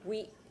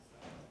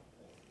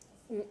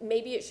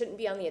 maybe it shouldn't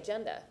be on the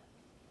agenda.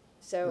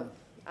 So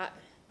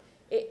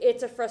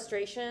it's a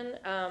frustration,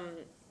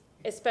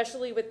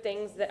 especially with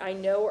things that I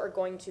know are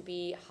going to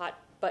be hot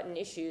button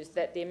issues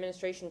that the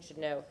administration should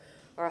know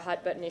are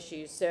hot button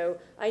issues. So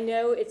I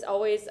know it's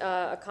always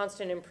a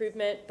constant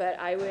improvement, but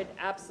I would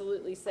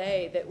absolutely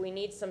say that we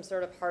need some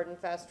sort of hard and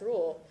fast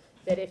rule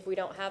that if we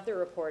don't have the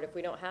report, if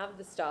we don't have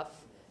the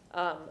stuff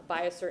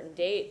by a certain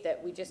date,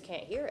 that we just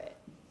can't hear it.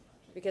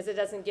 Because if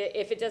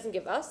it doesn't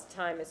give us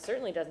time, it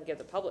certainly doesn't give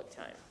the public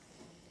time.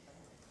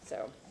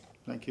 So.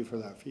 Thank you for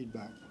that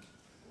feedback.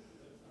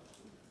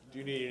 Do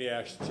you need any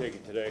action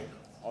taken today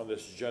on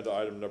this agenda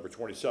item number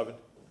 27?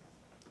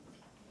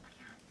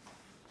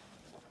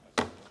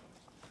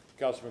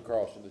 Councilman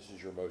Carlson, this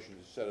is your motion.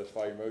 Does it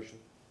satisfy your motion?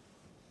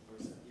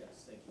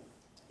 Yes, thank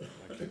you.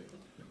 Thank you.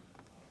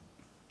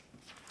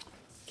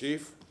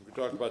 Chief, we're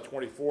talking about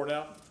 24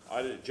 now.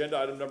 Agenda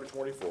item number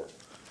 24.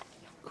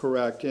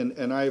 Correct,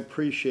 and I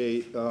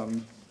appreciate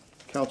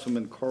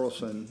Councilman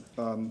Carlson,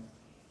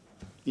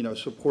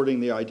 supporting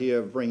the idea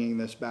of bringing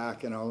this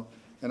back, and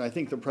I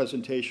think the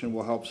presentation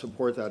will help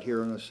support that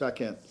here in a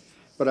second.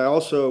 But I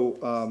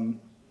also,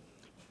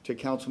 to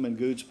Councilman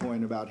Good's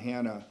point about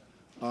Hannah,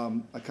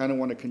 I kind of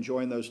want to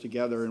conjoin those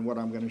together in what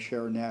I'm going to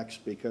share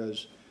next,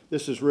 because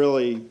this is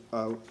really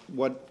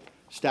what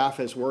staff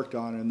has worked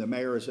on, and the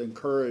mayor has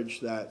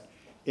encouraged that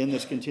in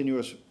this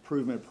continuous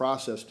improvement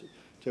process,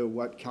 to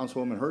what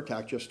Councilwoman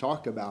Hurtak just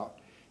talked about,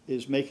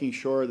 is making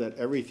sure that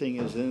everything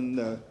is in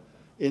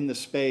the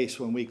space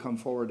when we come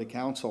forward to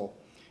council.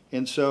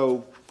 And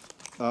so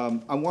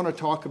I want to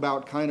talk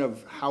about kind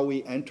of how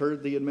we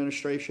entered the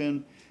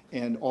administration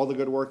and all the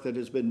good work that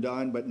has been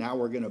done, but now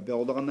we're going to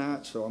build on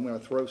that. So I'm going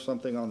to throw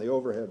something on the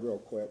overhead real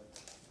quick.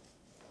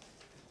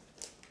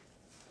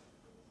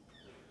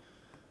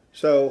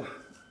 So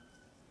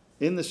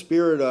in the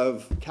spirit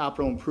of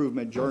capital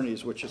improvement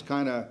journeys, which is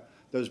kind of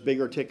those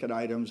bigger ticket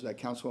items that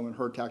Councilwoman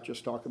Hurtak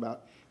just talked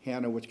about,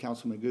 Hannah, which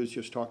Councilman Goose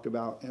just talked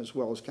about, as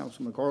well as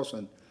Councilman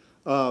Carlson.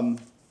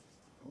 Apologize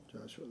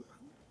for that.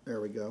 There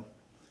we go.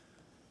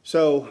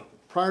 So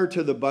prior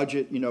to the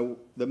budget, you know,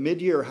 the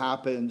mid-year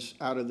happens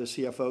out of the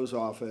CFO's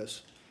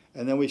office,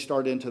 and then we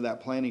start into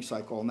that planning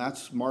cycle, and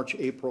that's March,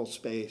 April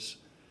space.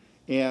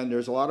 And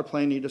there's a lot of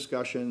planning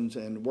discussions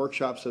and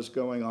workshops that's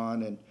going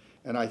on,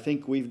 and I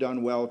think we've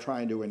done well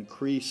trying to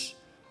increase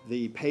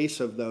the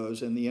pace of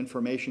those and the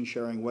information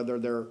sharing, whether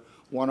they're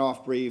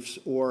one-off briefs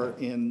or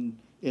in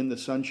the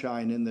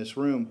sunshine in this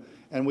room.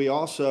 And we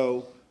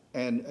also,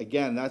 and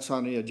again, that's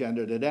on the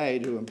agenda today,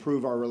 to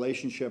improve our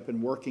relationship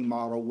and working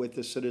model with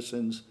the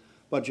Citizens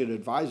Budget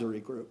Advisory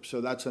Group. So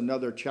that's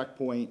another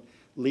checkpoint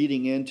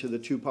leading into the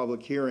 2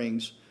 public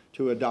hearings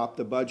to adopt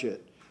the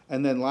budget.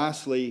 And then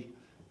lastly,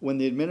 when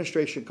the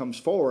administration comes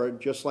forward,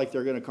 just like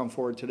they're going to come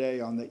forward today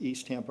on the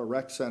East Tampa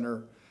Rec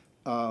Center,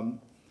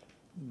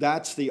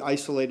 that's the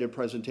isolated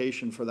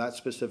presentation for that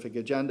specific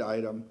agenda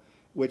item,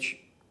 which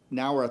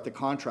now we're at the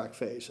contract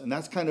phase. And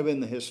that's kind of in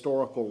the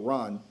historical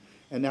run.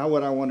 And now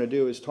what I want to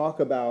do is talk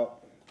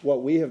about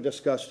what we have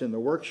discussed in the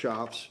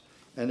workshops.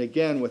 And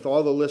again, with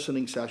all the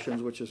listening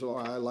sessions, which is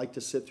why I like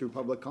to sit through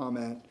public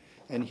comment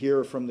and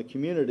hear from the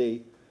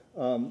community,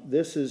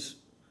 this is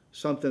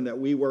something that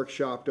we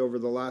workshopped over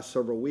the last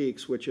several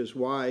weeks, which is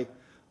why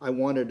I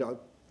wanted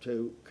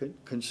to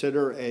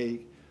consider a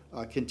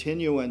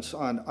continuance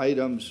on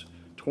items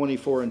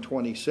 24 and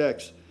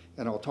 26,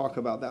 and I'll talk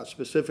about that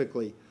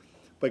specifically.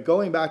 But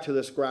going back to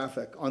this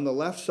graphic, on the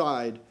left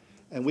side,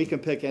 and we can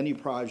pick any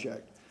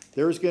project,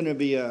 there's going to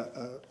be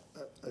a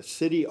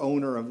city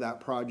owner of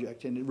that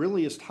project, and it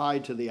really is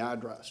tied to the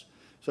address.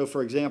 So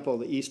for example,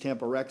 the East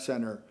Tampa Rec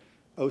Center,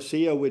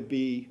 Osea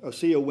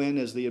Wynn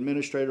as the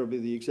administrator would be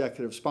the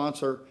executive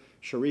sponsor.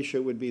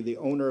 Sharisha would be the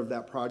owner of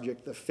that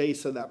project, the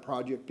face of that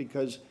project,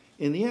 because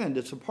in the end,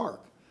 it's a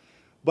park.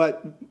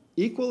 But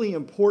equally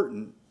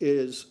important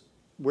is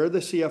where the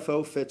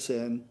CFO fits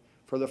in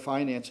for the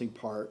financing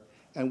part,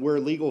 and where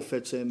legal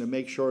fits in to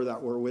make sure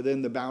that we're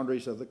within the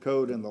boundaries of the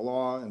code and the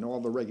law and all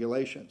the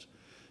regulations.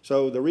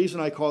 So the reason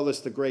I call this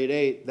the grade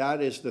 8,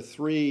 that is the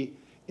 3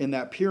 in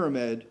that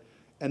pyramid.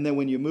 And then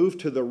when you move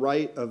to the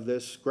right of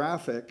this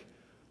graphic,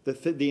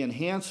 the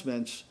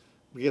enhancements,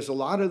 because a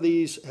lot of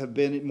these have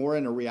been more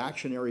in a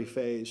reactionary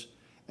phase,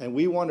 and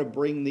we want to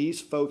bring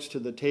these folks to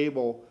the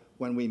table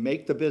when we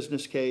make the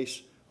business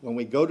case, when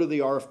we go to the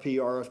RFP,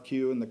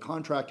 RFQ, and the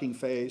contracting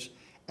phase,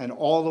 and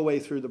all the way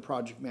through the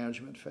project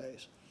management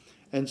phase.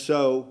 And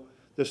so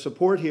the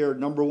support here,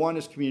 number 1,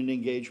 is community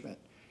engagement.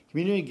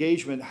 Community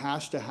engagement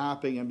has to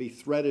happen and be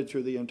threaded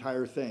through the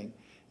entire thing.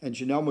 And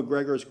Janelle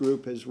McGregor's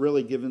group has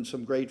really given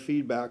some great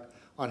feedback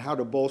on how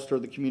to bolster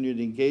the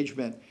community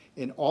engagement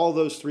in all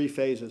those 3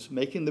 phases,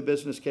 making the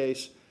business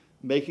case,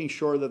 making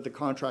sure that the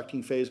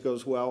contracting phase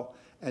goes well,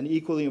 and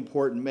equally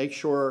important, make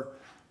sure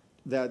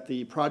that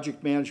the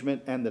project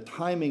management and the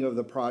timing of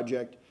the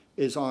project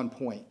is on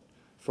point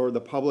for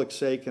the public's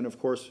sake and, of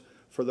course,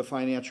 for the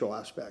financial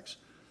aspects.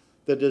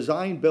 The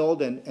design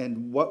build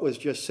and what was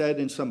just said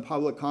in some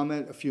public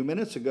comment a few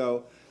minutes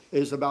ago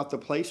is about the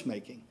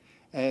placemaking.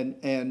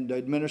 And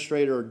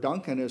Administrator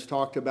Duncan has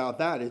talked about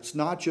that. It's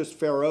not just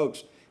Fair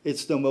Oaks,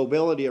 it's the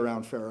mobility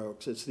around Fair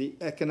Oaks. It's the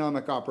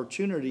economic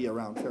opportunity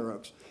around Fair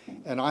Oaks.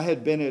 And I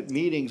had been at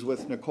meetings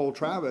with Nicole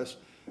Travis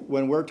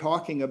when we're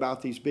talking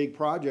about these big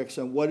projects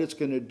and what it's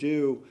going to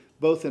do,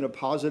 both in a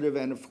positive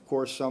and, of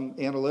course, some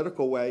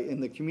analytical way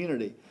in the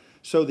community.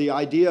 So the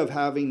idea of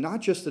having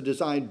not just the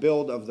design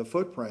build of the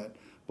footprint,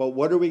 but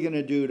what are we going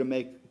to do to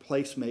make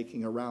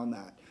placemaking around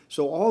that?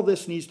 So all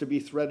this needs to be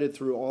threaded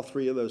through all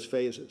 3 of those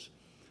phases.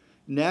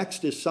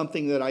 Next is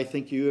something that I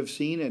think you have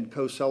seen and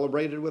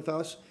co-celebrated with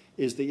us,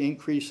 is the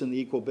increase in the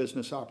equal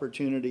business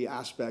opportunity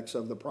aspects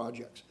of the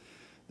projects.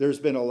 There's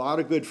been a lot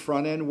of good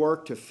front-end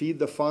work to feed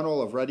the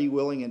funnel of ready,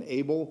 willing, and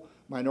able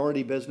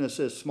minority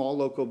businesses, small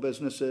local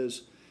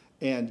businesses,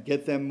 and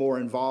get them more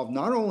involved,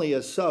 not only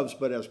as subs,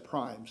 but as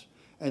primes.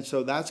 And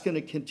so that's going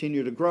to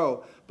continue to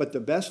grow. But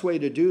the best way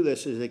to do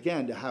this is,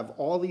 again, to have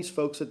all these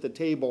folks at the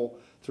table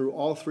through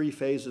all 3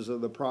 phases of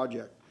the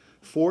project.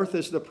 4th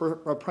is the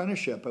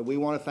apprenticeship, and we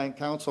want to thank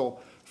council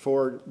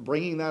for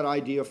bringing that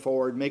idea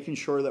forward, making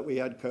sure that we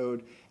had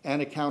code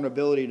and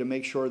accountability to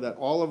make sure that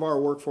all of our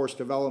workforce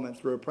development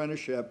through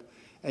apprenticeship,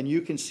 and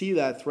you can see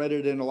that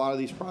threaded in a lot of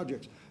these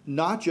projects,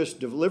 not just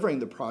delivering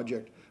the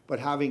project, but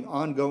having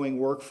ongoing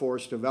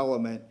workforce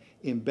development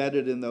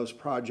embedded in those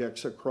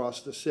projects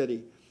across the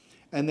city.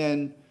 And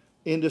then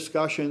in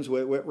discussions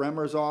with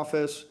Remmer's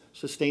office,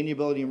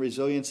 sustainability and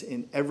resilience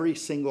in every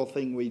single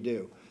thing we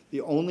do. The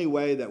only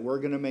way that we're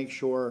going to make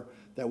sure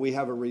that we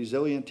have a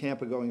resilient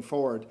Tampa going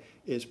forward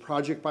is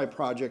project by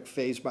project,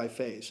 phase by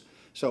phase.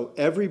 So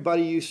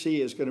everybody you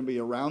see is going to be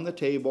around the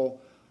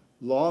table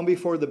long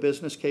before the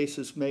business case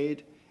is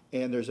made,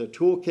 and there's a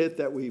toolkit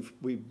that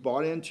we've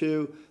bought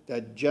into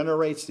that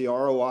generates the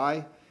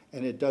ROI,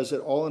 and it does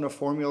it all in a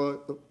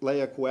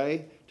formulaic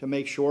way to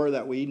make sure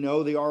that we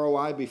know the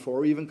ROI before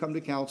we even come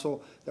to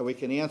council, that we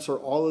can answer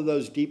all of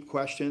those deep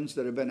questions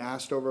that have been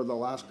asked over the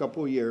last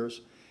couple of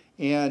years,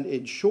 and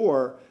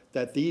ensure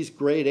that these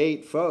grade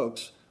 8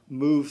 folks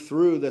move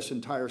through this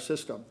entire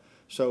system.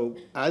 So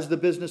as the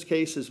business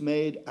case is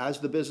made, as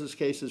the business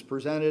case is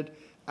presented,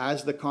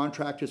 as the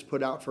contract is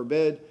put out for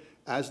bid,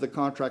 as the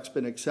contract's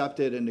been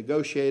accepted and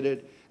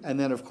negotiated, and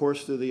then, of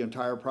course, through the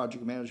entire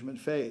project management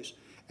phase.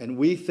 And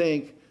we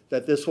think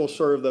that this will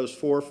serve those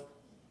 4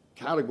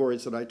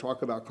 categories that I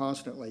talk about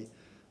constantly: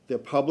 the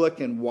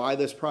public and why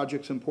this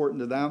project's important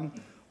to them,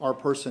 our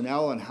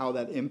personnel and how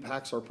that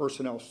impacts our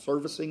personnel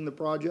servicing the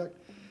project,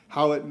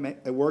 how it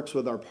works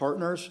with our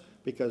partners,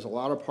 because a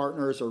lot of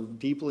partners are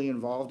deeply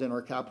involved in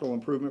our capital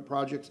improvement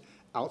projects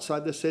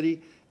outside the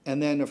city,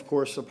 and then, of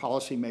course, the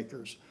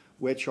policymakers,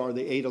 which are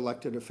the 8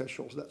 elected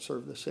officials that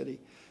serve the city.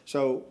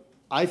 So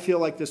I feel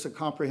like this, a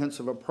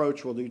comprehensive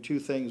approach, will do 2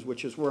 things,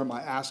 which is where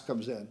my ask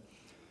comes in.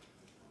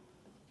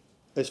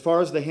 As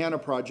far as the Hannah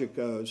project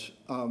goes,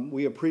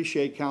 we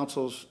appreciate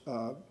council's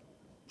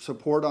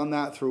support on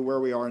that through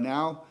where we are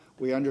now.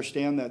 We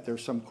understand that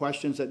there's some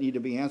questions that need to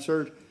be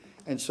answered.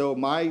 And so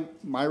my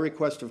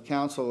request of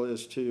council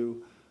is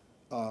to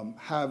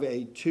have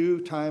a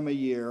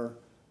 2-time-a-year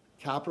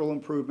capital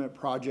improvement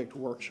project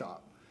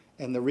workshop.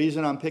 And the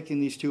reason I'm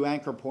picking these 2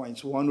 anchor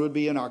points, one would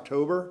be in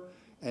October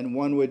and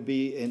one would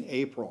be in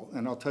April.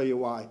 And I'll tell you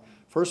why.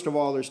 First of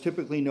all, there's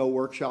typically no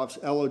workshops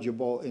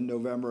eligible in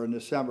November and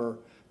December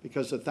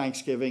because of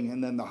Thanksgiving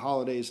and then the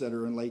holidays that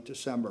are in late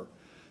December.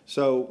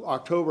 So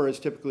October is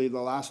typically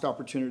the last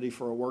opportunity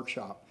for a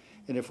workshop.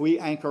 And if we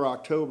anchor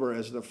October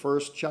as the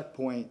first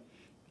checkpoint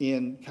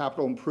in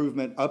capital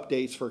improvement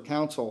updates for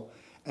council,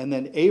 and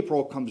then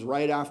April comes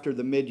right after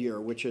the mid-year,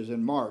 which is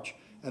in March,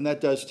 and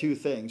that does 2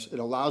 things. It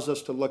allows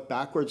us to look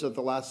backwards at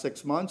the last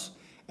 6 months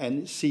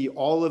and see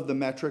all of the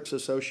metrics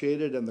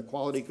associated and the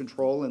quality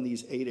control in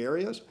these 8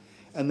 areas.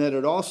 And then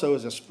it also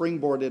is a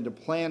springboard into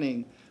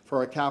planning for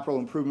our capital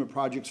improvement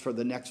projects for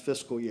the next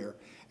fiscal year.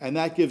 And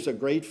that gives a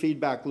great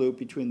feedback loop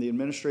between the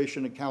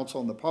administration and council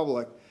and the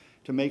public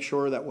to make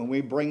sure that when we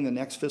bring the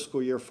next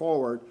fiscal year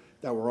forward,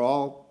 that we're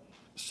all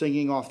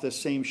singing off this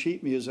same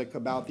sheet music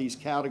about these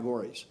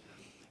categories.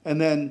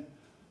 And then,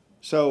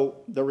 so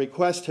the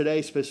request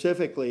today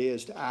specifically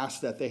is to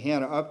ask that the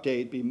Hannah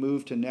update be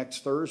moved to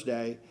next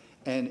Thursday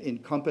and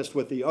encompassed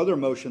with the other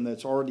motion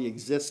that's already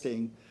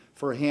existing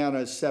for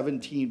Hannah's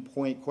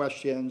 17-point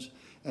questions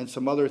and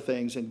some other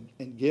things,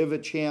 and give a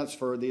chance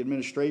for the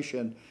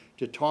administration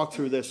to talk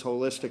through this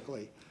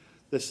holistically.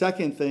 The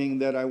second thing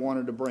that I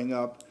wanted to bring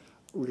up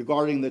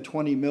regarding the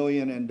 20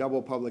 million and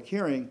double public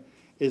hearing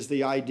is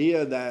the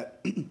idea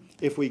that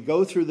if we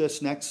go through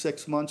this next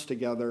 6 months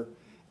together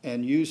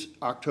and use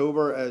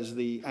October as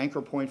the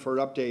anchor point for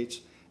updates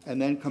and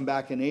then come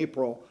back in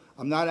April,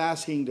 I'm not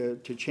asking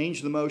to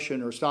change the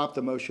motion or stop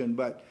the motion,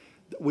 but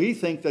we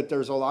think that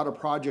there's a lot of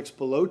projects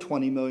below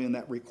 20 million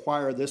that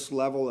require this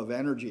level of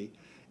energy.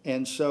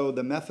 And so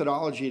the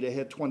methodology to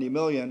hit 20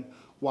 million,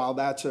 while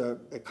that's a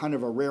kind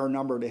of a rare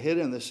number to hit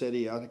in the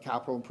city on a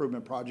capital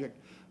improvement project,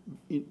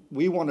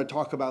 we want to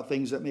talk about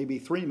things that may be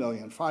 3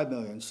 million, 5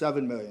 million,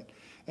 7 million.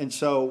 And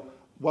so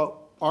what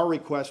our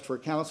request for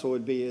council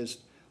would be is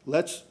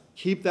let's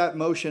keep that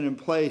motion in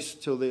place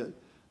till the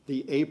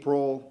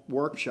April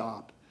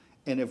workshop.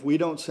 And if we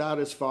don't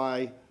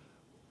satisfy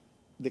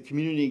the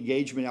community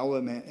engagement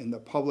element and the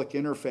public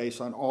interface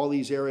on all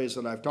these areas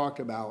that I've talked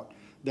about,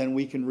 then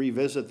we can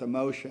revisit the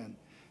motion.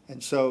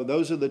 And so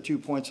those are the 2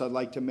 points I'd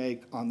like to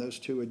make on those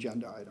 2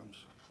 agenda items.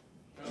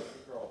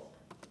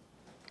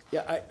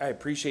 Yeah, I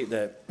appreciate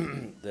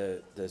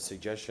the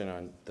suggestion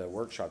on the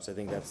workshops. I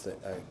think that's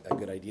a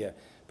good idea.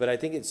 But I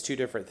think it's 2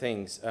 different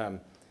things.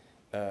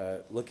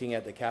 Looking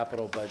at the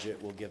capital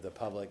budget will give the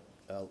public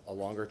a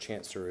longer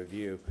chance to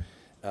review.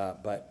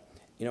 But,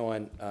 you know,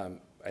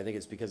 I think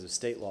it's because of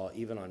state law,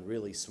 even on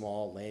really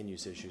small land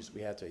use issues,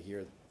 we have to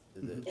hear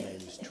the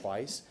land use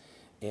twice.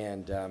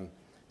 And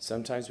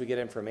sometimes we get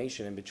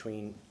information in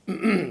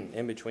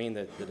between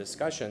the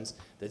discussions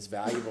that's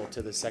valuable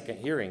to the second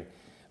hearing.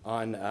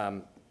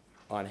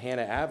 On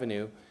Hannah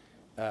Avenue,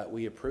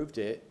 we approved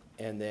it,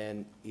 and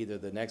then either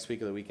the next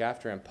week or the week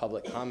after in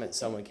public comment,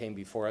 someone came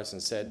before us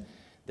and said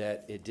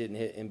that it didn't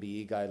hit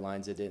MBE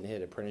guidelines, it didn't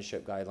hit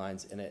apprenticeship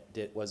guidelines, and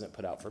it wasn't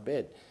put out for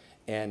bid.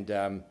 And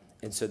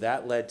so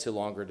that led to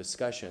longer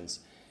discussions.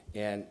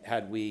 And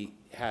had we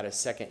had a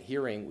second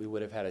hearing, we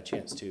would have had a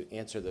chance to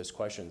answer those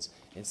questions.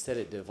 Instead,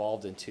 it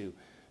devolved into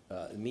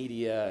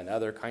media and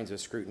other kinds of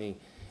scrutiny.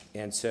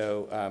 And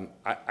so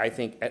I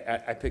think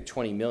I picked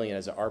 20 million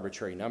as an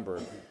arbitrary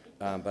number.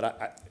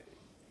 But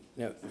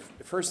you know,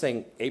 the first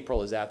thing,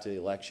 April is after the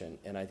election.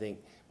 And I think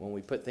when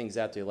we put things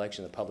after the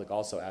election, the public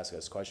also asks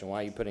us a question,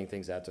 why are you putting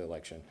things after the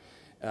election?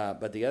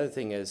 But the other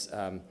thing is,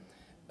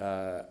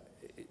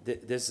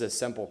 this is a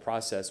simple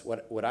process.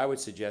 What I would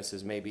suggest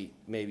is maybe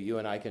you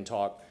and I can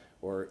talk,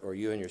 or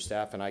you and your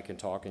staff and I can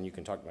talk, and you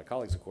can talk to my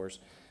colleagues, of course,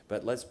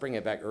 but let's bring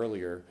it back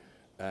earlier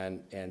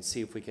and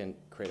see if we can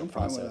create a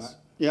process.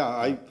 Yeah,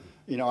 I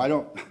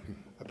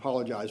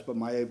apologize, but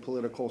my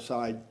apolitical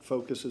side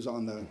focuses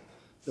on the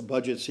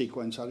budget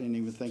sequence. I didn't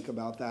even think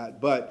about that.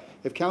 But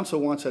if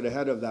council wants it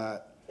ahead of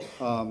that,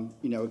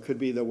 it could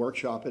be the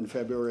workshop in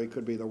February, it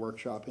could be the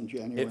workshop in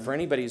January. For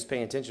anybody who's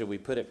paying attention, we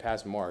put it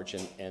past March,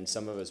 and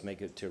some of us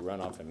make it to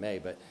runoff in May,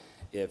 but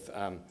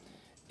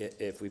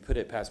if we put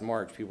it past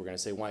March, people are gonna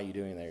say, why are you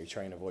doing that? Are you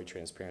trying to avoid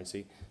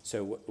transparency?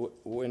 So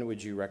when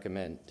would you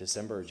recommend,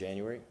 December or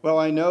January? Well,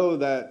 I know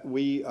that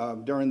we,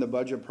 during the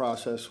budget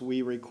process,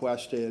 we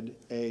requested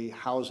a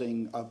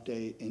housing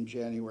update in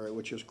January,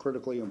 which is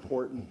critically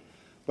important.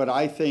 But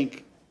I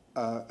think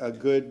a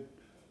good,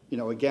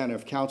 again,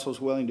 if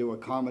council's willing to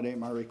accommodate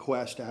my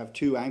request to have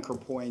 2 anchor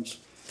points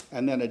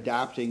and then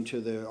adapting to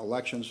the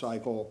election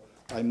cycle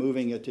by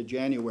moving it to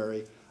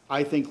January,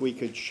 I think we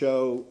could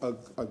show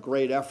a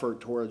great effort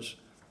towards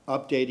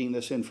updating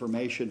this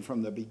information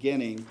from the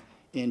beginning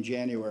in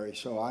January.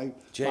 So I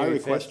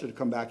requested to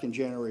come back in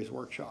January's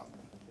workshop.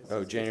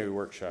 Oh, January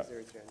workshop. Is there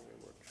a January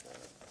workshop?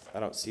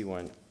 I don't see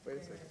one. Wait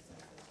a second.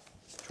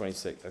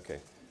 26, okay.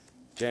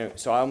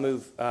 So I'll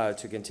move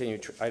to continue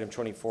item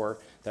 24.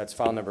 That's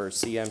file number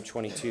CM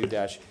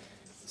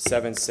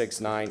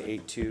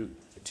 22-76982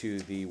 to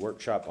the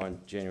workshop on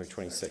January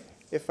 26th.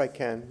 If I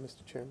can,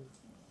 Mr. Chairman.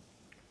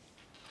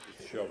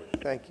 Shelby.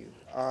 Thank you.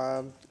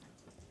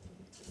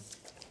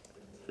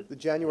 The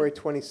January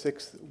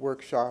 26th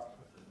workshop,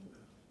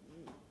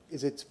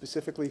 is it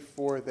specifically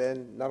for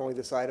then, not only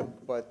this item,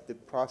 but the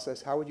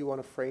process? How would you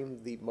want to frame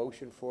the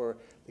motion for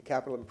the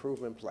capital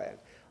improvement plan?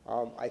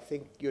 I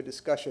think your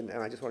discussion,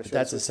 and I just want to share.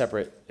 That's a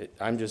separate,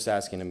 I'm just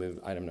asking to move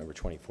item number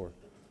 24.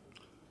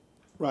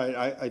 Right,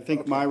 I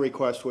think my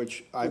request,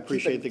 which I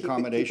appreciate the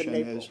accommodation,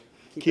 is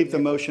Keep keep it the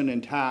in motion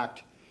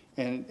intact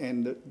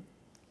and,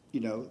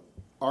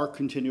 our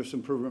continuous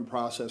improvement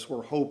process,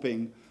 we're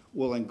hoping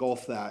will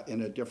engulf that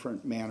in a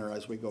different manner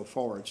as we go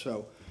forward.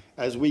 So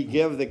as we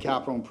give the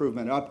capital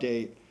improvement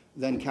update,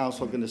 then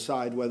council can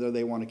decide whether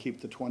they want to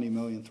keep the 20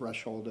 million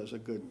threshold as a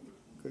good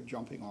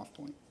jumping off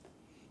point.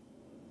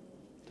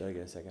 Did I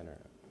get a second or?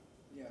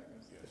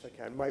 If I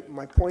can.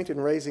 My point in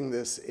raising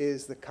this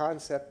is the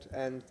concept,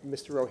 and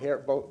Mr.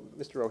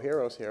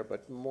 O'Hara's here,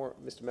 but more,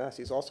 Mr.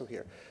 Massey is also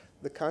here.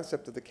 The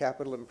concept of the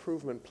capital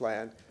improvement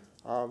plan,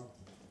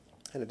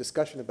 and a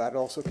discussion about it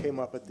also came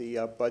up at the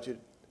Budget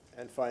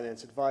and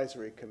Finance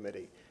Advisory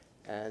Committee.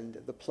 And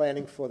the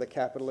planning for the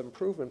capital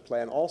improvement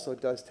plan also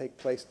does take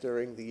place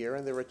during the year,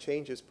 and there are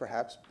changes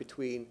perhaps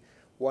between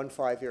one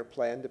 5-year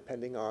plan,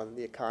 depending on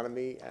the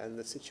economy and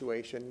the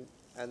situation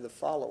and the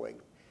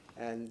following.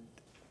 And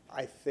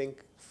I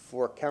think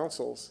for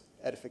council's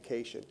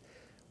edification,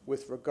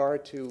 with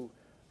regard to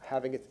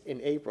having it in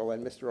April,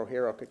 and Mr.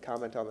 O'Hara could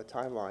comment on the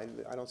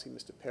timeline, I don't see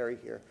Mr. Perry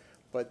here,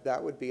 but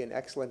that would be an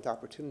excellent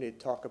opportunity to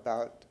talk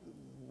about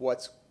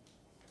what's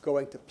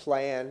going to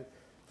plan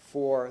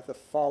for the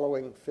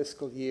following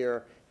fiscal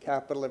year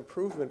capital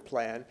improvement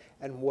plan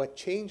and what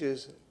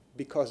changes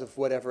because of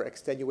whatever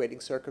extenuating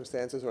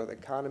circumstances or the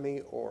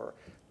economy or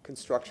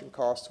construction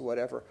costs or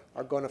whatever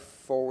are going to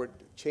forward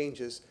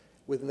changes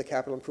within the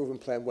capital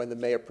improvement plan when the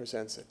mayor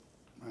presents it.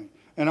 Right.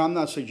 And I'm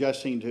not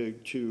suggesting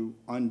to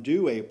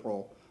undo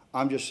April.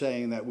 I'm just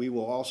saying that we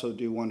will also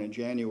do one in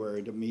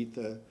January to meet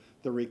the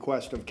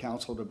request of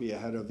council to be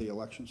ahead of the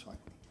election cycle.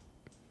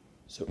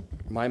 So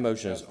my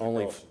motion is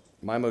only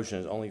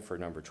for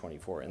number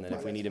 24, and then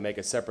if we need to make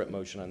a separate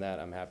motion on that,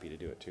 I'm happy to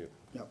do it too.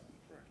 Yep.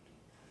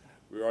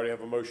 We already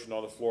have a motion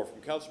on the floor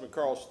from Councilman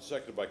Carlson,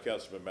 seconded by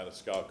Councilman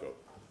Maniscalco.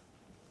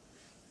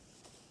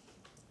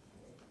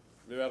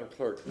 Madam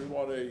Clerk, do we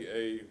want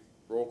a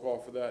roll call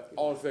for that?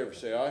 All in favor,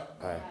 say aye.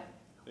 Aye.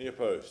 Any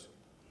opposed?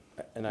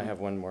 And I have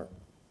one more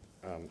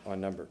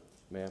on number,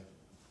 ma'am.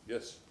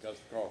 Yes,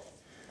 Councilman Carlson.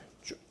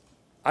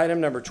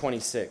 Item number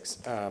 26,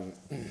 and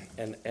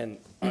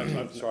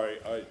I'm sorry,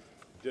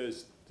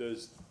 does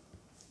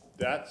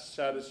that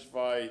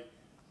satisfy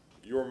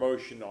your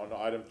motion on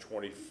item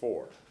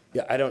 24?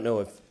 yeah, I don't know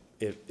if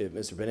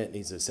Mr. Bennett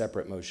needs a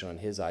separate motion on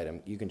his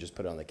item. You can just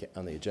put it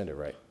on the agenda,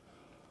 right?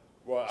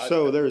 Well,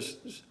 So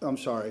I'm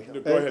sorry.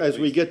 No, go ahead, As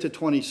we please. get to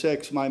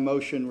 26, my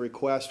motion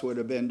request would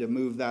have been to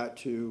move that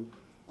to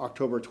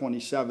October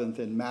 27th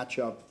and match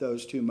up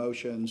those 2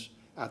 motions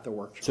at the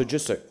workshop. So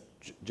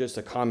just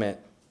a comment,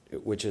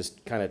 which is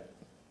kind of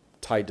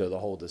tied to the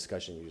whole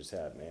discussion you just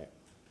had, man.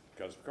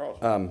 Councilman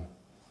Carlson.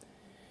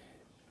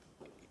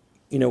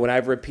 When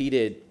I've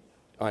repeated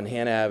on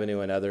Hannah Avenue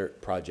and other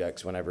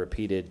projects, when I've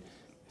repeated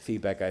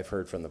feedback I've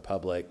heard from the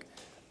public,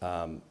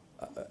 I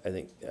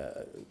think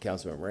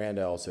Councilman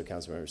Miranda, also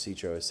Councilmember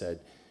Citro has said,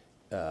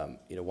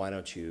 why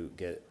don't you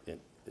get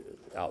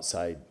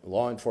outside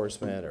law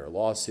enforcement or a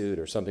lawsuit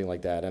or something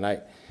like that? And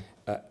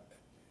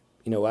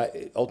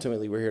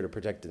ultimately we're here to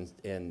protect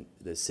in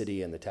the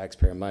city and the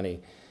taxpayer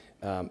money.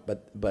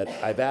 But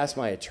I've asked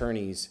my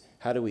attorneys,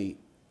 how do we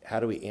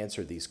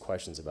answer these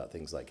questions about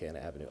things like Hannah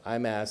Avenue?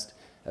 I'm asked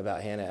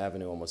about Hannah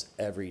Avenue almost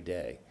every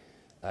day.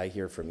 I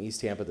hear from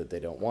East Tampa that they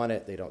don't want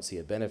it, they don't see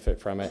a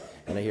benefit from it,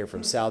 and I hear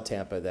from South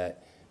Tampa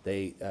that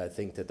they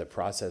think that the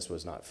process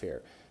was not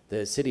fair.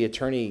 The city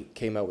attorney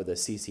came out with a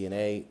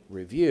CCNA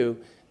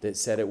review that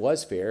said it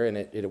was fair and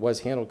it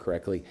was handled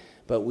correctly.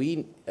 But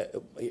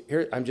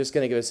here, I'm just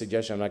going to give a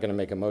suggestion. I'm not going to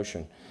make a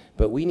motion.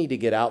 But we need to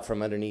get out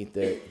from underneath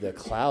the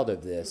cloud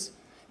of this.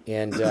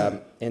 And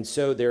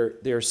so there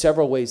are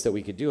several ways that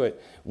we could do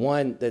it.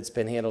 One that's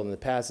been handled in the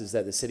past is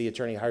that the city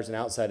attorney hires an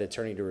outside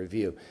attorney to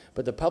review.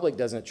 But the public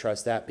doesn't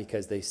trust that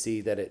because they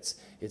see that it's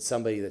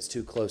somebody that's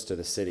too close to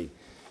the city.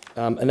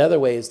 Another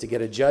way is to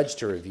get a judge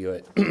to review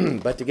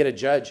it. But to get a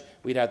judge,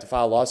 we'd have to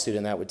file a lawsuit,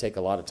 and that would take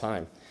a lot of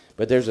time.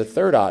 But there's a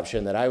third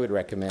option that I would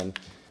recommend.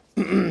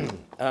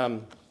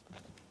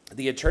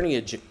 The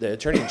Attorney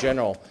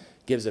General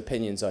gives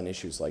opinions on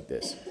issues like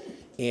this.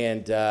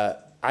 And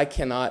I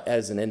cannot,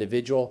 as an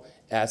individual,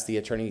 ask the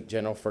Attorney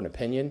General for an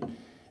opinion.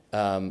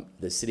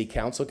 The City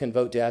Council can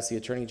vote to ask the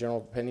Attorney General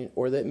opinion,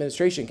 or the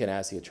administration can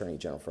ask the Attorney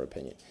General for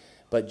opinion.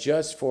 But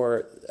just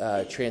for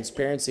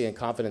transparency and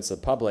confidence of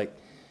the public,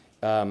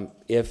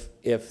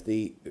 if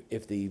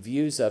the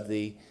views of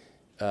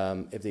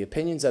if the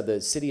opinions of the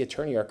city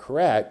attorney are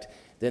correct,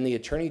 then the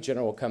Attorney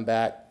General will come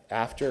back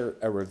after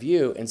a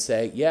review and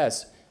say,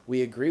 yes,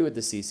 we agree with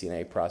the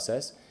CCNA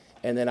process.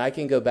 And then I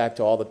can go back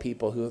to all the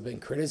people who have been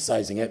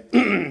criticizing it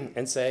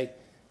and say,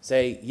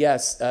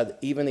 yes,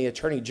 even the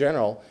Attorney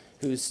General,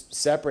 who's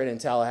separate in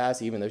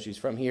Tallahassee, even though she's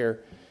from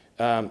here,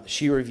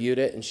 she reviewed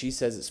it and she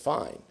says it's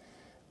fine.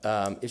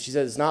 If she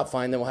says it's not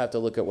fine, then we'll have to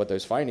look at what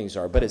those findings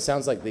are. But it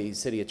sounds like the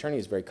city attorney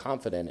is very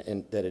confident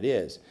in that it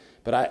is.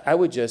 But I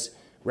would just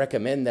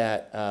recommend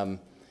that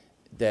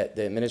that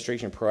the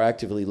administration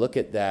proactively look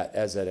at that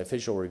as an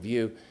official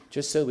review,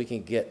 just so we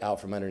can get out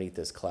from underneath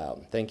this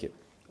cloud. Thank you.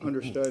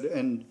 Understood.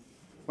 And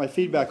my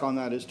feedback on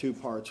that is two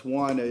parts.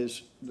 One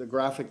is the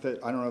graphic that,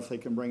 I don't know if they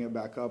can bring it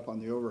back up on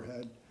the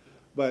overhead,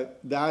 but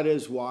that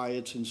is why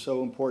it's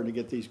so important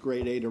to get these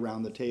grade 8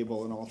 around the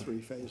table in all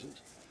three phases.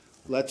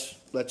 Let's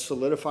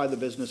solidify the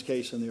business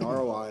case and the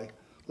ROI.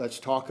 Let's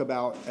talk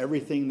about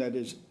everything that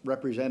is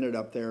represented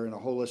up there in a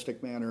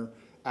holistic manner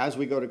as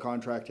we go to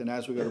contract and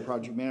as we go to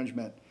project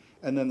management.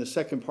 And then the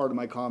second part of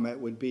my comment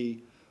would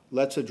be,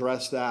 let's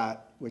address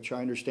that, which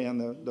I understand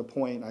the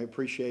point. I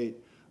appreciate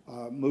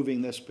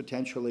moving this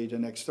potentially to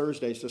next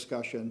Thursday's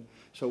discussion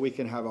so we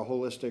can have a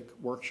holistic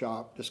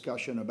workshop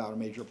discussion about a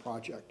major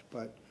project.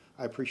 But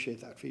I appreciate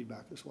that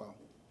feedback as well.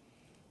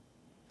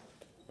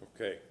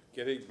 Okay,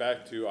 getting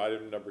back to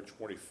item number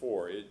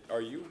 24,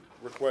 are you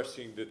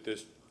requesting that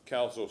this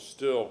council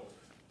still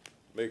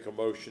make a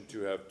motion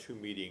to have 2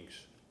 meetings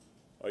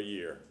a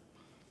year?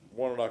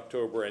 One in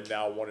October and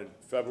now one in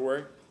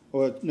February?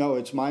 Well, no,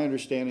 it's my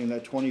understanding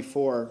that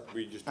 24,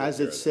 We just as took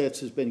care it of sits,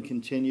 has been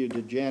continued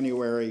to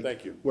January.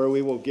 Thank you. Where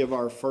we will give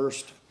our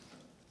first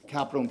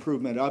capital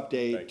improvement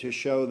update to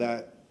show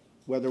that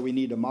whether we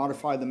need to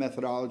modify the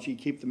methodology,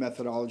 keep the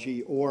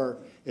methodology, or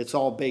it's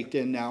all baked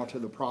in now to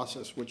the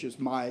process, which is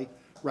my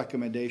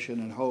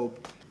recommendation and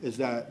hope, is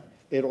that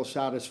it'll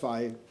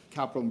satisfy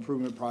capital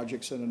improvement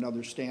projects in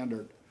another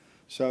standard.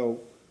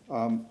 So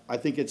I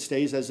think it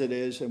stays as it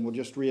is, and we'll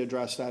just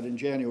readdress that in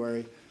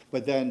January.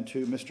 But then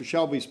to Mr.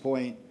 Shelby's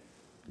point,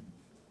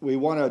 we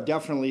want to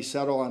definitely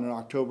settle on an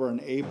October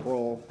and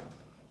April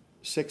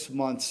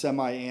 6-month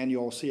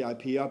semi-annual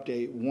CIP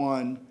update,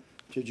 one,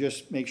 to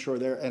just make sure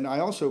there. And I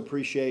also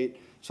appreciate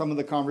some of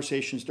the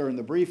conversations during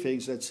the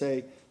briefings that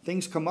say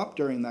things come up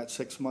during that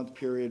 6-month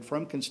period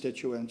from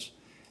constituents.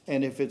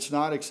 And if it's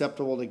not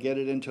acceptable to get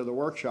it into the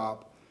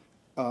workshop,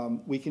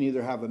 we can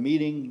either have a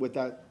meeting with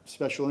that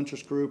special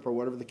interest group or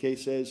whatever the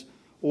case is,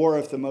 or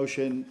if the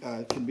motion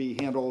can be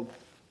handled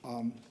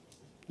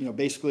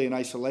basically in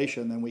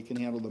isolation, then we can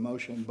handle the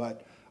motion.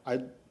 But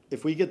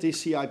if we get these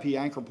CIP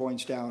anchor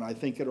points down, I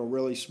think it'll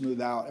really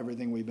smooth out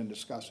everything we've been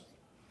discussing.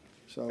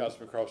 So,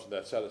 Councilman Carlson,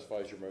 that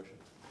satisfies your motion?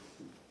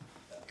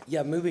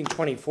 Yeah, moving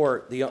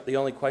 24, the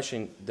only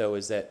question, though,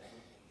 is that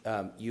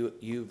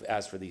you've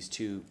asked for these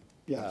 2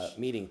 yes.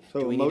 meetings.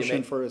 So a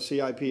motion for a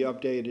CIP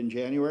update in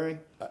January?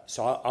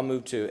 So I'll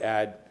move to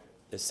add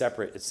it's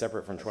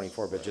separate from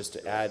 24, but just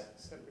to add.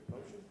 Separate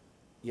motion?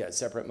 Yeah,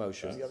 separate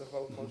motion. The other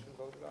motion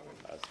voted on?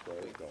 That's where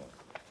I was going.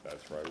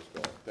 That's where I was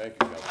going. Thank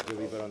you, Councilman. Did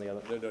we vote on the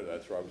other? No,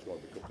 that's where I was going.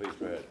 Please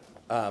go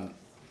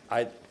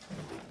ahead.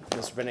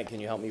 Mr. Bennett,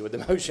 can you help me with the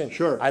motion?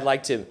 Sure. I'd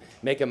like to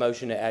make a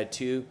motion to add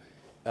 2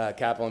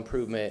 capital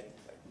improvement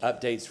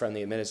updates from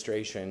the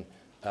administration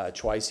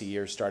twice a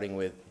year, starting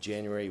with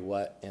January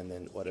what, and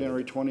then what?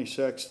 January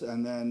 26th,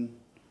 and then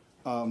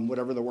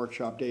whatever the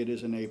workshop date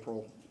is in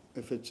April,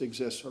 if it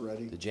exists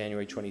already. The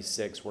January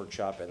 26th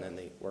workshop, and then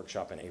the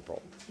workshop in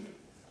April.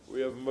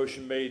 We have a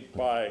motion made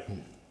by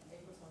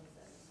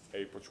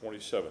April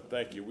 27th.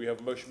 Thank you. We have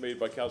a motion made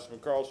by Councilman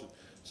Carlson,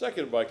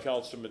 seconded by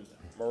Councilman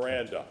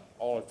Miranda.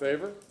 All in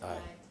favor? Aye.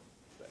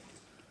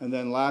 And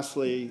then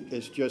lastly,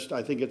 is just,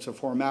 I think it's a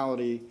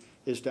formality,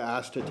 is to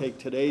ask to take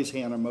today's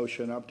Hannah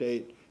motion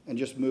update and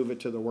just move it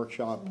to the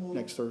workshop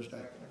next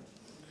Thursday.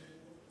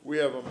 We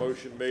have a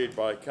motion made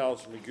by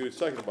Councilman Good,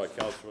 seconded by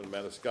Councilman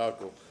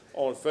Maniscalco.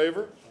 All in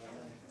favor?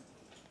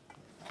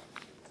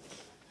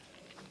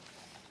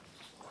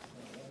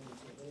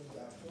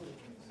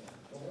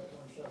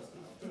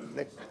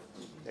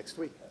 Next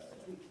week.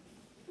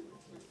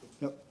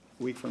 Yep.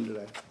 week from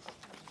today.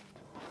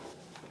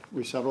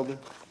 We settled it?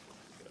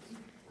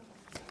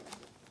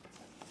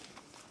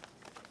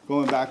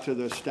 Going back to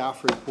the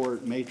staff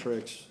report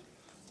matrix,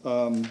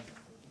 the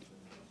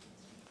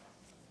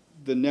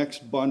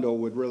next bundle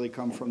would really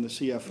come from the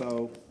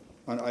CFO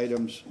on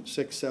items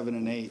 6, 7,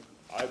 and 8.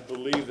 I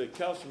believe that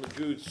Councilman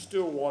Goods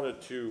still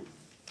wanted to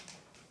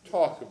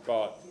talk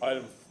about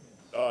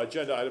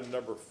agenda item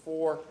number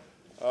 4,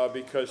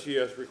 because he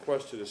has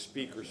requested a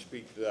speaker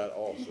speak to that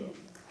also.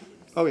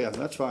 Oh, yeah,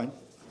 that's fine.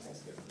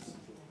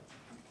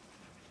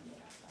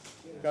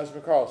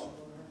 Councilman Carlson.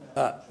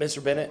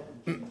 Mr. Bennett,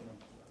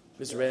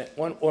 Mr. Bennett,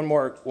 one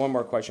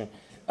more question.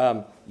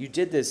 You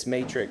did this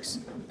matrix.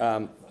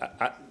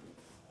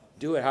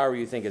 Do it however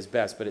you think is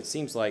best, but it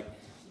seems like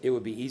it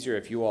would be easier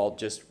if you all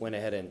just went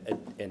ahead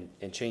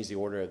and changed the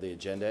order of the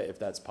agenda, if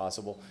that's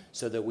possible,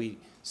 so that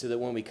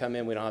when we come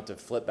in, we don't have to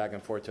flip back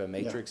and forth to a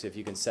matrix. If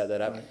you can set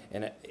that up, Right.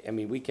 and I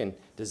mean, we can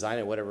design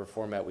it whatever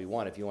format we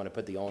want. If you want to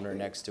put the owner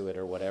next to it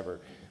or whatever,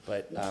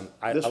 but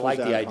I This was like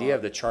the ad idea hoc.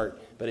 of the chart.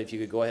 But if you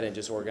could go ahead and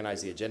just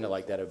organize the agenda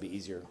like that, it would be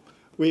easier.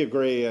 We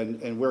agree,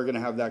 and we're going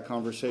to have that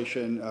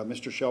conversation.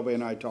 Mr. Shelby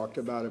and I talked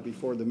about it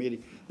before the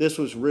meeting. This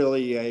was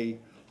really a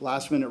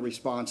last-minute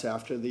response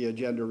after the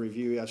agenda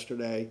review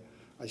yesterday.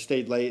 I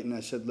stayed late, and I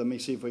said, let me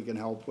see if we can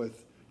help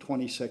with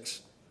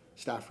 26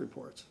 staff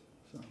reports.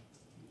 So,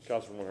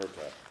 Councilman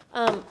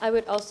Hurtak. I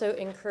would also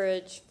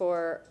encourage,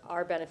 for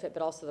our benefit,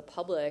 but also the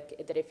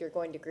public, that if you're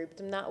going to group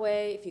them that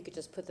way, if you could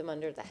just put them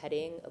under the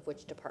heading of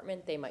which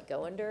department they might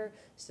go under,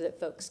 so that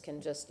folks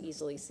can just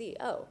easily see,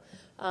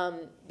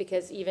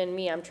 because even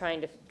me, I'm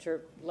trying to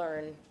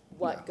learn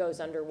what goes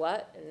under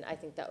what, and I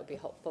think that would be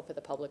helpful for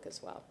the public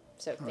as well.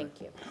 So thank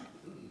you.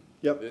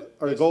 Yep,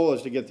 our goal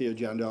is to get the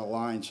agenda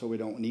aligned so we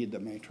don't need the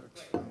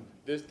matrix.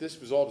 This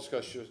was all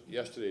discussed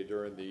yesterday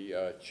during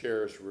the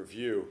chair's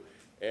review,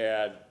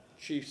 and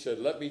Chief said,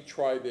 let me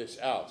try this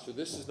out. So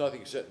this is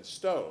nothing set in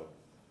stone,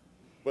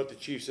 but the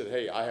chief said,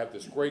 hey, I have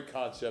this great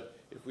concept.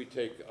 If we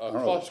take a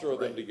cluster of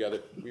them together,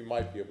 we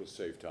might be able to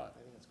save time.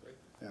 I think that's great.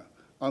 Yeah,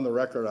 on the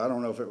record, I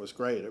don't know if it was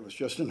great. It was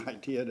just an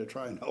idea to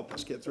try and help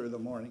us get through the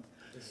morning.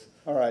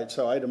 All right,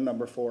 so item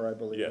number 4, I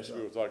believe. Yes,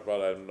 we will talk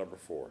about item number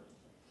 4.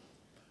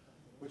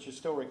 Which is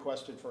still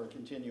requested for a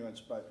continuance,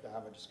 but to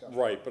have a discussion.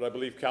 Right, but I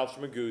believe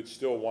Councilman Good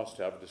still wants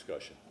to have a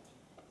discussion.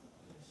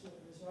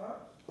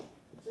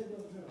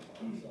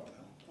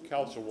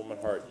 Councilwoman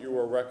Hart, you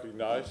are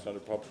recognized under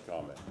public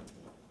comment.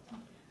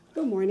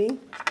 Good morning.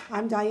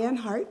 I'm Diane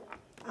Hart,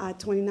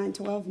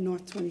 2912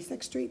 North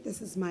 26th Street.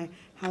 This is my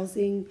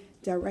housing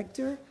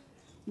director,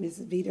 Ms.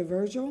 Vita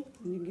Virgil,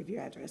 and you can give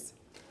your address.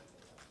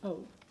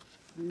 Oh,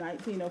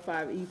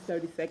 1905 East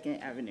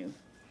 32nd Avenue.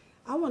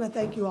 I want to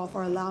thank you all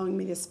for allowing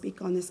me to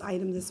speak on this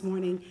item this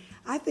morning.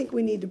 I think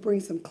we need to bring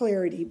some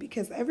clarity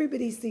because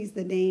everybody sees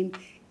the name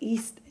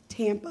East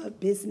Tampa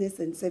Business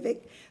and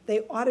Civic.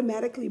 They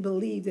automatically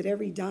believe that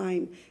every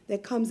dime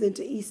that comes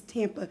into East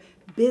Tampa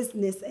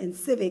Business and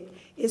Civic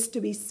is to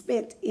be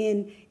spent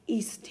in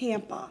East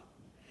Tampa.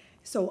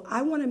 So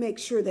I want to make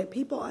sure that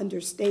people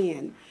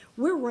understand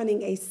we're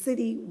running a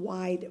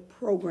city-wide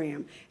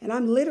program, and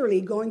I'm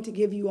literally going to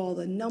give you all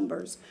the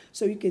numbers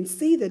so you can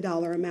see the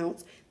dollar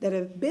amounts that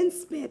have been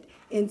spent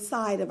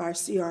inside of our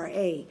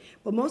CRA.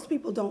 But most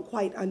people don't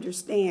quite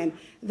understand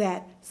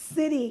that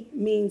city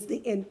means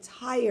the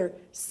entire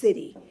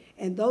city,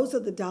 and those are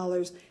the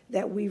dollars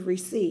that we've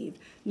received.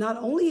 Not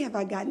only have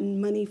I gotten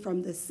money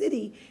from the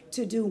city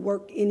to do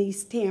work in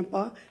East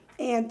Tampa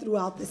and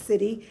throughout the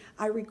city,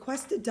 I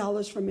requested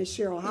dollars from Ms.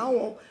 Cheryl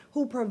Howell,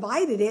 who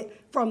provided it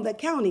from the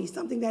county,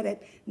 something that had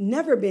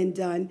never been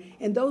done,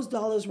 and those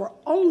dollars were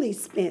only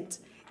spent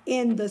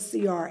in the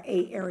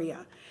CRA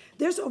area.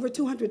 There's over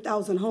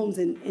 200,000 homes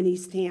in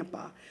East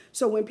Tampa.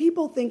 So when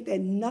people think that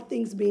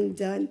nothing's being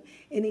done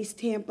in East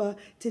Tampa,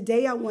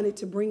 today I wanted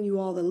to bring you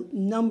all the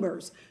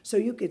numbers so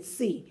you could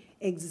see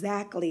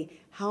exactly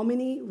how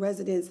many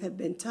residents have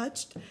been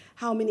touched,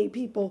 how many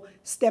people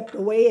stepped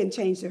away and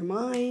changed their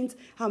minds,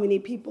 how many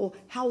people,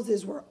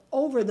 houses were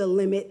over the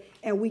limit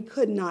and we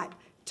could not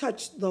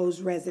touch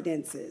those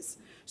residences.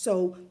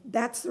 So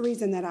that's the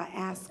reason that I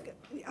asked.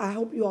 I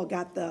hope you all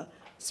got the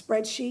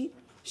spreadsheet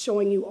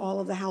showing you all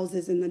of the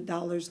houses and the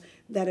dollars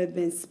that have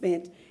been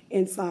spent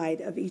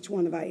inside of each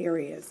one of our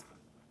areas.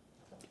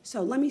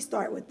 So let me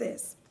start with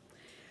this.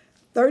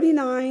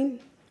 39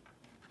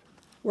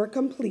 were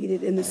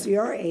completed in the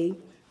CRA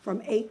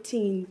from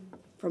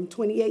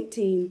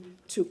 2018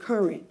 to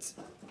current.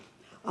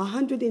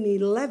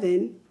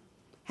 111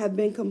 have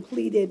been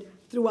completed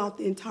throughout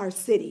the entire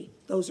city.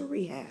 Those are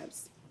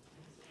rehabs.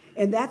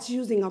 And that's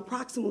using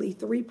approximately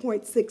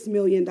 $3.6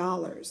 million.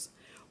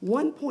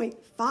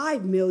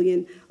 1.5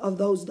 million of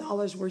those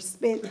dollars were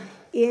spent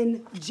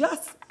in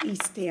just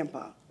East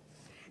Tampa.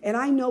 And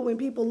I know when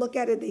people look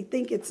at it, they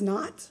think it's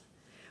not,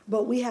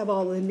 but we have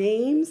all the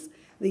names,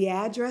 the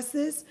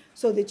addresses,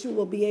 so that you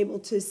will be able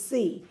to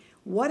see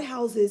what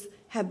houses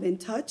have been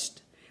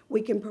touched.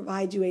 We can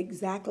provide you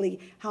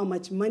exactly how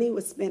much money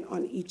was spent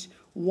on each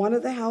one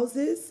of the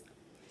houses.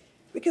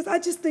 Because I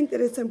just think that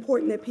it's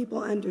important that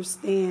people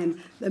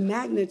understand the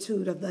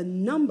magnitude of the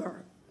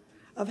number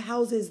of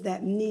houses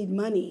that need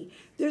money.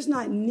 There's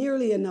not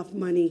nearly enough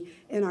money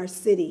in our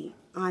city,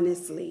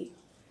 honestly,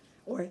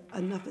 or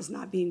enough is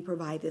not being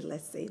provided,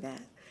 let's say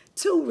that,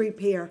 to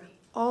repair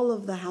all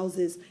of the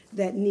houses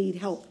that need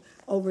help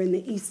over in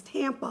the East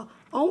Tampa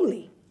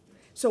only.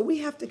 So we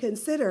have to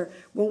consider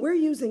when we're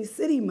using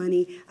city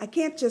money, I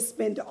can't just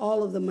spend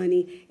all of the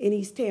money in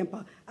East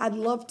Tampa. I'd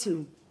love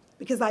to,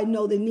 because I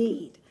know the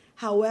need.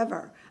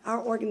 However, our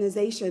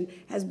organization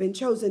has been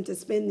chosen to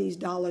spend these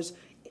dollars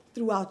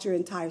throughout your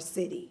entire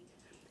city.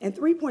 And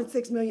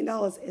 $3.6 million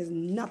is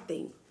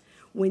nothing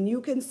when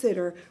you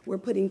consider we're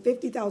putting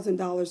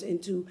 $50,000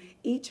 into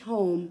each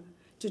home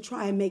to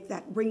try and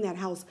bring that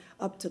house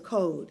up to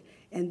code.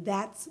 And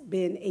that's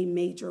been a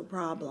major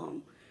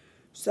problem.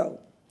 So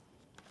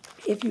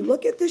if you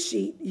look at the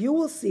sheet, you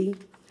will see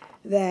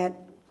that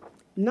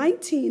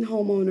 19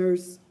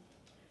 homeowners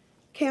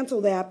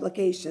canceled the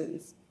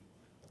applications,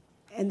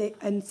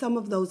 and some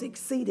of those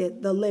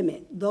exceeded the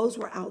limit. Those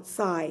were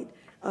outside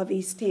of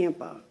East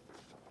Tampa.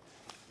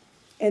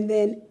 And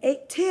then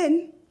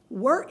 10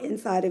 were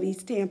inside of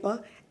East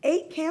Tampa.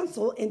 8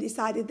 canceled and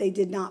decided they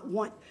did not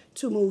want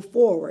to move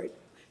forward.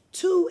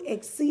 2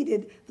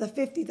 exceeded the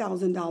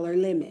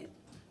 $50,000 limit.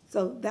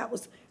 So that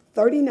was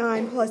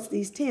 39 plus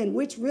these 10,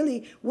 which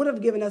really would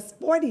have given us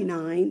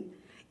 49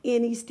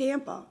 in East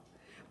Tampa.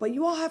 But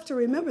you all have to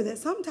remember that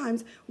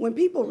sometimes when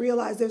people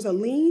realize there's a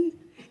lien,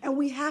 and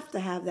we have to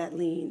have that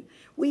lien.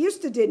 We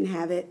used to didn't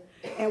have it,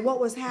 and what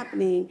was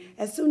happening,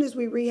 as soon as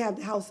we rehabbed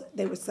the house,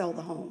 they would sell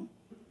the home.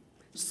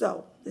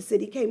 So the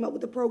city came up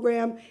with a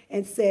program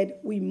and said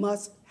we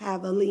must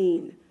have a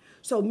lien.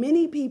 So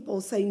many people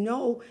say,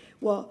 no,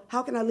 well,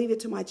 how can I leave it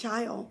to my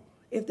child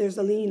if there's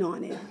a lien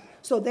on it?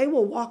 So they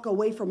will walk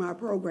away from our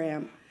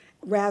program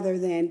rather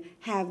than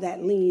have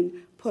that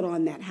lien put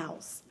on that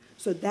house.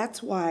 So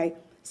that's why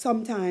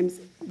sometimes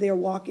they're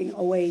walking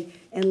away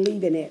and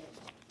leaving it.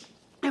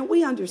 And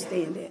we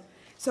understand it.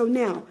 So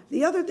now,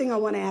 the other thing I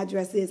want to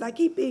address is I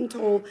keep being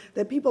told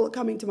that people are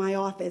coming to my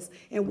office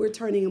and we're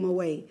turning them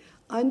away.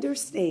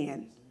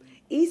 Understand,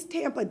 East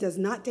Tampa does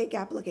not take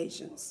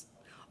applications.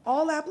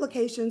 All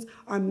applications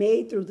are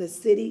made through the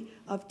city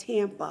of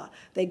Tampa.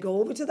 They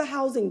go over to the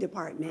housing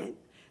department.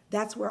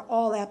 That's where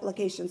all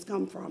applications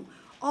come from.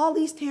 All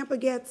East Tampa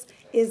gets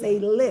is a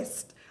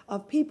list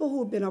of people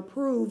who have been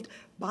approved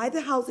by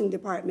the housing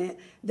department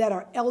that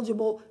are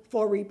eligible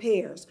for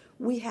repairs.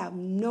 We have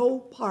no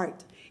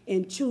part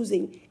in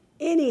choosing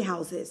any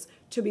houses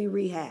to be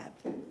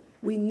rehabbed.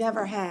 We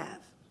never have.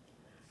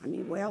 I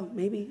mean, well,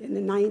 maybe in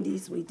the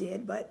 90s we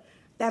did, but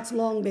that's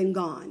long been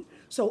gone.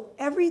 So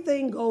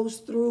everything goes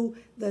through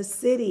the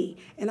city.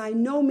 And I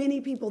know many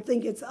people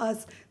think it's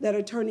us that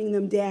are turning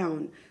them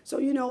down. So,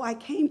 you know, I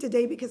came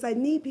today because I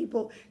need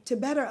people to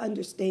better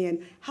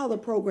understand how the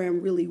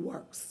program really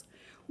works.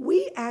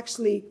 We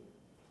actually,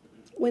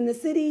 when the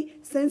city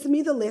sends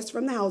me the list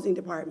from the housing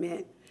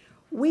department,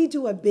 we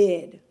do a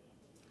bid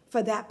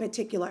for that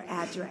particular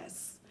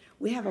address.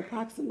 We have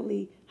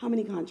approximately, how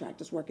many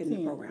contractors working in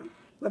the program?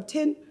 We have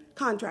 10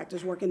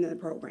 contractors working in the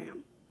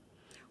program.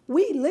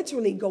 We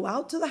literally go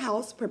out to the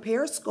house,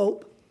 prepare a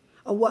scope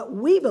of what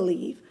we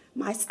believe,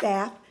 my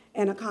staff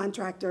and a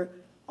contractor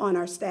on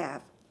our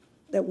staff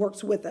that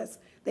works with us.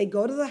 They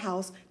go to the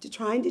house to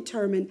try and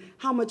determine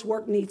how much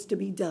work needs to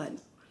be done.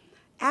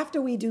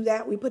 After we do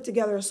that, we put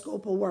together a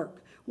scope of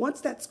work.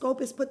 Once that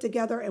scope is put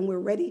together and we're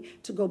ready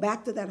to go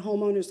back to that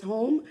homeowner's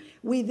home,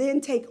 we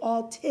then take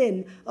all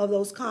 10 of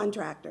those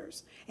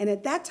contractors. And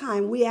at that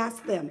time, we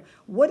ask them,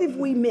 what have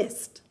we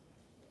missed?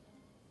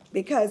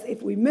 Because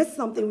if we miss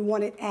something, we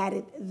want it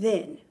added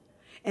then.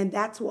 And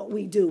that's what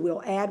we do.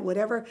 We'll add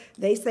whatever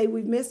they say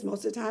we've missed.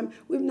 Most of the time,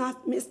 we've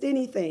not missed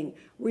anything.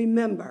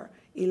 Remember,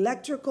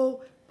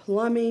 electrical,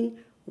 plumbing,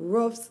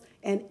 roofs,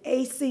 and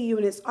AC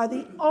units are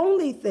the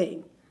only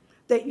thing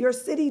that your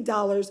city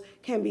dollars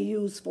can be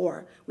used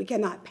for. We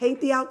cannot paint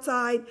the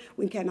outside.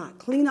 We cannot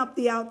clean up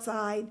the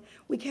outside.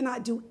 We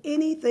cannot do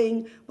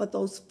anything but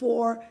those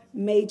 4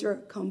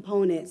 major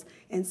components.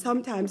 And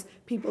sometimes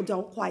people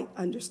don't quite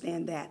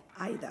understand that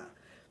either.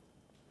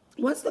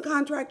 Once the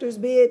contractors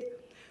bid,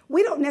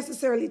 we don't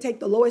necessarily take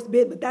the lowest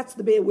bid, but that's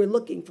the bid we're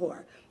looking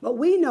for. But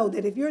we know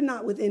that if you're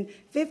not within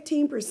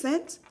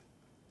 15%,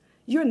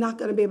 you're not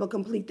going to be able to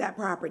complete that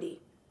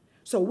property.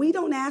 So we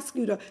don't ask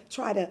you to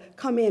try to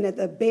come in at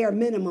the bare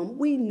minimum.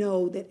 We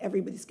know that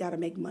everybody's got to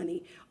make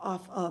money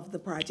off of the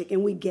project,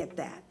 and we get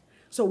that.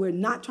 So we're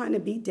not trying to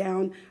beat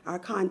down our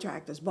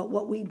contractors. But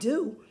what we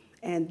do,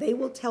 and they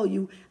will tell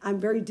you, I'm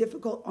very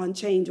difficult on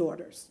change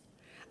orders.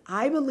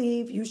 I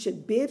believe you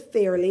should bid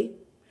fairly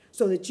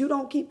so that you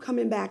don't keep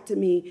coming back to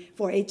me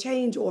for a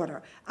change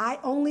order. I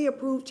only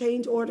approve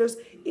change orders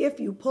if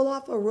you pull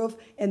off a roof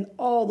and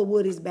all the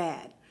wood is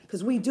bad.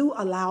 Because we do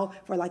allow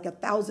for like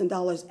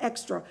 $1,000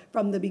 extra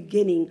from the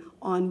beginning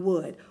on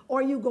wood.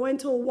 Or you go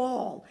into a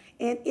wall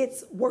and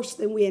it's worse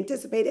than we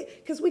anticipated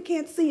because we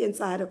can't see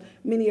inside of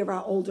many of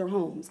our older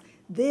homes.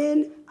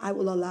 Then I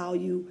will allow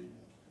you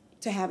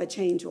to have a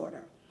change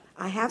order.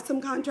 I have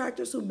some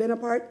contractors who've been a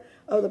part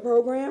of the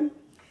program,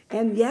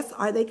 and yes,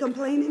 are they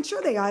complaining?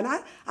 Sure they are, and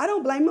I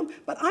don't blame them,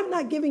 but I'm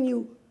not giving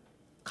you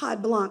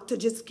carte blanche to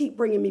just keep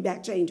bringing me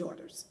back change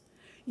orders.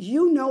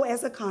 You know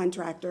as a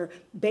contractor,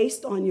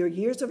 based on your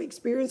years of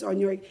experience, on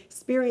your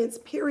experience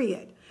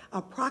period,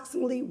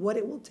 approximately what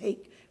it will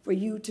take for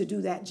you to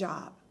do that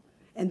job.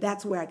 And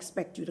that's where I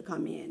expect you to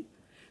come in.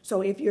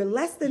 So if you're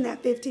less than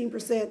that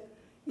 15%,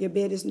 your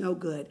bid is no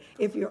good.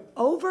 If you're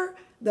over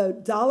the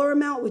dollar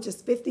amount, which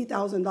is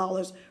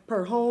 $50,000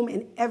 per home,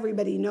 and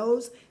everybody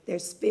knows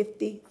there's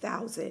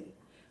 50,000,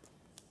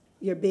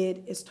 your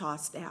bid is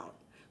tossed out.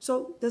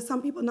 So does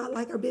some people not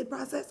like our bid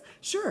process?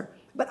 Sure,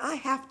 but I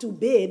have to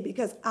bid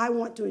because I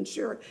want to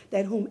ensure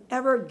that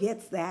whomever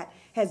gets that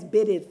has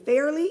bidded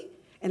fairly,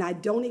 and I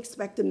don't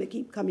expect them to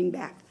keep coming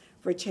back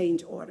for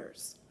change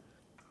orders.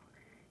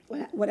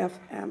 What else?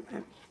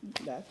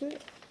 That's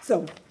it.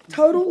 So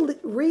total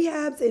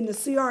rehabs in the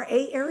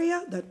CRA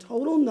area, the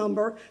total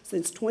number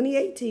since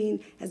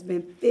 2018 has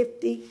been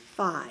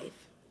 55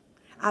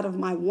 out of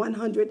my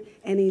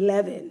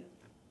 111.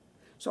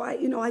 So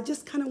I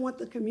just kind of want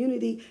the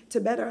community to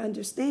better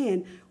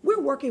understand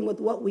we're working with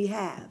what we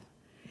have.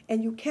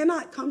 And you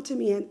cannot come to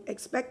me and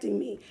expecting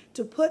me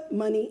to put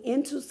money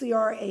into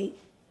CRA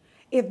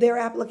if their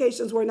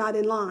applications were not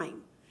in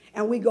line.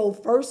 And we go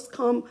first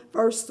come,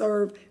 first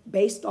serve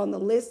based on the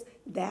list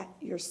that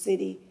your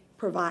city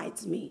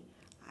provides me.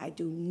 I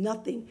do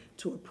nothing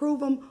to approve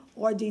them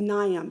or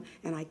deny them.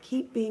 And I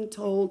keep being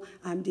told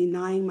I'm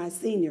denying my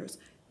seniors.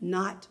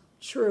 Not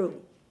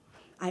true.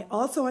 I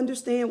also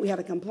understand we had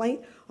a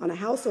complaint on a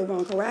house over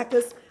on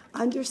Caracas.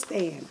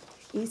 Understand,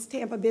 East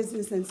Tampa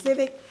Business and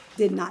Civic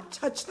did not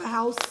touch the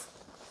house.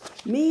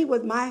 Me,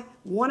 with my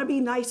wanna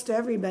be nice to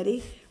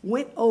everybody,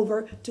 went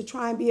over to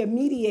try and be a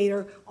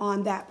mediator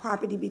on that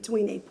property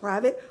between a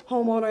private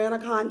homeowner and a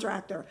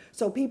contractor.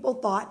 So people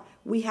thought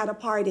we had a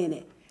part in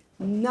it.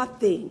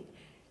 Nothing.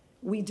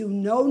 We do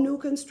no new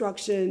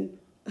construction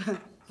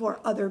for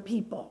other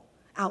people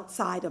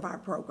outside of our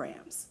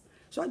programs.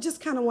 So I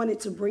just kind of wanted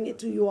to bring it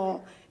to you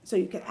all so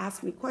you could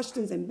ask me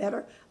questions and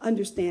better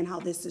understand how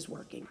this is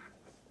working.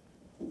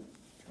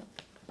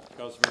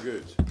 Councilman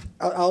Goods.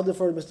 I'll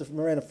defer to Mr.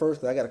 Miranda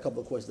first, because I got a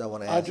couple of questions I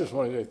want to ask. I just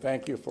wanted to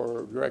thank you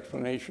for your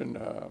explanation.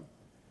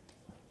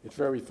 It's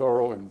very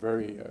thorough and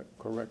very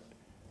correct.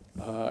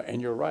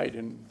 And you're right,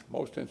 in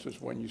most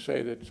instances, when you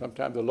say that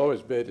sometimes the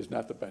lowest bid is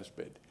not the best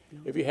bid.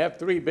 If you have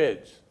 3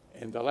 bids,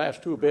 and the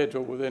last 2 bids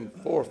are within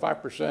 4 or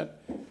 5%,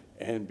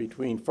 and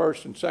between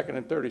first and second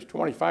and third is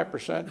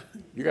 25%,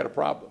 you got a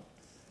problem.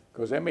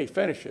 Because they may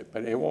finish it,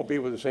 but it won't be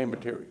with the same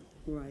material.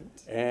 Right.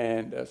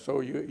 And so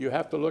you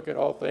have to look at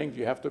all things.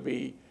 You have to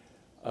be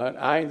an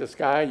eye in the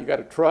sky. You got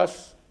to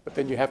trust, but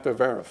then you have to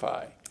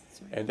verify.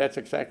 And that's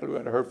exactly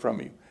what I heard from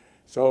you.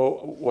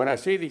 So when I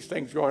see these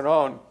things going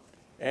on,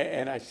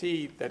 and I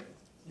see that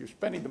you're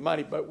spending the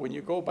money, but when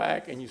you go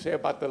back and you say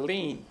about the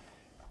lien,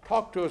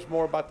 talk to us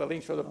more about the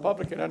lien so the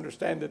public can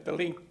understand that the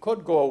lien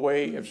could go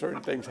away if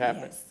certain things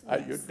happen.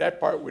 Yes. That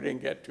part we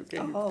didn't get to.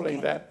 Can you explain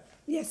Okay. that?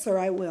 Yes, sir,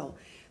 I will.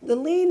 The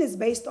lien is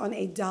based on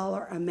a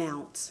dollar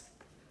amount,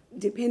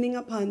 depending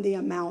upon the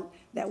amount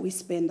that we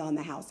spend on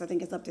the house. I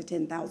think it's up to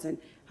 10,000.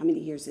 How many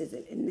years is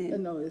it? And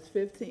then No, it's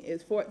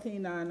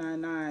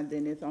 14,999,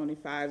 then it's only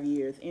 5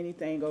 years.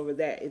 Anything over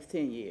that is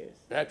 10 years.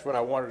 That's what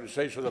I wanted to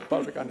say so the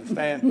public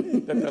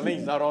understand that the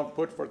lien's not on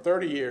put for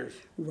 30 years.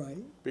 Right.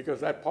 Because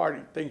that part,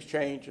 things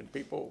change and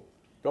people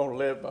don't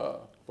live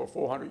for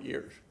 400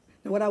 years.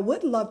 Now, what I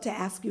would love to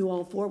ask you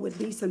all for would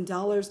be some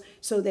dollars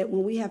so that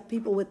when we have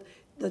people with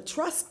the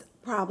trust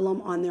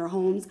problem on their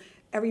homes,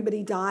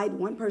 everybody died,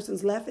 one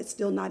person's left, it's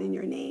still not in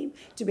your name,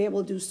 to be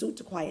able to do suit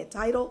to quiet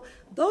title.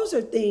 Those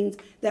are things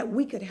that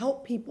we could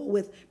help people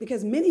with,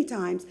 because many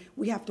times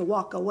we have to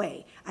walk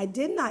away. I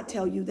did not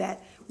tell you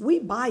that we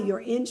buy your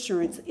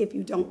insurance if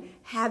you don't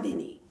have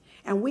any.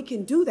 And we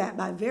can do that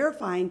by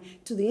verifying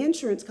to the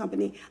insurance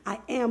company, I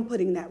am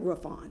putting that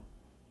roof on.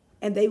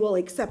 And they will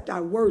accept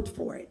our word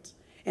for it.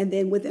 And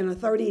then within a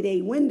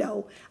 30-day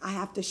window, I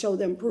have to show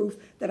them proof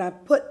that I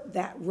put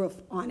that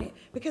roof on it.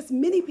 Because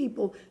many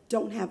people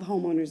don't have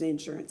homeowners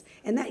insurance.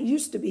 And that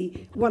used to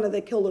be one of the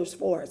killers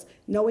for us.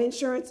 No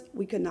insurance,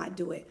 we could not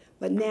do it.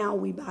 But now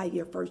we buy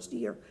your first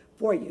year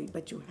for you,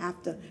 but you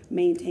have to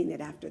maintain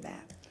it after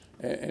that.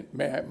 And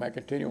may I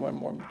continue one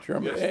more, Mr.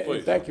 Chairman? Yes,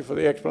 please. Thank you for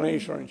the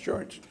explanation on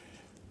insurance.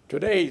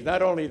 Today is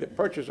not only the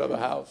purchase of the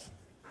house,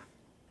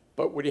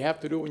 but what you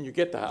have to do when you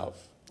get the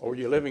house or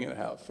you're living in the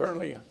house.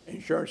 Certainly,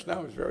 insurance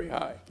now is very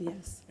high.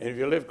 Yes. And if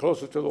you live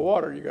closer to the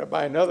water, you got to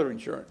buy another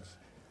insurance.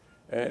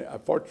 And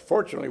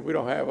fortunately, we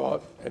don't have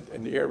all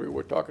in the area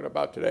we're talking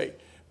about today.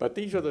 But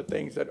these are the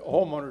things that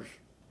homeowners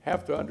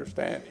have to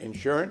understand.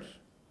 Insurance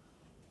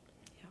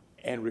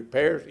and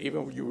repairs.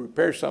 Even when you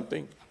repair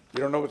something,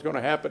 you don't know what's going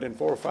to happen in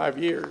 4 or 5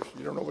 years.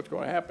 You don't know what's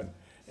going to happen.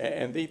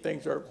 And these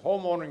things are,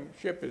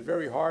 homeownership is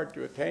very hard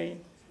to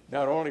attain,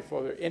 not only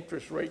for the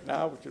interest rate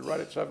now, which is right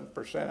at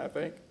 7%, I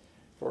think,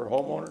 for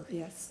homeowners.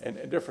 Yes.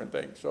 And different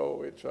things.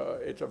 So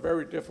it's a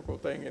very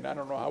difficult thing, and I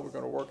don't know how we're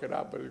gonna work it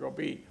out, but it's gonna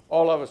be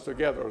all of us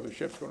together or the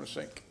ship's gonna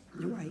sink.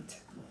 You're right.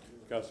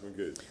 Councilman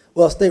Goode.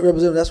 Well, State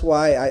Representative, that's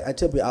why I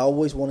tell people I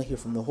always want to hear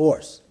from the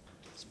horse.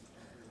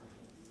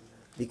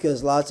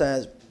 Because a lot of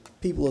times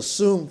people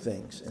assume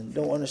things and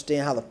don't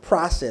understand how the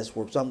process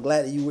works. So I'm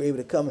glad that you were able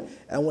to come, and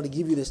I want to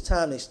give you this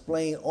time to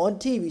explain on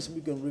TV so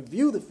we can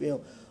review the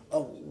film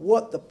of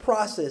what the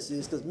process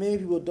is, because many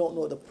people don't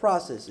know what the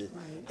process is.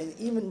 Right. And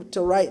even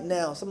to right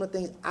now, some of the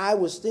things I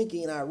was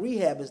thinking in our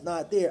rehab is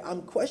not there.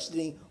 I'm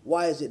questioning,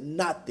 why is it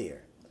not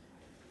there?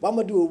 If I'm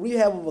going to do a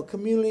rehab of a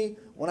community,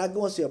 when I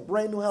go and see a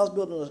brand new house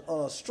built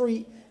on a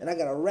street, and I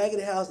got a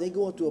raggedy house, they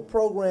go into a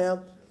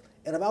program,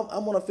 and if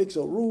I'm going to fix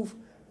a roof,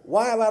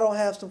 why if I don't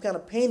have some kind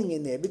of painting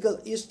in there? Because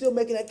you're still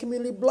making that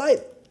community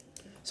blighted.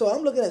 So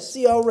I'm looking at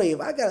CRA.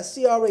 If I got a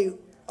CRA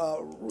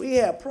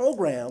rehab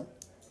program,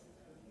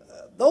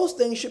 those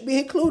things should be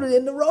included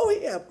in the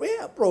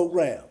rehab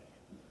program.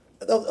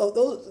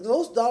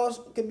 Those dollars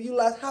can be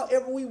utilized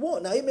however we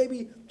want. Now, it may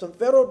be some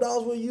federal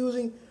dollars we're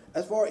using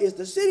as far as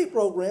the city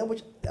program,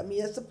 which, I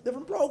mean, that's a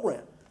different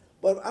program.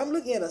 But if I'm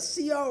looking at a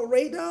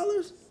CRA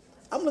dollars,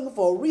 I'm looking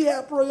for a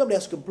rehab program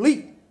that's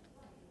complete.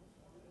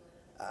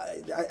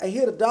 I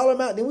hear the dollar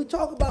amount, then we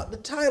talk about the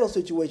title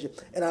situation.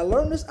 And I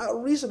learned this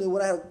out recently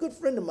when I had a good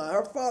friend of mine,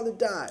 her father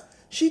died.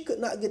 She could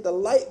not get the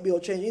light bill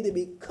changed either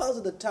because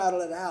of the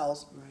title of the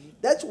house. Right.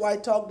 That's why I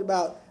talked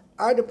about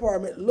our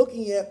department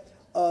looking at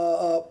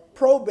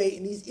probate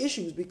and these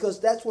issues,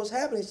 because that's what's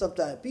happening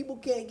sometimes. People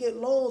can't get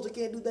loans or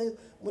can't do things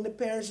when the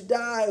parents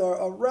die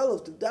or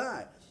relatives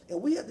die.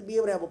 And we have to be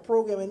able to have a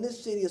program in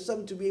this city or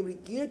something to be able to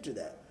gear to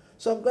that.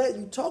 So I'm glad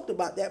you talked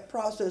about that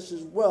process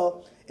as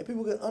well, and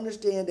people can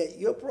understand that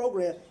your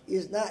program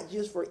is not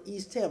just for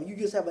East Tampa. You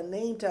just have a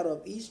name title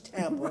of East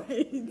Tampa,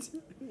 right. Yes.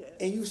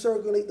 And you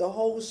circulate the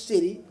whole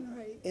city.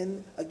 Right.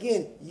 And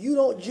again, you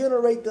don't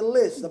generate the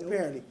list,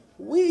 apparently.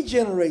 We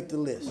generate the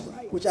list,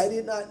 right. Which I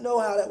did not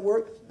know how that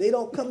worked. They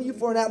don't come to you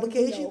for an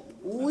application. Nope.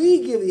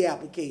 We give the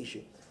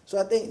application. So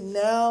I think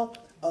now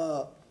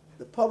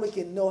the public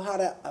can know how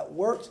that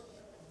works.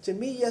 To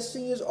me, yes,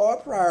 seniors are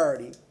a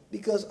priority,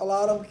 because a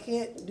lot of them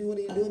can't do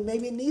anything.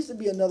 Maybe it needs to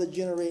be another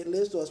generated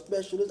list or a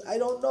special list. I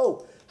don't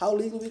know how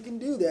legally we can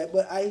do that,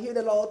 but I hear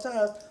that all the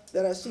time,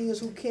 that our seniors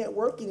who can't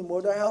work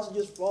anymore, their house is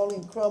just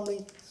falling,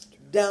 crumbling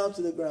down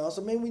to the ground.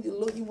 So maybe we need to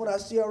look, even with our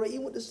CRA,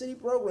 even with the city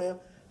program,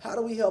 how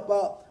do we help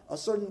out a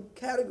certain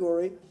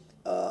category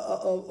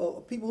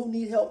of people who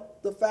need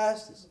help the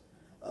fastest?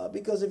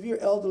 Because if you're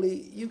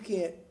elderly, you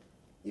can't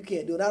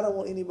do it. I don't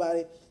want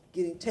anybody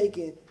getting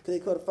taken because they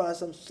could find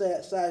some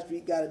side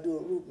street guy to do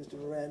a roof, Mr.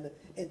 Miranda,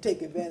 and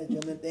take advantage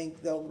of them and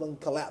think they'll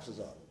collapses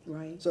on them.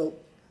 Right. So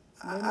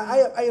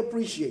I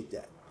appreciate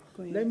that.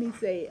 Let me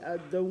say,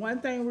 the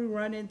one thing we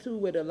run into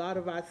with a lot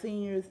of our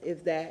seniors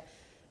is that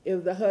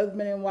if the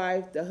husband and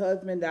wife, the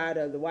husband died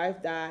or the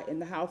wife died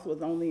and the house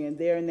was only in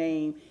their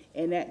name,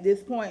 and at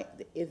this point,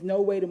 there's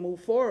no way to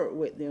move forward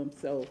with them.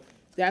 So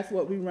that's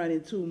what we run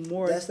into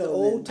more. That's the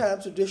old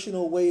time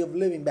traditional way of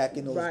living back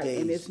in those days. Right,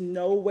 and there's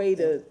no way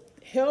to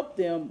help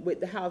them with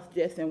the house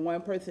just in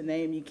one person's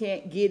name. You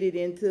can't get it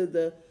into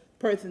the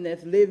person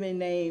that's living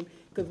name,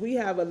 because we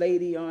have a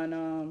lady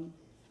on,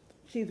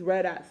 she's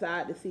right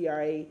outside the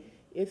CRA.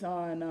 It's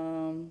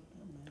on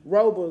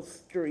Robles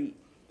Street,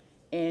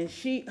 and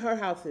her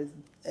house is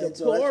deplorable.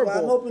 So that's why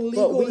I'm hoping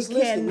legal is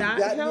listening. We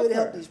got here to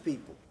help these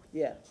people.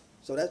 Yeah.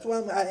 So that's why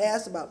I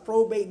asked about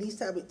probate and these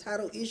type of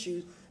title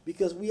issues,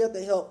 because we have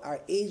to help our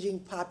aging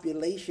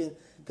population.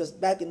 Because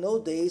back in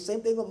those days,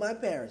 same thing with my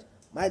parents.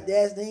 My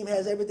dad's name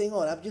has everything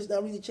on it. I'm just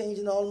not really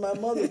changing all of my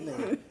mother's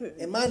name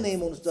and my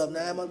name on the stuff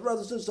now. And my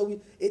brother's too. So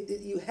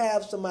you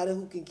have somebody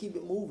who can keep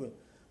it moving.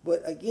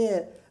 But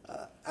again,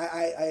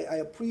 I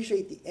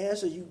appreciate the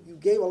answer. You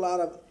gave a lot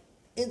of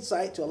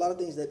insight to a lot of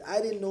things that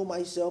I didn't know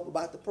myself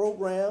about the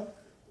program.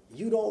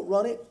 You don't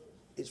run it.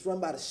 It's run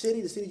by the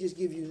city. The city just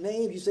gives you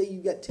names. You say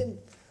you got 10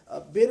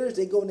 bidders.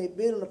 They go and they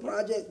bid on the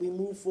project. We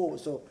move forward.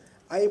 So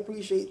I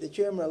appreciate the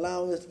chairman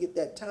allowing us to get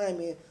that time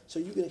in so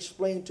you can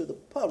explain to the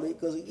public,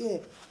 because again,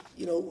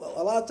 you know,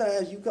 a lot of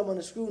times you come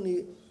under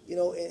scrutiny, you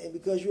know, and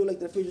because you're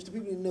elected officials, the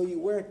people know you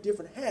wear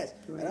different hats.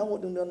 Right. And I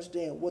want them to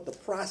understand what the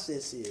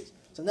process is.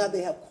 So now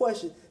they have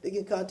questions, they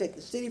can contact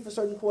the city for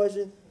certain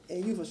questions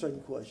and you for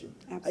certain questions.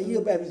 Absolutely. I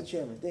yield back, Mr.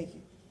 Chairman. Thank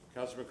you.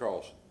 Councilman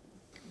Carlson.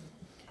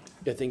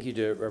 Yeah, thank you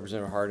to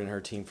Representative Hart and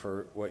her team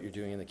for what you're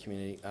doing in the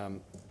community.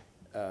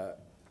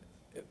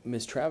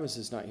 Ms. Travis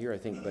is not here, I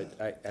think,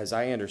 but as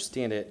I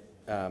understand it,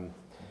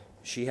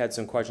 she had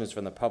some questions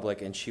from the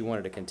public, and she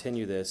wanted to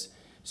continue this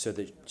so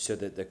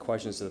that the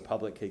questions of the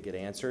public could get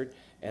answered.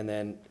 And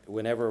then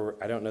whenever,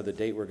 I don't know the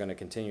date we're going to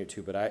continue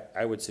to, but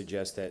I would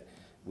suggest that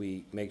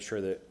we make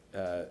sure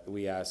that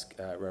we ask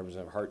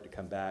Representative Hart to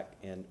come back,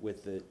 and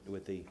with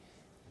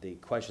the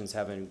questions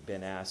having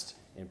been asked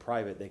in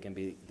private, they can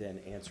be then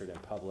answered in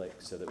public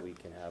so that we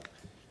can have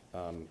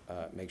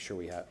make sure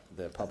we have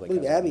the public. I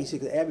believe Abby,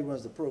 because Abby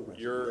runs the program.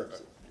 You're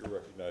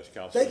recognized,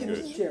 Councilman. Thank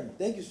you, Mr. Chairman.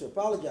 Thank you, sir.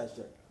 Apologize,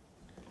 sir.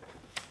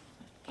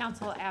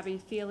 Council, Abby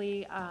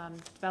Feely,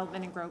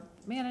 Development and Growth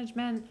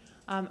Management.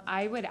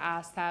 I would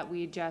ask that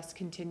we just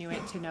continue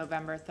it to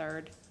November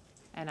 3rd.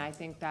 And I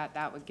think that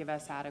that would give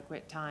us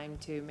adequate time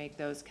to make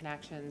those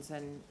connections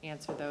and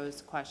answer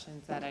those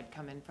questions that had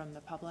come in from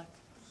the public.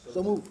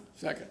 So move.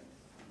 Second.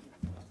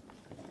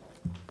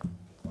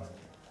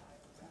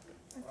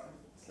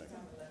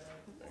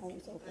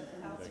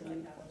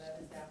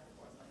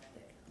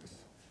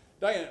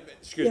 Diane, Yes,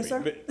 excuse sir.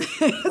 me,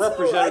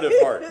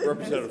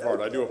 Representative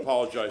Hart, I do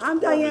apologize. I'm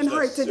Quorum is Diane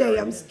Hart today. necessary.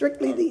 I'm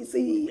strictly the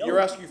CEO. You're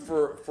asking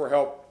for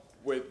help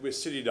with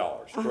city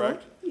dollars,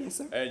 correct? Yes,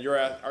 sir. And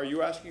are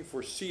you asking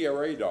for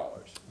CRA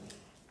dollars?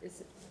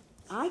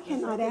 I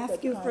cannot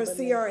ask you for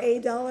CRA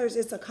dollars.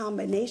 It's a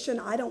combination.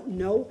 I don't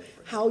know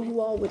how you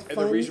all would And the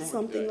fund reason,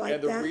 something like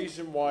and the that.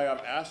 reason why I'm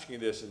asking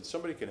this, and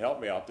somebody can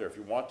help me out there if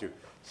you want to,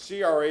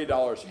 CRA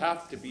dollars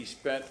have to be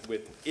spent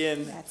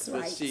within That's the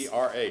right.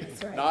 CRA,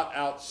 That's right. not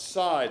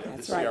outside of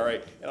That's the right. CRA.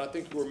 And I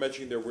think you were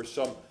mentioning there were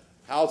some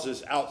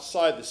houses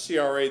outside the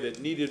CRA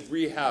that needed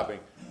rehabbing.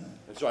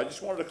 And so I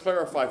just wanted to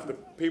clarify for the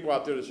people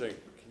out there that are saying,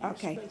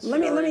 Okay, spend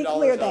let me CRA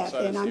clear dollars that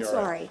outside then, of I'm CRA?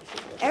 sorry.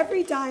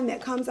 Every dime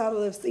that comes out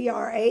of the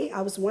CRA,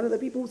 I was one of the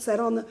people who sat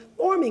on the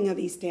forming of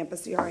East Tampa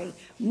CRA,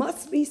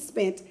 must be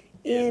spent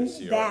in the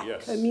CRA, that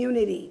yes.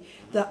 community.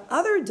 The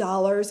other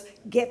dollars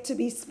get to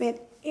be spent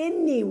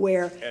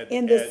anywhere And-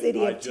 in the and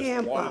city I of just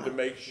Tampa. wanted to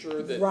make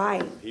sure that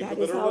Right, people that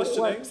that is are how it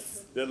listening,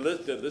 works. that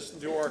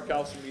listen to our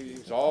council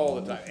meetings all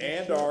the time,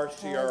 and our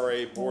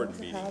CRA board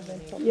meetings.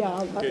 Yeah, I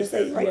was about to Okay,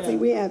 say, so- right, see,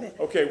 we have it.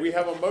 Okay, we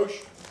have a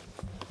motion.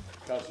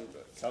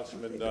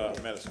 Councilman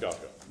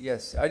Maniscalco.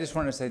 Yes, I just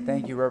want to say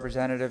thank you,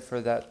 Representative,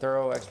 for that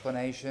thorough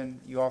explanation.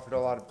 You offered a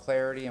lot of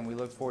clarity, and we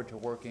look forward to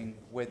working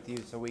with you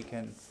so we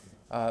can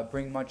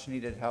bring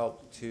much-needed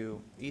help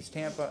to East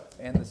Tampa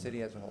and the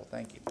city as a whole.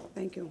 Thank you.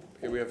 Thank you.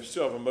 Okay, we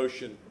still have a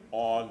motion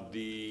on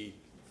the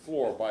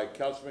floor by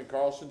Councilman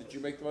Carlson. Did you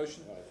make the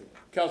motion?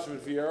 Councilman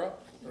Vieira?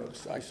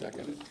 I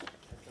second it.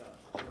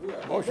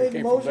 Motion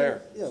came from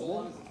there.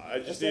 I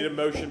just need a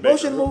motion.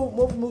 Motion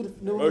maker.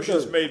 move. Motion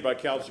is made by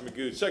Councilman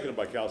Good, seconded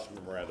by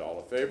Councilman Miranda. All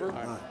in favor?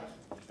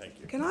 Thank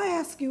you. Can I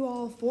ask you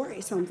all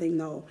for something,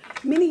 though?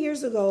 Many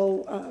years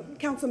ago,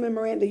 Councilman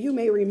Miranda, you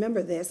may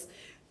remember this,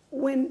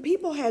 when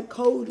people had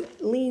code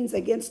liens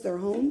against their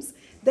homes,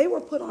 they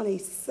were put on a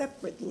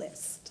separate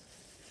list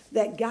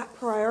that got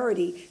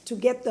priority to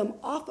get them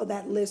off of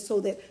that list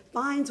so that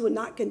fines would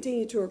not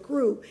continue to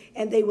accrue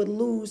and they would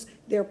lose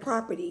their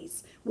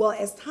properties. Well,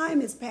 as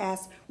time has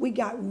passed, we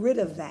got rid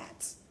of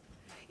that.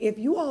 If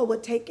you all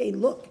would take a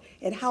look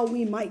at how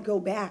we might go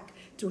back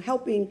to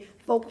helping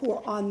folk who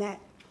are on that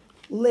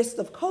list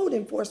of code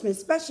enforcement,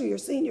 especially your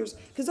seniors,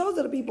 because those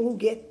are the people who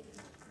get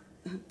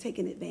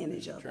taken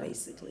advantage of,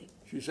 basically.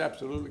 She's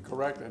absolutely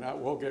correct, and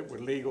we'll get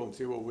with legal and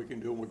see what we can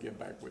do, and we'll get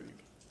back with you.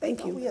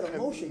 Thank you. We had a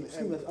motion,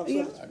 excuse me, I'm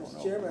Yeah. sorry,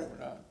 Mr. Chairman,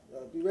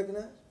 do you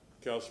recognize?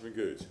 Councilman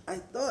Goods. I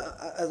thought,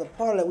 as a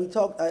part of that, we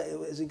talked, it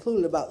was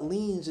included about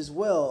liens as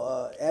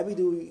well. Abby,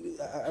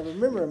 I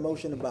remember a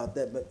motion about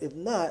that, but if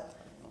not,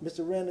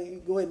 Mr. Randall,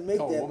 you go ahead and make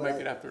that. We'll but make I-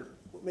 it after.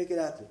 We'll make it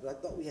after, but I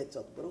thought we had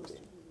something, but okay.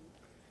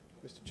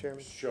 Mr.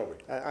 Chairman? Shelby.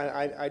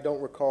 I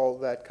don't recall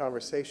that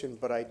conversation,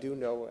 but I do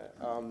know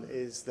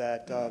is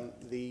that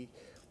the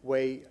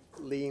way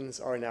liens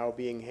are now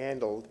being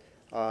handled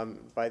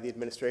by the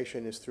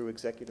administration is through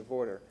executive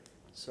order.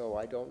 So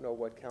I don't know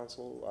what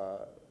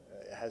council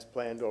has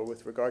planned or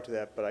with regard to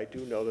that, but I do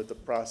know that the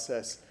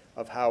process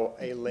of how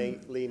a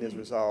lien is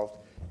resolved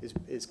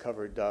is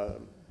covered,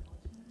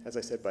 as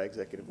I said, by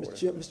executive order.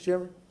 Mr.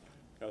 Chairman?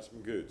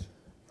 Councilman Goods.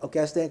 Okay,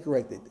 I stand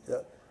corrected.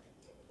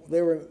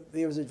 There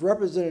was a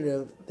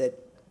representative that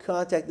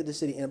contacted the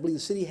city, and I believe the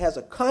city has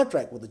a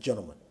contract with the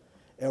gentleman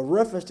in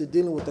reference to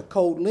dealing with the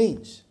code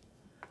liens.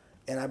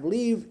 And I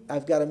believe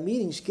I've got a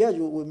meeting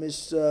scheduled with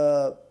Miss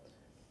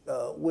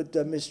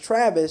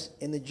Travis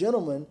and the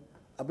gentleman,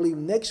 I believe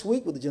next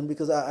week with the gentleman,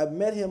 because I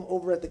met him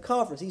over at the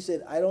conference. He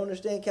said, I don't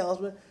understand,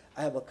 Councilman.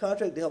 I have a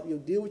contract to help you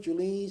deal with your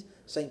liens.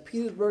 St.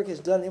 Petersburg has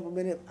done and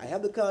implemented. I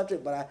have the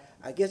contract, but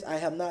I guess I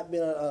have not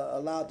been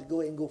allowed to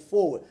go ahead and go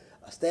forward.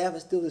 Staff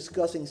is still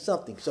discussing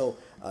something. So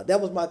that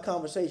was my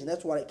conversation.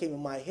 That's why it came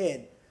in my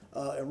head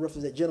in reference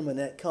to that gentleman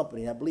and that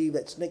company. And I believe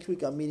that's next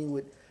week I'm meeting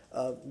with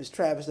Ms.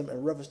 Travis in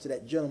reference to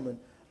that gentleman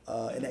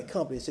in that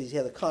company. It says he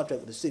has a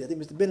contract with the city. I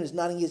think Mr. Bennett is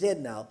nodding his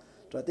head now,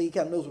 so I think he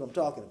kind of knows what I'm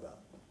talking about.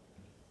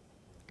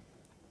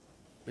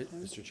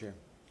 Mr. Chair,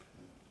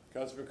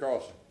 Councilman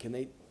Carlson. can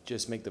they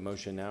just make the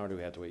motion now, or do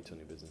we have to wait till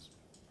new business?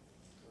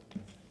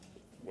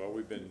 Well,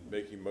 we've been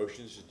making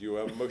motions. Do you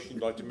have a motion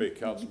you'd like to make,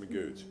 Councilman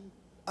Goods?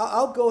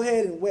 I'll go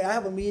ahead and wait. I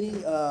have a meeting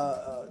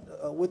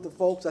with the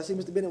folks. I see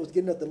Mr. Bennett was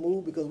getting up to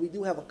move because we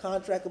do have a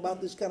contract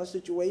about this kind of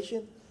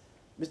situation.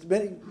 Mr.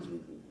 Bennett?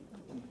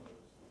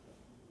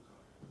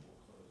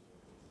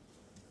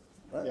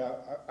 Yeah,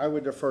 I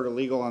would defer to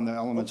legal on the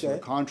elements of the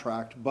Okay.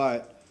 contract,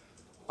 but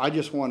I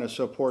just want to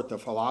support the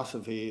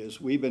philosophy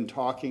is we've been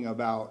talking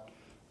about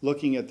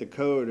looking at the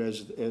code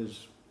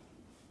as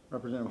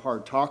Representative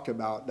Hart talked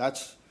about.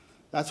 That's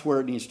where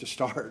it needs to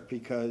start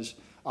because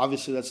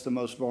obviously that's the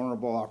most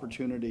vulnerable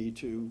opportunity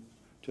to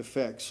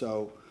fix.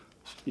 So,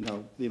 you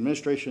know, the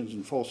administration is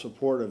in full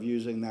support of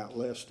using that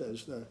list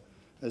as the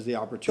Because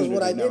opportunity.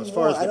 what I Now, as didn't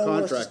far want, as I the don't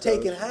want us contract just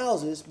taking goes-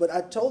 houses, but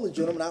I told the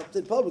gentleman out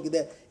to the public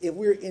that if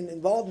we're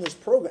involved in this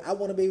program, I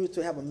want to be able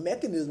to have a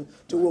mechanism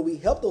to where we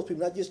help those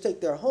people, not just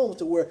take their homes,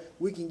 to where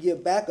we can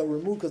give back or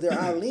remove, because there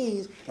are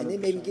liens, and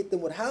then maybe get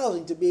them with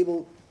housing to be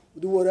able to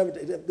do whatever,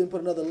 then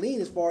put another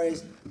lien as far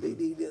as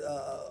the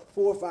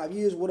 4 or 5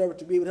 years, whatever,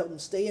 to be able to help them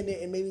stay in there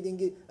and maybe then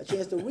get a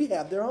chance to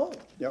rehab their home.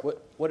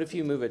 What if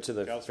you move it to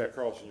the? Councilman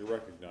Carlson, you're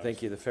recognized.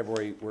 Thank you, the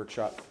February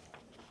workshop?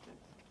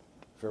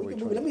 February We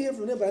can move it. Let me hear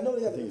from them, but I know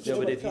they got. No,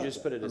 but if you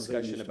just put a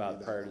discussion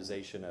about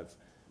prioritization of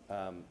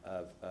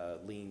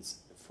liens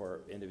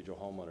for individual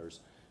homeowners,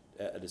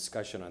 a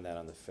discussion on that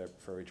on the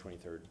February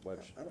 23rd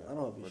web. I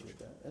don't have an issue with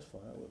that, that's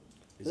fine.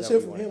 Is Let's that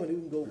hear what from you him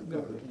and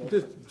we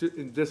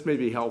can go. This may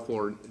be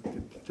helpful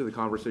to the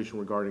conversation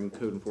regarding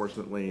code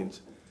enforcement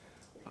liens.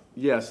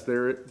 Yes,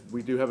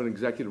 we do have an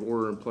executive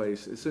order in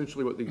place.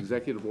 Essentially what the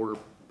executive order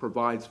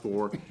provides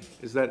for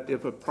is that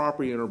if a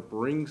property owner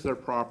brings their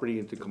property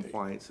into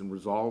compliance and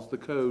resolves the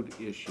code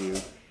issue,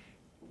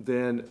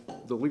 then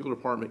the legal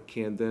department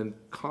can then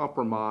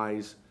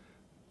compromise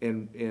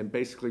and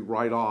basically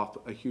write off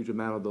a huge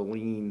amount of the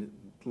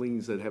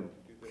liens that have,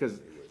 because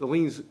the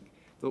liens,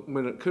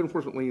 when a code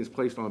enforcement lien is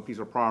placed on a piece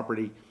of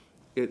property,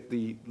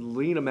 the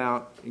lien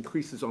amount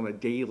increases on a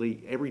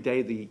daily, every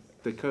day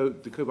the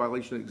code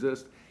violation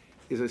exists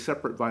is a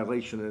separate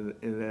violation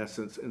in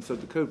essence. And so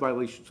the code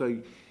violation, so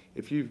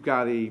if you've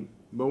got a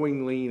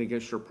mowing lien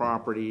against your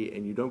property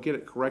and you don't get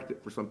it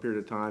corrected for some period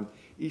of time,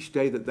 each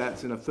day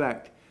that's in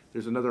effect,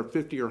 there's another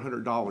 $50 or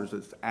 $100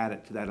 that's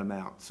added to that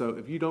amount. So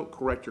if you don't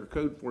correct your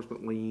code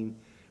enforcement lien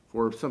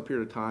for some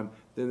period of time,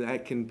 then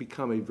that can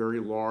become a very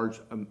large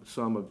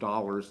sum of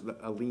dollars,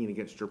 a lien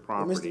against your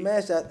Well, property. Mr.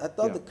 Master, I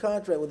thought Yeah. the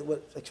contract with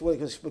what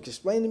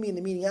explained to me in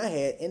the meeting I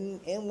had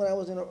and when I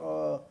was in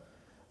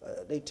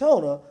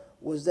Daytona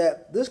was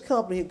that this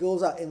company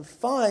goes out and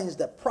fines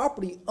the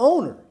property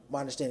owner. My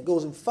understanding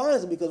goes and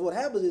fines them because what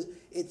happens is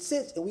it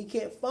sits and we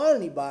can't find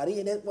anybody,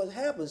 and that's what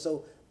happens.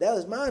 So that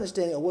is my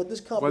understanding of what this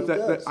company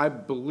does. I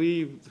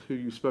believe who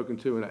you've spoken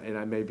to, and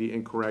I may be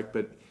incorrect,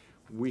 but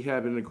we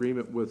have an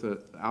agreement with an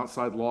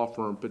outside law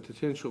firm, but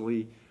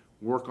potentially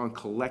work on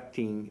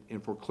collecting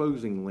and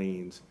foreclosing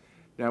liens.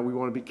 Now, we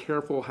want to be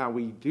careful how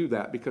we do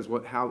that because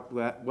what's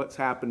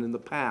happened in the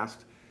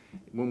past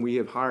when we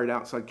have hired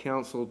outside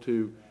counsel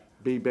to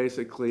be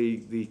basically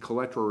the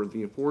collector or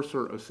the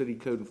enforcer of city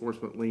code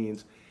enforcement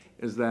liens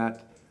is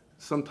that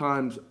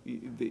sometimes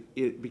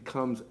it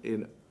becomes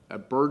a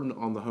burden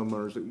on the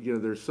homeowners. You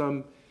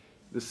know,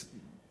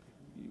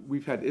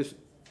 we've had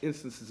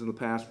instances in the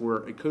past where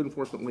a code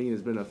enforcement lien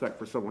has been in effect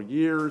for several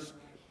years.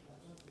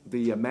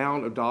 The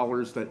amount of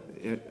dollars that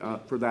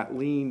for that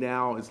lien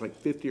now is like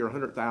 $50,000 or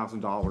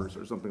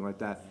 $100,000 or something like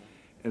that.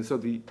 And so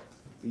the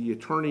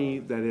attorney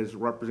that is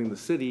representing the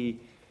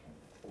city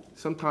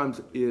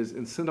sometimes is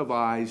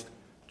incentivized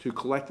to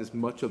collect as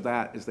much of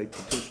that as they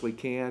potentially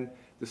can.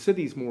 The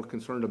city's more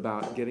concerned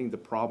about getting the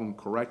problem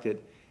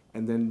corrected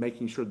and then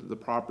making sure that the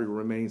property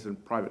remains in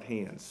private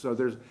hands.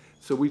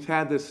 So we've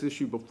had this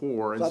issue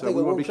before, and so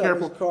we want to be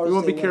careful. We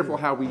want to be careful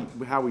how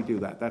we do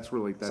that. That's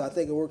really that. So I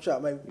think a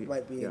workshop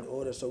might be in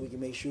order so we can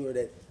make sure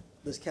that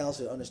this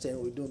council understands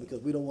what we're doing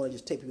because we don't want to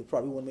just take people's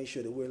property. We want to make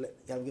sure that we're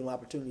having them an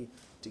opportunity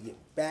to get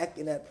back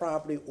in that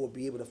property or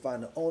be able to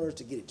find the owners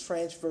to get it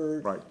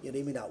transferred. Right. You know,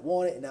 they may not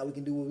want it, and now we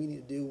can do what we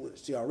need to do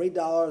with CRA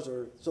dollars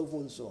or so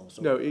forth and so on.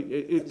 So No,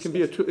 it can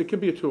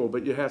be a tool,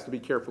 but it has to be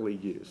carefully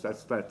used.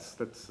 That's.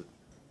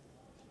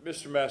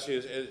 Mr. Massey,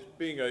 as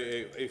being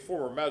a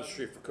former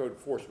magistrate for code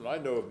enforcement, I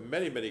know of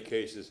many, many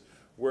cases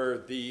where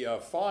the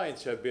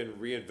fines have been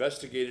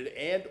reinvestigated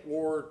and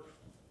or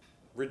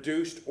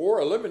reduced or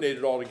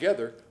eliminated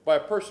altogether by a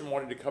person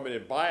wanting to come in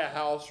and buy a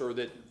house or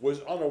that was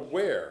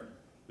unaware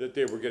that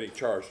they were getting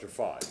charged a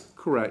fine.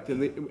 Correct,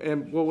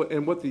 and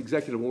what the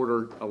executive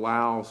order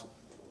allows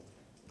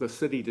the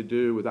city to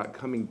do without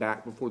coming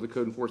back before the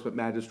code enforcement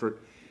magistrate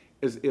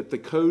is if the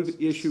code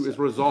issue is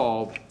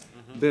resolved,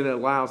 then it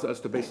allows us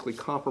to basically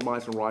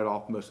compromise and write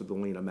off most of the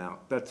lien amount.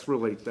 That's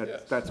really,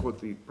 that's what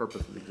the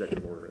purpose of the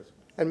executive order is.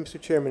 And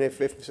Mr. Chairman, if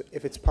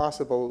it's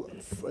possible,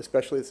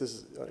 especially this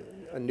is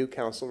a new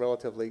council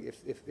relatively,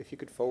 if you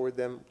could forward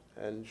them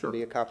and give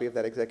me a copy of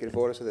that executive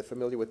order so they're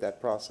familiar with that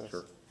process.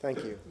 Sure.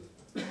 Thank you.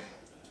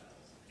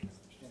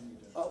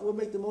 We'll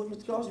make the motion,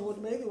 Mr. Carlson, you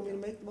want to make it? Want me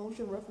to make the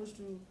motion in reference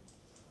to?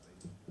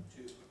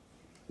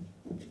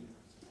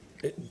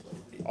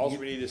 All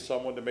we need is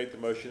someone to make the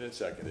motion and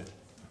second it.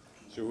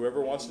 So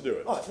whoever wants to do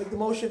it. All right, make the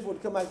motion for to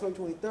come back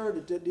February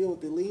 23rd to deal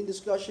with the lien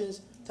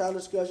discussions, title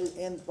discussions,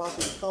 and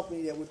possibly the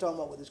company that we're talking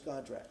about with this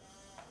contract.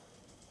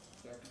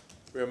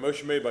 We have a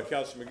motion made by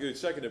Councilman Magoo,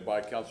 seconded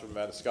by Councilman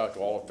Maniscalco.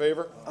 All in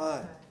favor?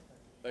 Aye.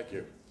 Thank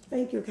you.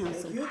 Thank you,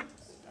 Council. Thank you.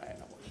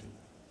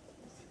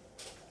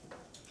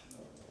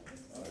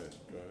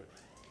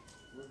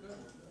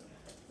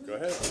 Go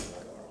ahead.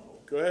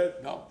 Go ahead.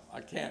 No, I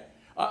can't.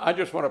 I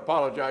just want to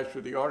apologize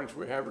to the audience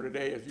we have here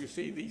today. As you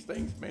see, these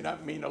things may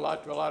not mean a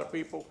lot to a lot of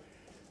people,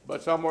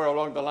 but somewhere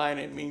along the line,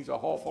 it means an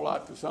awful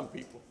lot to some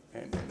people.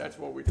 And that's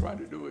what we're trying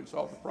to do and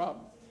solve the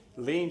problem.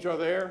 Liens are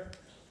there,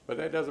 but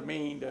that doesn't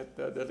mean that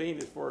the lien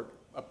is for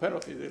a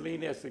penalty. The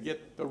lien is to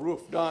get the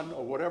roof done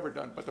or whatever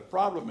done. But the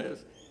problem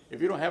is, if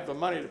you don't have the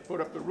money to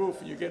put up the roof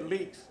and you get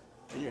leaks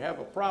and you have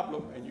a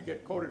problem and you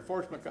get code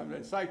enforcement comes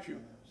and cites you,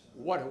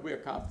 what have we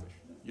accomplished?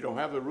 You don't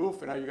have the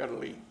roof and now you got a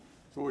lien.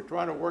 So we're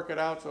trying to work it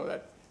out so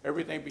that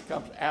everything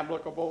becomes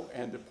applicable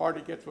and the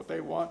party gets what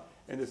they want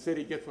and the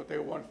city gets what they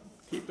want,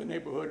 keep the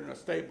neighborhood in a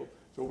stable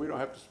so we don't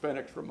have to spend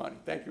extra money.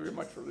 Thank you very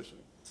much for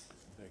listening.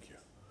 Thank you.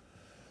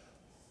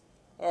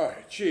 All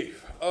right,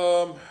 Chief,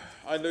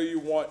 I know you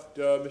want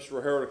Mr.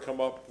 O'Hara to come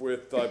up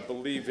with, I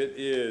believe it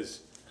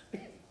is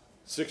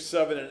 6,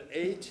 7, and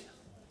 8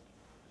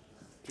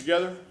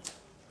 together?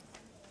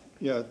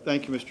 Yeah,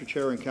 thank you, Mr.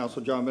 Chair and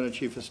Council. John Bennett,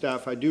 Chief of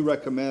Staff. I do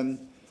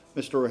recommend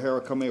Mr. O'Hara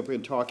coming up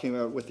and talking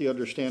about with the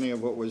understanding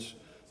of what was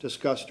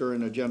discussed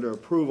during agenda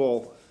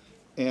approval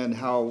and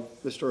how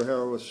Mr.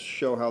 O'Hara will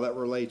show how that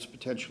relates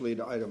potentially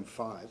to item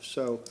 5.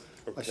 So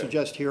I Okay.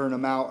 suggest hearing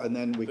them out and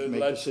then we can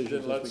make decisions Then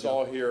as we let's go.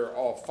 all hear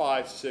all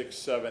 5, 6,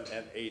 7,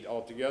 and 8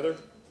 all together,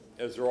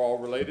 as they're all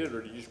related,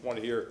 or do you just want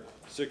to hear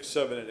 6,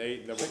 7, and 8,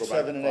 and then we'll go 6,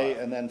 back to 7, and 5? 8,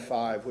 and then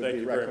 5 would Thank be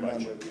you very much.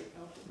 recommended.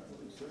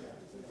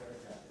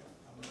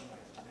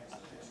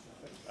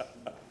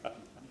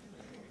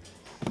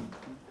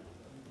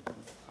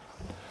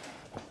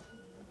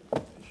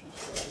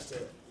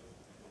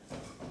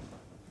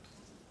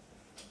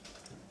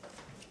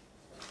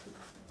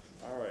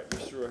 All right,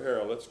 Mr.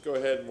 O'Hara, let's go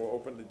ahead and we'll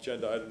open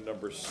agenda item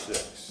number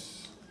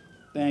 6.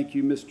 Thank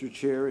you, Mr.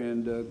 Chair,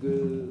 and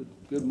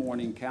good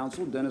morning,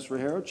 Council. Dennis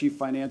O'Hara, Chief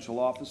Financial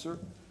Officer.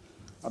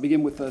 I'll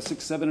begin with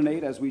 6, 7, and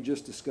 8, as we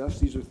just discussed.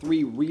 These are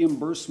 3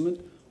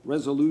 reimbursement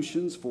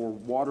resolutions for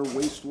water,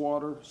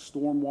 wastewater,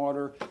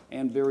 stormwater,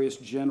 and various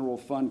general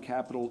fund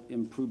capital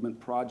improvement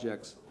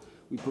projects.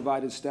 We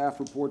provided staff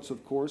reports,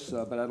 of course,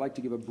 but I'd like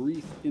to give a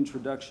brief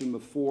introduction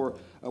before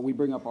we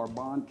bring up our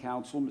bond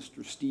counsel,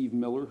 Mr. Steve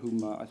Miller,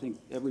 whom I think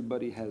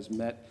everybody has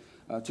met,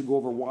 to go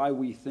over why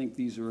we think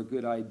these are a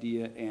good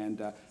idea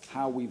and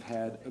how we've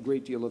had a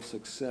great deal of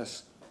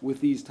success with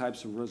these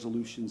types of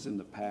resolutions in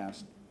the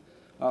past.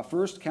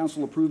 First,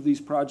 Council approved these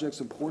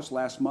projects, of course,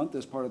 last month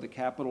as part of the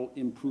Capital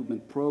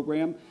Improvement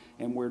Program,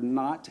 and we're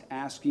not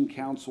asking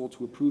Council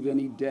to approve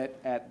any debt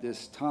at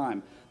this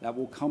time. That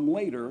will come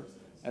later,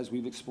 as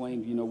we've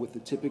explained, with the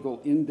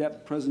typical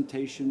in-depth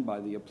presentation by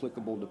the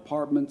applicable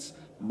departments,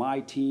 my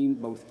team,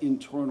 both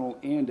internal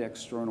and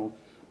external,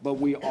 but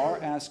we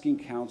are asking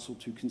Council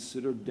to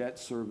consider debt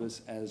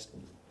service as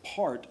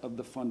part of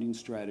the funding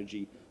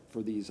strategy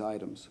for these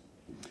items.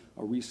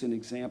 A recent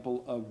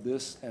example of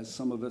this, as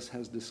some of us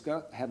have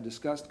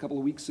discussed a couple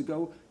of weeks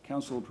ago,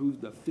 Council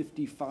approved a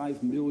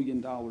 $55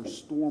 million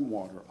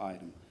stormwater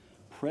item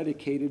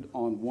predicated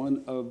on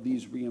one of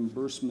these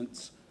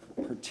reimbursements,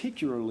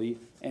 particularly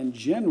and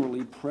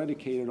generally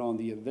predicated on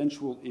the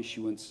eventual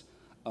issuance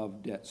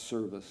of debt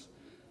service.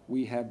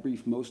 We have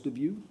briefed most of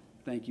you.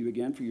 Thank you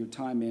again for your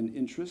time and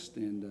interest.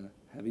 And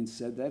having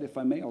said that, if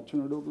I may, I'll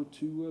turn it over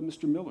to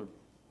Mr. Miller.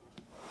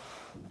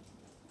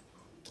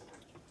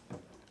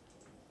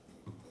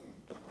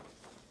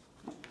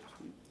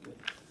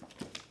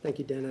 Thank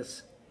you,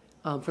 Dennis.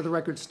 For the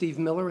record, Steve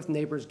Miller with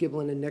Neighbors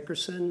Giblin and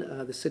Nickerson,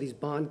 the city's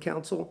bond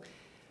counsel.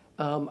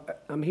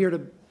 I'm here to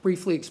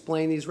briefly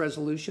explain these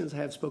resolutions. I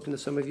have spoken to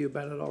some of you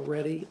about it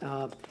already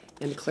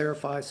and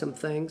clarify some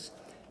things.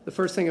 The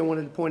first thing I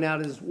wanted to point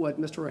out is what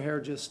Mr.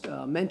 O'Hara just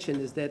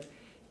mentioned, is that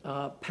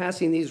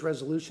passing these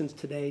resolutions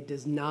today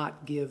does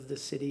not give the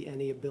city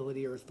any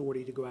ability or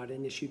authority to go out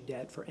and issue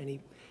debt for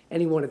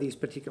any one of these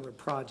particular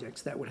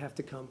projects. That would have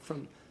to come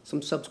from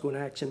some subsequent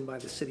action by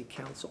the city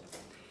council.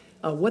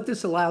 What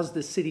this allows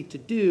the city to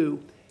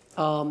do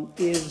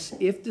is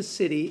if the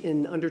city,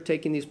 in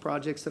undertaking these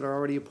projects that are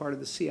already a part of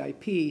the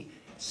CIP,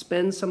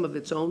 spends some of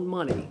its own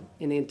money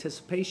in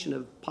anticipation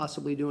of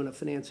possibly doing a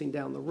financing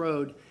down the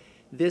road,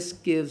 this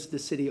gives the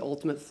city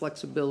ultimate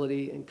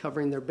flexibility in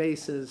covering their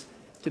bases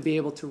to be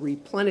able to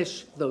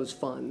replenish those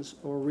funds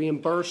or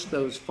reimburse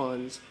those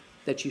funds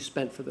that you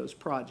spent for those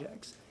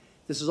projects.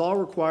 This is all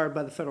required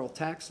by the federal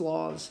tax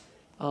laws.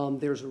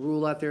 There's a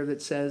rule out there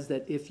that says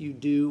that if you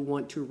do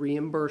want to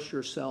reimburse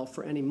yourself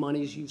for any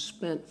monies you've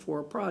spent for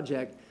a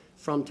project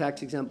from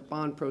tax-exempt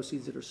bond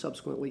proceeds that are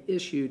subsequently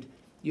issued,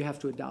 you have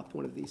to adopt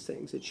one of these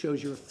things. It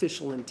shows your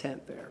official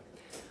intent there.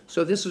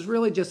 So this is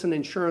really just an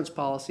insurance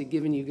policy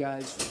giving you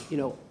guys,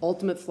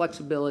 ultimate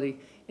flexibility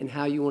in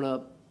how you want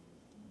to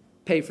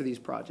pay for these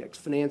projects,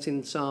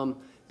 financing some,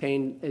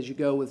 paying as you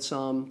go with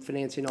some,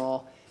 financing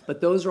all. But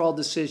those are all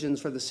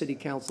decisions for the city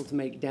council to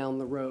make down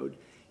the road.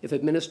 If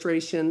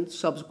administration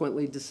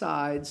subsequently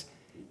decides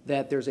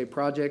that there's a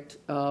project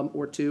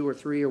or 2 or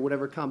 3 or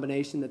whatever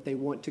combination that they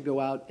want to go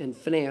out and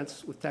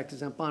finance with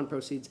tax-exempt bond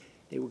proceeds,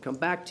 they would come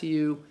back to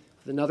you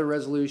with another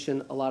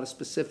resolution, a lot of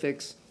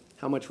specifics,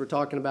 how much we're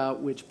talking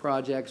about, which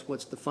projects,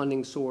 what's the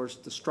funding source,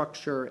 the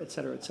structure, et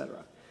cetera, et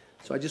cetera.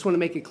 So I just want to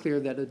make it clear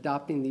that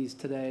adopting these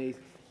today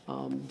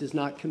does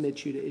not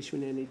commit you to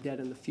issuing any debt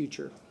in the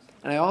future.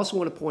 And I also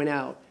want to point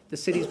out, the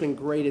city's been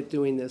great at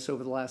doing this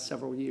over the last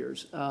several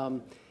years.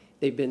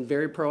 They've been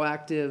very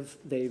proactive.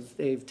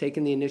 They've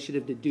taken the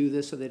initiative to do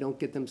this so they don't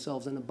get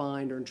themselves in a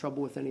bind or in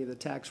trouble with any of the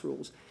tax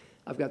rules.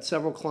 I've got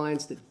several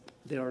clients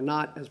that are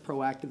not as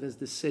proactive as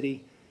the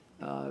city.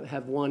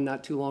 Have one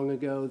not too long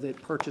ago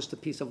that purchased a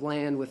piece of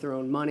land with their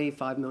own money,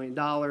 $5 million.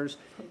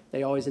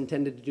 They always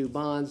intended to do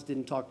bonds,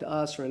 didn't talk to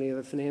us or any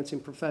other financing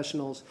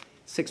professionals.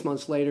 6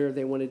 months later,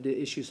 they wanted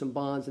to issue some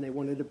bonds and they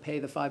wanted to pay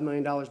the $5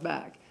 million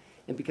back.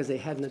 And because they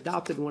hadn't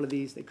adopted one of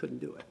these, they couldn't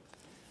do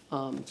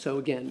it. So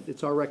again,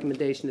 it's our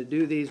recommendation to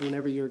do these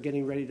whenever you're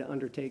getting ready to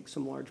undertake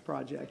some large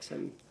projects.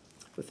 And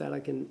with that, I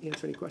can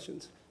answer any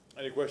questions.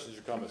 Any questions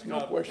or comments?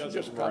 No question,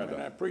 just a Councilman comment.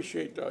 Miranda. I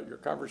appreciate your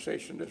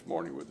conversation this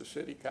morning with the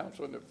city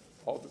council and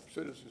all the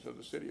citizens of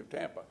the city of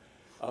Tampa.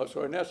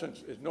 So in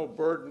essence, it's no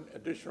burden,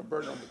 additional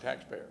burden on the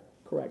taxpayer.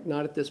 Correct,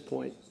 not at this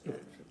point.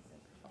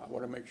 I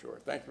want to make sure.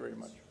 Thank you very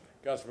much.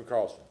 Councilman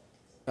Carlson.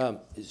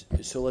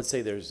 So let's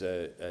say there's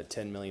a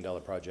 $10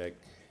 million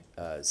project,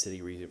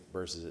 city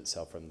reimburses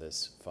itself from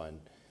this fund.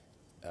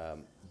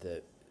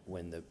 That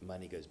when the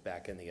money goes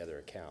back in the other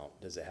account,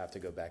 does it have to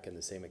go back in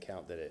the same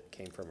account that it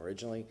came from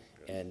originally?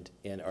 And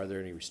are there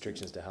any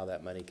restrictions to how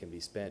that money can be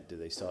spent? Does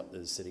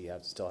the city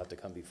still have to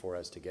come before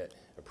us to get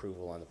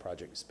approval on the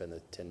project to spend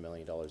the $10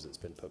 million that's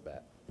been put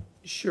back?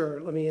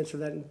 Sure, let me answer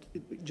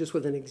that just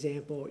with an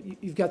example.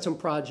 You've got some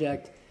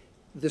project.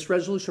 This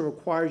resolution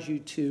requires you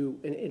to,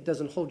 and it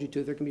doesn't hold you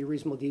to, there can be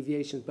reasonable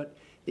deviations, but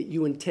that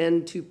you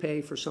intend to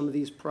pay for some of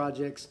these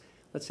projects,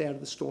 let's say out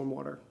of the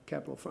Stormwater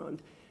Capital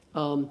Fund.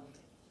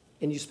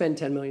 And you spend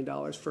 $10 million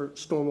for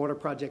stormwater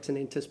projects in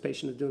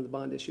anticipation of doing the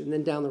bond issue. And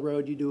then down the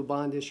road, you do a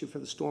bond issue for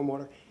the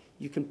stormwater.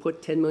 You can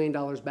put $10 million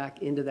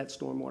back into that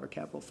Stormwater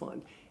Capital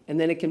Fund. And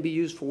then it can be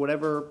used for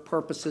whatever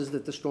purposes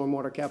that the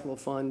Stormwater Capital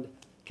Fund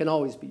can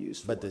always be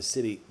used for. But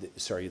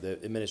the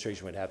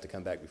administration would have to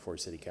come back before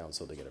city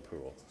council to get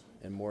approval.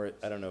 And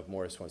I don't know if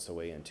Morris wants to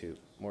weigh in too.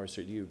 Morris,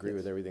 do you agree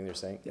with everything they're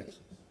saying? Yes.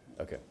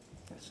 Okay.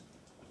 Yes.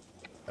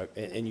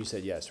 Okay, and you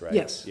said yes, right?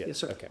 Yes, yes,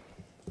 sir. Okay,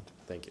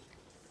 thank you.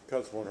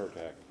 Councilman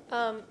Hurtak.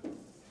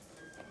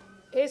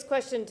 His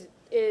question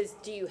is,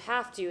 do you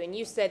have to? And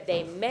you said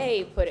they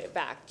may put it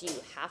back. Do you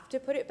have to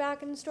put it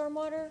back in the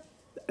stormwater?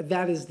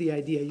 That is the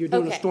idea. You're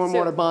doing a Okay,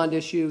 stormwater so- bond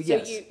issue, So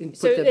yes. you- and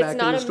so put that it's back in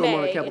not the a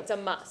stormwater may, capital- it's a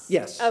must?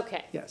 Yes.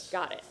 Okay. Yes.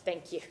 Got it.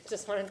 Thank you.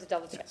 Just wanted to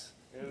double check.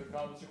 Any other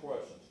comments or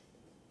questions?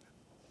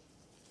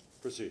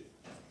 Proceed.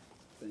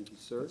 Thank you,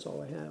 sir. That's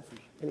all I have.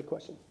 Any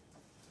questions?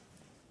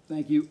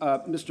 Thank you.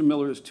 Mr.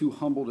 Miller is too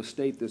humble to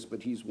state this,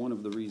 but he's one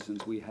of the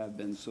reasons we have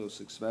been so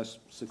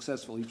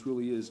successful. He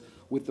truly is,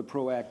 with the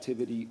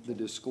proactivity, the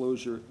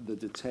disclosure, the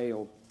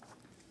detail.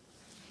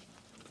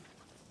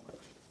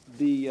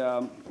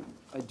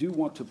 I do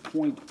want to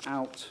point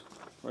out,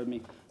 pardon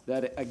me,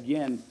 that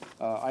again,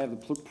 I have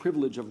the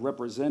privilege of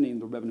representing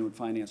the Revenue and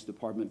Finance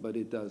Department, but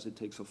it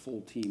takes a full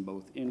team,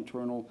 both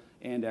internal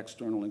and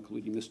external,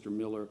 including Mr.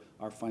 Miller,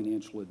 our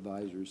financial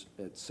advisors,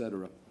 et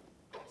cetera.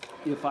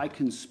 If I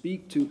can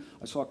speak to,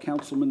 I saw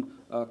Councilman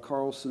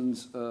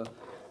Carlson's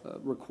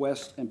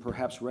request and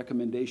perhaps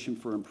recommendation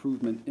for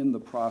improvement in the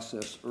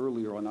process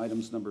earlier on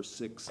items number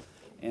 6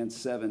 and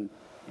 7,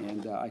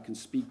 and I can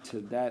speak to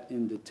that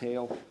in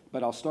detail.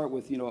 But I'll start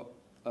with,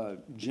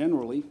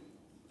 generally,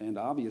 and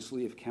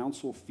obviously, if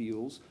council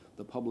feels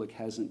the public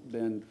hasn't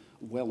been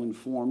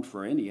well-informed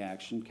for any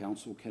action,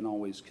 council can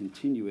always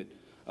continue it.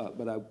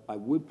 But I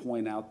would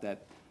point out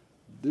that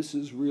this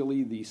is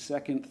really the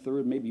second,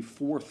 third, maybe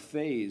fourth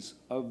phase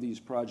of these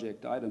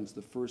project items,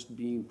 the first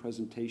being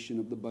presentation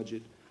of the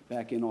budget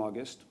back in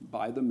August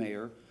by the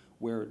mayor,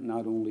 where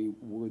not only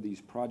were these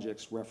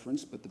projects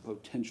referenced, but the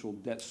potential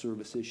debt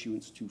service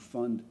issuance to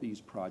fund these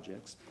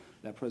projects.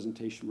 That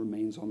presentation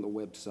remains on the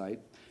website.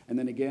 And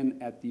then again,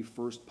 at the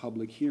first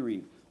public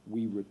hearing,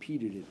 we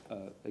repeated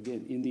it,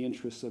 again, in the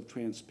interests of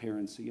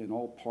transparency and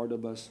all part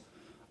of us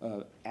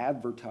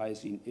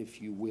advertising, if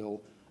you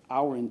will,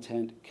 our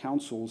intent,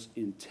 council's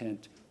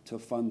intent to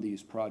fund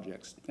these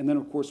projects. And then,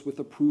 of course, with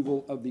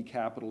approval of the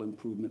capital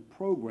improvement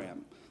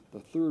program, the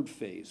third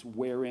phase,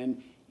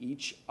 wherein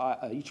each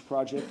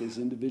project is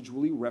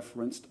individually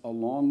referenced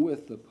along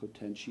with the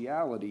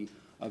potentiality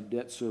of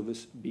debt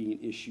service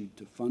being issued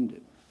to fund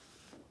it.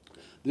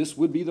 This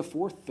would be the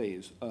fourth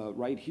phase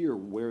right here,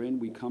 wherein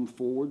we come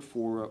forward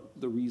for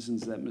the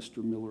reasons that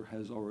Mr. Miller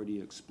has already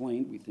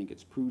explained. We think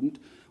it's prudent.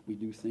 We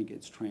do think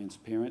it's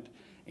transparent.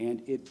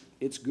 And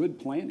it's good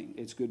planning.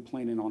 It's good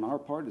planning on our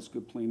part. It's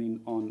good planning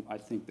on, I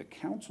think, the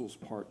council's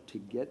part to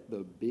get the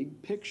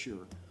big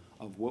picture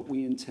of what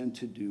we intend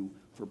to do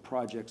for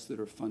projects that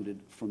are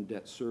funded from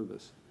debt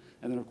service.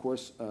 And then, of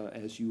course,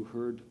 as you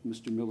heard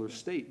Mr. Miller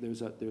state,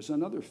 there's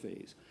another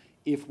phase.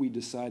 If we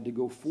decide to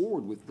go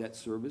forward with debt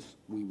service,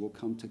 we will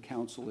come to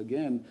council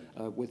again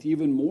with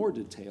even more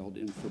detailed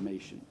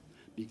information.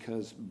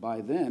 Because by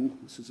then,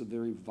 this is a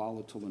very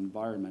volatile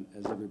environment,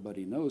 as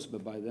everybody knows,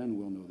 but by then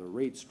we'll know the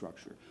rate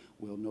structure,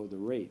 we'll know the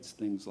rates,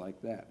 things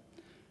like that.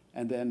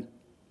 And then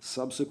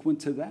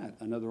Subsequent to that,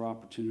 another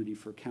opportunity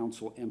for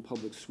council and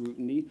public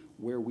scrutiny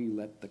where we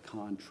let the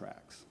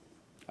contracts.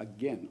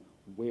 Again,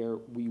 where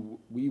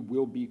we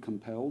will be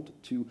compelled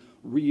to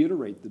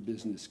reiterate the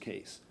business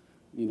case,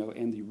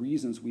 and the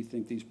reasons we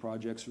think these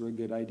projects are a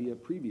good idea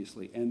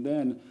previously. And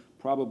then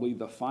probably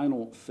the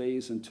final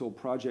phase until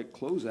project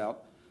closeout,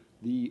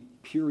 the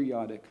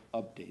periodic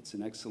updates.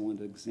 An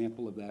excellent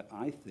example of that,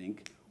 I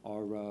think,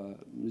 are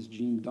Ms.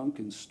 Jean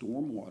Duncan's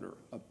stormwater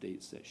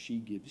updates that she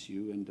gives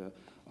you. And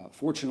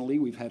fortunately,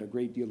 we've had a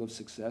great deal of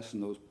success,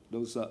 and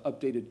those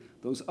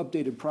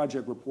updated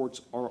project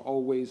reports are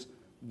always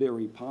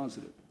very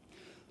positive.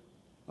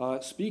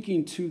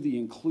 Speaking to the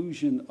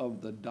inclusion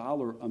of the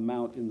dollar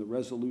amount in the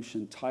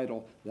resolution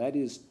title, that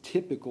is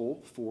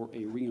typical for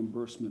a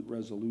reimbursement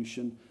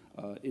resolution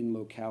in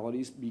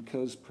localities,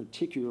 because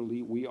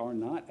particularly we are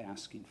not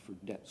asking for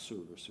debt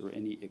service or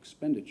any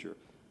expenditure.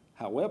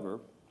 However,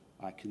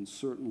 I can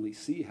certainly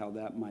see how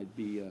that might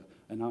be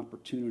an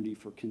opportunity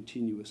for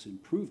continuous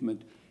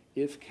improvement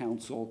if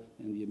council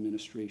and the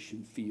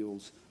administration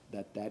feels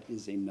that that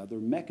is another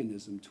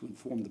mechanism to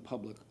inform the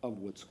public of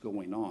what's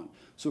going on.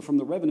 So from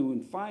the Revenue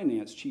and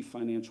Finance Chief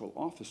Financial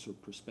Officer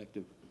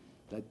perspective,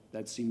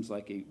 that seems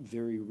like a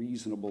very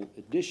reasonable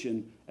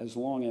addition, as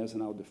long as,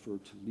 and I'll defer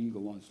to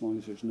legal, as long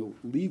as there's no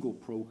legal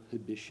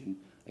prohibition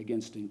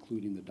against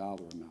including the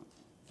dollar amount.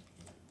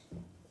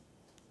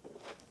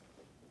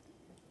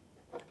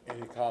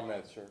 Any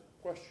comments or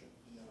questions?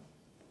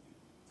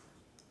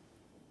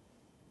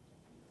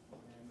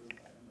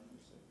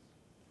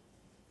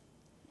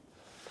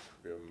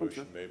 We have a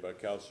motion made by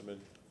Councilman.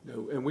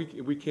 No, and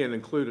we can't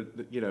include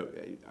it,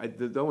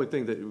 the only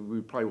thing that we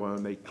probably want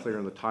to make clear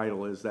in the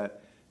title is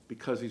that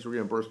because these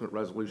reimbursement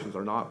resolutions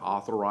are not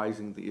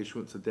authorizing the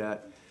issuance of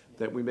debt,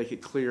 that we make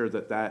it clear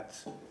that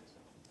that's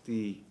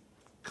the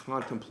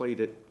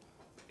contemplated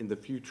in the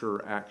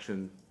future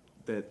action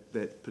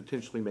that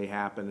potentially may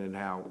happen and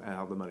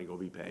how the money will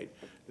be paid.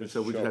 And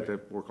so we just have to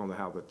work on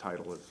how the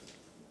title is.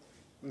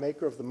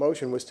 Maker of the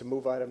motion was to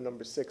move item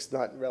number 6,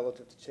 not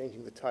relative to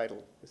changing the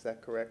title. Is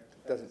that correct?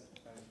 Doesn't.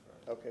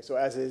 Okay, so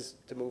as is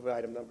to move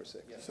item number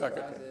 6.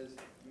 Second.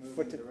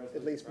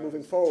 At least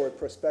moving forward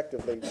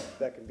prospectively,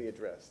 that can be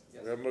addressed.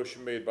 We have a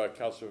motion made by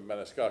Councilman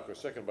Maniscalco,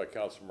 seconded by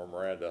Councilman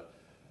Miranda.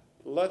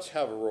 Let's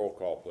have a roll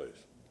call, please.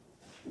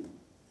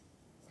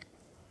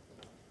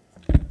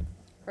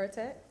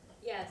 Hurtak,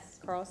 Yes.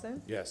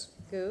 Carlson, Yes.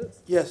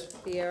 Goods, Yes.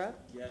 Viera,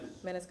 Yes.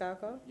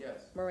 Maniscalco,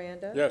 Yes.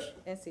 Miranda. Yes.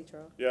 And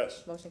Citro.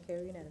 Yes. Motion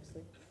carried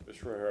unanimously.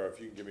 Mr. O'Hara, if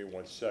you can give me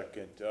 1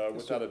 second.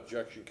 Without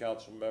objection,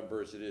 council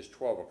members, it is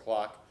 12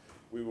 o'clock.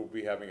 We will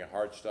be having a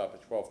hard stop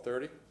at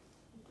 12:30.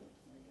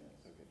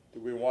 Do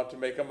we want to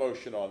make a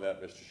motion on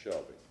that, Mr.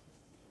 Shelby?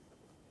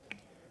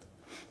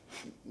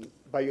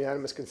 By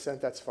unanimous consent,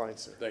 that's fine,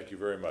 sir. Thank you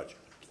very much.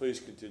 Please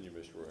continue,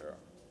 Mr.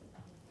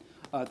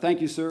 O'Hara.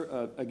 Thank you,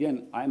 sir.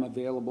 Again, I'm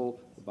available.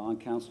 The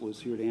bond counsel is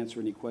here to answer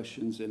any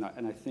questions, and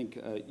I think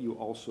you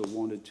also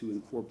wanted to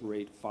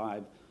incorporate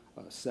 5,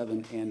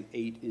 7, and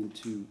 8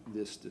 into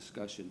this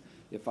discussion.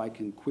 If I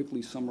can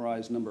quickly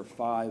summarize number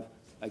 5,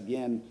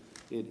 again,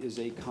 it is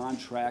a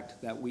contract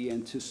that we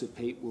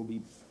anticipate will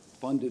be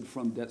funded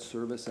from debt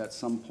service at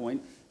some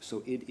point,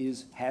 so it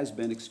has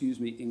been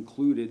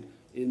included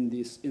in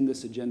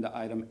this agenda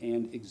item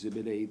and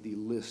Exhibit A, the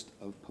list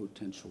of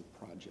potential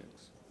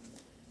projects.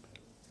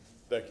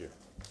 Thank you.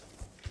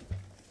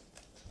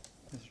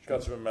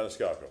 Councilman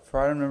Maniscalco.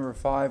 For item number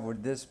 5,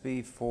 would this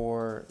be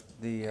for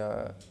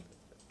the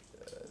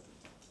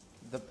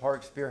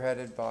park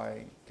spearheaded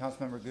by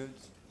Councilmember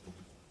Goods?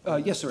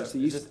 Yes, sir. It's the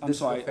East, I'm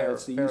sorry,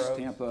 it's the Fair East Oaks?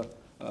 Tampa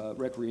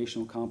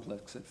Recreational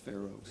Complex at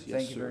Fair Oaks. Yes,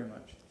 Thank you sir. very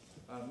much.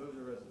 Move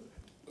the resolution.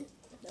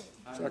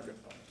 Second.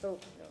 Oh,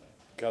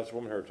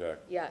 Councilwoman Hurtak.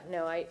 yeah,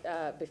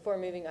 no, before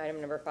moving item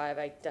number 5,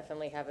 I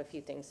definitely have a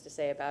few things to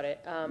say about it.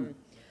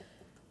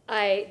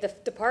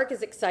 The park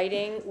is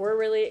exciting. We're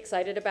really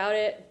excited about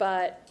it,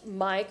 but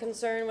my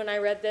concern when I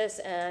read this,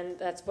 and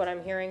that's what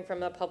I'm hearing from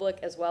the public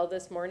as well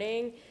this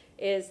morning,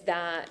 is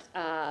that,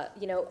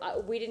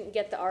 we didn't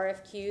get the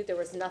RFQ. There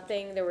was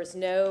nothing, there was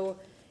no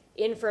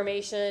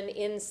information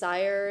in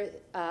SIRE.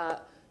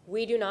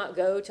 We do not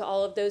go to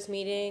all of those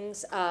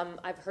meetings.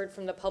 I've heard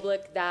from the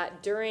public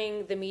that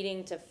during the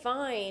meeting to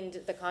find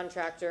the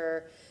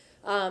contractor,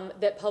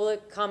 that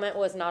public comment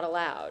was not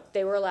allowed.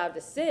 They were allowed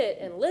to sit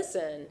and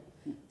listen,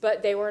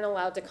 but they weren't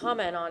allowed to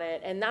comment on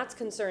it. And that's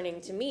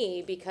concerning to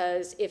me,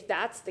 because if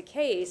that's the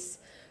case,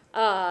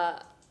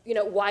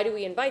 why do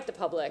we invite the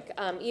public?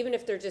 Even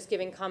if they're just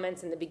giving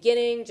comments in the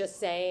beginning, just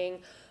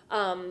saying,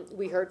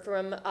 we heard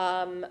from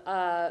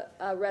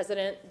a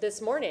resident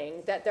this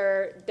morning that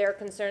they're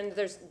concerned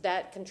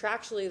that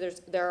contractually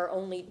there are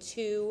only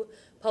 2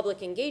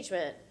 public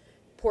engagement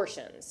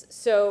portions.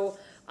 So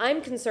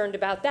I'm concerned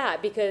about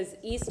that, because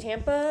East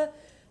Tampa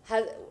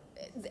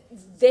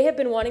they have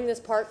been wanting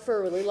this park for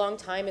a really long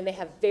time, and they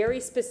have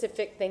very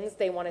specific things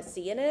they want to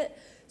see in it.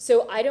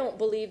 So I don't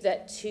believe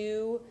that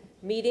 2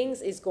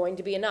 meetings is going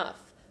to be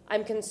enough.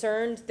 I'm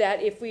concerned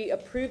that if we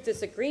approve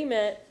this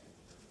agreement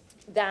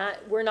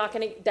that we're not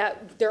gonna,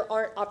 that there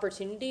aren't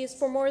opportunities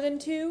for more than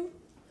two.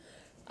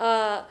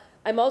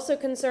 I'm also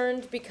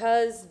concerned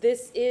because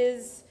this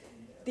is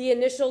the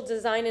initial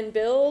design and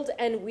build,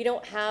 and we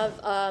don't have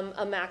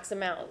a max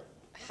amount.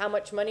 How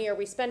much money are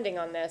we spending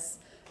on this?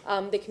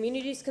 The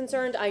community's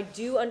concerned. I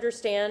do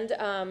understand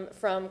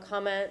from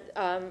comment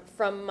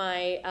from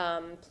my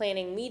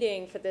planning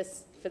meeting for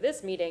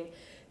this meeting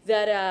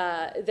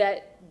that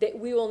that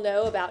we will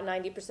know about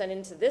 90%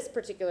 into this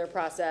particular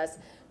process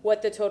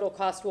what the total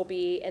cost will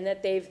be, and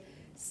that they've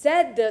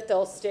said that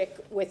they'll stick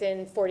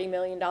within $40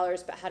 million,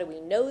 but how do we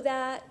know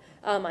that?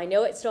 I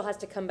know it still has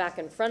to come back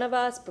in front of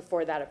us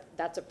before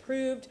that's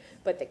approved,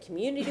 but the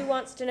community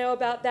wants to know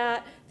about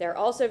that. They're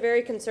also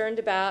very concerned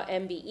about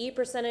MBE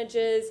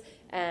percentages,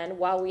 and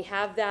while we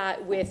have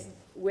that with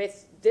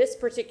this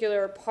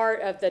particular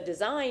part of the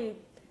design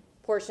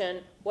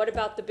portion, what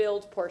about the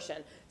build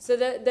portion? So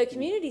the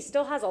community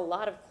still has a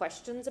lot of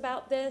questions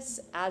about this,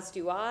 as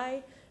do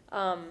I.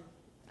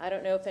 I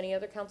don't know if any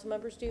other council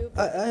members do.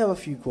 I have a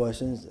few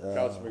questions.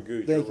 Councilman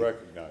Goode, thank you're you.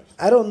 recognized.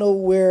 I don't know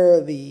where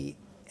the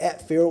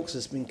at Fair Oaks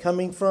has been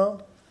coming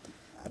from.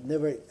 I've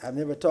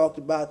never talked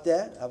about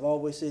that. I've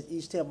always said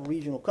East Tampa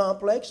Regional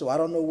Complex, so I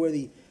don't know where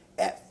the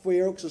at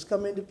Fair Oaks has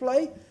come into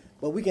play.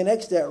 But we can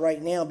X that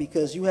right now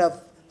because you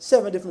have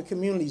 7 different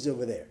communities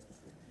over there.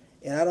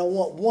 And I don't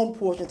want one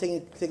portion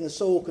taking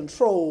sole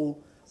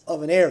control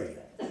of an area.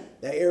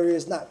 That area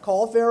is not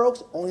called Fair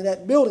Oaks, only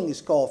that building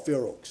is called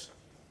Fair Oaks.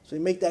 So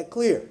you make that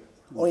clear,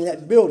 only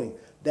that building.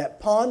 That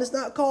pond is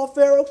not called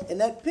Fair Oaks, and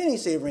that penny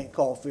saver ain't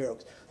called Fair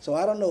Oaks. So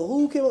I don't know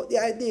who came up with the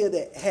idea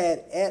that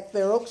had at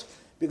Fair Oaks,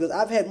 because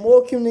I've had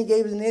more community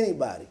engagement than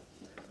anybody.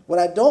 What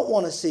I don't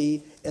want to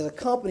see is a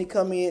company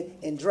come in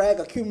and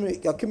drag a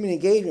community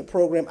engagement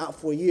program out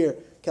for a year,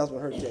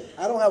 Councilman Hurtak.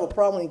 I don't have a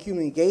problem in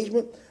community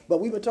engagement, but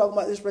we've been talking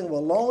about this thing for a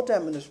long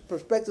time in the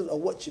perspective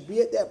of what should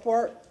be at that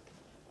part,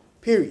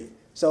 period.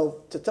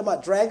 So to talk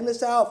about dragging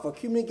this out for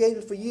community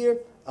engagement for a year,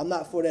 I'm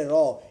not for that at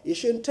all. It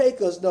shouldn't take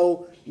us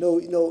no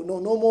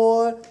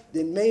more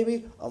than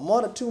maybe a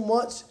month or 2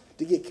 months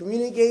to get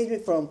community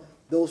engagement from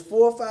those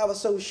 4 or 5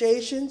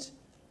 associations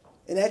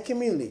in that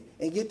community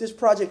and get this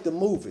project to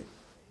moving.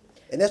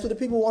 And that's what the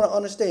people want to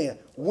understand.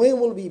 When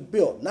will it be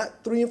built?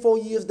 Not 3 and 4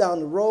 years down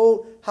the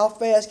road. How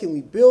fast can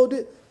we build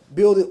it?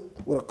 Build it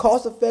with a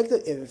cost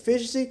effective and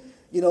efficiency.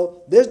 You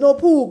know, there's no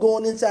pool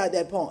going inside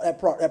that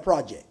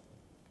project.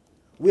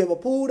 We have a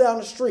pool down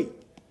the street.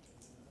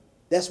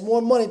 That's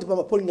more money to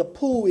putting a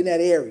pool in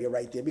that area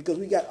right there because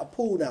we got a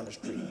pool down the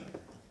street.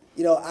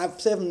 You know, I've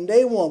said from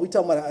day one, we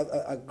talking about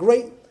a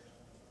great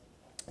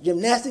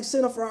gymnastics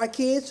center for our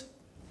kids.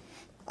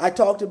 I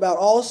talked about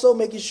also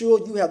making sure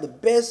you have the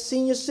best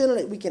senior center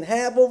that we can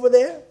have over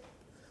there.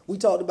 We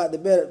talked about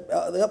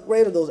the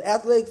upgrade of those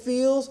athletic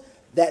fields,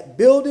 that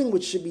building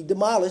which should be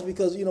demolished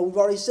because, you know, we've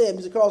already said,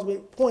 Mr. Carlson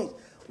made points.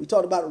 We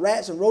talked about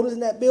rats and rodents in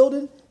that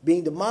building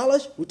being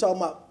demolished. We talking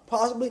about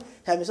possibly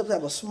having some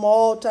type of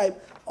small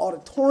type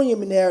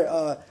auditorium in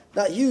there,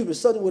 not huge, but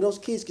something where those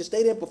kids can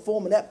stay there and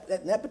perform in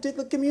that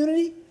particular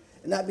community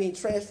and not being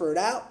transferred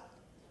out.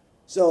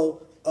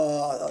 So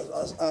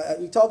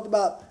we talked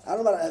about, I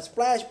don't know about a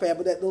splash pad,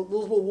 but those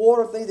little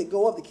water things that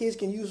go up, the kids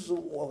can use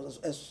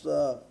as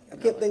I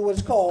can't think what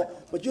it's called,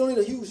 but you don't need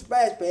a huge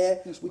splash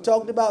pad. We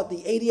talked about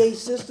the ADA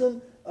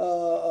system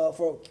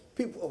for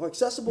people, for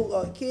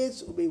accessible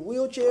kids, will be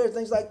wheelchairs,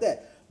 things like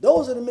that.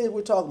 Those are the men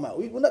we're talking about.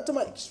 We're not talking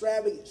about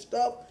extravagant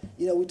stuff.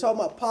 You know, we're talking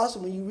about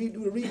possible when you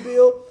do the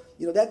rebuild.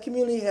 You know, that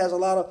community has a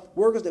lot of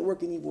workers that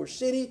work in Ybor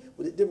City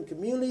with the different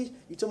communities.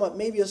 You're talking about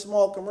maybe a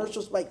small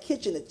commercial like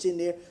kitchen that's in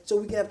there so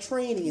we can have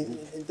training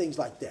and things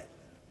like that.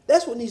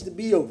 That's what needs to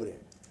be over there.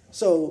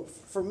 So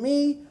for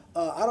me,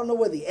 I don't know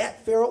where the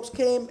at Fair Oaks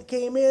came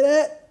in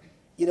at,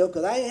 you know,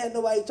 because I ain't had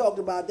nobody talked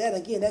about that.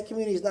 And again, that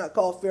community is not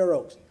called Fair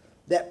Oaks.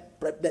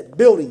 That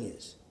building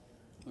is.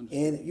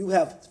 And you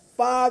have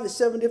 5 to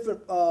 7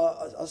 different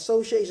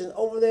associations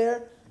over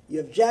there. You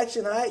have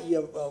Jackson Heights, you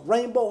have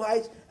Rainbow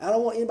Heights. I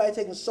don't want anybody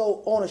taking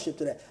sole ownership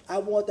to that. I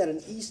want that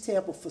an East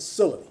Tampa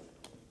facility.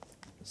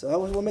 So I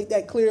just want to make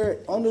that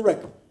clear on the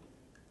record.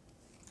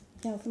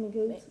 Councilman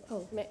Goode?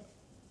 May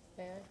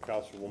I?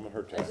 Councilwoman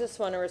Hurtak. I just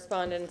want to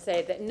respond and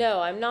say that,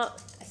 no, I'm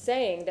not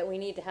saying that we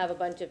need to have a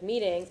bunch of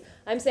meetings.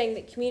 I'm saying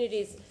that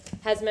communities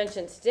has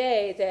mentioned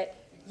today that,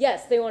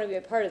 yes, they want to be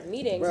a part of the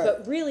meetings, Right.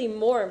 but really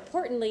more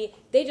importantly,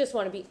 they just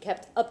want to be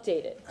kept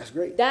updated. That's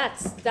great.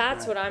 That's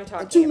what I'm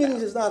talking And 2 about.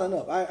 meetings is not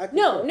enough.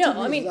 No, concur. 2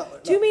 I meetings mean, is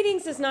not 2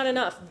 meetings is not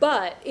enough,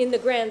 but in the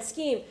grand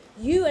scheme,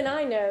 you and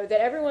I know that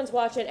everyone's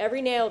watching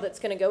every nail that's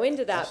gonna go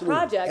into that Absolutely,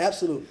 project.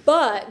 absolutely.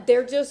 But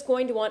they're just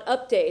going to want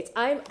updates.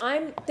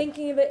 I'm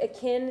thinking of it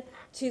akin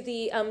to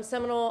the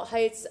Seminole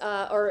Heights,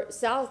 or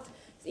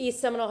Southeast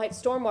Seminole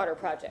Heights Stormwater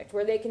Project,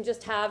 where they can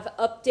just have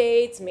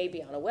updates,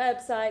 maybe on a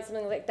website,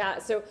 something like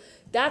that. So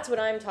that's what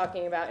I'm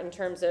talking about in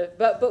terms of,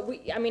 but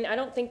we, I mean, I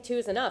don't think 2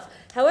 is enough.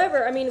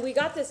 However, I mean, we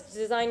got this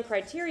design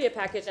criteria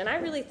package, and I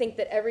really think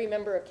that every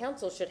member of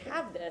council should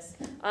have this.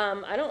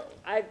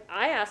 I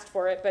asked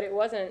for it, but it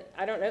wasn't,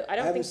 I don't know, I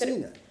don't think that.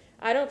 haven't seen it.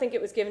 I don't think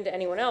it was given to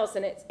anyone else,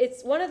 and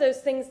it's one of those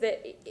things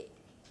that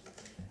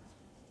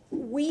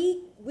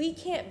we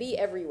can't be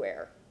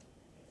everywhere.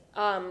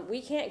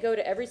 We can't go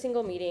to every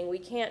single meeting. We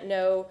can't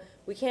go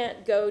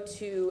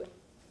to,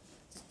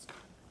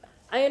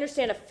 I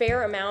understand a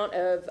fair amount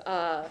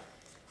of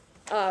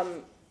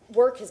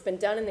work has been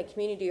done in the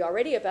community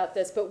already about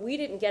this, but we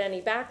didn't get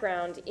any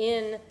background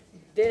in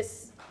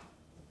this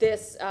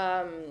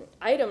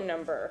item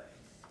number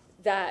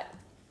that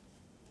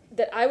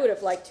I would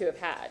have liked to have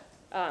had.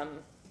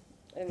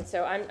 And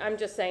so I'm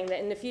just saying that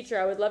in the future,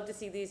 I would love to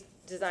see these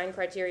design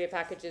criteria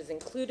packages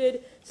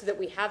included so that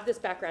we have this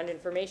background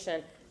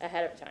information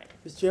ahead of time.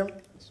 Mr. Chairman?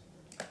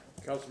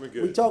 Councilman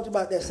Good. We talked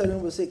about that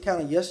 71%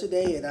 county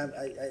yesterday, and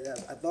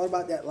I thought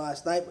about that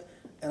last night,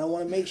 and I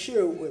want to make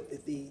sure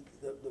if the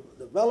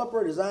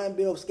developer, design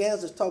build,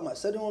 scans is talking about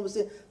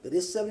 71%, that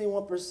it's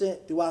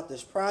 71% throughout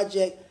this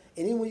project,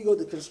 and even when you go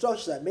to the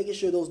construction side, making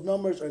sure those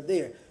numbers are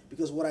there.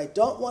 Because what I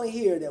don't want to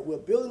hear that we're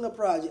building a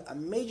project, a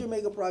major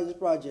mega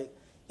project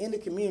in the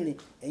community,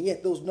 and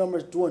yet those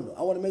numbers dwindle.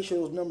 I want to make sure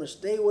those numbers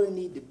stay where they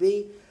need to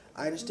be.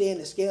 I understand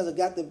that scans have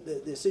got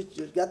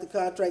the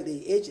contract,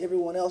 they edged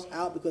everyone else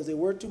out because there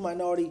were two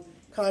minority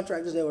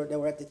contractors that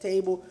were at the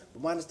table.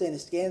 But my understanding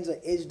is SCANSA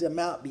edged them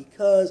out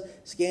because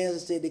SCANSA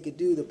said they could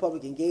do the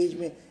public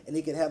engagement and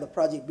they could have the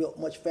project built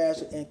much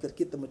faster and could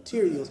get the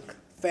materials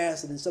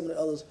faster than some of the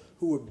others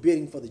who were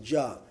bidding for the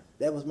job.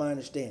 That was my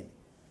understanding.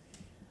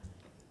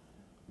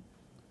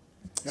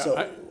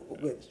 Yeah,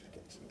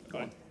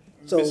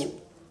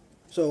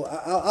 So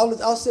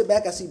I'll sit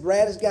back. I see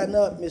Brad has gotten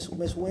up. Miss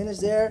Wynn is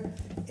there,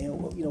 and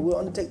we'll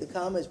undertake the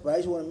comments. But I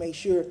just want to make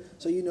sure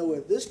so you know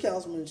where this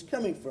councilman is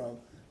coming from.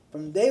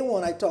 From day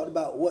one, I talked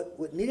about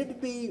what needed to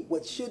be,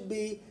 what should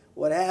be,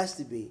 what has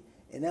to be,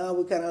 and now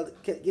we're kind of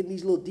getting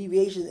these little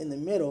deviations in the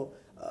middle.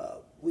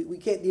 We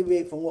can't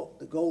deviate from what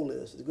the goal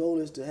is. The goal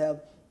is to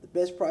have the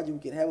best project we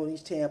can have on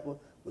East Tampa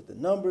with the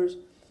numbers.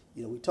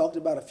 We talked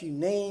about a few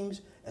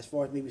names as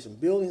far as maybe some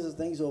buildings and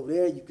things over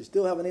there. You could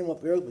still have a name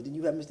up there, but then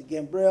you have Mr.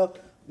 Gambrell,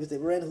 Mr.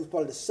 Miranda, who's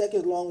probably the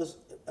second longest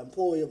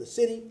employee of the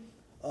city,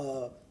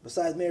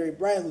 besides Mary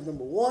Bryan, who's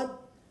number one.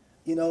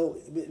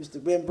 Mr.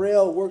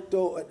 Gambrell worked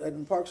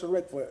at Parks and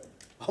Rec for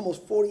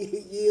almost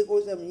 48 years,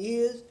 47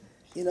 years.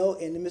 And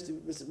then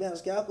Mr.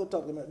 Maniscalco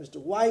talked about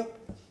Mr. White,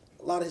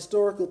 a lot of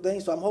historical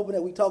things. So I'm hoping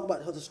that we talk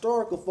about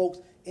historical folks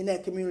in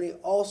that community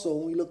also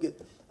when we look at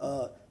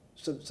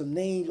some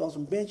names on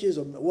some benches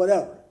or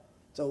whatever.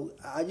 So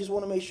I just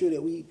want to make sure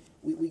that we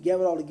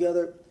gather it all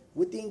together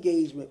with the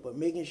engagement, but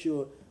making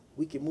sure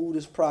we can move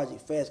this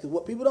project fast. Because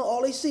what people don't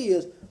always see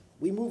is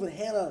we moving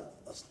hand on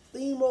a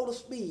steamroller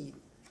speed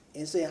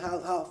and saying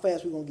how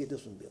fast we're going to get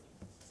this one built.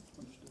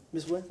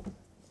 Ms. Wynn?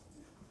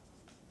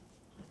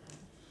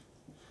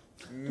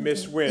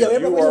 Ms. Wynn,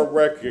 you are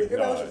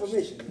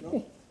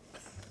recognized.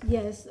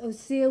 Yes,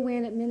 Osea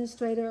Wynn,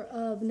 Administrator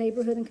of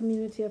Neighborhood and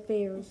Community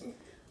Affairs.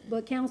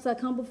 But Council, I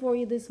come before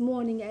you this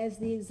morning as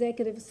the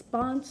executive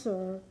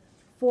sponsor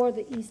for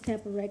the East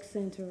Tampa Rec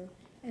Center.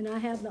 And I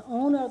have the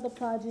owner of the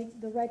project,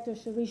 Director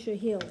Sharisha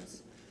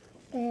Hills.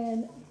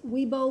 And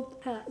we both,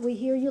 we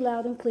hear you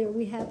loud and clear.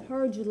 We have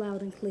heard you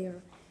loud and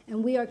clear.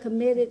 And we are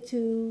committed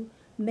to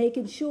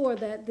making sure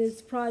that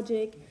this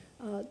project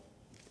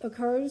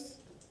occurs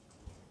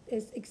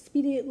as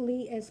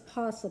expediently as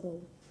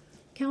possible.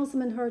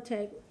 Councilman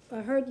Hurtak,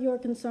 I heard your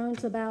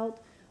concerns about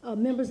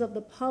members of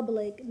the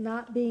public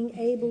not being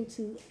able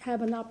to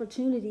have an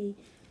opportunity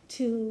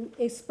to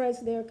express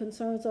their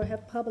concerns or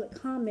have public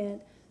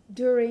comment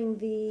during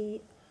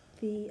the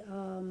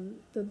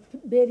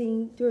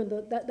bidding, during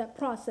that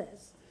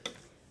process.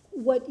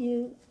 What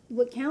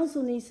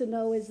council needs to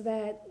know is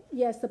that,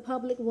 yes, the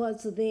public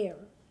was there,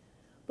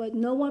 but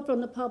no one from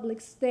the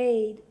public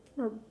stayed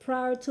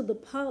prior to the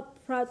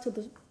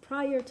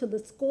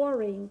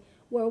scoring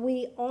where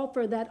we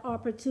offer that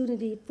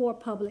opportunity for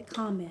public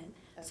comment.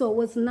 So it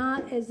was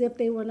not as if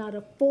they were not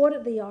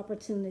afforded the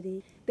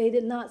opportunity. They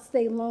did not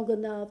stay long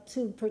enough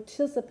to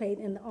participate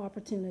in the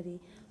opportunity.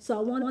 So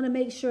I want to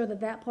make sure that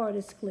that part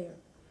is clear.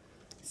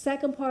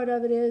 Second part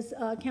of it is,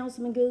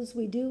 Councilman Goose,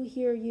 we do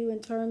hear you in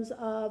terms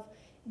of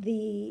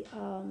the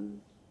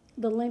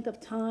length of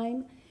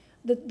time.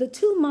 The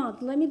 2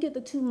 month, let me get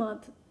the 2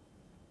 month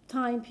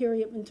time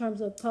period in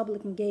terms of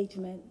public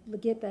engagement, to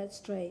get that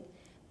straight.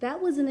 That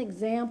was an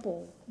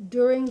example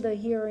during the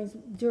hearings,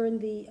 during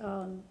the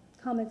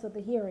comments of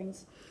the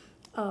hearings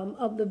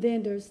of the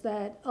vendors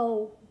that,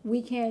 oh,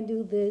 we can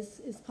do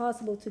this, it's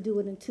possible to do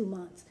it in 2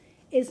 months.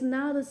 It's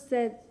not a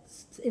set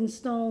in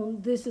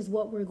stone, this is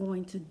what we're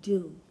going to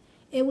do.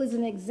 It was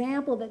an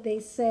example that they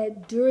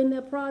said during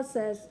the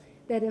process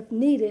that if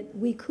needed,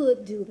 we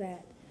could do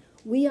that.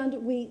 We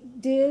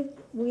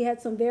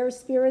had some very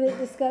spirited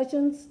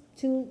discussions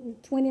to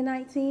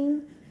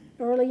 2019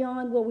 early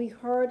on where we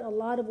heard a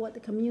lot of what the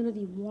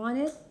community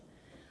wanted.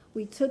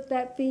 We took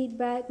that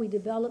feedback, we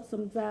developed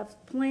some draft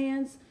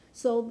plans.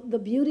 So the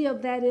beauty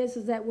of that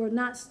is that we're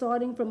not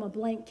starting from a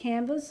blank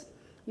canvas.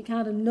 We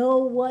kind of know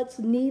what's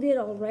needed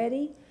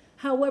already.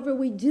 However,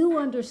 we do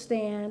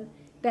understand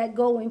that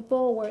going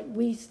forward,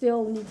 we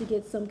still need to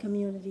get some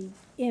community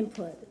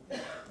input.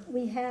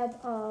 We have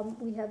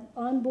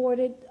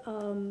onboarded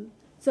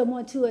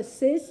someone to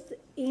assist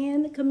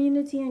in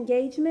community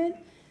engagement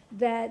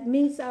that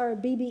meets our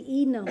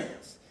BBE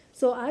numbers.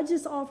 So I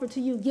just offer to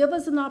you, give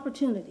us an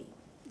opportunity.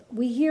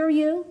 We hear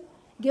you.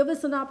 Give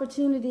us an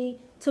opportunity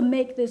to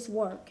make this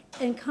work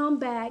and come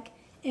back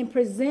and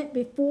present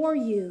before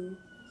you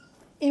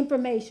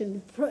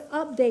information,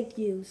 update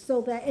you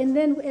so that, and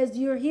then as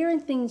you're hearing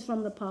things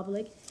from the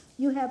public,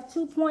 you have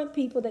 2-point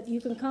people that you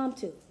can come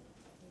to.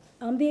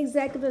 I'm the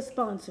executive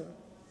sponsor.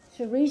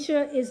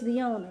 Sharisha is the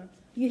owner.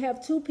 You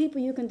have 2 people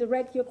you can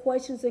direct your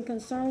questions and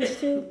concerns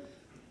to,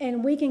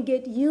 and we can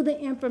get you the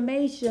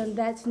information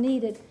that's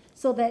needed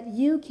so that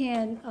you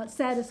can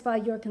satisfy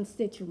your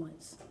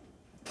constituents.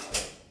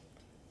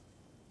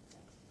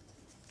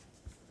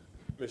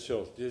 Ms.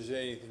 Hills, is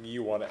there anything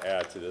you want to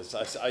add to this?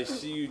 I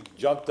see you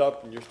jumped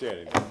up and you're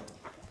standing there.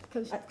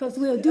 Because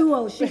we're a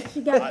duo. She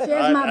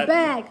has my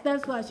back.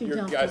 That's why she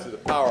jumped You guys up. are the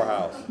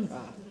powerhouse.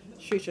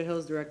 Trisha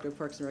Hills, Director of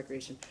Parks and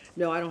Recreation.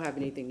 No, I don't have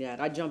anything to add.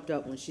 I jumped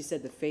up when she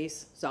said the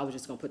face, so I was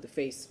just gonna put the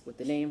face with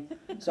the name.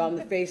 So I'm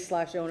the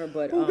face/owner,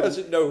 but, Who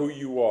doesn't know who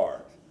you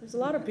are? there's a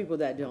lot of people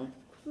that don't.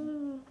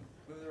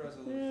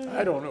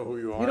 I don't know who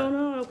you are. You don't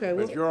know? Okay.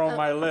 But you're on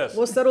my list.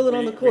 We'll settle it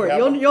on the We court.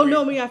 have You'll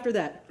know me after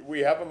that. We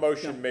have a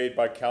motion made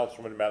by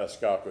Councilman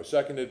Maniscalco,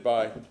 seconded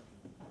by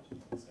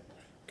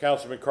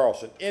Councilman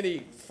Carlson. Any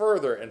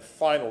further and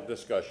final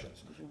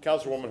discussions?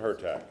 Councilwoman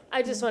Hurtak.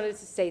 I just wanted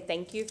to say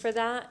thank you for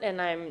that,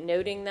 and I'm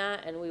noting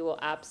that, and we will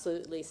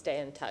absolutely stay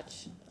in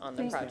touch on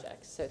the Thank you.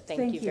 project. So Thank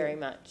thank you you. very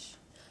much.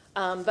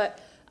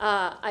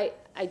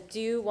 I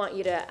do want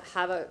you to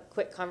have a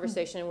quick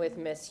conversation with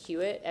Miss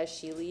Hewitt as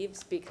she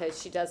leaves,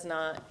 because she does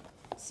not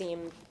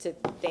seem to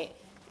think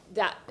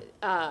that,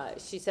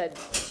 she said,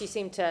 she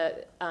seemed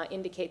to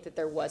indicate that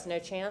there was no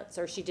chance,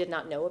 or she did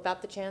not know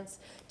about the chance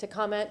to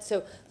comment.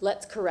 So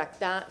let's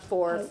correct that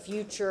for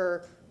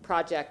future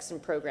projects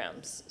and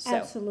programs. So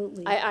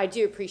Absolutely. I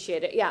do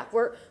appreciate it. Yeah,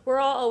 we're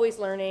all always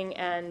learning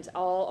and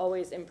all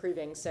always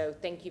improving, so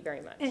thank you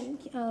very much. And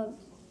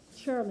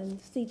Chairman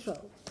Citro,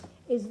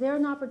 is there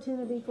an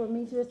opportunity for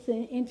me just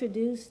to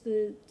introduce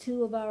the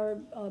 2 of our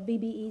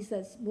BBEs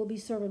that will be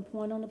serving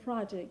point on the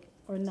project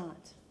or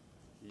not?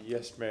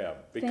 Yes, ma'am.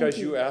 Because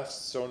you. you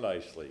asked so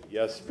nicely.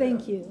 Yes, ma'am.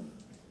 Thank you.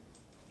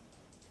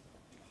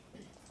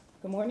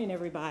 Good morning,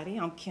 everybody.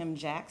 I'm Kim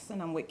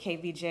Jackson. I'm with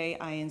KVJ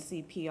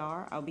INC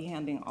PR. I'll be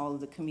handling all of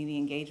the community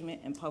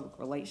engagement and public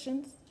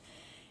relations.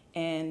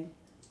 And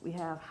we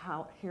have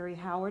Harry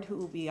Howard, who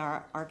will be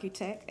our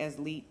architect as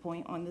lead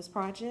point on this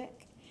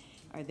project.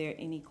 Are there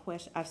any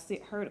questions?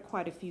 I've heard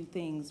quite a few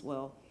things.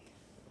 Well,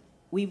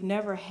 we've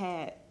never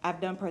had, I've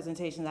done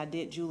presentations. I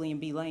did Julian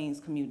B. Lane's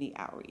community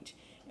outreach,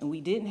 and we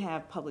didn't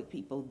have public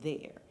people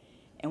there.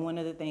 And one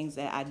of the things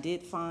that I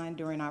did find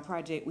during our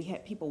project, we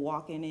had people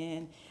walking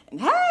in and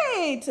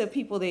hey to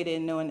people they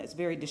didn't know, and it's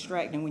very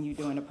distracting when you're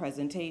doing a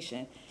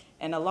presentation.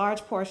 And a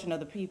large portion of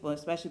the people,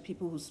 especially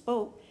people who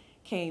spoke,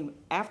 came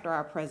after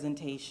our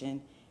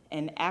presentation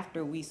and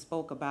after we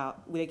spoke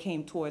about, they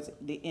came towards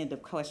the end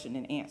of question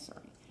and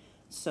answering.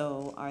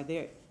 So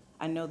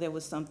I know there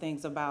was some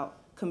things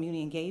about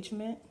community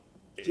engagement.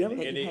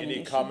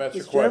 Any comments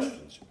or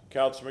questions?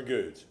 Councilman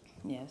Goods.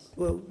 Yes.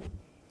 Well,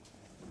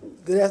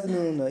 good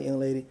afternoon, young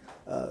lady.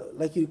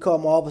 Like you to call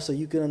my office so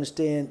you can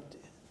understand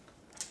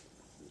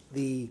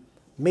the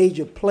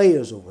major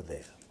players over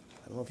there.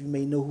 I don't know if you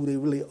may know who they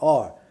really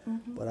are,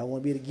 but I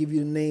want to be able to give you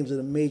the names of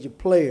the major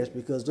players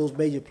because those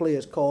major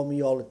players call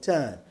me all the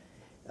time.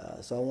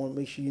 So I want to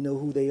make sure you know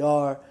who they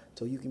are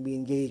so you can be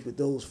engaged with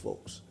those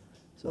folks.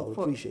 So I would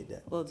appreciate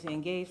that. Well, to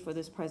engage for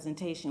this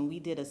presentation, we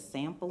did a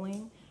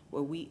sampling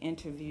where we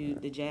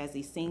interviewed the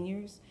Jazzy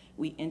seniors.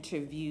 We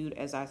interviewed,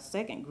 as our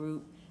second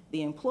group,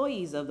 the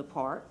employees of the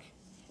park.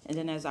 And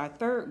then as our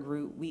third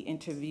group, we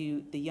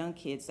interviewed the young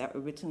kids that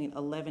were between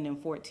 11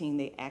 and 14.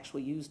 They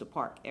actually use the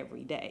park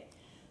every day.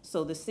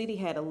 So the city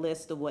had a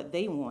list of what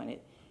they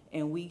wanted,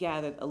 and we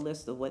gathered a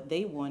list of what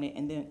they wanted.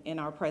 And then in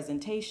our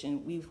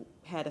presentation, we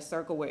had a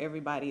circle where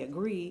everybody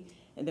agreed,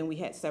 and then we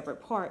had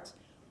separate parts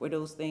where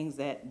those things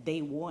that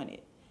they wanted.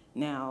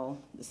 Now,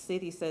 the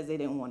city says they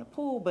didn't want a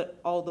pool, but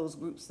all those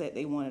groups said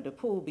they wanted a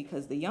pool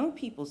because the young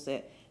people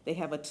said they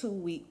have a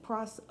 2-week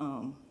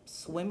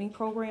swimming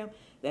program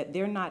that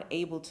they're not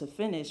able to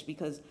finish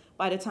because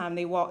by the time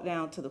they walk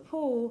down to the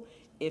pool,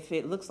 if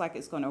it looks like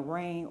it's gonna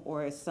rain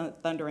or it's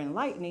thunder and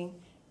lightning,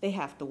 they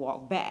have to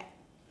walk back.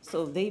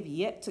 So they've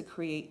yet to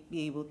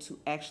be able to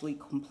actually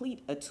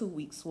complete a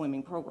 2-week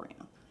swimming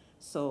program.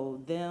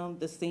 So them,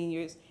 the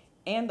seniors,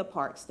 and the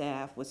park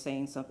staff was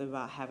saying something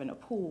about having a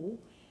pool.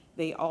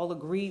 They all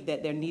agreed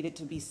that there needed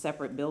to be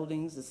separate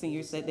buildings. The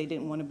seniors said they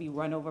didn't want to be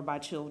run over by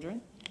children.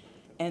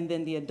 And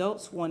then the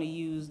adults want to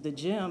use the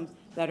gyms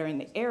that are in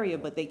the area,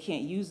 but they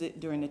can't use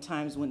it during the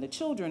times when the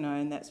children are,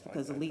 and that's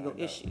because of legal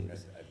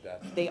issues.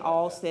 They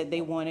all said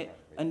they wanted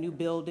a new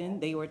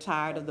building. They were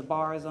tired of the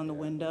bars on the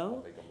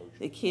window.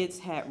 The kids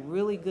had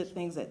really good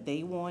things that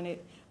they wanted,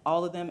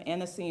 all of them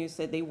and the seniors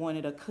said they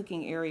wanted a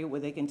cooking area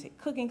where they can take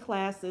cooking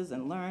classes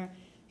and learn.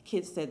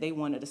 Kids said they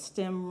wanted a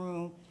STEM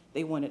room,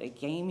 they wanted a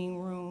gaming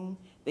room,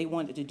 they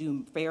wanted to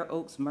do Fair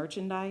Oaks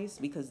merchandise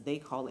because they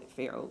call it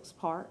Fair Oaks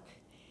Park.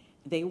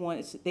 They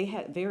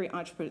had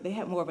they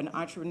had more of an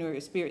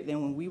entrepreneurial spirit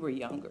than when we were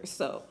younger.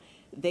 So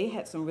they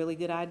had some really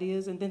good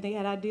ideas, and then they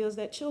had ideas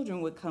that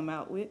children would come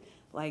out with,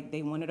 like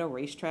they wanted a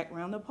racetrack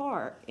around the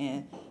park,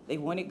 and they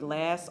wanted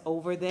glass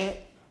over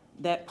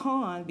that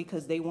pond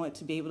because they wanted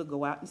to be able to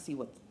go out and see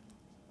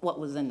what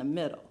was in the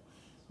middle.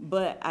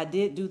 But I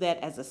did do that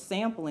as a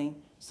sampling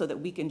so that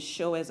we can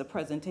show as a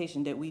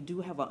presentation that we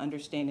do have an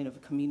understanding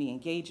of community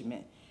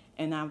engagement.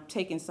 And I'm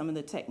taking some of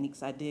the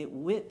techniques I did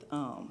with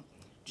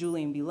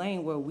Julian B.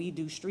 Lane, where we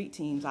do street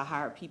teams. I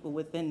hire people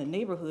within the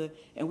neighborhood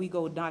and we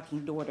go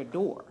knocking door to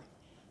door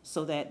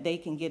so that they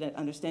can get an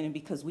understanding,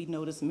 because we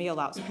notice mail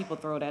outs, people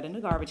throw that in the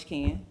garbage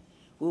can.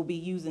 We'll be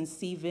using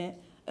CVent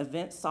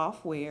event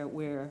software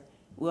where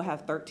we'll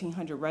have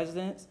 1,300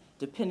 residents,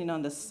 depending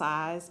on the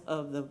size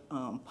of the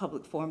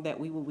public forum that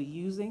we will be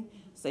using.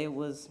 Say it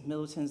was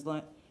Middleton's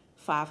lunch,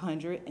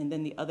 500, and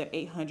then the other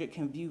 800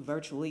 can view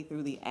virtually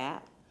through the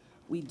app.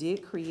 We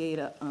did create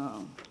a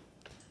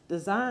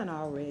design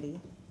already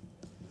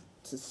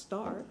to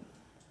start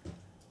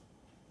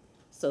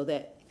so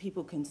that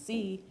people can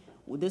see,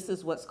 well, this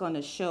is what's going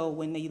to show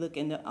when they look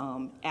in the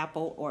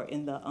Apple or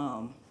in the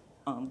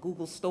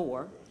Google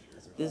store.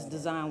 This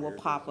design will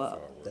pop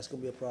up. That's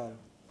gonna be a problem.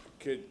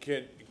 Thank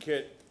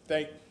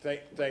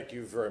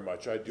you very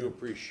much. I do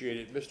appreciate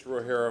it.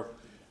 Mr. O'Hara,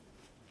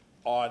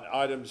 on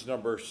items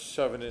number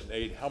 7 and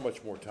 8, how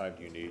much more time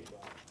do you need?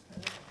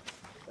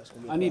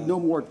 I need no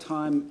more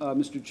time,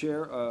 Mr.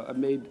 Chair. I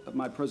made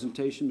my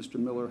presentation. Mr.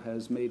 Miller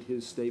has made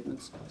his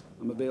statements.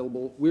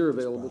 We're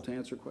available to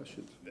answer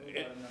questions.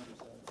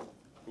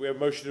 We have a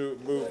motion to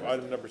move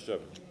item number 7.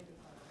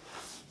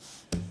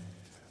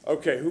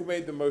 Okay, who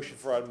made the motion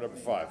for item number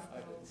 5?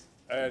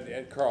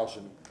 And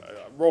Carlson,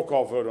 roll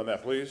call vote on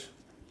that, please.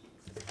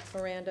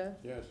 Miranda.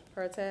 Yes.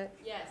 Pertek.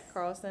 Yes.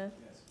 Carlson.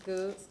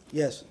 Goods.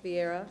 Yes.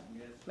 Vieira.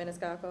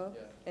 Maniscalco.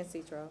 And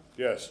Citro.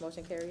 Yes.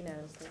 Motion carried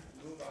unanimously.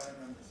 Move item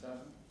number 7.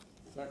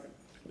 Second.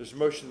 There's a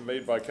motion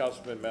made by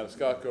Councilman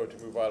Maniscalco to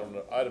move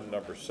item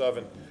number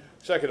 7,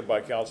 seconded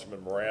by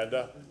Councilman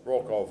Miranda.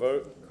 Roll call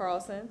vote.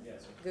 Carlson.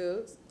 Yes.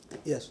 Goods.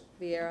 Yes.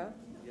 Vieira.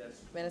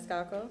 Yes.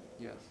 Maniscalco.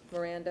 Yes.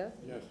 Miranda.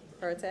 Yes.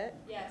 Pertek.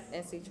 Yes.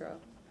 And Citro.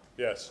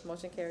 Yes.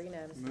 Motion carried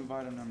unanimously. Move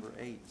item number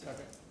 8.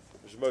 Second.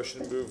 There's a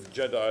motion to move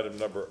agenda item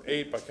number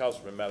 8 by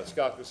Councilman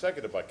Maniscalco,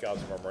 seconded by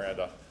Councilman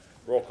Miranda.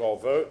 Roll call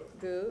vote.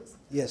 Goods.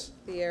 Yes.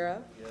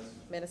 Vieira. Yes.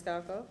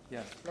 Maniscalco.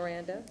 Yes.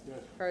 Miranda.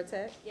 Yes.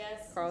 Pertek.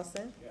 Yes.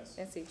 Carlson. Yes.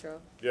 And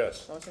Citro.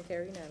 Yes. Motion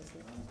carried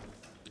unanimously.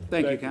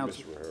 Thank you,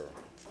 Council. Mr. O'Hara.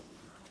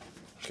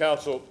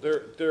 Council,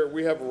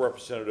 we have a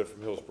representative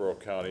from Hillsborough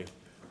County,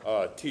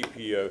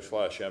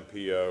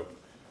 TPO/MPO,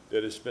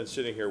 that has been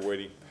sitting here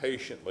waiting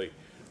patiently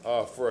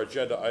for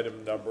agenda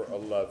item number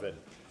 11.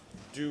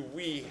 Do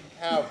we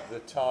have the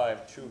time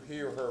to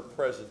hear her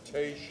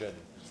presentation?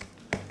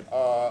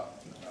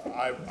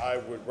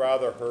 I would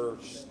rather her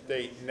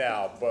state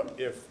now, but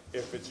if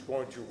it's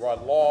going to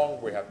run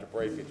long, we have to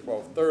break at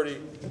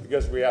 12:30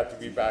 because we have to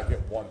be back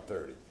at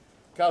 1:30.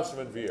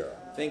 Councilman Vieira.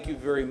 Thank you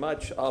very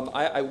much.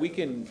 We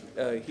can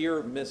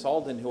hear Ms.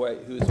 Alden, who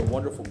is a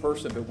wonderful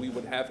person, but we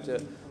would have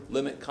to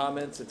limit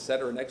comments, et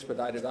cetera, and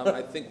expedite it.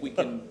 I think we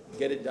can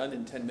get it done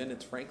in 10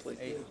 minutes, frankly.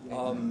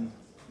 I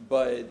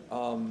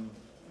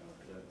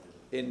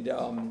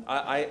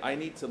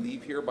need to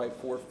leave here by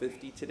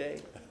 4:50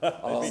 today.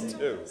 Me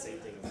too.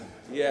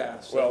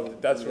 Yeah. Well,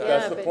 that's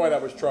the point I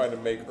was trying to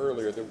make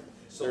earlier.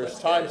 There's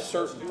times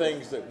certain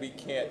things that we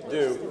can't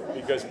do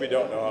because we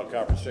don't know how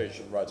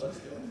conversation runs.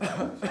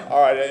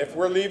 All right, if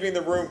we're leaving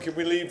the room, can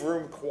we leave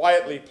room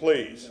quietly,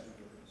 please?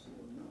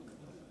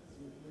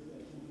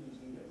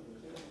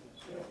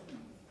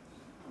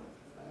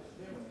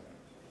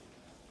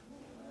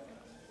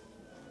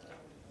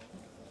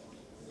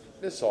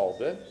 Ms.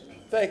 Alden,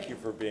 thank you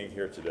for being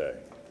here today.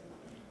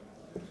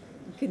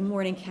 Good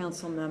morning,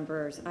 council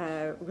members.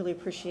 I really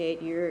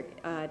appreciate your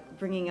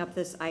bringing up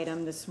this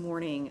item this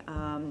morning.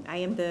 I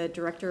am the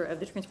director of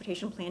the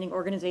Transportation Planning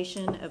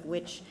Organization, of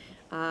which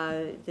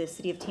the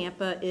City of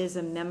Tampa is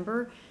a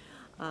member.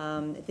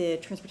 The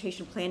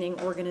Transportation Planning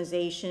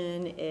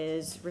Organization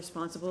is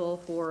responsible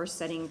for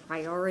setting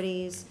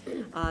priorities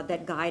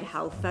that guide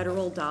how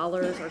federal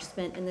dollars are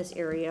spent in this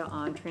area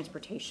on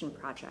transportation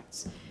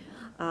projects.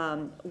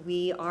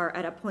 We are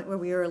at a point where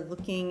we are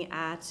looking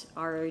at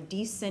our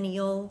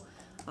decennial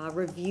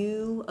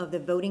review of the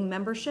voting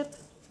membership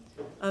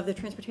of the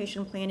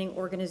Transportation Planning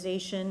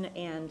Organization,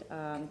 and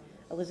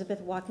Elizabeth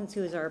Watkins,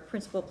 who is our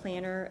principal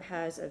planner,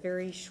 has a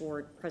very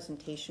short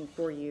presentation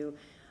for you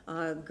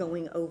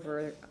going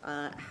over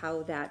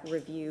how that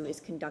review is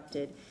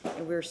conducted,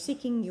 and we're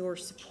seeking your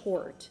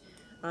support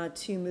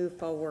to move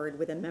forward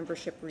with a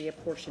membership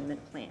reapportionment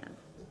plan.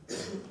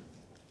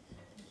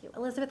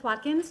 Elizabeth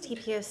Watkins,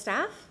 TPO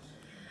staff.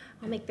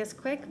 I'll make this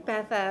quick.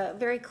 Beth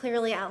very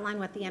clearly outlined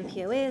what the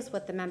MPO is,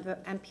 what the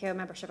MPO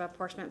membership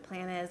apportionment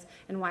plan is,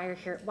 and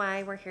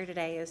why we're here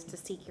today is to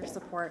seek your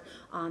support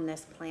on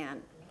this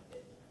plan.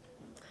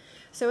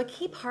 So a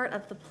key part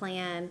of the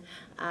plan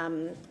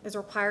is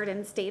required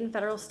in state and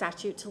federal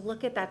statute to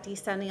look at that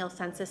decennial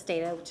census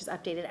data, which is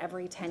updated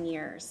every 10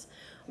 years.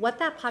 What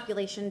that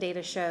population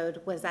data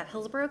showed was that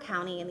Hillsborough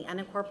County in the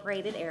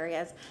unincorporated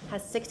areas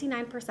has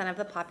 69% of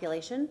the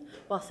population,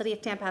 while City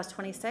of Tampa has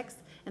 26,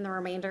 and the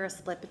remainder is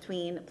split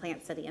between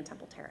Plant City and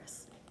Temple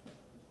Terrace.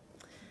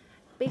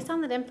 Based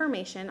on that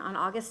information, on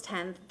August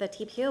 10th, the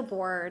TPO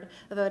board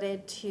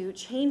voted to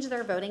change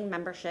their voting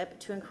membership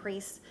to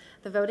increase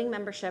the voting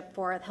membership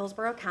for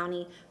Hillsborough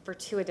County for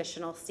 2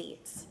 additional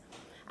seats.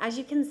 As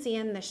you can see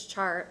in this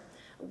chart,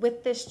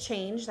 with this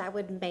change, that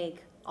would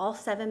make all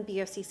 7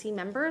 BOCC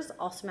members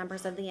also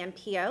members of the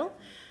MPO.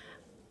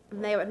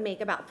 They would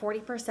make about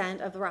 40%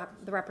 of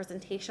the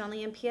representation on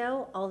the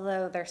MPO,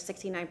 although there's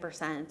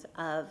 69%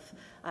 of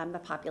the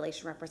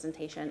population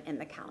representation in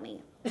the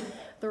county.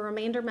 The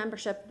remainder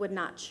membership would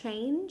not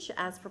change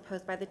as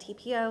proposed by the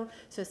TPO,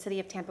 so City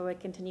of Tampa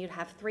would continue to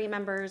have 3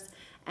 members,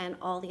 and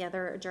all the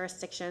other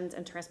jurisdictions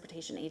and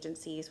transportation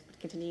agencies would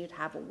continue to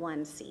have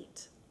 1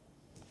 seat.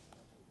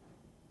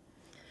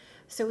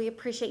 So we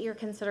appreciate your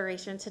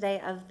consideration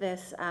today of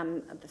this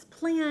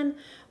plan.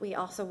 We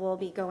also will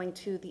be going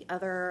to the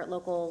other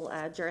local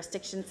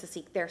jurisdictions to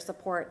seek their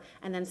support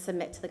and then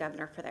submit to the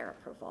governor for their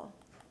approval.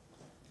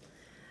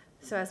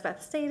 So as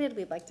Beth stated,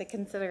 we'd like to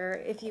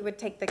consider, if you would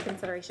take the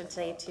consideration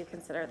today to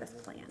consider this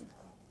plan.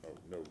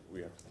 No,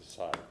 we have to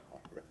decide on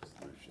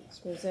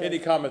resolutions. Any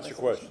comments or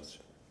questions?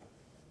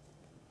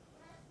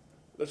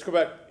 Let's go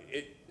back.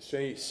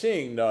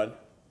 Seeing none,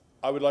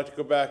 I would like to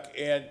go back,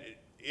 and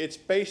it's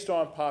based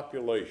on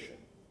population.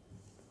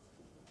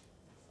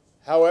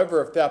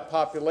 However, if that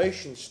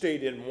population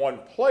stayed in one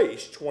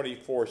place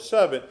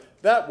 24/7,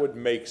 that would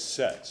make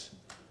sense.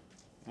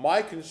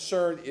 My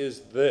concern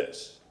is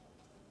this,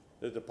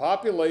 that the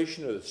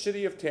population of the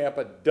City of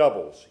Tampa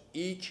doubles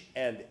each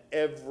and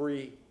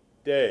every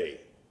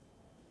day.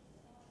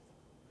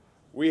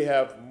 We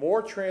have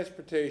more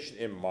transportation,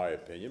 in my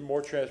opinion,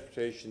 more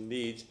transportation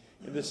needs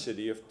in the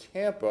City of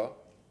Tampa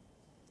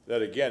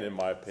that, again, in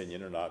my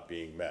opinion, are not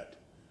being met.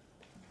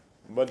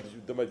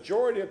 But the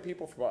majority of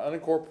people from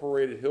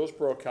unincorporated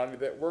Hillsborough County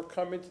that were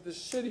coming to the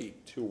city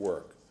to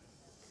work.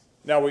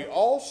 Now, we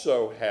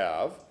also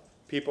have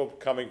people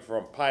coming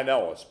from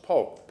Pinellas,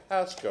 Polk,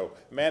 Pasco,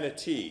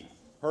 Manatee,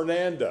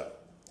 Hernando,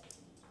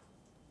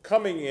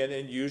 coming in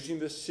and using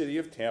the City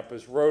of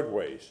Tampa's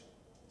roadways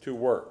to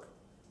work.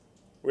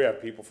 We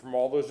have people from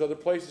all those other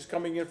places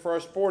coming in for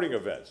our sporting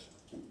events,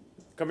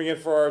 coming in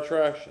for our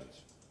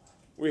attractions.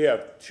 We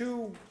have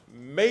 2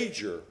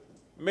 major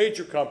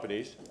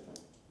companies.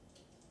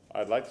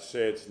 I'd like to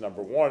say it's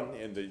 #1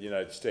 in the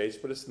United States,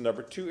 but it's the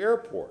 #2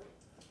 airport,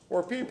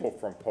 where people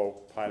from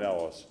Polk,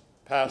 Pinellas,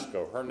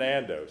 Pasco,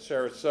 Hernando,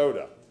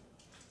 Sarasota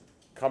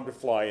come to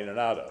fly in and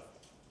out of.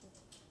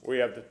 We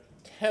have the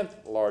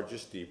 10th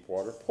largest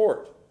deepwater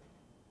port,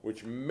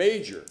 which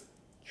major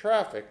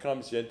traffic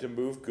comes in to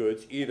move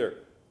goods either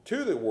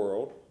to the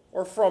world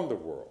or from the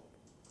world.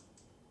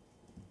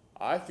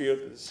 I feel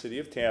that the City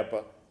of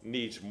Tampa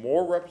needs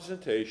more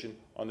representation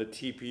on the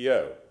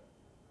TPO.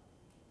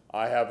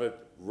 I have a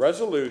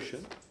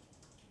resolution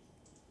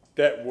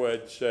that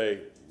would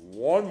say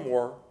 1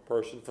 more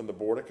person from the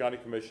Board of County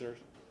Commissioners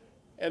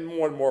and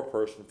 1 more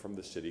person from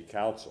the City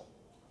Council.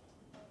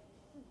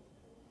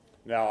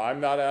 Now, I'm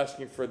not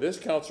asking for this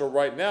council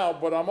right now,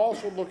 but I'm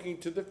also looking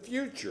to the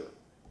future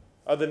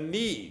of the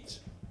needs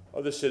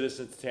of the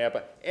citizens of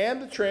Tampa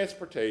and the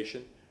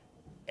transportation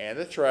and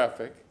the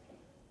traffic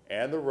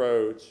and the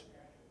roads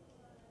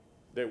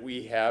that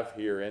we have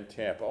here in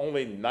Tampa.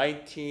 Only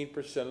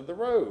 19% of the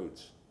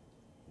roads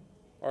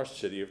are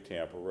City of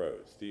Tampa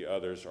roads. The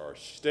others are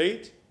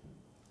state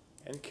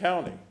and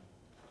county.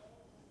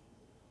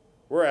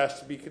 We're asked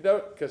to be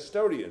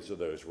custodians of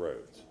those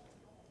roads.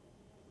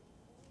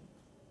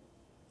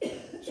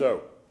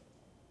 So,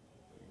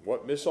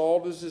 what Ms.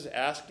 Alders is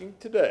asking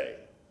today,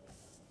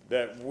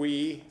 that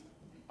we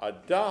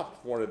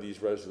adopt one of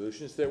these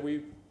resolutions, that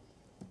we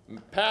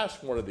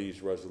pass one of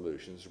these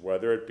resolutions,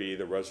 whether it be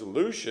the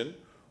resolution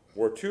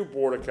where 2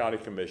 Board of County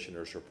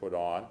Commissioners are put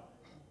on,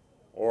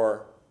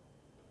 or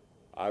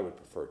I would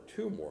prefer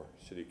 2 more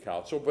City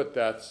Council, but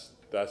that's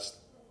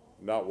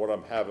not what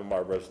I'm having my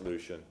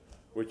resolution,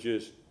 which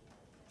is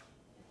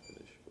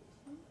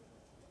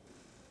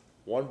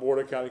 1 Board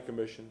of County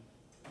Commission,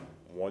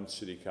 1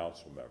 City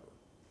Council member.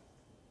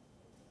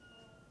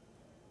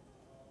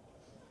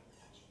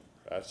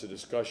 That's a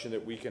discussion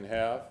that we can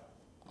have.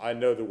 I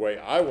know the way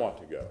I want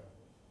to go.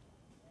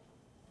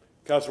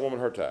 Councilwoman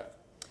Hurtak.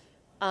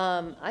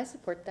 I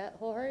support that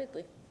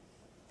wholeheartedly.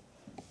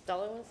 That's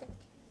all I want to say.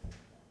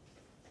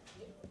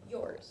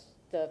 Yours,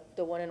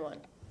 the 1 and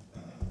 1.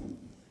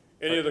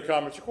 Any other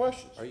comments or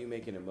questions? Are you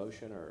making a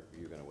motion, or are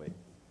you going to wait?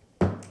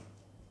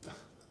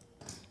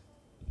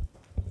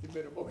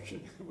 made a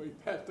motion, we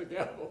passed the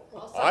gavel.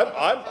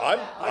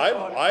 I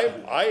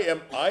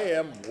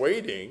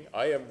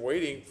am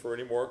waiting for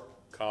any more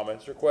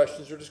comments or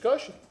questions or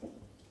discussion.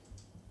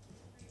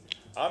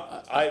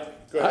 Go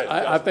ahead.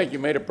 I think you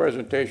made a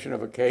presentation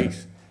of a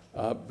case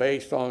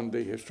based on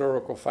the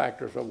historical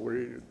factors of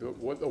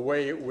the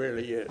way it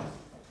really is.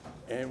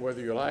 And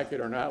whether you like it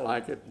or not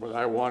like it, whether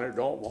I want it or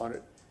don't want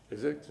it,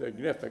 is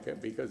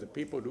significant because the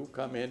people do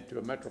come into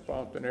a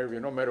metropolitan area,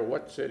 no matter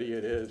what city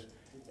it is,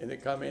 and they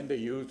come in, they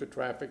use the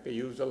traffic, they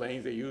use the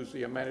lanes, they use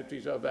the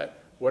amenities of that,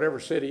 whatever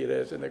city it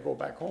is, and they go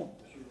back home.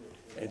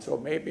 And so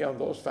maybe on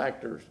those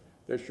factors,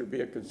 there should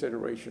be a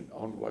consideration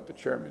on what the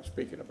chairman's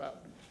speaking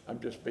about. I'm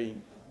just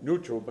being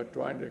neutral, but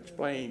trying to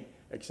explain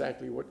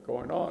exactly what's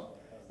going on.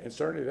 And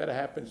certainly that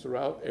happens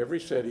throughout every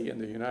city in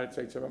the United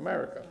States of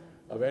America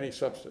of any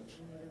substance.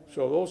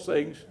 So those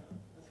things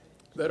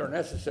that are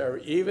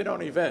necessary, even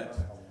on events,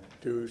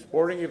 to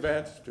sporting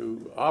events,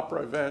 to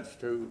opera events,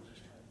 to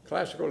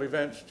classical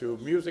events, to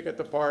music at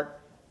the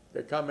park,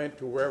 they come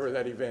into wherever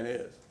that event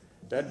is.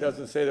 That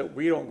doesn't say that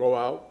we don't go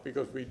out,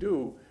 because we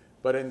do,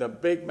 but in the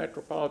big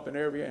metropolitan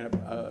area and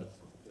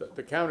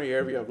the county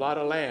area, a lot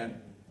of land,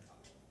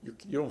 you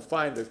don't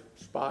find a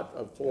spot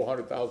of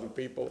 400,000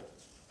 people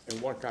in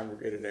one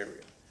congregated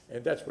area.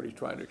 And that's what he's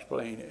trying to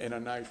explain in a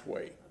nice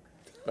way.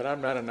 But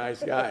I'm not a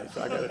nice guy,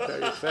 so I gotta tell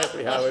you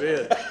exactly how it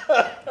is.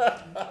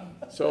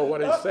 So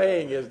what he's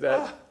saying is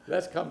that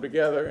let's come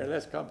together and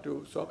let's come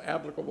to some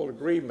applicable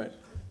agreement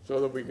so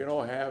that we can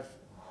all have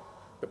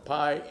the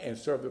pie and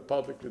serve the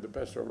public to the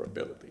best of our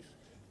abilities.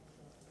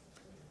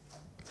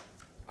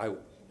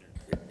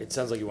 It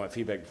sounds like you want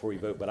feedback before you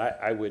vote, but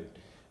I would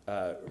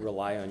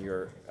rely on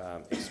your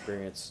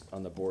experience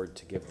on the board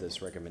to give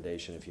this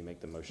recommendation. If you make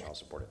the motion, I'll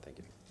support it. Thank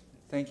you.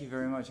 Thank you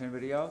very much.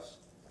 Anybody else?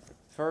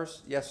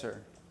 First, yes,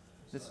 sir.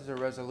 This is a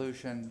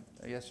resolution.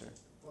 Yes, sir.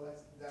 Well,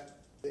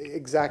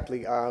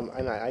 exactly,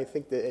 and I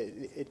think that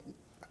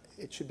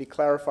it should be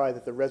clarified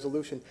that the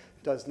resolution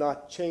does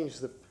not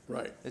change the.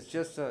 Right. It's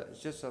just a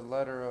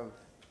letter of.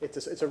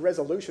 It's a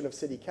resolution of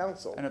city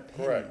council. An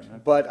opinion. Correct.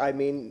 But I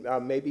mean,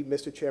 maybe,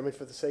 Mr. Chairman,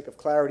 for the sake of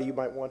clarity, you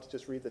might want to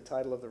just read the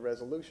title of the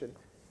resolution,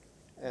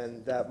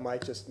 and that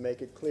might just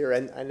make it clear.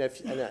 And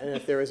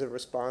if there is a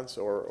response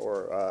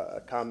or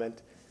a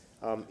comment,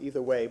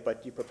 either way,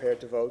 but you're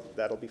prepared to vote,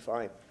 that'll be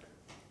fine.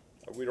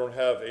 We don't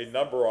have a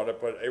number on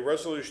it, but a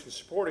resolution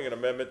supporting an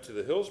amendment to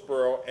the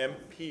Hillsborough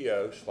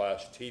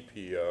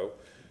MPO/TPO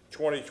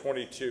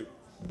 2022.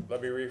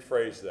 Let me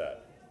rephrase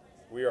that.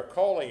 We are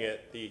calling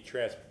it the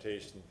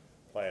Transportation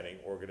Planning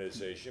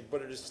Organization,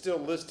 but it is still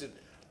listed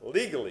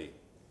legally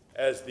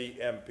as the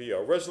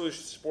MPO.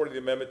 Resolution supporting the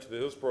amendment to the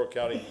Hillsborough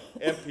County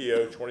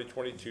MPO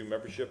 2022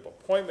 Membership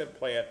Appointment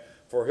Plan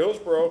for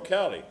Hillsborough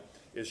County,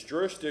 its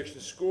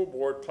jurisdiction, school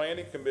board,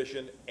 planning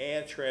commission,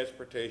 and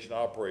transportation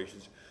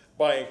operations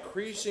by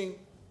increasing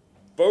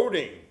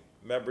voting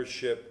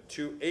membership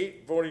to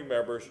 8 voting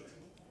members.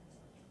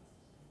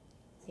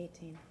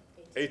 18.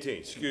 18,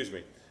 excuse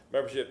me.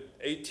 Membership,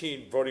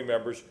 18 voting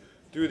members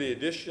through the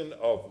addition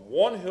of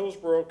 1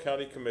 Hillsborough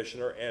County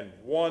Commissioner and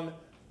 1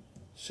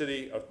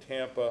 City of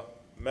Tampa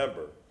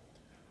member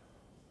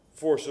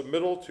for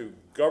submittal to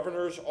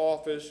Governor's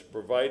Office,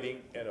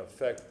 providing an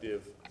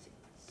effective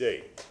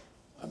date.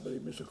 I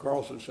believe Mr.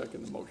 Carlson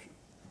seconded the motion.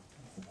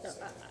 No,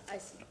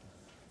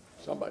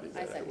 Somebody did.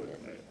 I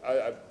seconded.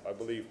 I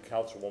believe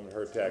Councilwoman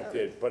Hurtak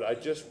did, but I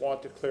just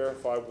want to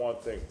clarify one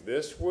thing.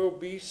 This will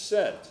be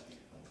sent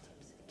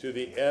to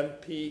the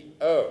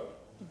MPO.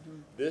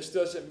 This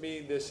doesn't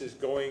mean this is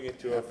going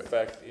into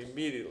effect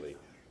immediately.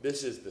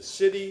 This is the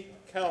city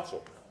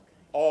council,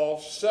 all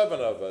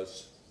 7 of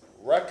us,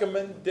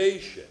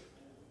 recommendation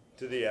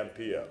to the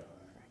MPO.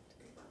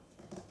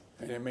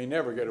 And it may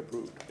never get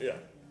approved. Yeah,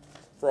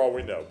 for all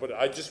we know. But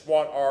I just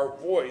want our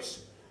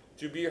voice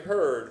to be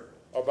heard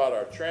about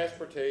our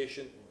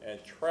transportation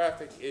and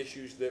traffic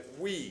issues that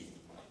we,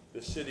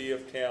 the city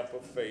of Tampa,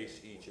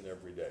 face each and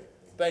every day.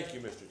 Thank you,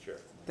 Mr. Chair.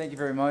 Thank you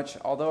very much.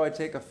 Although I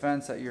take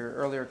offense at your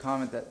earlier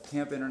comment that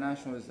Tampa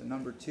International is the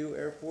 #2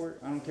 airport,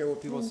 I don't care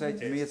what people say.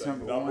 To me, it's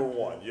number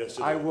one. Yes,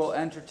 it I is. will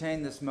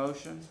entertain this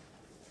motion.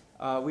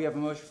 We have a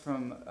motion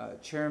from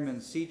Chairman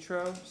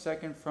Citro,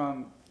 second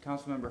from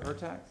Councilmember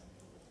Hurtak,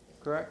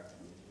 correct?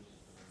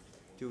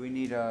 Do we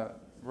need a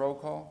roll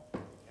call?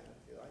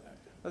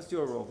 Let's do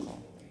a roll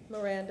call.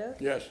 Miranda.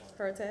 Yes.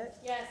 Hurtak.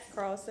 Yes.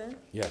 Carlson.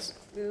 Yes.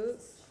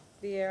 Goods.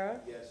 Vieira.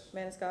 Yes.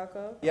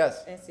 Maniscalco.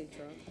 Yes. And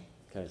Citro.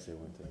 Can I say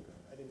one thing?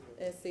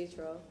 And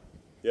Citro.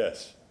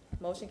 Yes.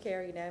 Motion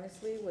carried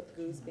unanimously with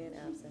Goods being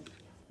absent.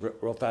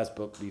 Real fast,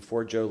 but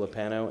before Joe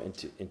Lopano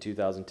in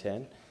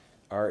 2010,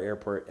 our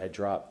airport had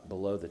dropped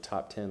below the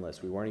top 10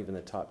 list. We weren't even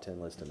the top 10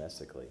 list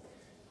domestically.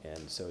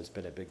 And so it's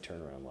been a big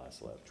turnaround the last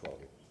 12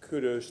 years.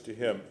 Kudos to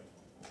him.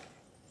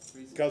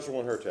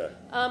 Councilwoman Hurtak.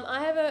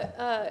 I have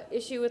a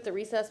issue with the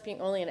recess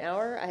being only an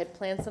hour. I had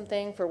planned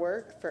something for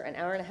work for an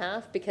hour and a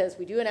half because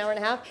we do an hour and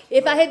a half.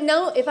 If I had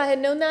known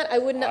that, I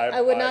would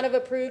not have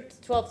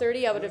approved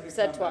 12:30. I would have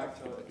said 12.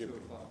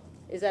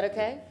 Is that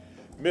okay?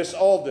 Ms.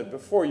 Alden,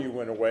 before you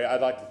went away,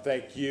 I'd like to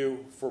thank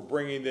you for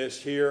bringing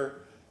this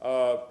here.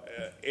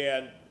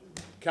 And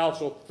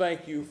council,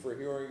 thank you for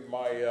hearing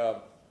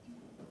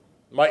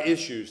my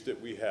issues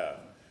that we have.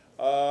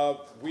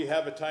 We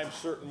have a time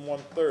certain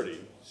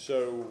 1:30,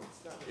 so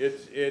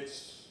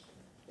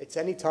It's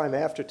any time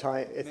after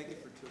time. Make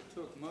it for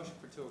motion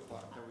for 2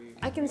 o'clock.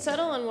 I can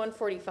settle on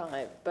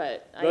 1:45,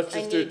 but Let's I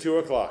just do need. 2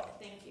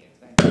 o'clock. Thank you.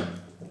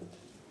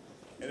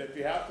 And if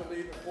you have to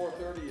leave at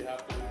 4:30, you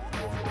have to leave at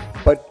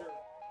 4:30. But